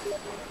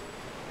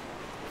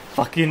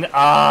 Fucking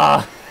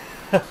ah!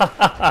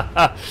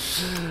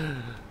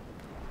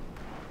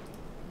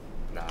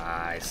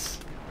 Nice.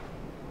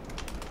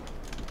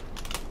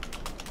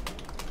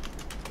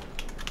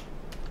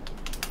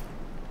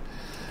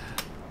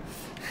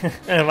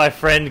 And my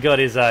friend got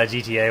his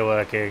GTA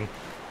working.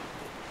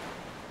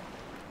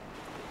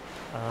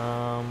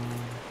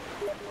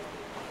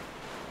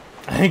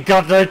 I ain't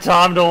got no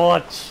time to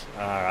watch.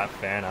 Alright,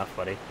 fair enough,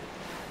 buddy.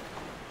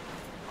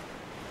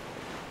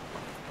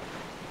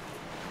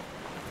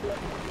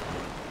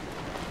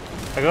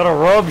 I gotta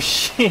rob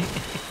shit.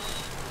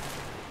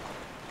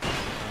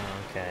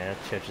 Oh, okay, that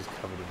church is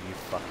covered with you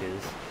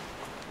fuckers.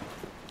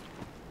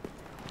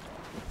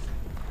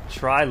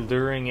 Try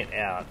luring it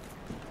out.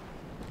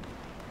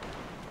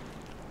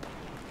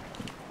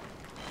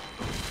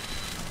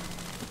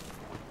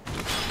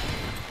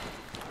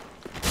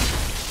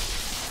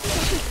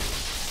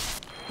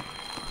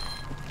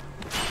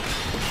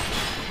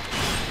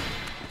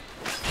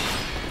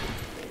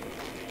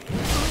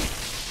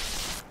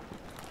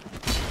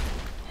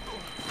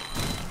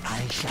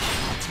 I shall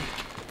not take.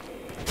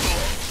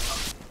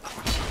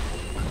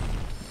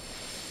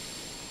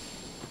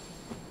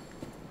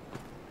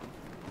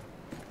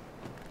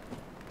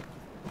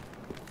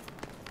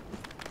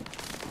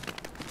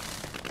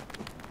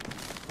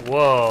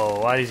 Whoa,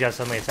 why are these guys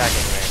suddenly attacking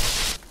me?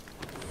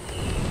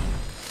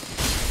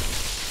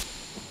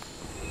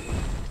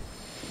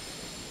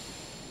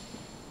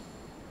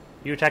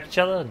 You attack each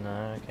other?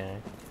 No, okay.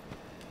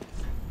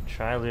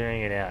 Try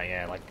luring it out,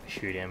 yeah, like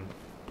shoot him.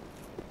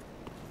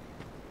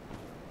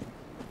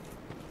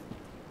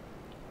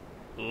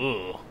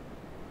 Ooh.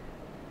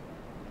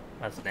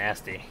 That's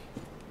nasty.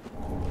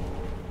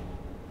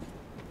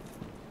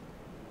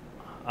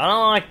 I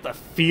don't like the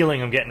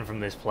feeling I'm getting from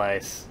this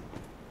place.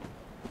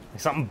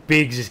 Like something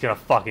big's just gonna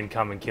fucking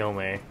come and kill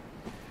me.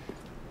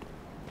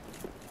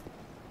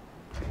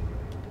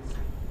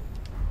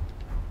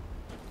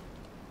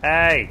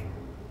 Hey!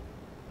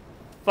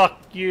 Fuck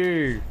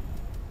you!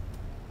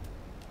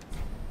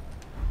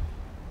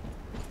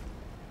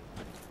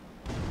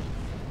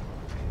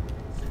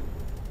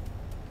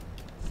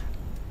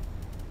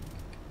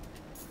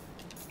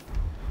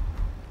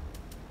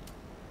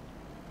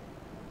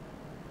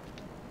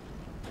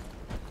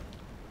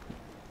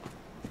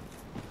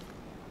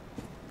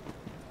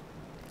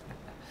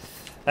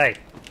 Hey,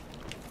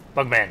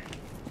 Bugman.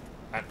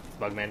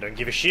 Bugman don't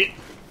give a shit.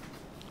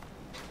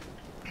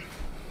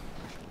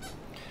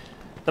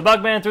 The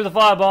Bugman threw the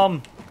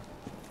firebomb.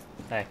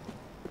 Hey.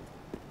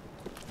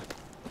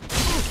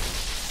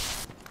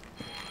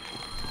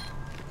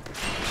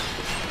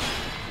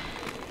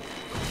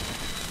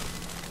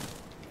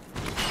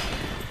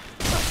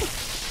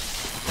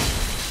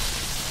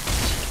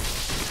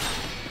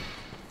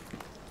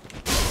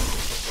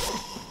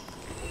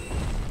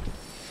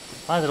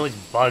 Why is it always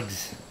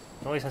bugs?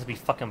 It always has to be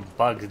fucking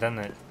bugs, doesn't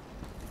it?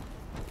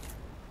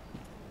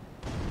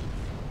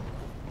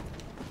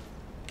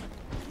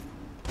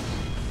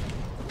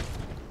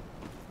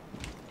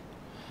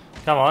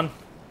 Come on.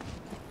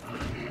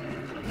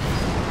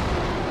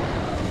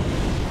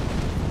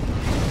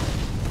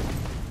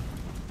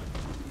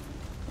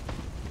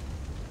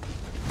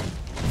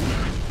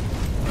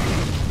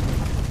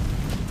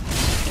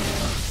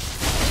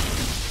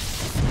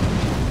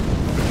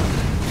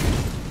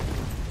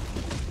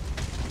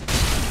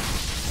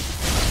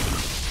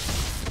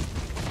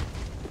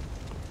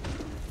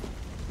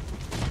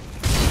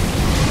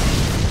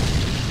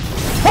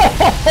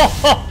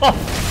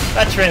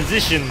 That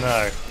transition,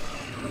 though.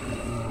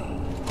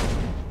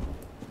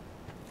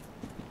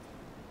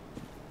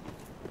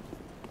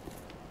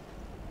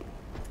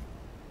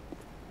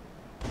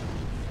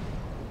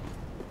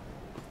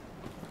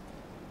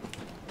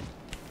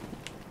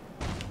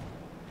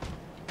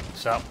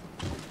 What's up?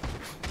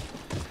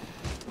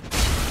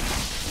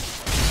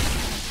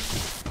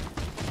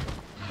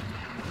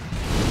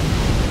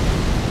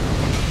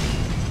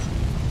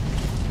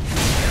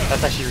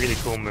 That's actually a really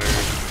cool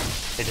move.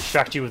 They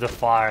distract you with the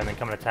fire and then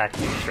come and attack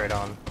you straight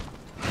on.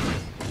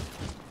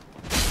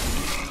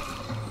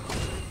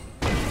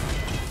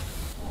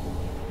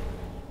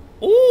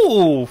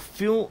 Ooh!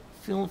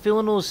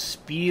 Philonor's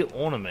spear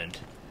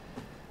ornament.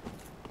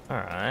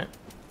 Alright.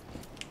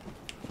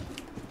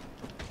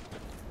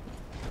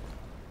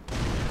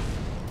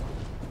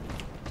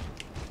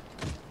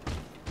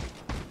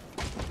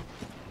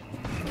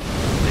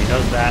 He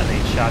does that,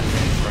 and he charges in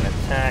for an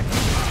attack.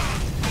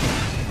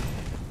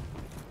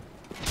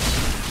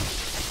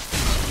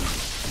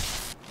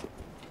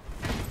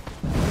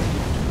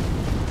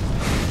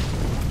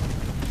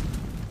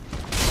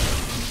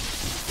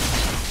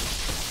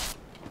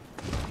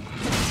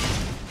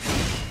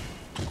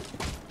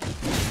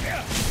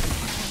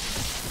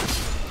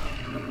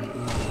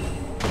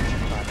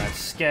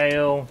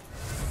 Scale.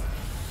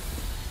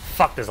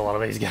 Fuck, there's a lot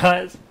of these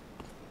guys.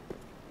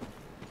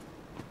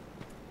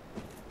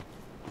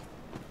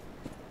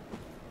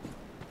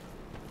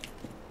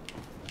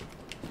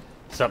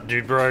 What's up,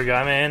 dude, bro,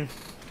 guy, man?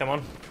 Come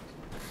on.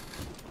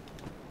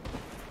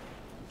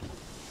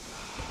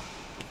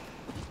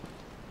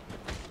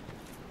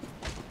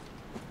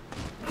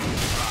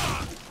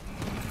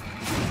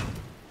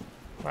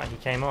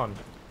 came on.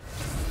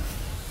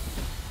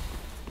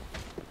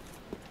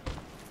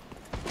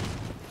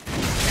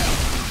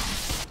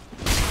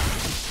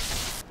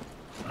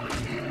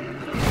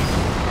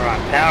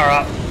 Alright, power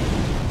up.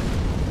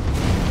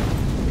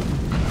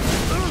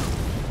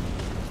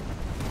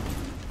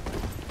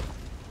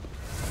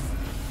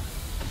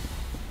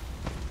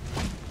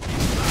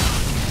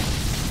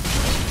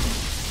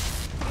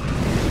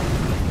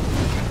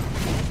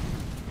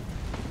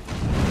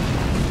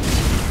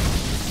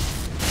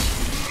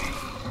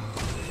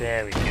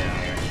 There we go.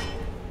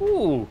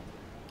 Ooh!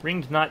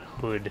 Ringed Knight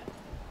Hood.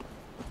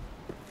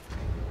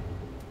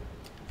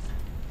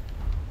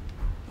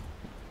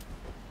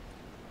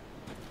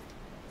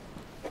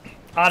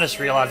 I just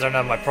realised I don't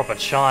have my proper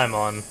chime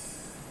on.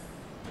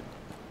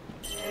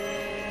 So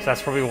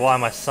that's probably why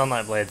my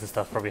sunlight blades and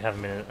stuff probably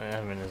haven't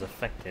been as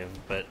effective,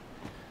 but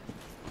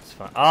it's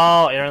fine.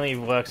 Oh, it only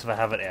works if I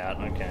have it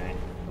out. Okay.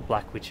 The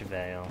Black Witch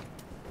Veil.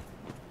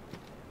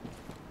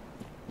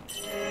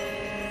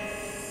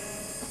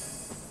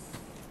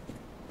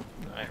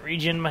 Alright,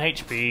 regen my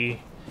HP.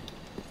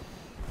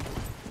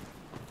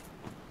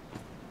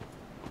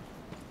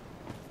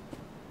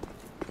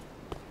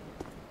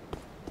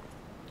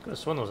 I could have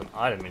sworn there was an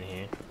item in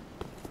here.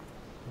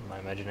 In my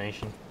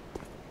imagination.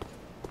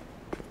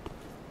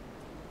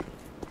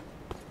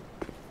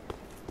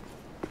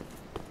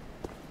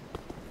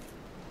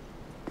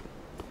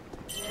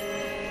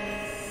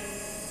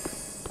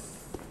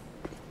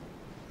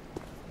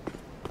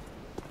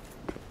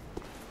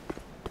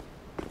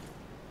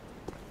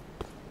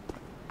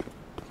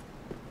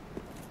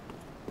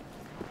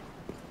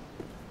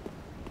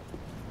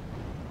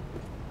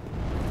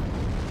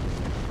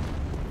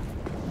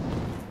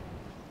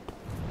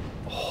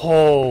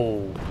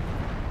 Oh.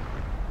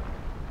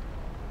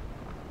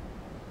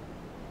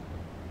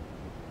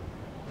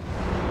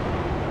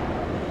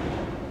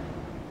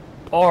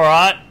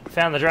 Alright,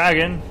 found the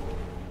dragon.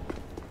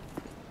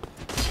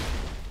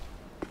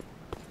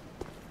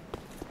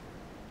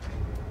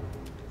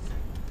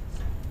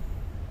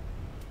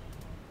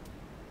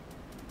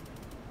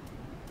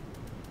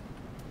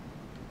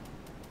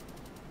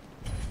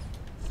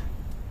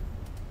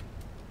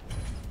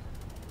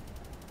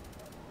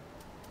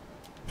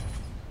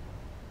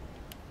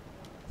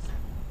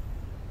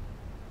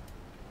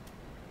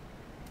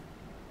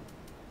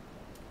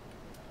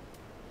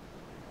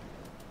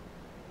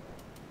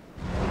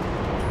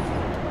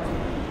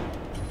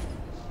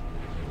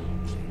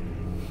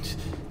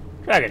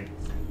 Dragon.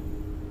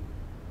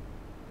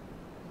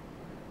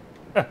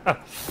 Oh,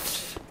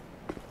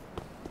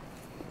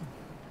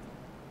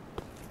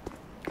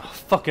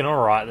 fucking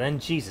alright then,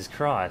 Jesus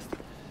Christ.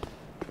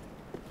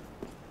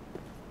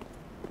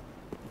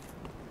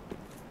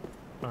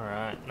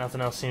 Alright,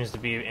 nothing else seems to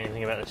be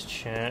anything about this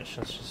church.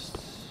 Let's just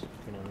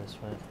go down this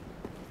way.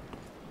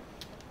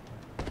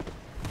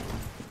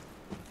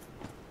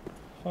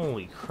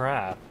 Holy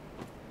crap.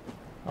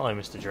 Hello,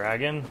 Mr.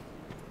 Dragon.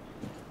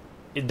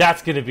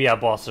 That's going to be our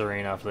boss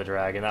arena for the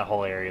dragon. That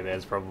whole area there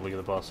is probably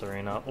the boss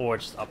arena. Or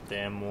just up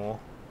there more.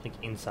 Like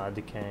inside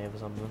the cave or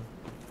something.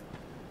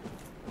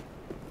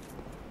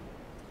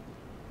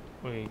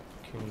 We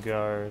can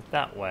go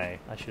that way.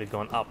 I should have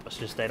gone up. I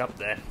should have stayed up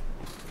there.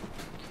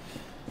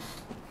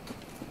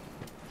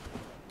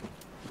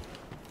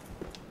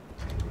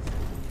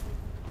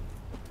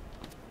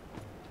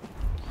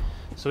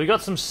 So we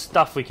got some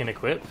stuff we can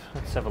equip.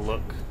 Let's have a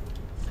look.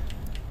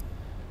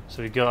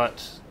 So we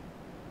got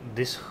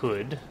this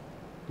hood.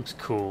 Looks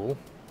cool.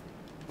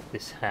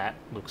 This hat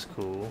looks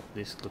cool.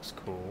 This looks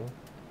cool.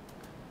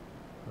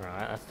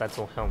 Right, that's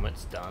all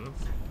helmets done.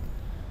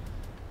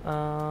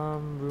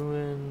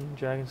 Ruin,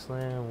 Dragon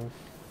Slayer, Wolf,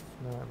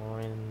 Night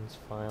Loins,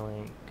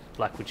 Firelink,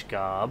 Black Witch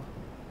Garb.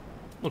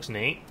 Looks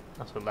neat.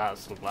 That's what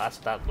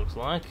that looks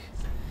like.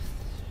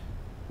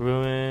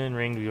 Ruin,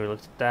 Ring, we already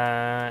looked at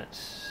that.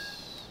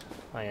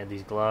 I had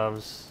these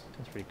gloves.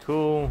 That's pretty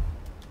cool.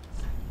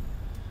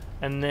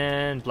 And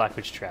then Black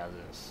Witch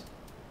trousers.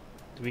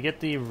 Do we get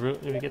the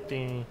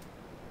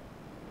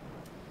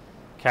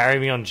carry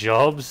me on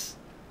jobs?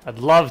 I'd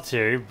love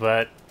to,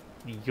 but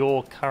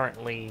you're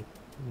currently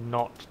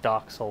not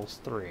Dark Souls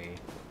 3.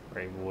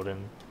 Grey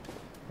Warden.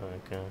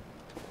 Okay.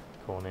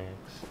 Cornex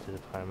to the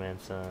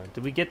Pyromancer.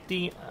 Did we get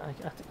the... I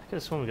could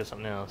have sworn we got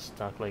something else.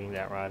 Dark Legging,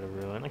 Outrider,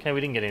 Ruin. Okay,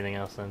 we didn't get anything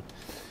else then.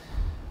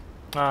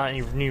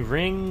 Any new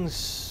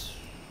rings?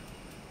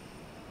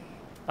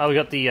 Oh, we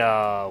got the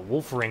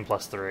Wolf Ring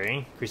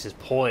 +3. Increases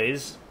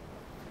poise.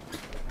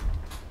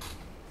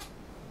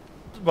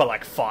 Well,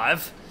 like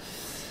 5.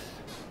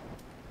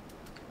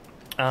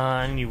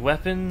 New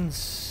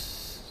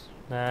weapons.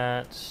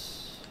 That.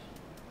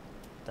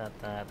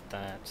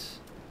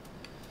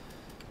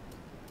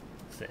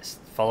 What's this?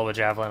 Follower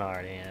Javelin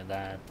already.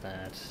 Yeah,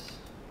 that.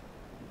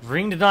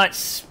 Ringed Knight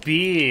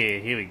Spear.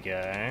 Here we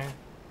go.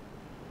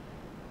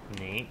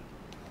 Neat.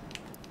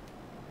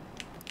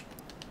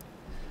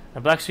 A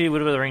Black Spear,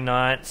 Widow of the Ring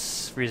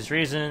Knights, Freezes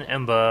Reason,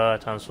 Ember,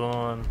 Time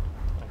Sworn.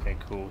 Okay,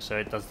 cool. So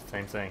it does the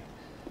same thing.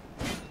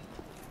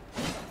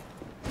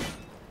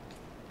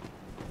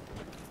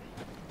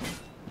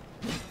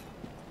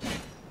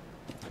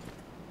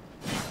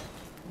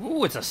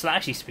 Ooh, it's a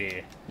slashy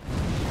spear.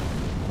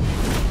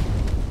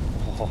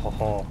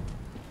 Oh.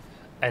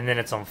 And then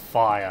it's on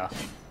fire.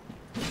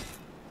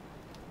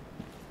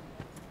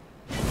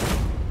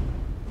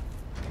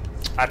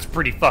 That's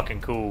pretty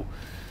fucking cool.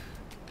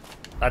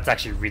 That's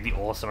actually really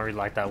awesome. I really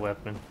like that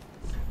weapon.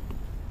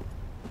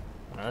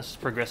 Let's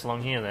just progress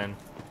along here then.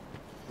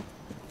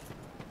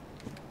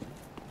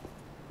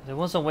 There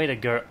was a way to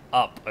go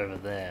up over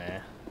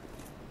there.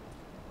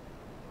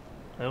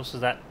 There also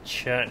is that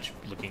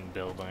church-looking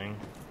building.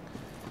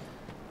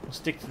 We'll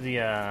stick to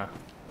the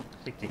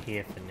stick to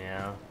here for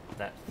now.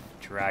 That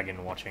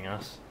dragon watching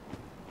us.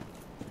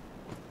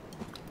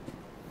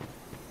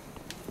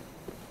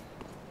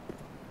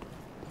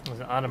 There's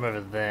an item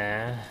over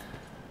there.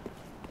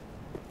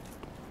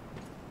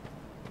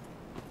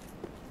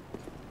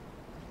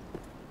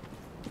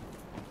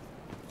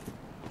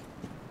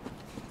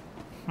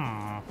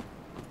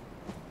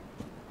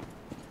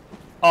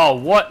 Oh,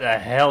 what the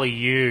hell are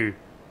you?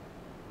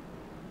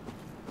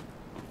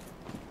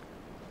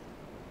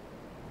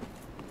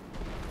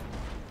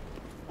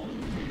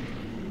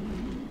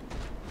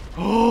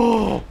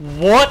 Oh,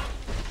 what?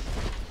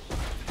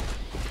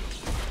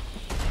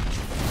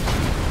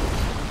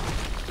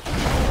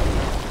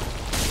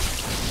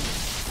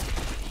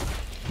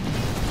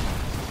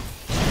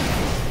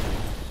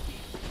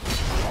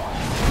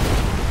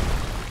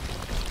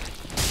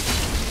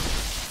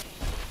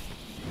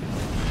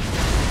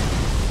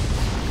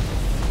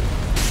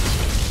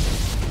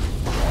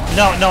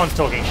 No one's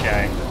talking,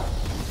 Shay.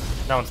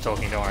 No one's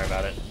talking, don't worry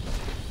about it.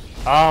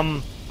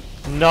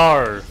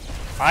 No.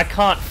 I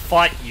can't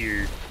fight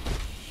you.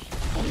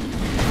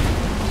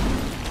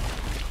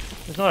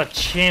 There's not a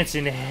chance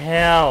in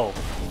hell.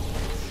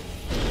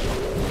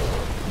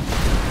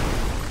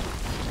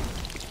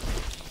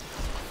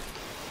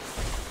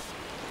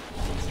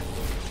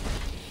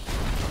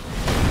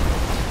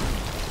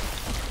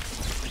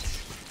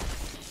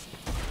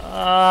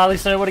 At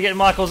least I know where to get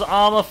Michael's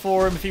armor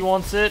for him if he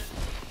wants it.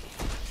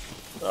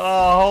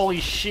 Oh,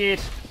 holy shit.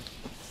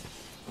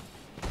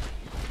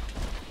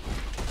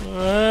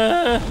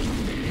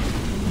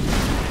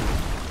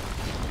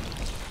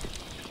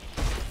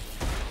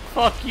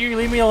 Fuck you,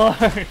 leave me alone.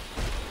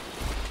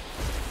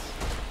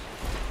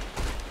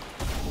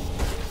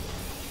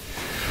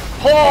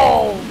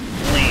 Holy!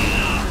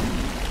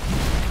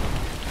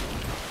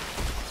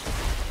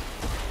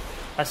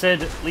 I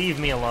said leave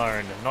me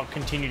alone, not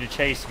continue to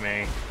chase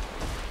me.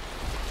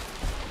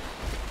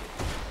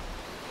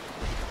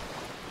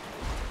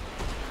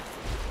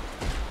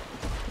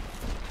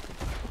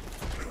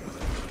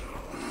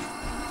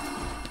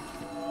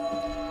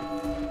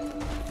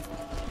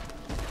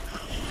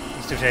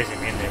 He's still chasing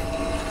me, isn't he?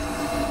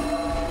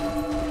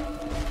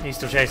 He's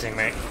still chasing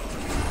me.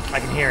 I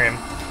can hear him.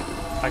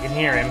 I can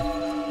hear him.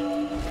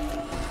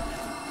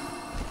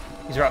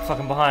 He's right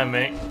fucking behind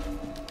me.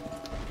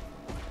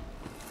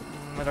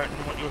 I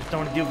don't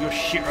want to deal with your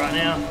shit right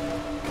now.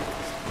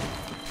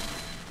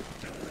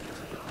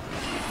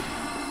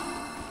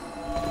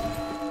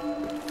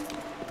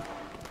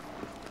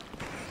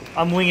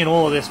 I'm winging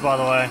all of this, by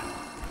the way.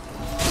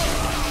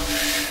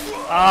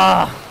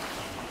 Ah!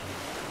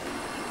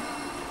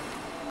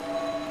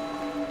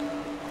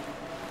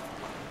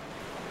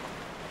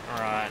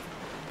 Alright.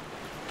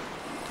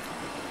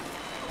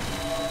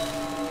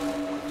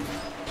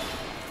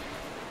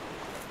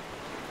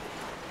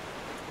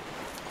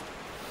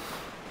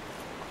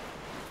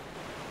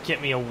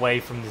 Get me away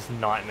from this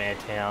nightmare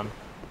town.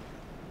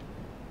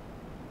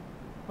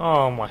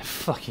 Oh my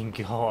fucking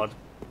god.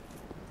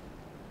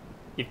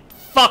 You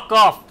fuck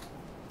off!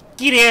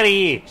 Get out of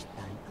here!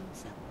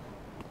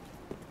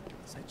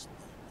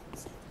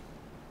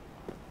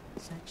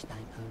 Search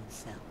thine own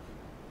self.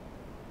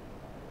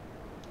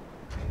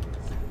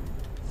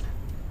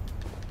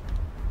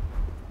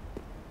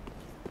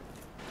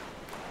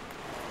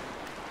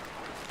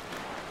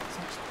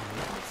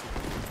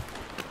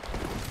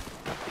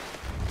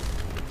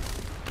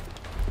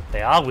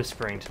 They are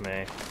whispering to me.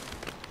 I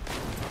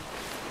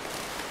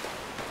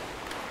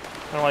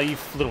don't know why you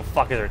little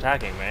fuckers are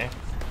attacking me.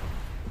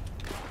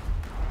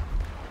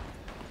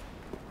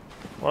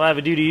 What'd I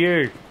ever do to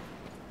you?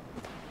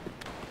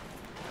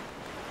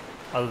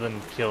 Other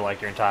than kill,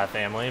 like, your entire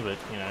family, but,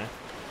 you know.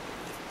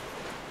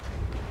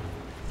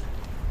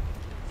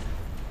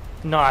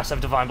 Nice, I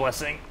have Divine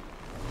Blessing.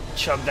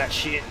 Chug that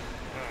shit.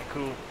 Oh,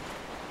 cool.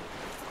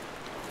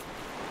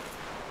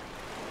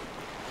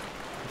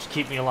 Just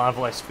keep me alive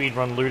while I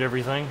speedrun loot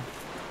everything.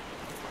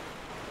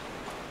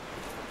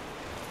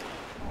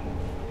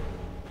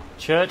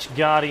 Church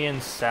Guardian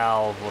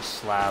Salve or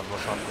Slab or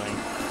something.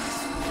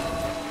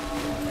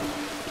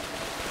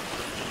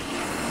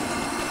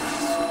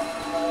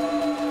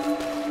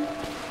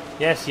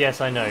 Yes, yes,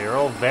 I know. You're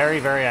all very,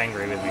 very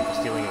angry with me for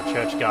stealing your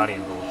Church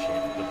Guardian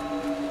bullshit. But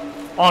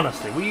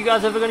honestly, were you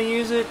guys ever going to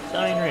use it?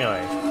 I mean,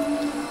 really.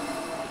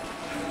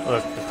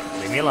 Look,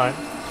 just leave me alone.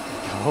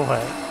 Go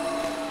away.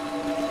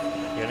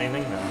 You got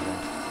anything? No.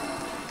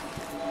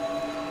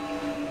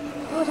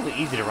 Relatively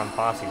easy to run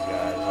past these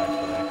guys,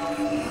 actually.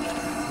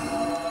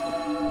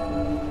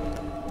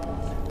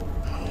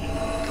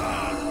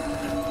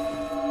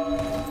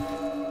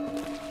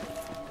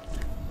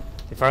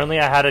 If only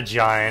I had a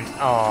giant.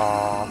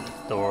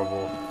 Aww,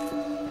 adorable.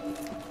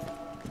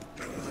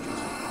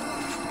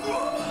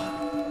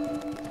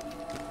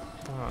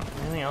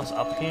 Anything else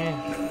up here?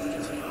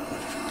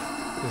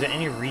 Is there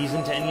any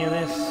reason to any of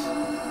this?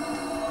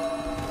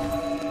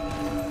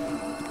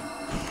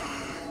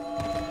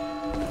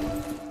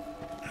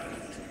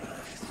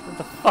 Where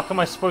the fuck am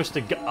I supposed to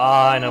go?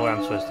 Ah, I know where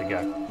I'm supposed to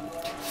go.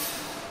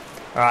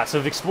 Alright, so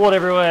we've explored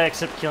everywhere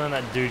except killing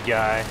that dude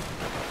guy.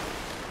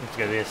 Let's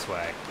go this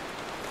way.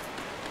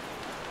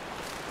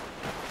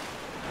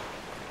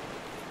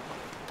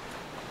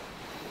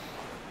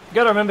 You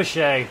gotta remember,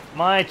 Shay,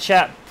 my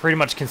chat pretty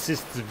much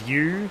consists of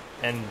you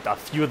and a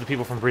few of the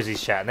people from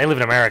Brizzy's chat, and they live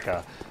in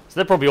America. So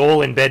they're probably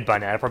all in bed by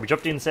now. They probably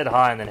dropped in, said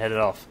hi, and then headed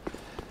off.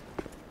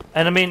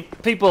 And I mean,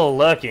 people are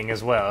lurking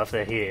as well if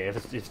they're here,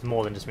 if it's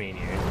more than just me and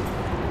you.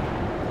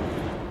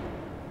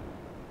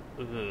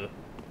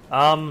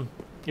 Ugh.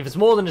 If it's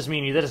more than just me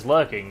and you, they're just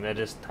lurking, they're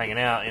just hanging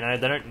out, you know,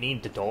 they don't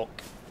need to talk.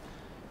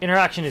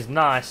 Interaction is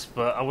nice,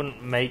 but I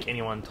wouldn't make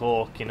anyone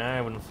talk, you know,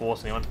 I wouldn't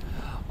force anyone.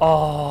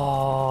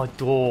 Oh,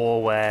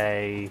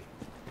 doorway.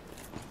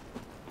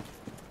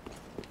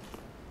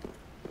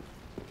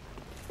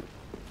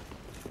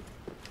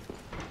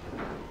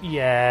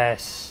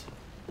 Yes.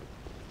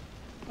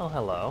 Oh,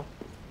 hello.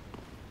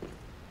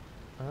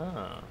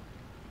 Ah.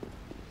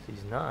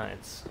 These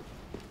knights.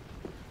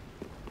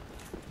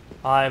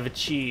 I've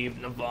achieved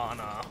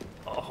Nirvana.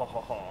 Oh, ho, ho,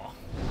 ho.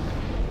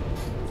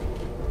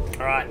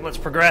 Alright, let's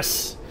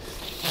progress.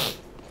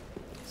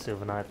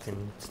 Silver Knights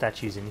and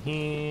statues in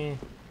here.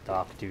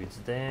 Dark dudes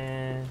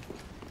there.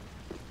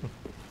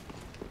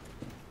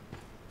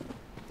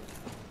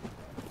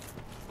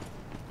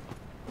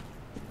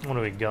 What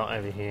do we got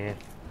over here?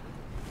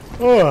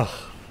 Ugh.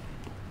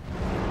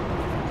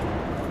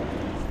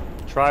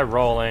 Try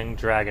rolling,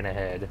 dragon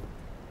ahead.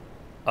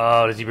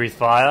 Oh, does he breathe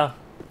fire?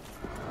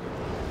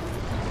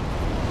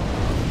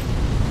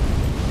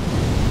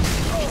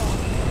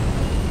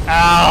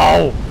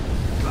 Ow!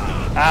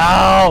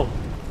 Ow!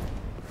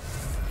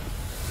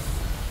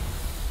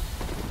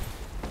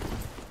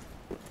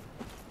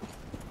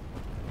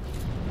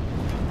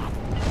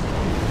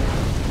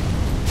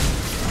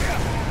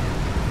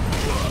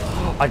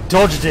 I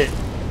dodged it!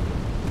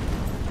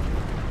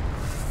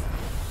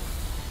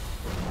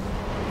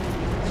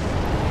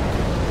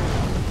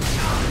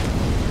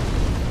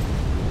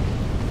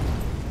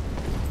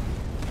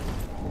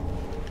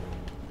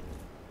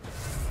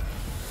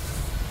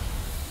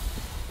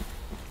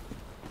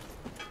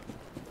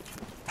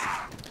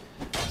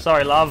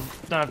 Sorry,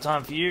 love. Don't have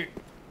time for you.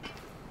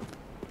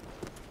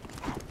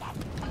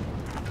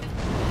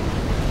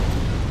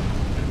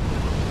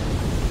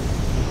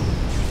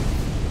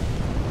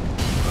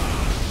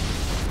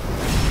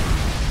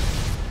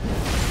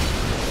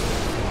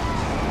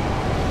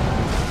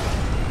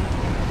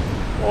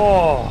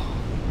 Oh.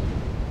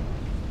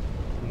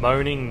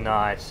 Moaning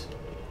night.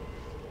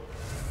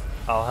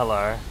 Oh,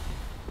 hello.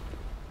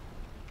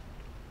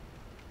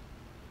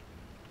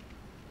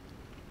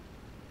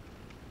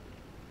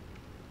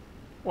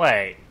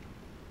 Wait.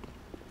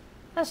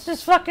 That's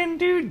just fucking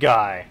dude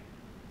guy.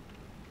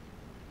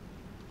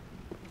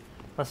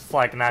 That's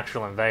like an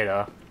actual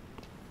invader.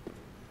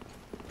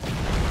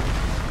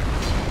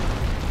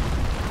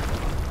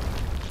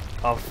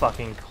 Of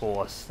fucking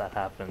course that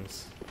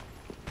happens.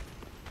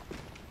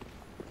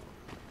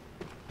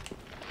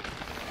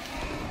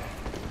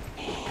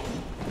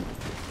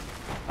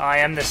 I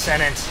am the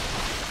Senate.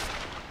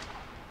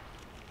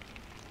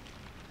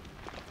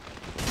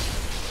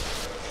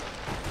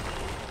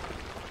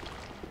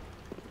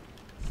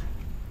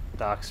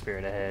 Dark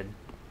spirit ahead.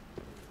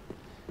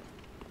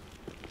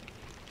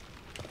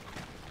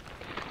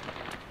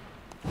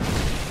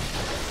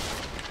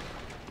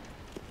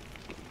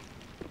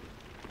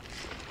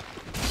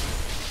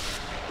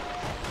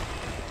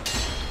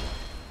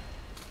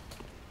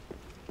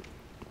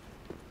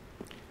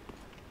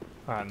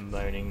 Alright,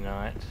 Moaning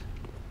Knight.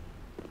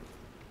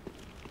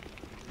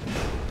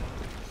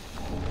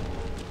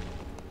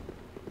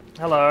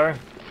 Hello.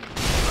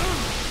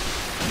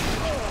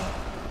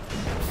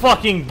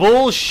 Fucking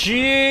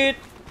bullshit!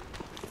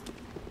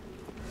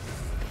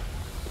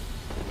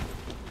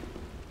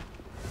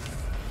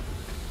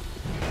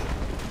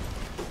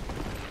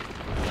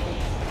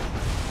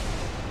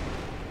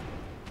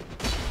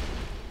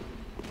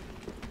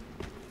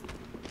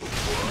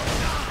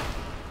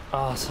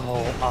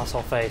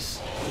 Asshole face.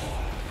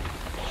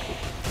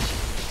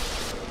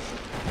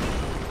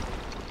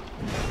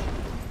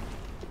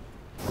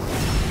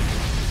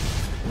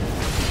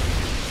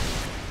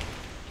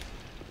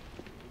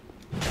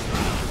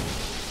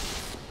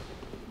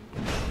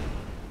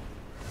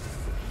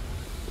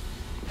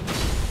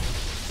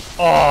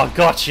 Oh,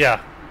 gotcha!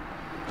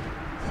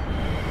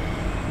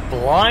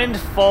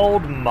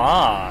 Blindfold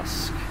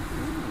mask.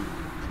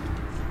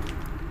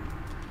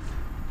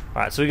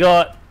 Alright, so we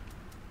got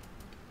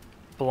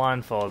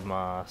blindfold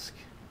mask.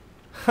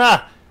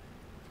 Ha!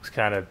 Looks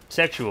kind of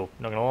sexual,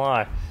 not gonna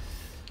lie.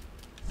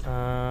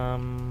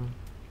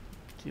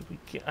 Did we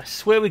get... I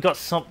swear we got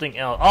something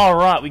else. Oh,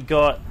 right, we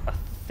got a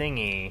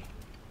thingy.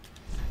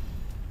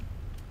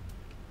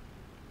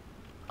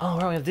 Oh,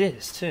 right, we have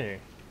this too.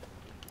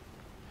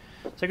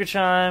 Sacred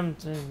Chime,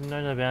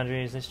 no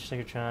boundaries. This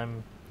Sacred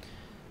Chime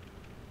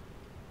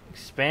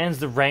expands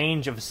the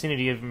range of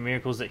vicinity of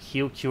miracles that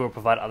heal, cure, or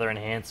provide other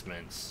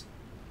enhancements.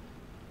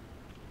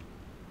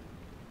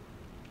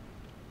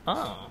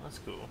 Oh, that's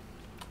cool.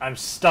 I'm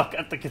stuck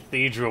at the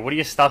cathedral. What are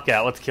you stuck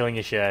at? What's killing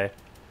you, Shay?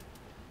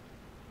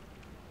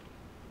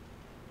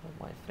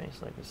 White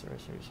face like this, the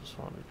rest of your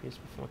swallowed piece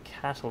before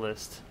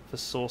catalyst for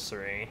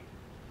sorcery.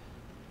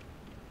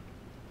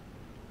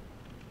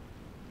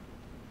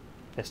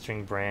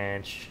 Festering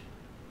branch.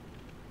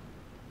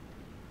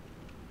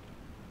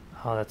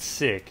 Oh, that's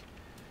sick.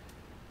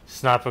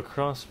 Sniper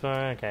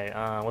crossbow. Okay,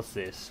 what's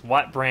this?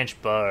 White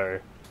branch bow.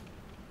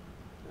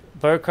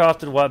 Bow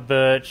crafted white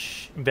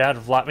birch, endowed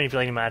with light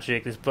manipulating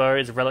magic. This bow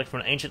is a relic from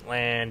an ancient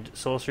land.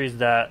 Sorceries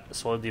that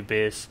swallowed the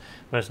abyss.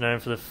 Most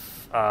known for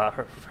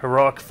the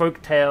heroic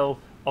folk tale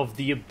of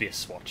the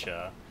Abyss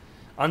Watcher.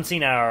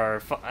 Unseen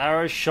arrow.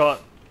 Arrows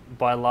shot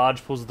by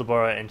large pools of the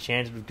bow,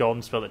 enchanted with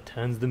golden spell that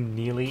turns them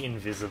nearly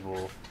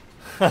invisible.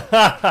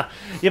 Yeah,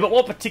 but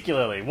what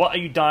particularly? What are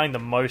you dying the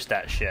most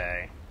at,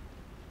 Shay?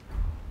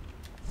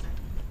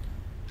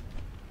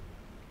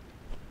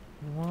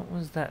 What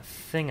was that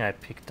thing I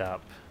picked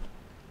up?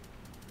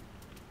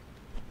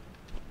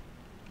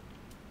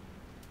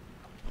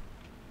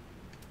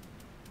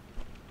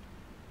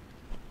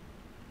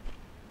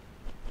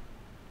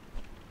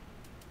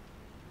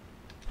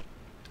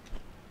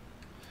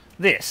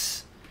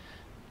 This.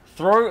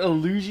 Throw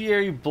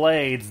illusory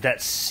blades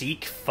that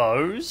seek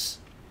foes?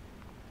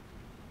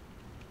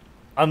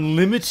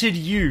 Unlimited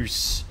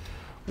use.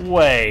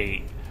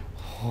 Wait.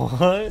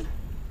 What?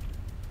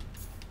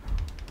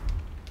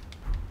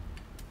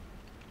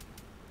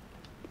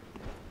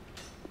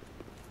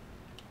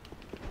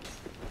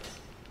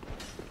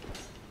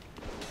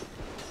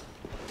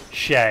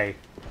 Shay.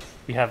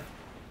 We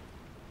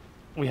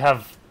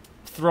have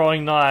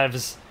throwing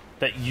knives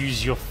that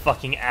use your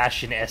fucking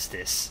Ashen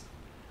Estus.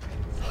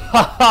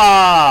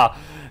 Haha!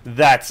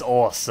 That's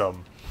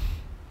awesome.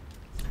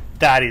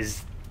 That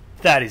is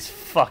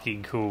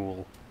fucking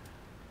cool.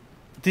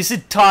 This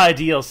entire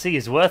DLC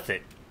is worth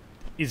it.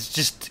 It's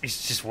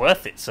just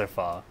worth it so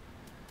far.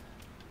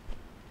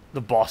 The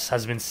boss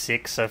has been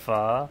sick so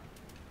far.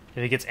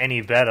 If it gets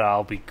any better,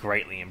 I'll be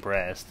greatly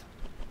impressed.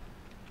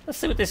 Let's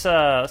see what this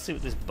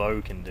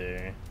bow can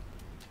do.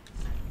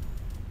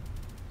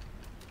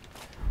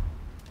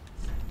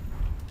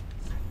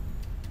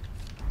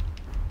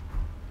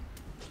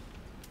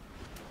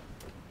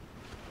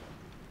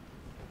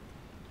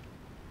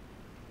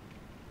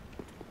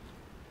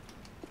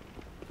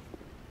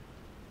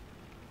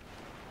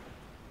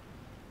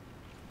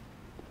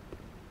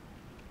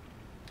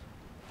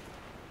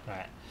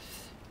 Alright.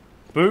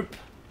 Boop.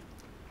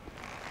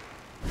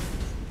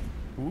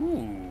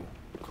 Ooh,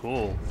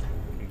 cool.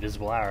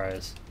 Invisible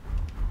arrows.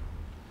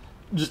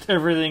 Just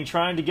everything,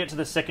 trying to get to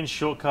the second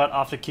shortcut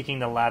after kicking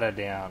the ladder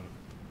down.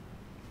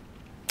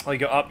 Oh, you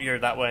go up, you're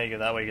that way, you go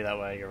that way, you go that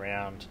way, you go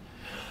around.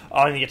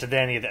 Oh, and you get to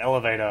there and you get the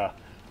elevator.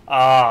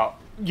 Yeah,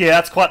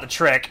 that's quite the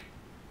trek.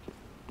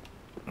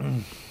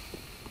 You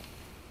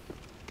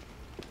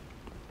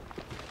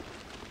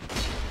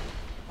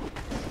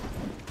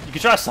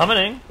could try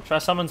summoning. Try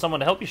summon someone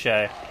to help you,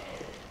 Shay.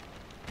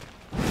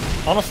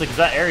 Honestly, because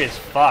that area is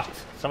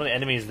fucked. Some of the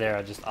enemies there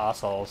are just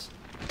assholes.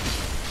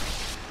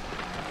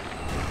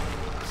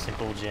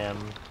 Simple gem.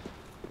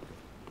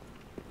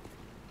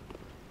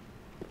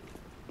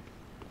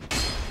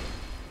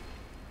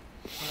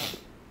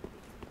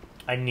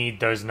 I need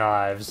those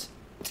knives.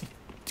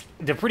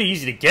 They're pretty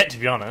easy to get, to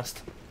be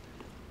honest.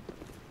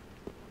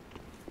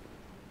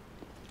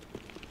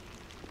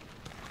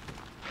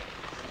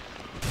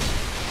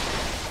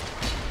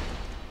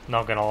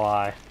 Not gonna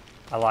lie.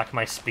 I like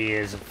my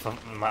spears from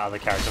my other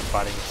character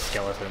fighting with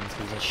skeletons because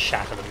you can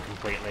shatter them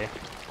completely.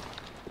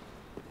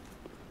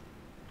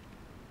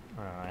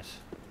 Alright.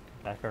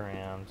 Back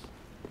around.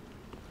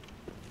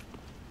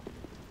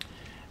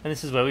 And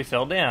this is where we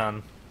fell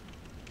down.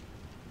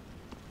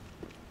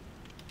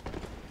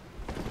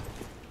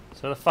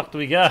 So where the fuck do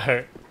we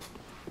go?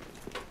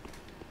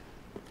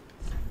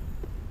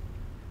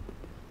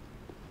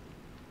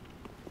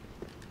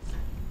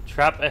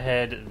 Trap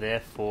ahead,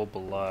 therefore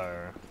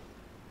below.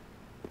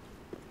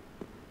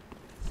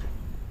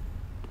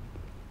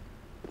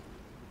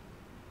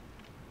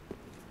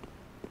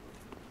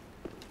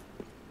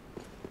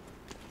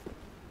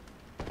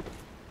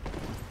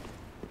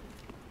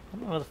 I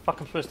don't know where the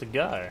fuck I'm supposed to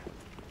go.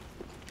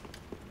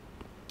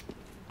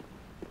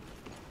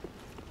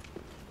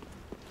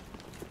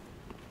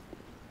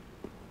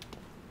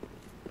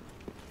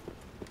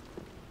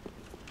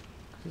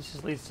 This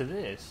just leads to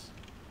this.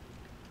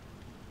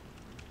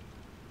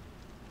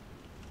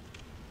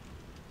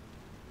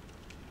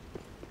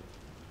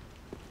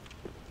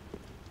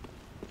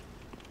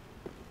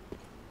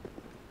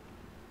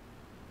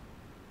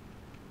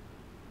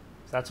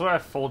 So that's where I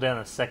fall down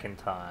the second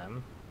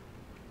time.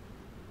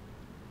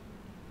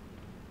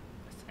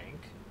 I think.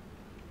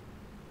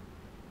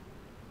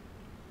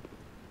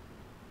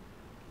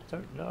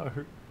 don't know.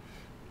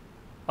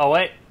 Oh,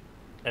 wait.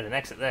 There's an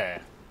exit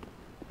there.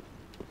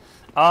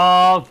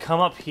 Oh, come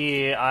up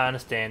here. I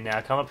understand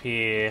now. Come up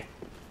here.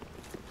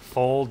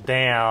 Fall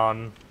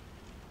down.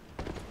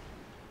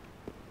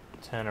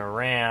 Turn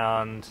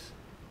around.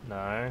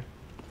 No.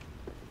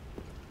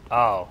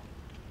 Oh.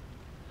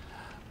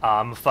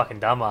 I'm a fucking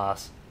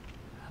dumbass.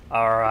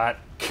 Alright.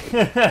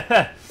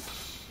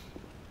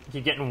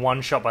 You're getting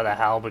one shot by the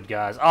halberd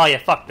guys. Oh yeah,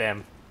 fuck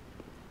them.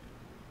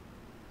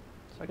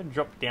 So I can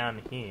drop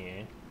down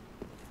here.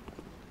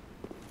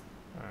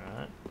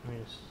 Alright, let me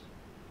just...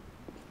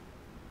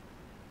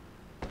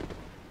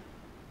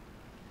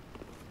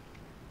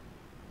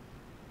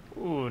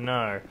 Ooh,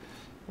 no.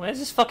 Where's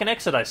this fucking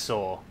exit I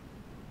saw?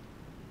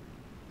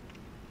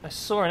 I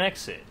saw an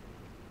exit.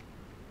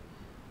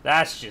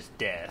 That's just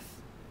death.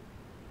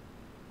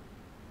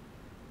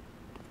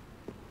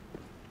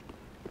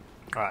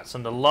 Alright, so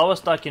the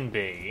lowest I can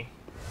be.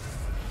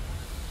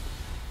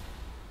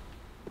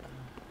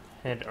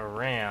 Head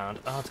around.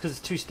 Oh, it's because it's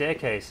 2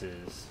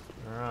 staircases.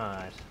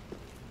 Right.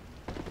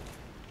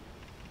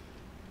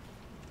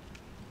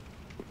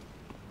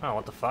 Oh,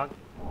 what the fuck?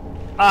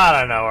 I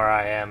don't know where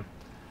I am.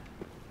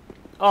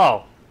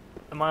 Oh!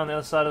 Am I on the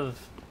other side of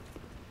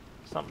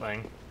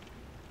something?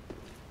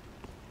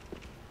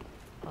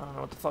 I don't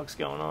know what the fuck's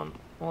going on.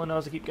 All I know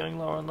is I keep going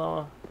lower and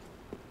lower.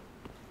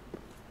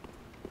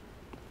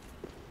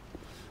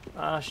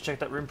 I should check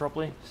that room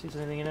properly, see if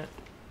there's anything in it.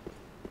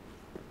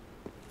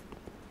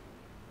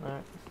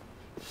 No.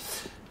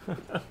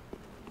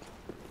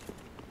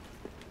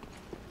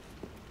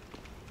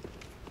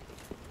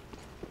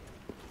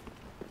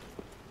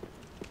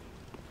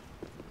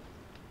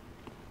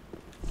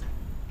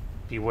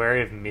 Be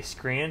wary of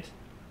miscreant.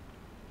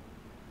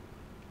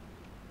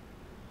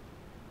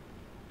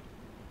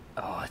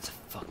 Oh, it's a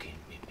fucking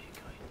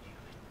mimic, I knew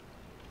it.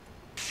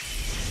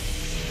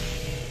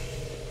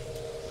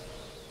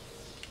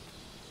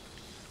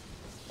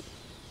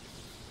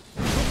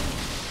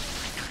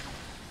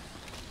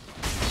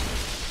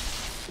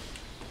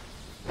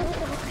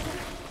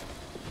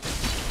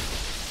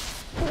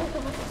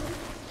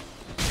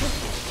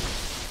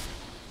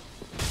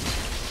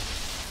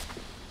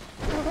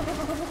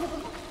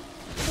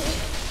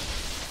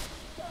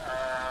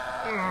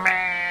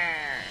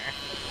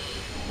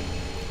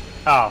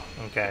 Oh,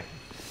 okay.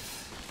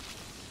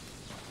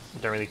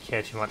 Don't really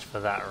care too much for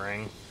that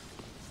ring.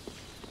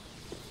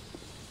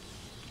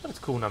 But it's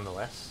cool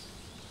nonetheless.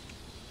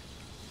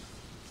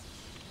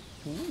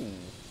 Ooh.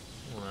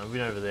 Well, I've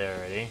been over there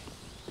already.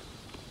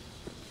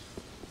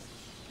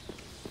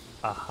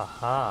 Ah ha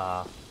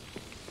ha.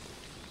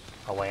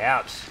 A way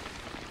out.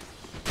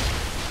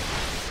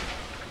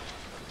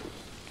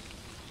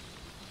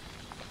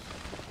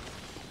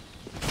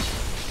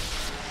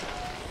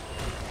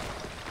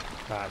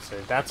 Alright,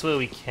 so that's where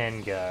we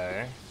can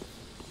go.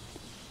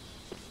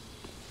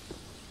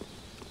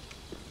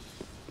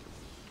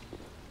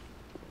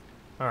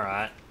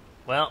 Alright.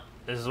 Well,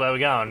 this is where we're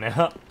going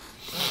now.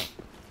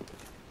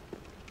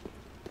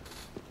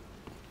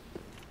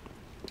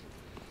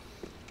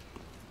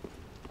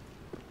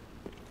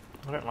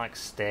 I don't like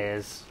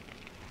stairs.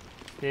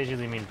 Stairs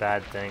usually mean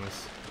bad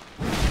things.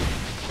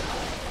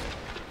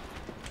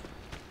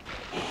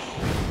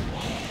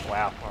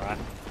 Wow, alright.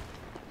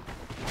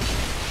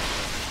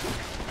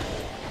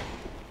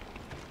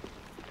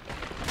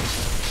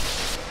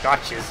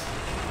 Gotchas.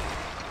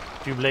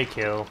 Double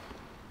kill.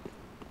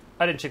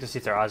 I didn't check to see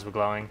if their eyes were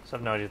glowing, so I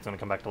have no idea if it's going to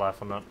come back to life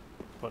or not.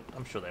 But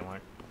I'm sure they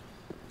won't.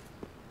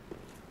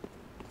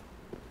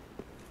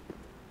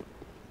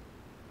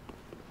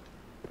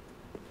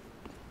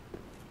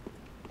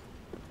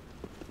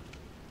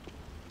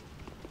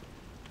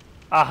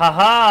 Ah ha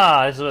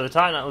ha! This is where the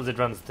Titanite lizard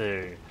runs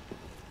to.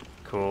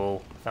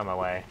 Cool. Found my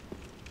way.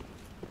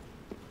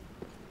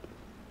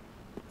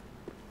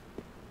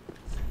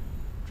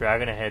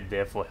 Dragon ahead,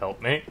 therefore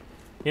help me.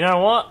 You know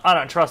what? I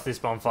don't trust this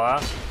bonfire.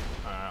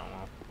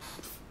 Well.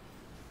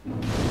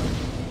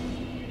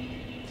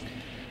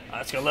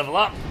 Let's go level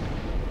up.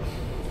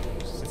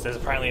 Since there's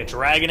apparently a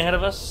dragon ahead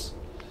of us.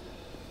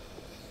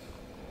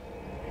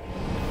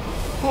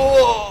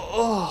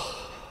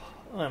 Oh,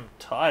 I'm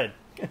tired.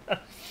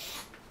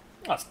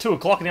 Oh, it's 2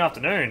 o'clock in the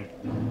afternoon.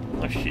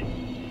 Oh shit.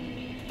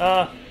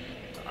 I'll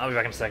be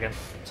back in a second.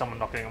 Someone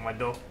knocking on my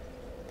door.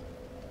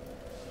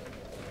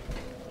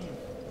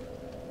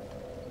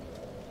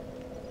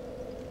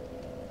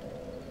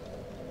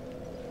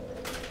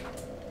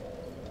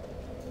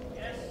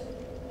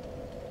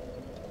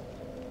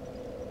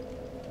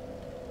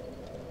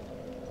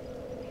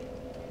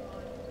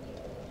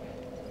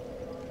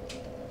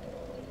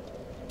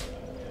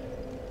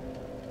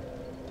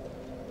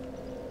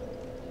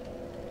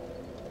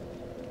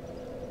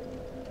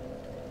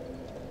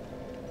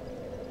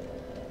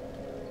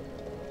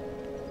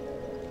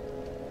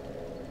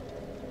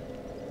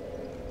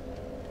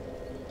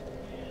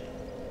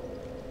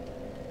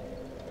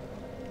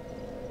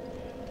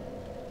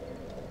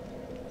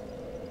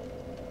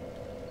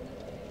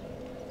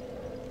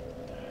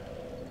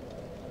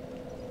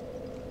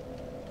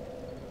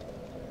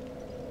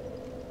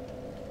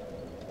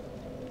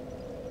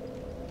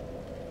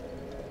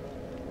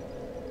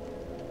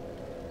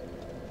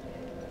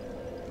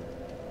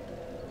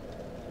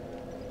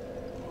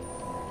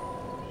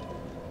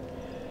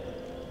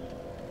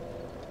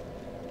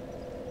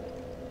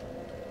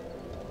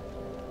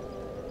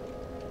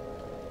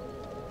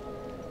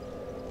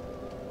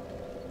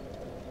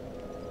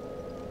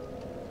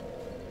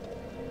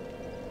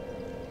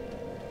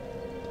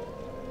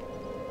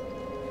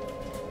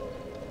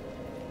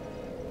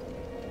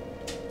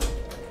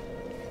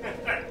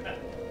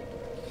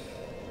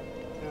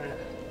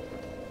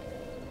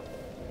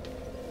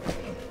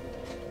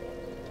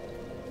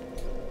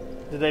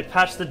 Did they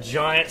patch the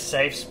giant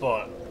safe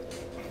spot?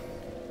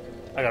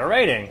 I got a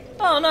rating.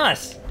 Oh,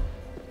 nice.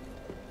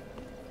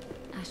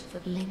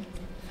 Ashford Link.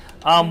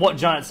 What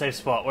giant safe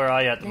spot? Where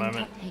are you at the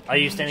moment? Are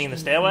you standing in the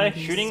stairway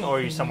shooting, or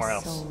are you somewhere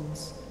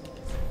else?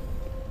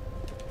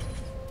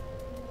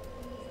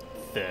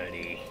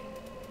 30.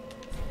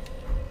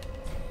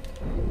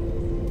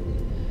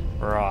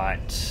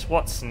 Right.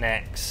 What's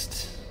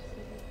next?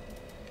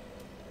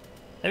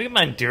 Maybe get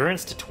my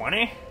endurance to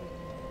 20?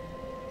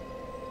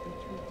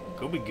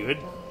 Could be good.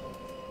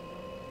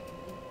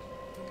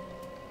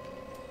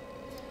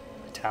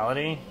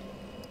 Vitality?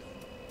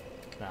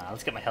 Nah,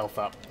 let's get my health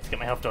up. Let's get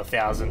my health to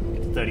 1,000.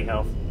 Get to 30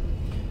 health.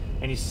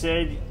 And you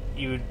said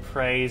you would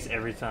praise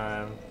every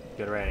time you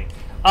got a rating.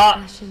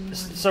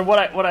 So what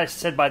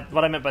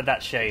I meant by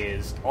that, Shay,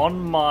 is on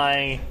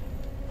my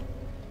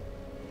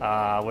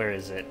where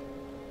is it?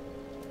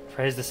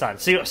 Praise the Sun.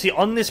 See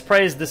on this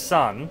Praise the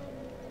Sun,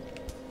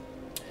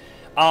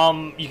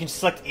 you can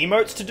select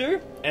emotes to do,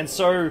 and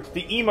so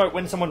the emote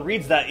when someone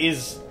reads that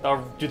is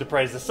do the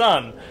Praise the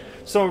Sun.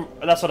 So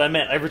that's what I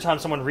meant. Every time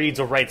someone reads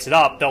or rates it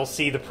up, they'll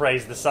see the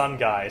Praise the Sun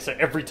guy. So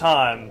every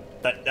time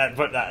that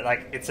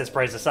like it says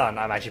Praise the Sun,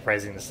 I'm actually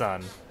praising the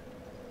sun.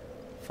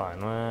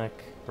 Fine work.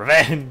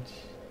 Revenge.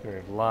 You're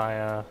a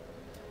liar.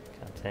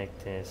 Can't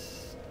take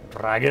this.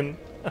 Dragon.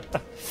 I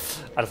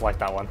just like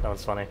that one. That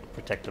was funny.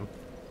 Protect him.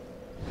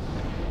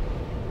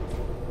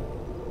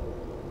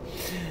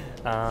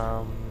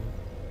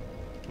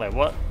 Wait,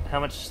 what? How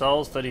much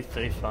souls? 30,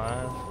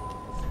 35?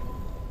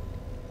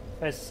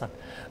 Where's the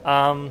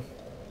sun?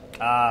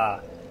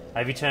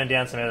 Have you turned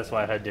down something? That's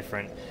why I heard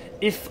different.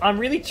 If I'm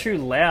really too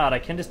loud, I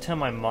can just turn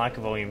my mic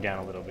volume down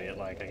a little bit.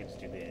 Like, I can just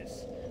do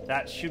this.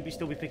 That should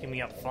still be picking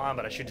me up fine,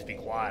 but I should just be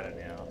quieter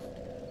now.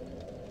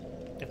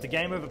 If the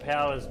game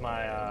overpowers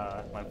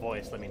my my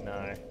voice, let me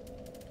know.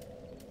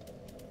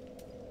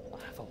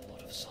 I have a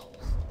lot of souls.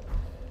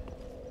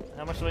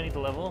 How much do I need to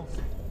level?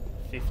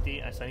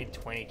 50? So I need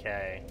 20k.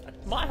 I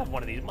might have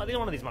one of these. One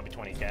of these might be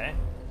 20k.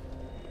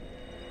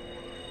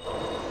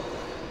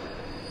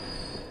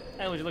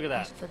 Hey, would you look at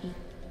that?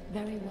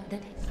 Very well.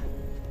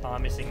 Oh,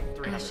 I'm missing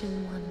 300.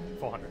 Ashen one.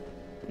 400.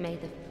 May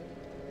the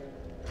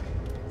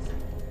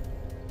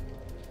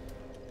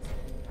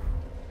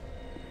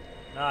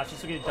Nah, it's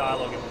just looking at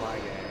dialogue in my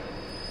game.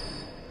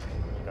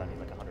 I gotta need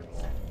like 100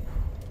 more.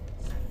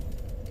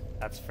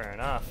 That's fair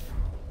enough.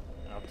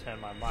 And I'll turn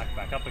my mic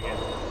back up again.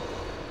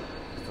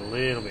 Just a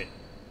little bit.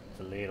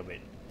 Just a little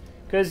bit.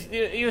 Because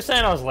you were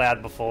saying I was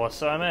loud before,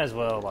 so I may as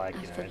well, like,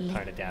 you know,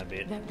 tone it down a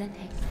bit. So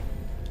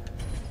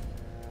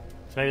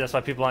maybe that's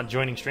why people aren't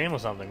joining stream or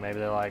something. Maybe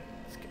they're like,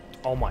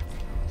 oh my.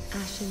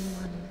 Ashen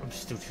one. I'm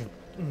still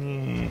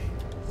trying.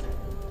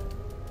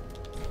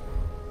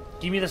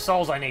 Give me the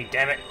souls I need,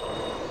 damn it.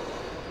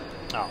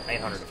 Oh,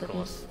 800 of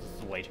course.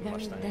 This is way too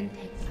much then.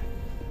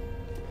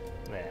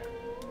 There.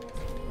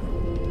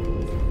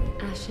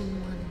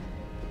 Ashen one.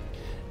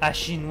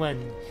 Ashen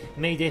one.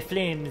 May the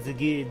flames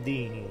good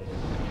thee.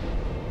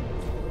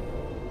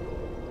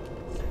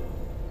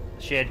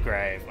 Shared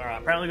grave.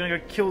 Alright, apparently we're gonna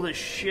go kill this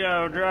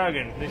shadow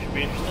dragon. This should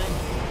be interesting.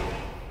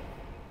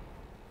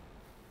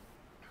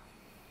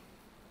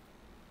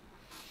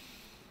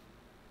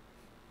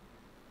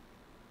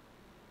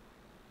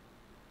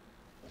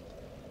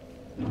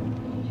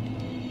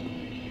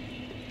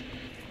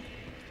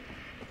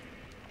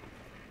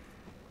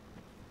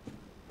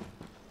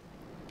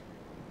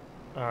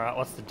 Alright,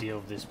 what's the deal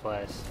with this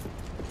place?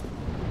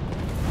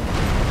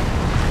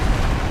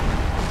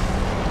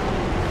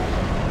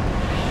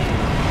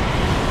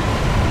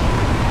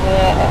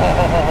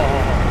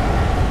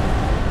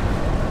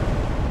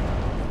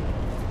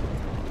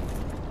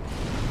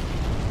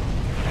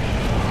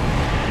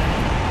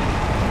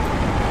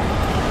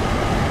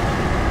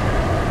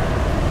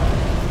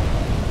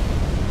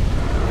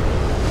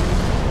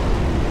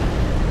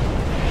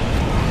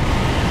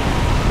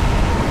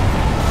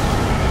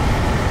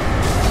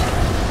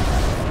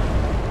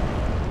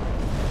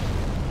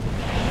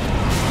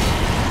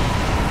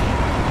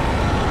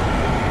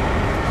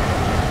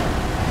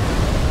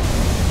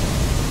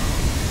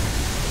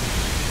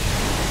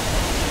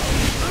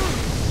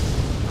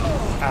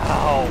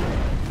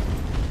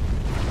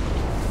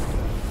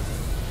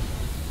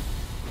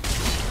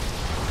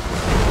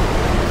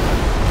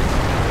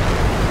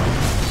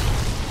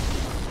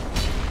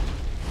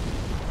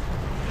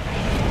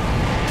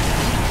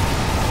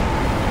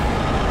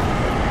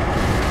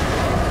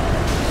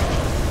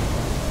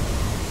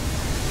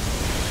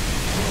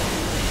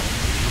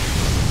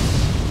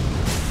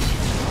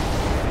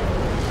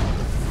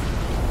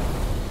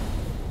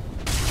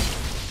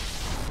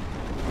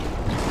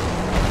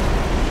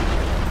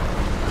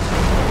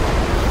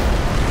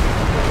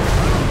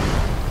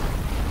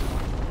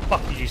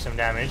 Some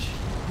damage.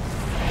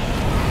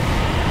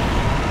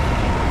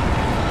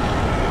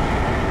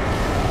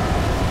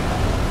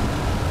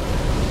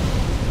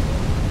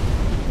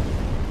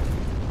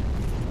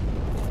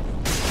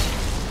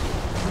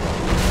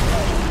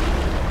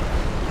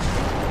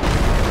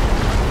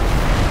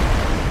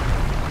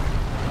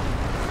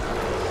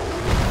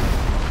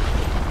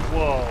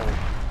 Whoa.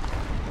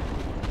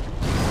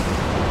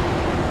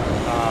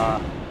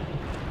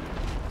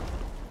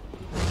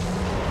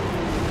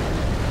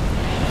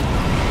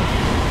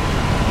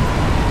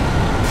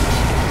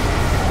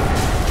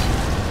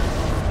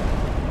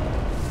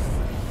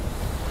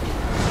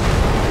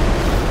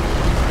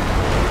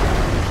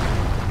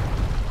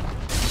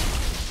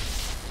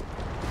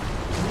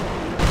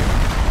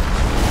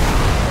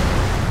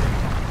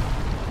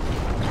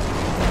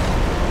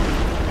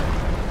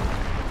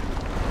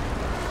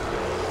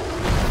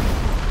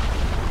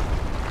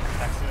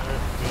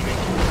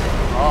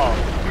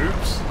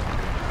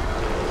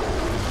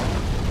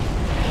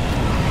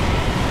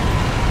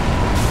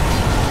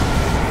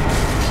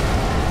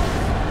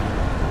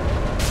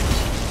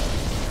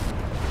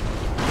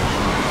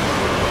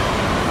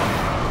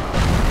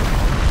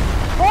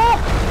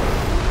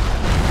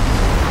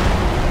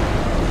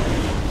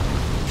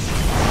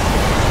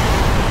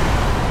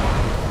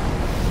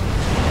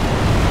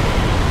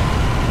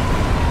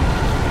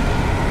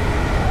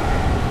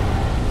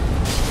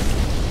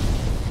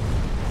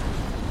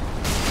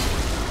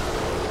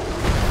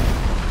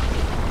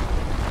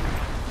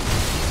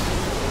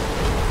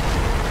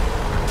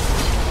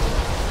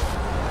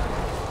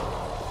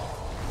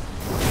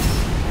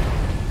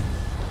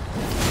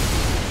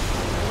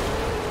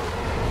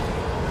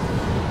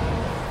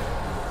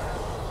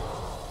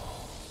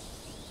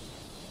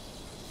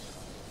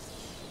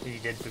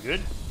 dead for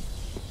good?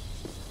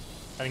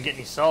 I didn't get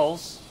any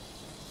souls.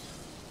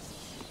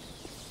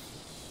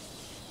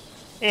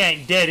 He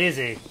ain't dead, is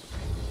he?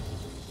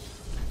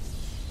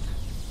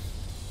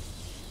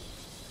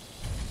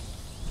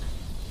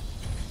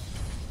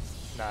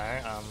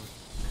 No,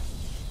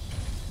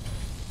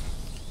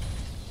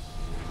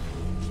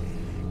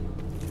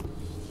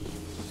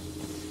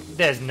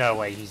 there's no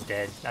way he's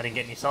dead. I didn't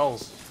get any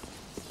souls.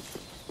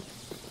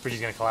 Bridge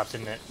is gonna collapse,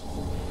 isn't it?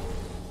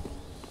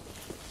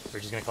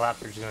 Bridge is gonna collapse,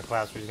 bridge is gonna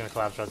collapse, bridge is gonna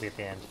collapse right at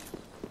the end.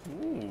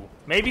 Ooh.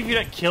 Maybe if you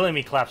don't kill him,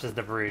 he collapses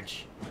the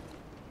bridge.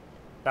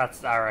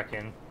 That's, I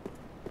reckon.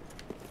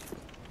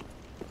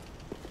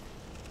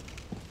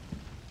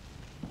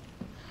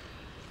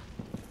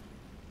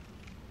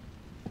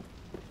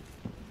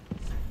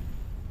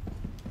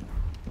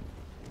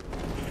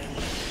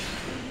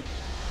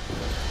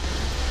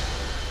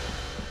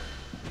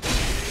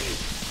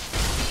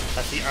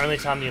 That's the only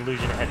time the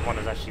illusion ahead one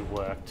has actually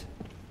worked.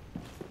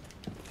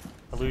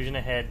 Illusion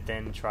ahead,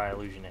 then try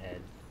illusion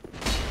ahead.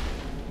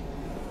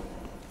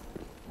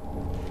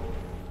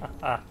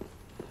 Haha.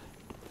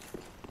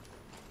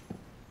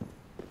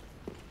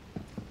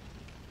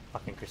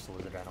 Fucking crystal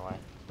lizard ran away.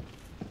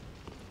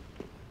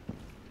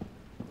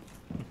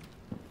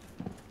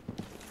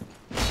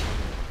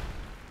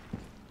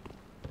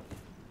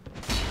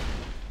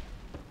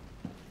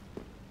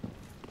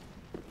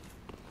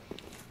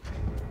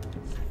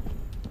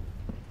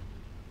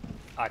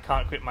 I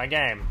can't quit my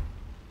game.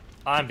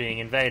 I'm being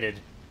invaded.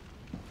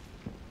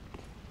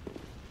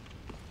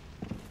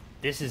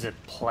 This is a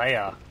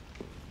player.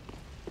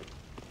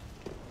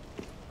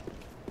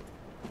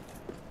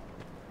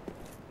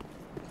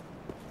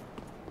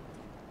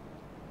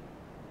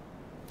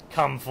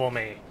 Come for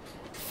me.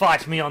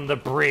 Fight me on the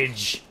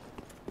bridge.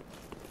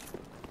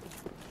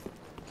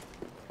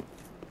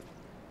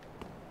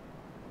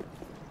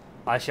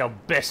 I shall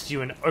best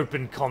you in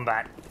open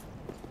combat.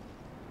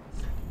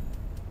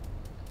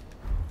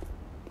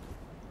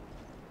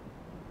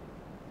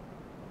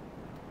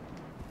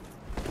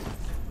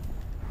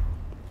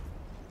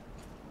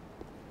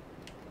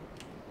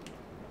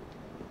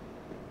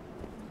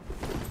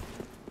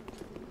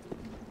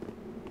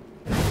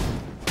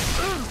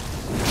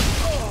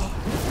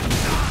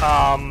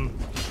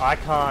 I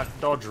can't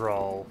dodge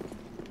roll.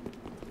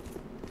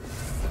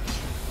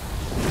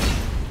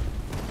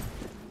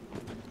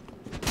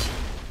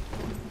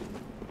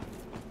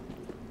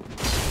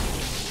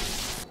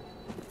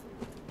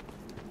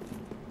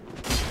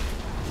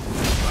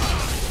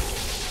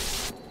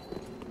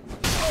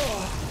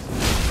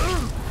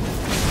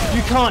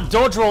 You can't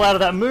dodge roll out of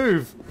that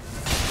move!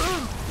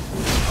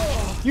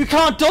 You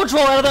can't dodge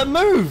roll out of that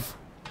move!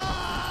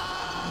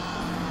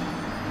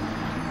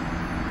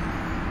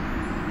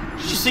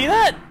 Did you see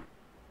that?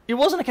 It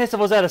wasn't a case of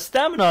I was out of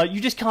stamina,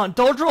 you just can't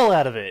dodge roll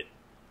out of it.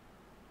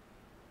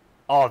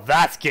 Oh,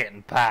 that's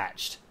getting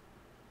patched.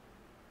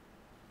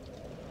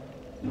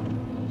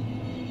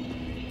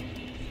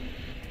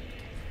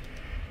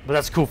 But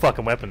that's a cool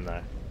fucking weapon,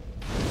 though.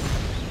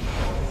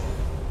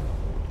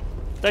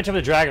 Don't tell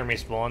me the dragon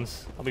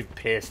respawns. I'll be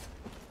pissed.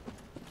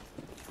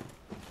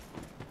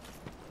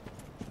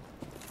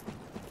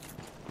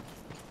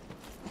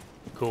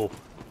 Cool.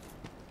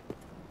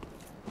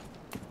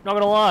 Not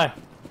gonna lie.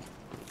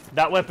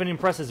 That weapon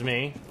impresses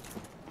me,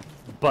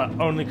 but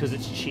only because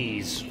it's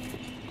cheese.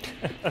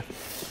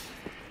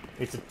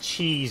 It's a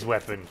cheese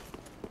weapon.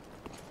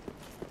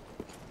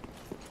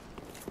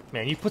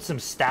 Man, you put some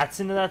stats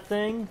into that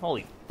thing?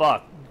 Holy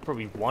fuck. You could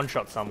probably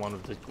one-shot someone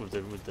with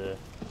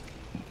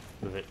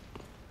it.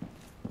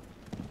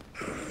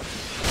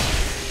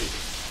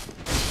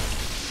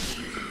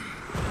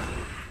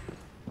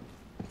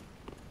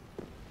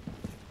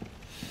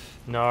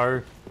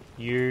 No,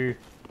 you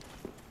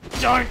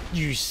don't,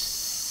 you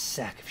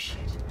sack of shit.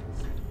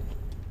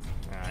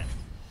 Alright.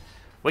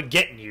 We're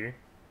getting you.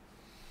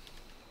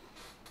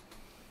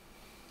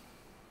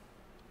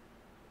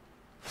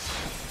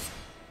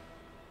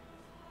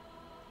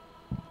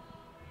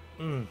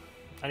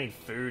 I need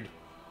food.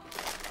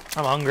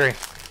 I'm hungry.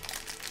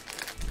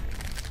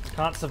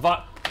 Can't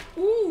survive.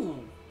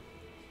 Ooh!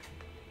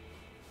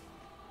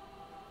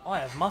 Oh, I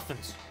have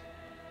muffins.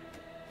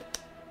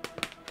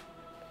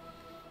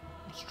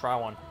 Let's try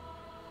one.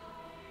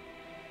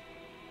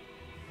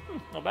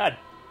 Not bad.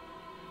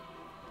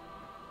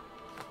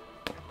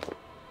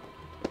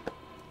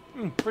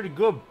 Pretty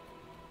good.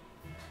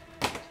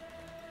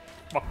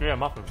 Fuck yeah,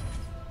 muffins.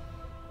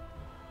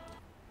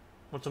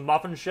 Want some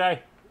muffins,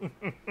 Shay?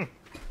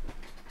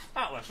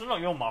 Atlas, they're not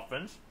your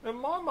muffins. They're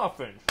my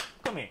muffins.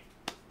 Come here.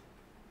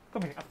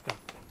 Come here.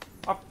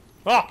 Up.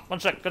 Ah, one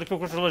sec. Gotta kill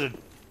Crystal Lizard.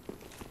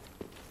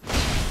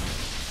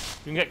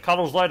 You can get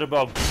cuddles later,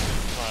 Bob.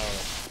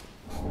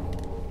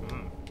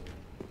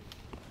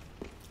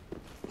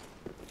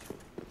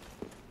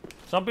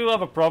 Some people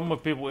have a problem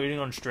with people eating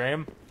on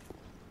stream.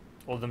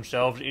 Or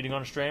themselves eating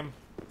on stream.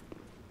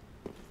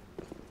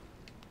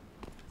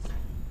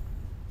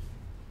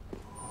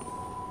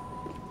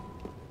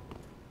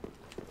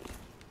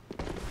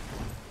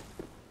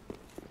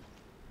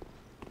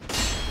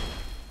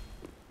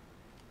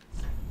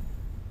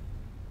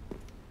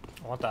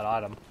 want that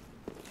item.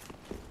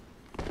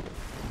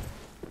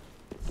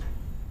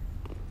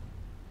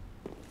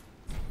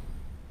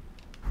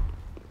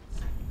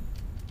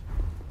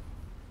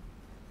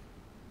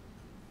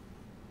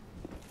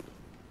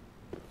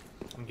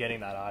 I'm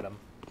getting that item.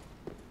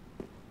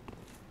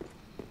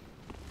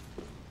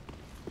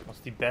 What's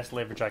the best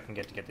leverage I can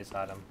get to get this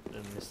item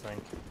in this thing?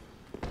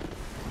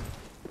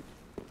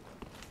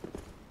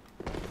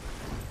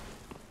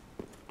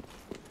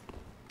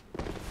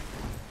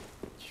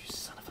 You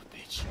son of a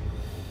bitch.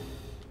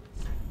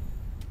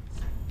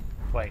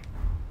 Wait.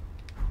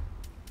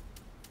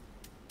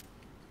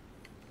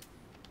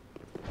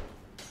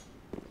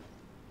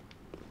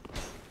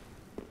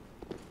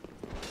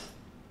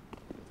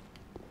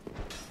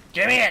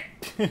 Give me it!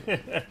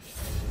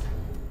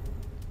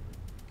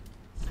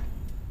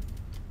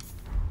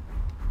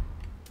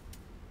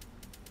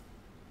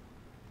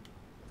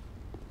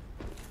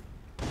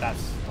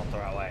 That's not the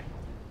right way.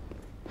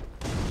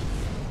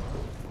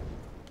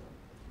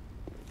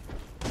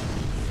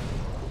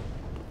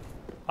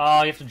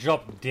 Oh, you have to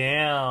drop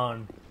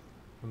down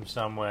from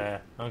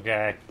somewhere.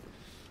 Okay.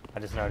 I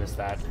just noticed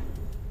that.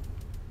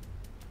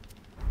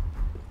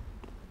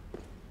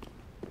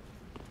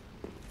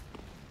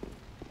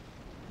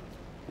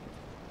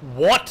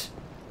 What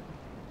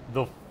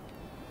the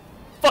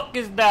fuck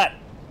is that?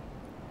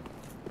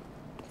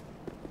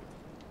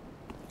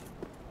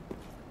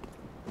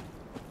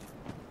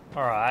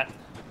 Alright.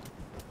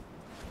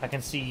 I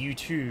can see you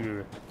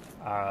two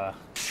are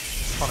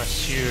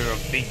connoisseur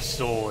of big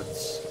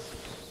swords.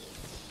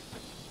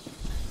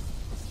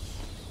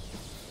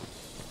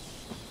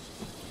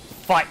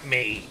 Fight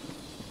me!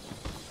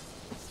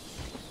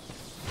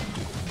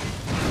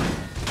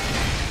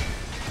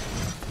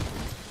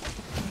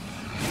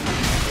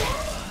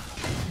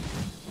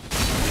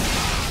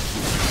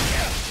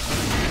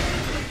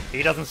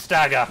 He doesn't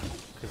stagger,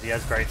 because he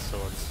has great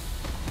swords.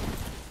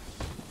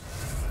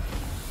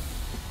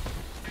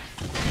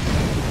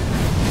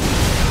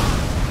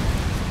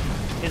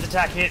 His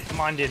attack hit,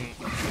 mine didn't.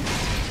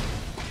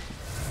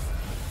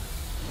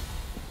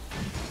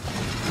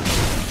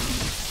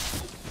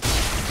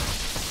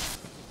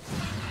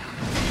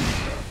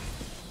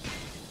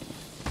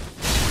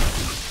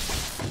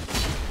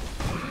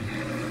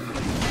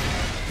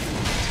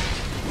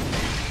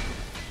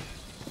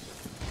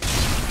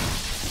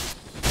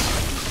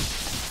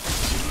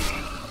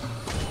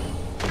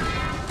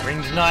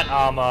 Ringed Knight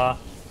armor,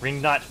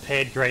 Ringed Knight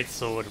paired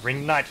greatsword,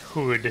 Ringed Knight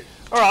hood.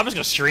 Alright, I'm just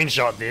gonna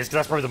screenshot this, because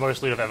that's probably the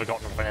most loot I've ever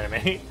gotten from an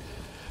enemy.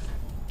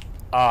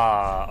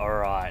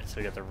 Alright, so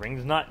we got the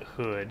Ringed Knight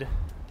hood.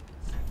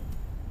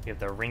 We have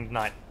the Ringed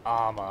Knight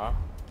armor.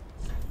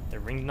 The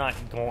Ringed Knight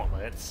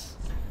gauntlets.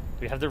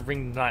 Do we have the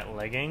Ringed Knight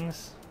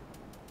leggings?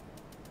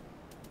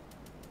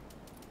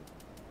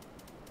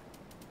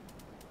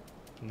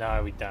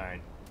 No, we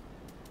don't.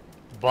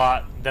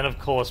 But, then of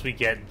course we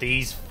get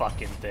these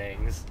fucking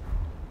things.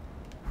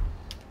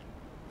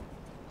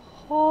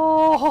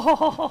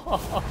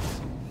 Oh.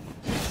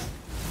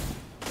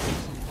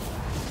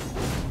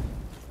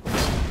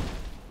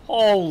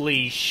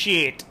 Holy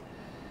shit.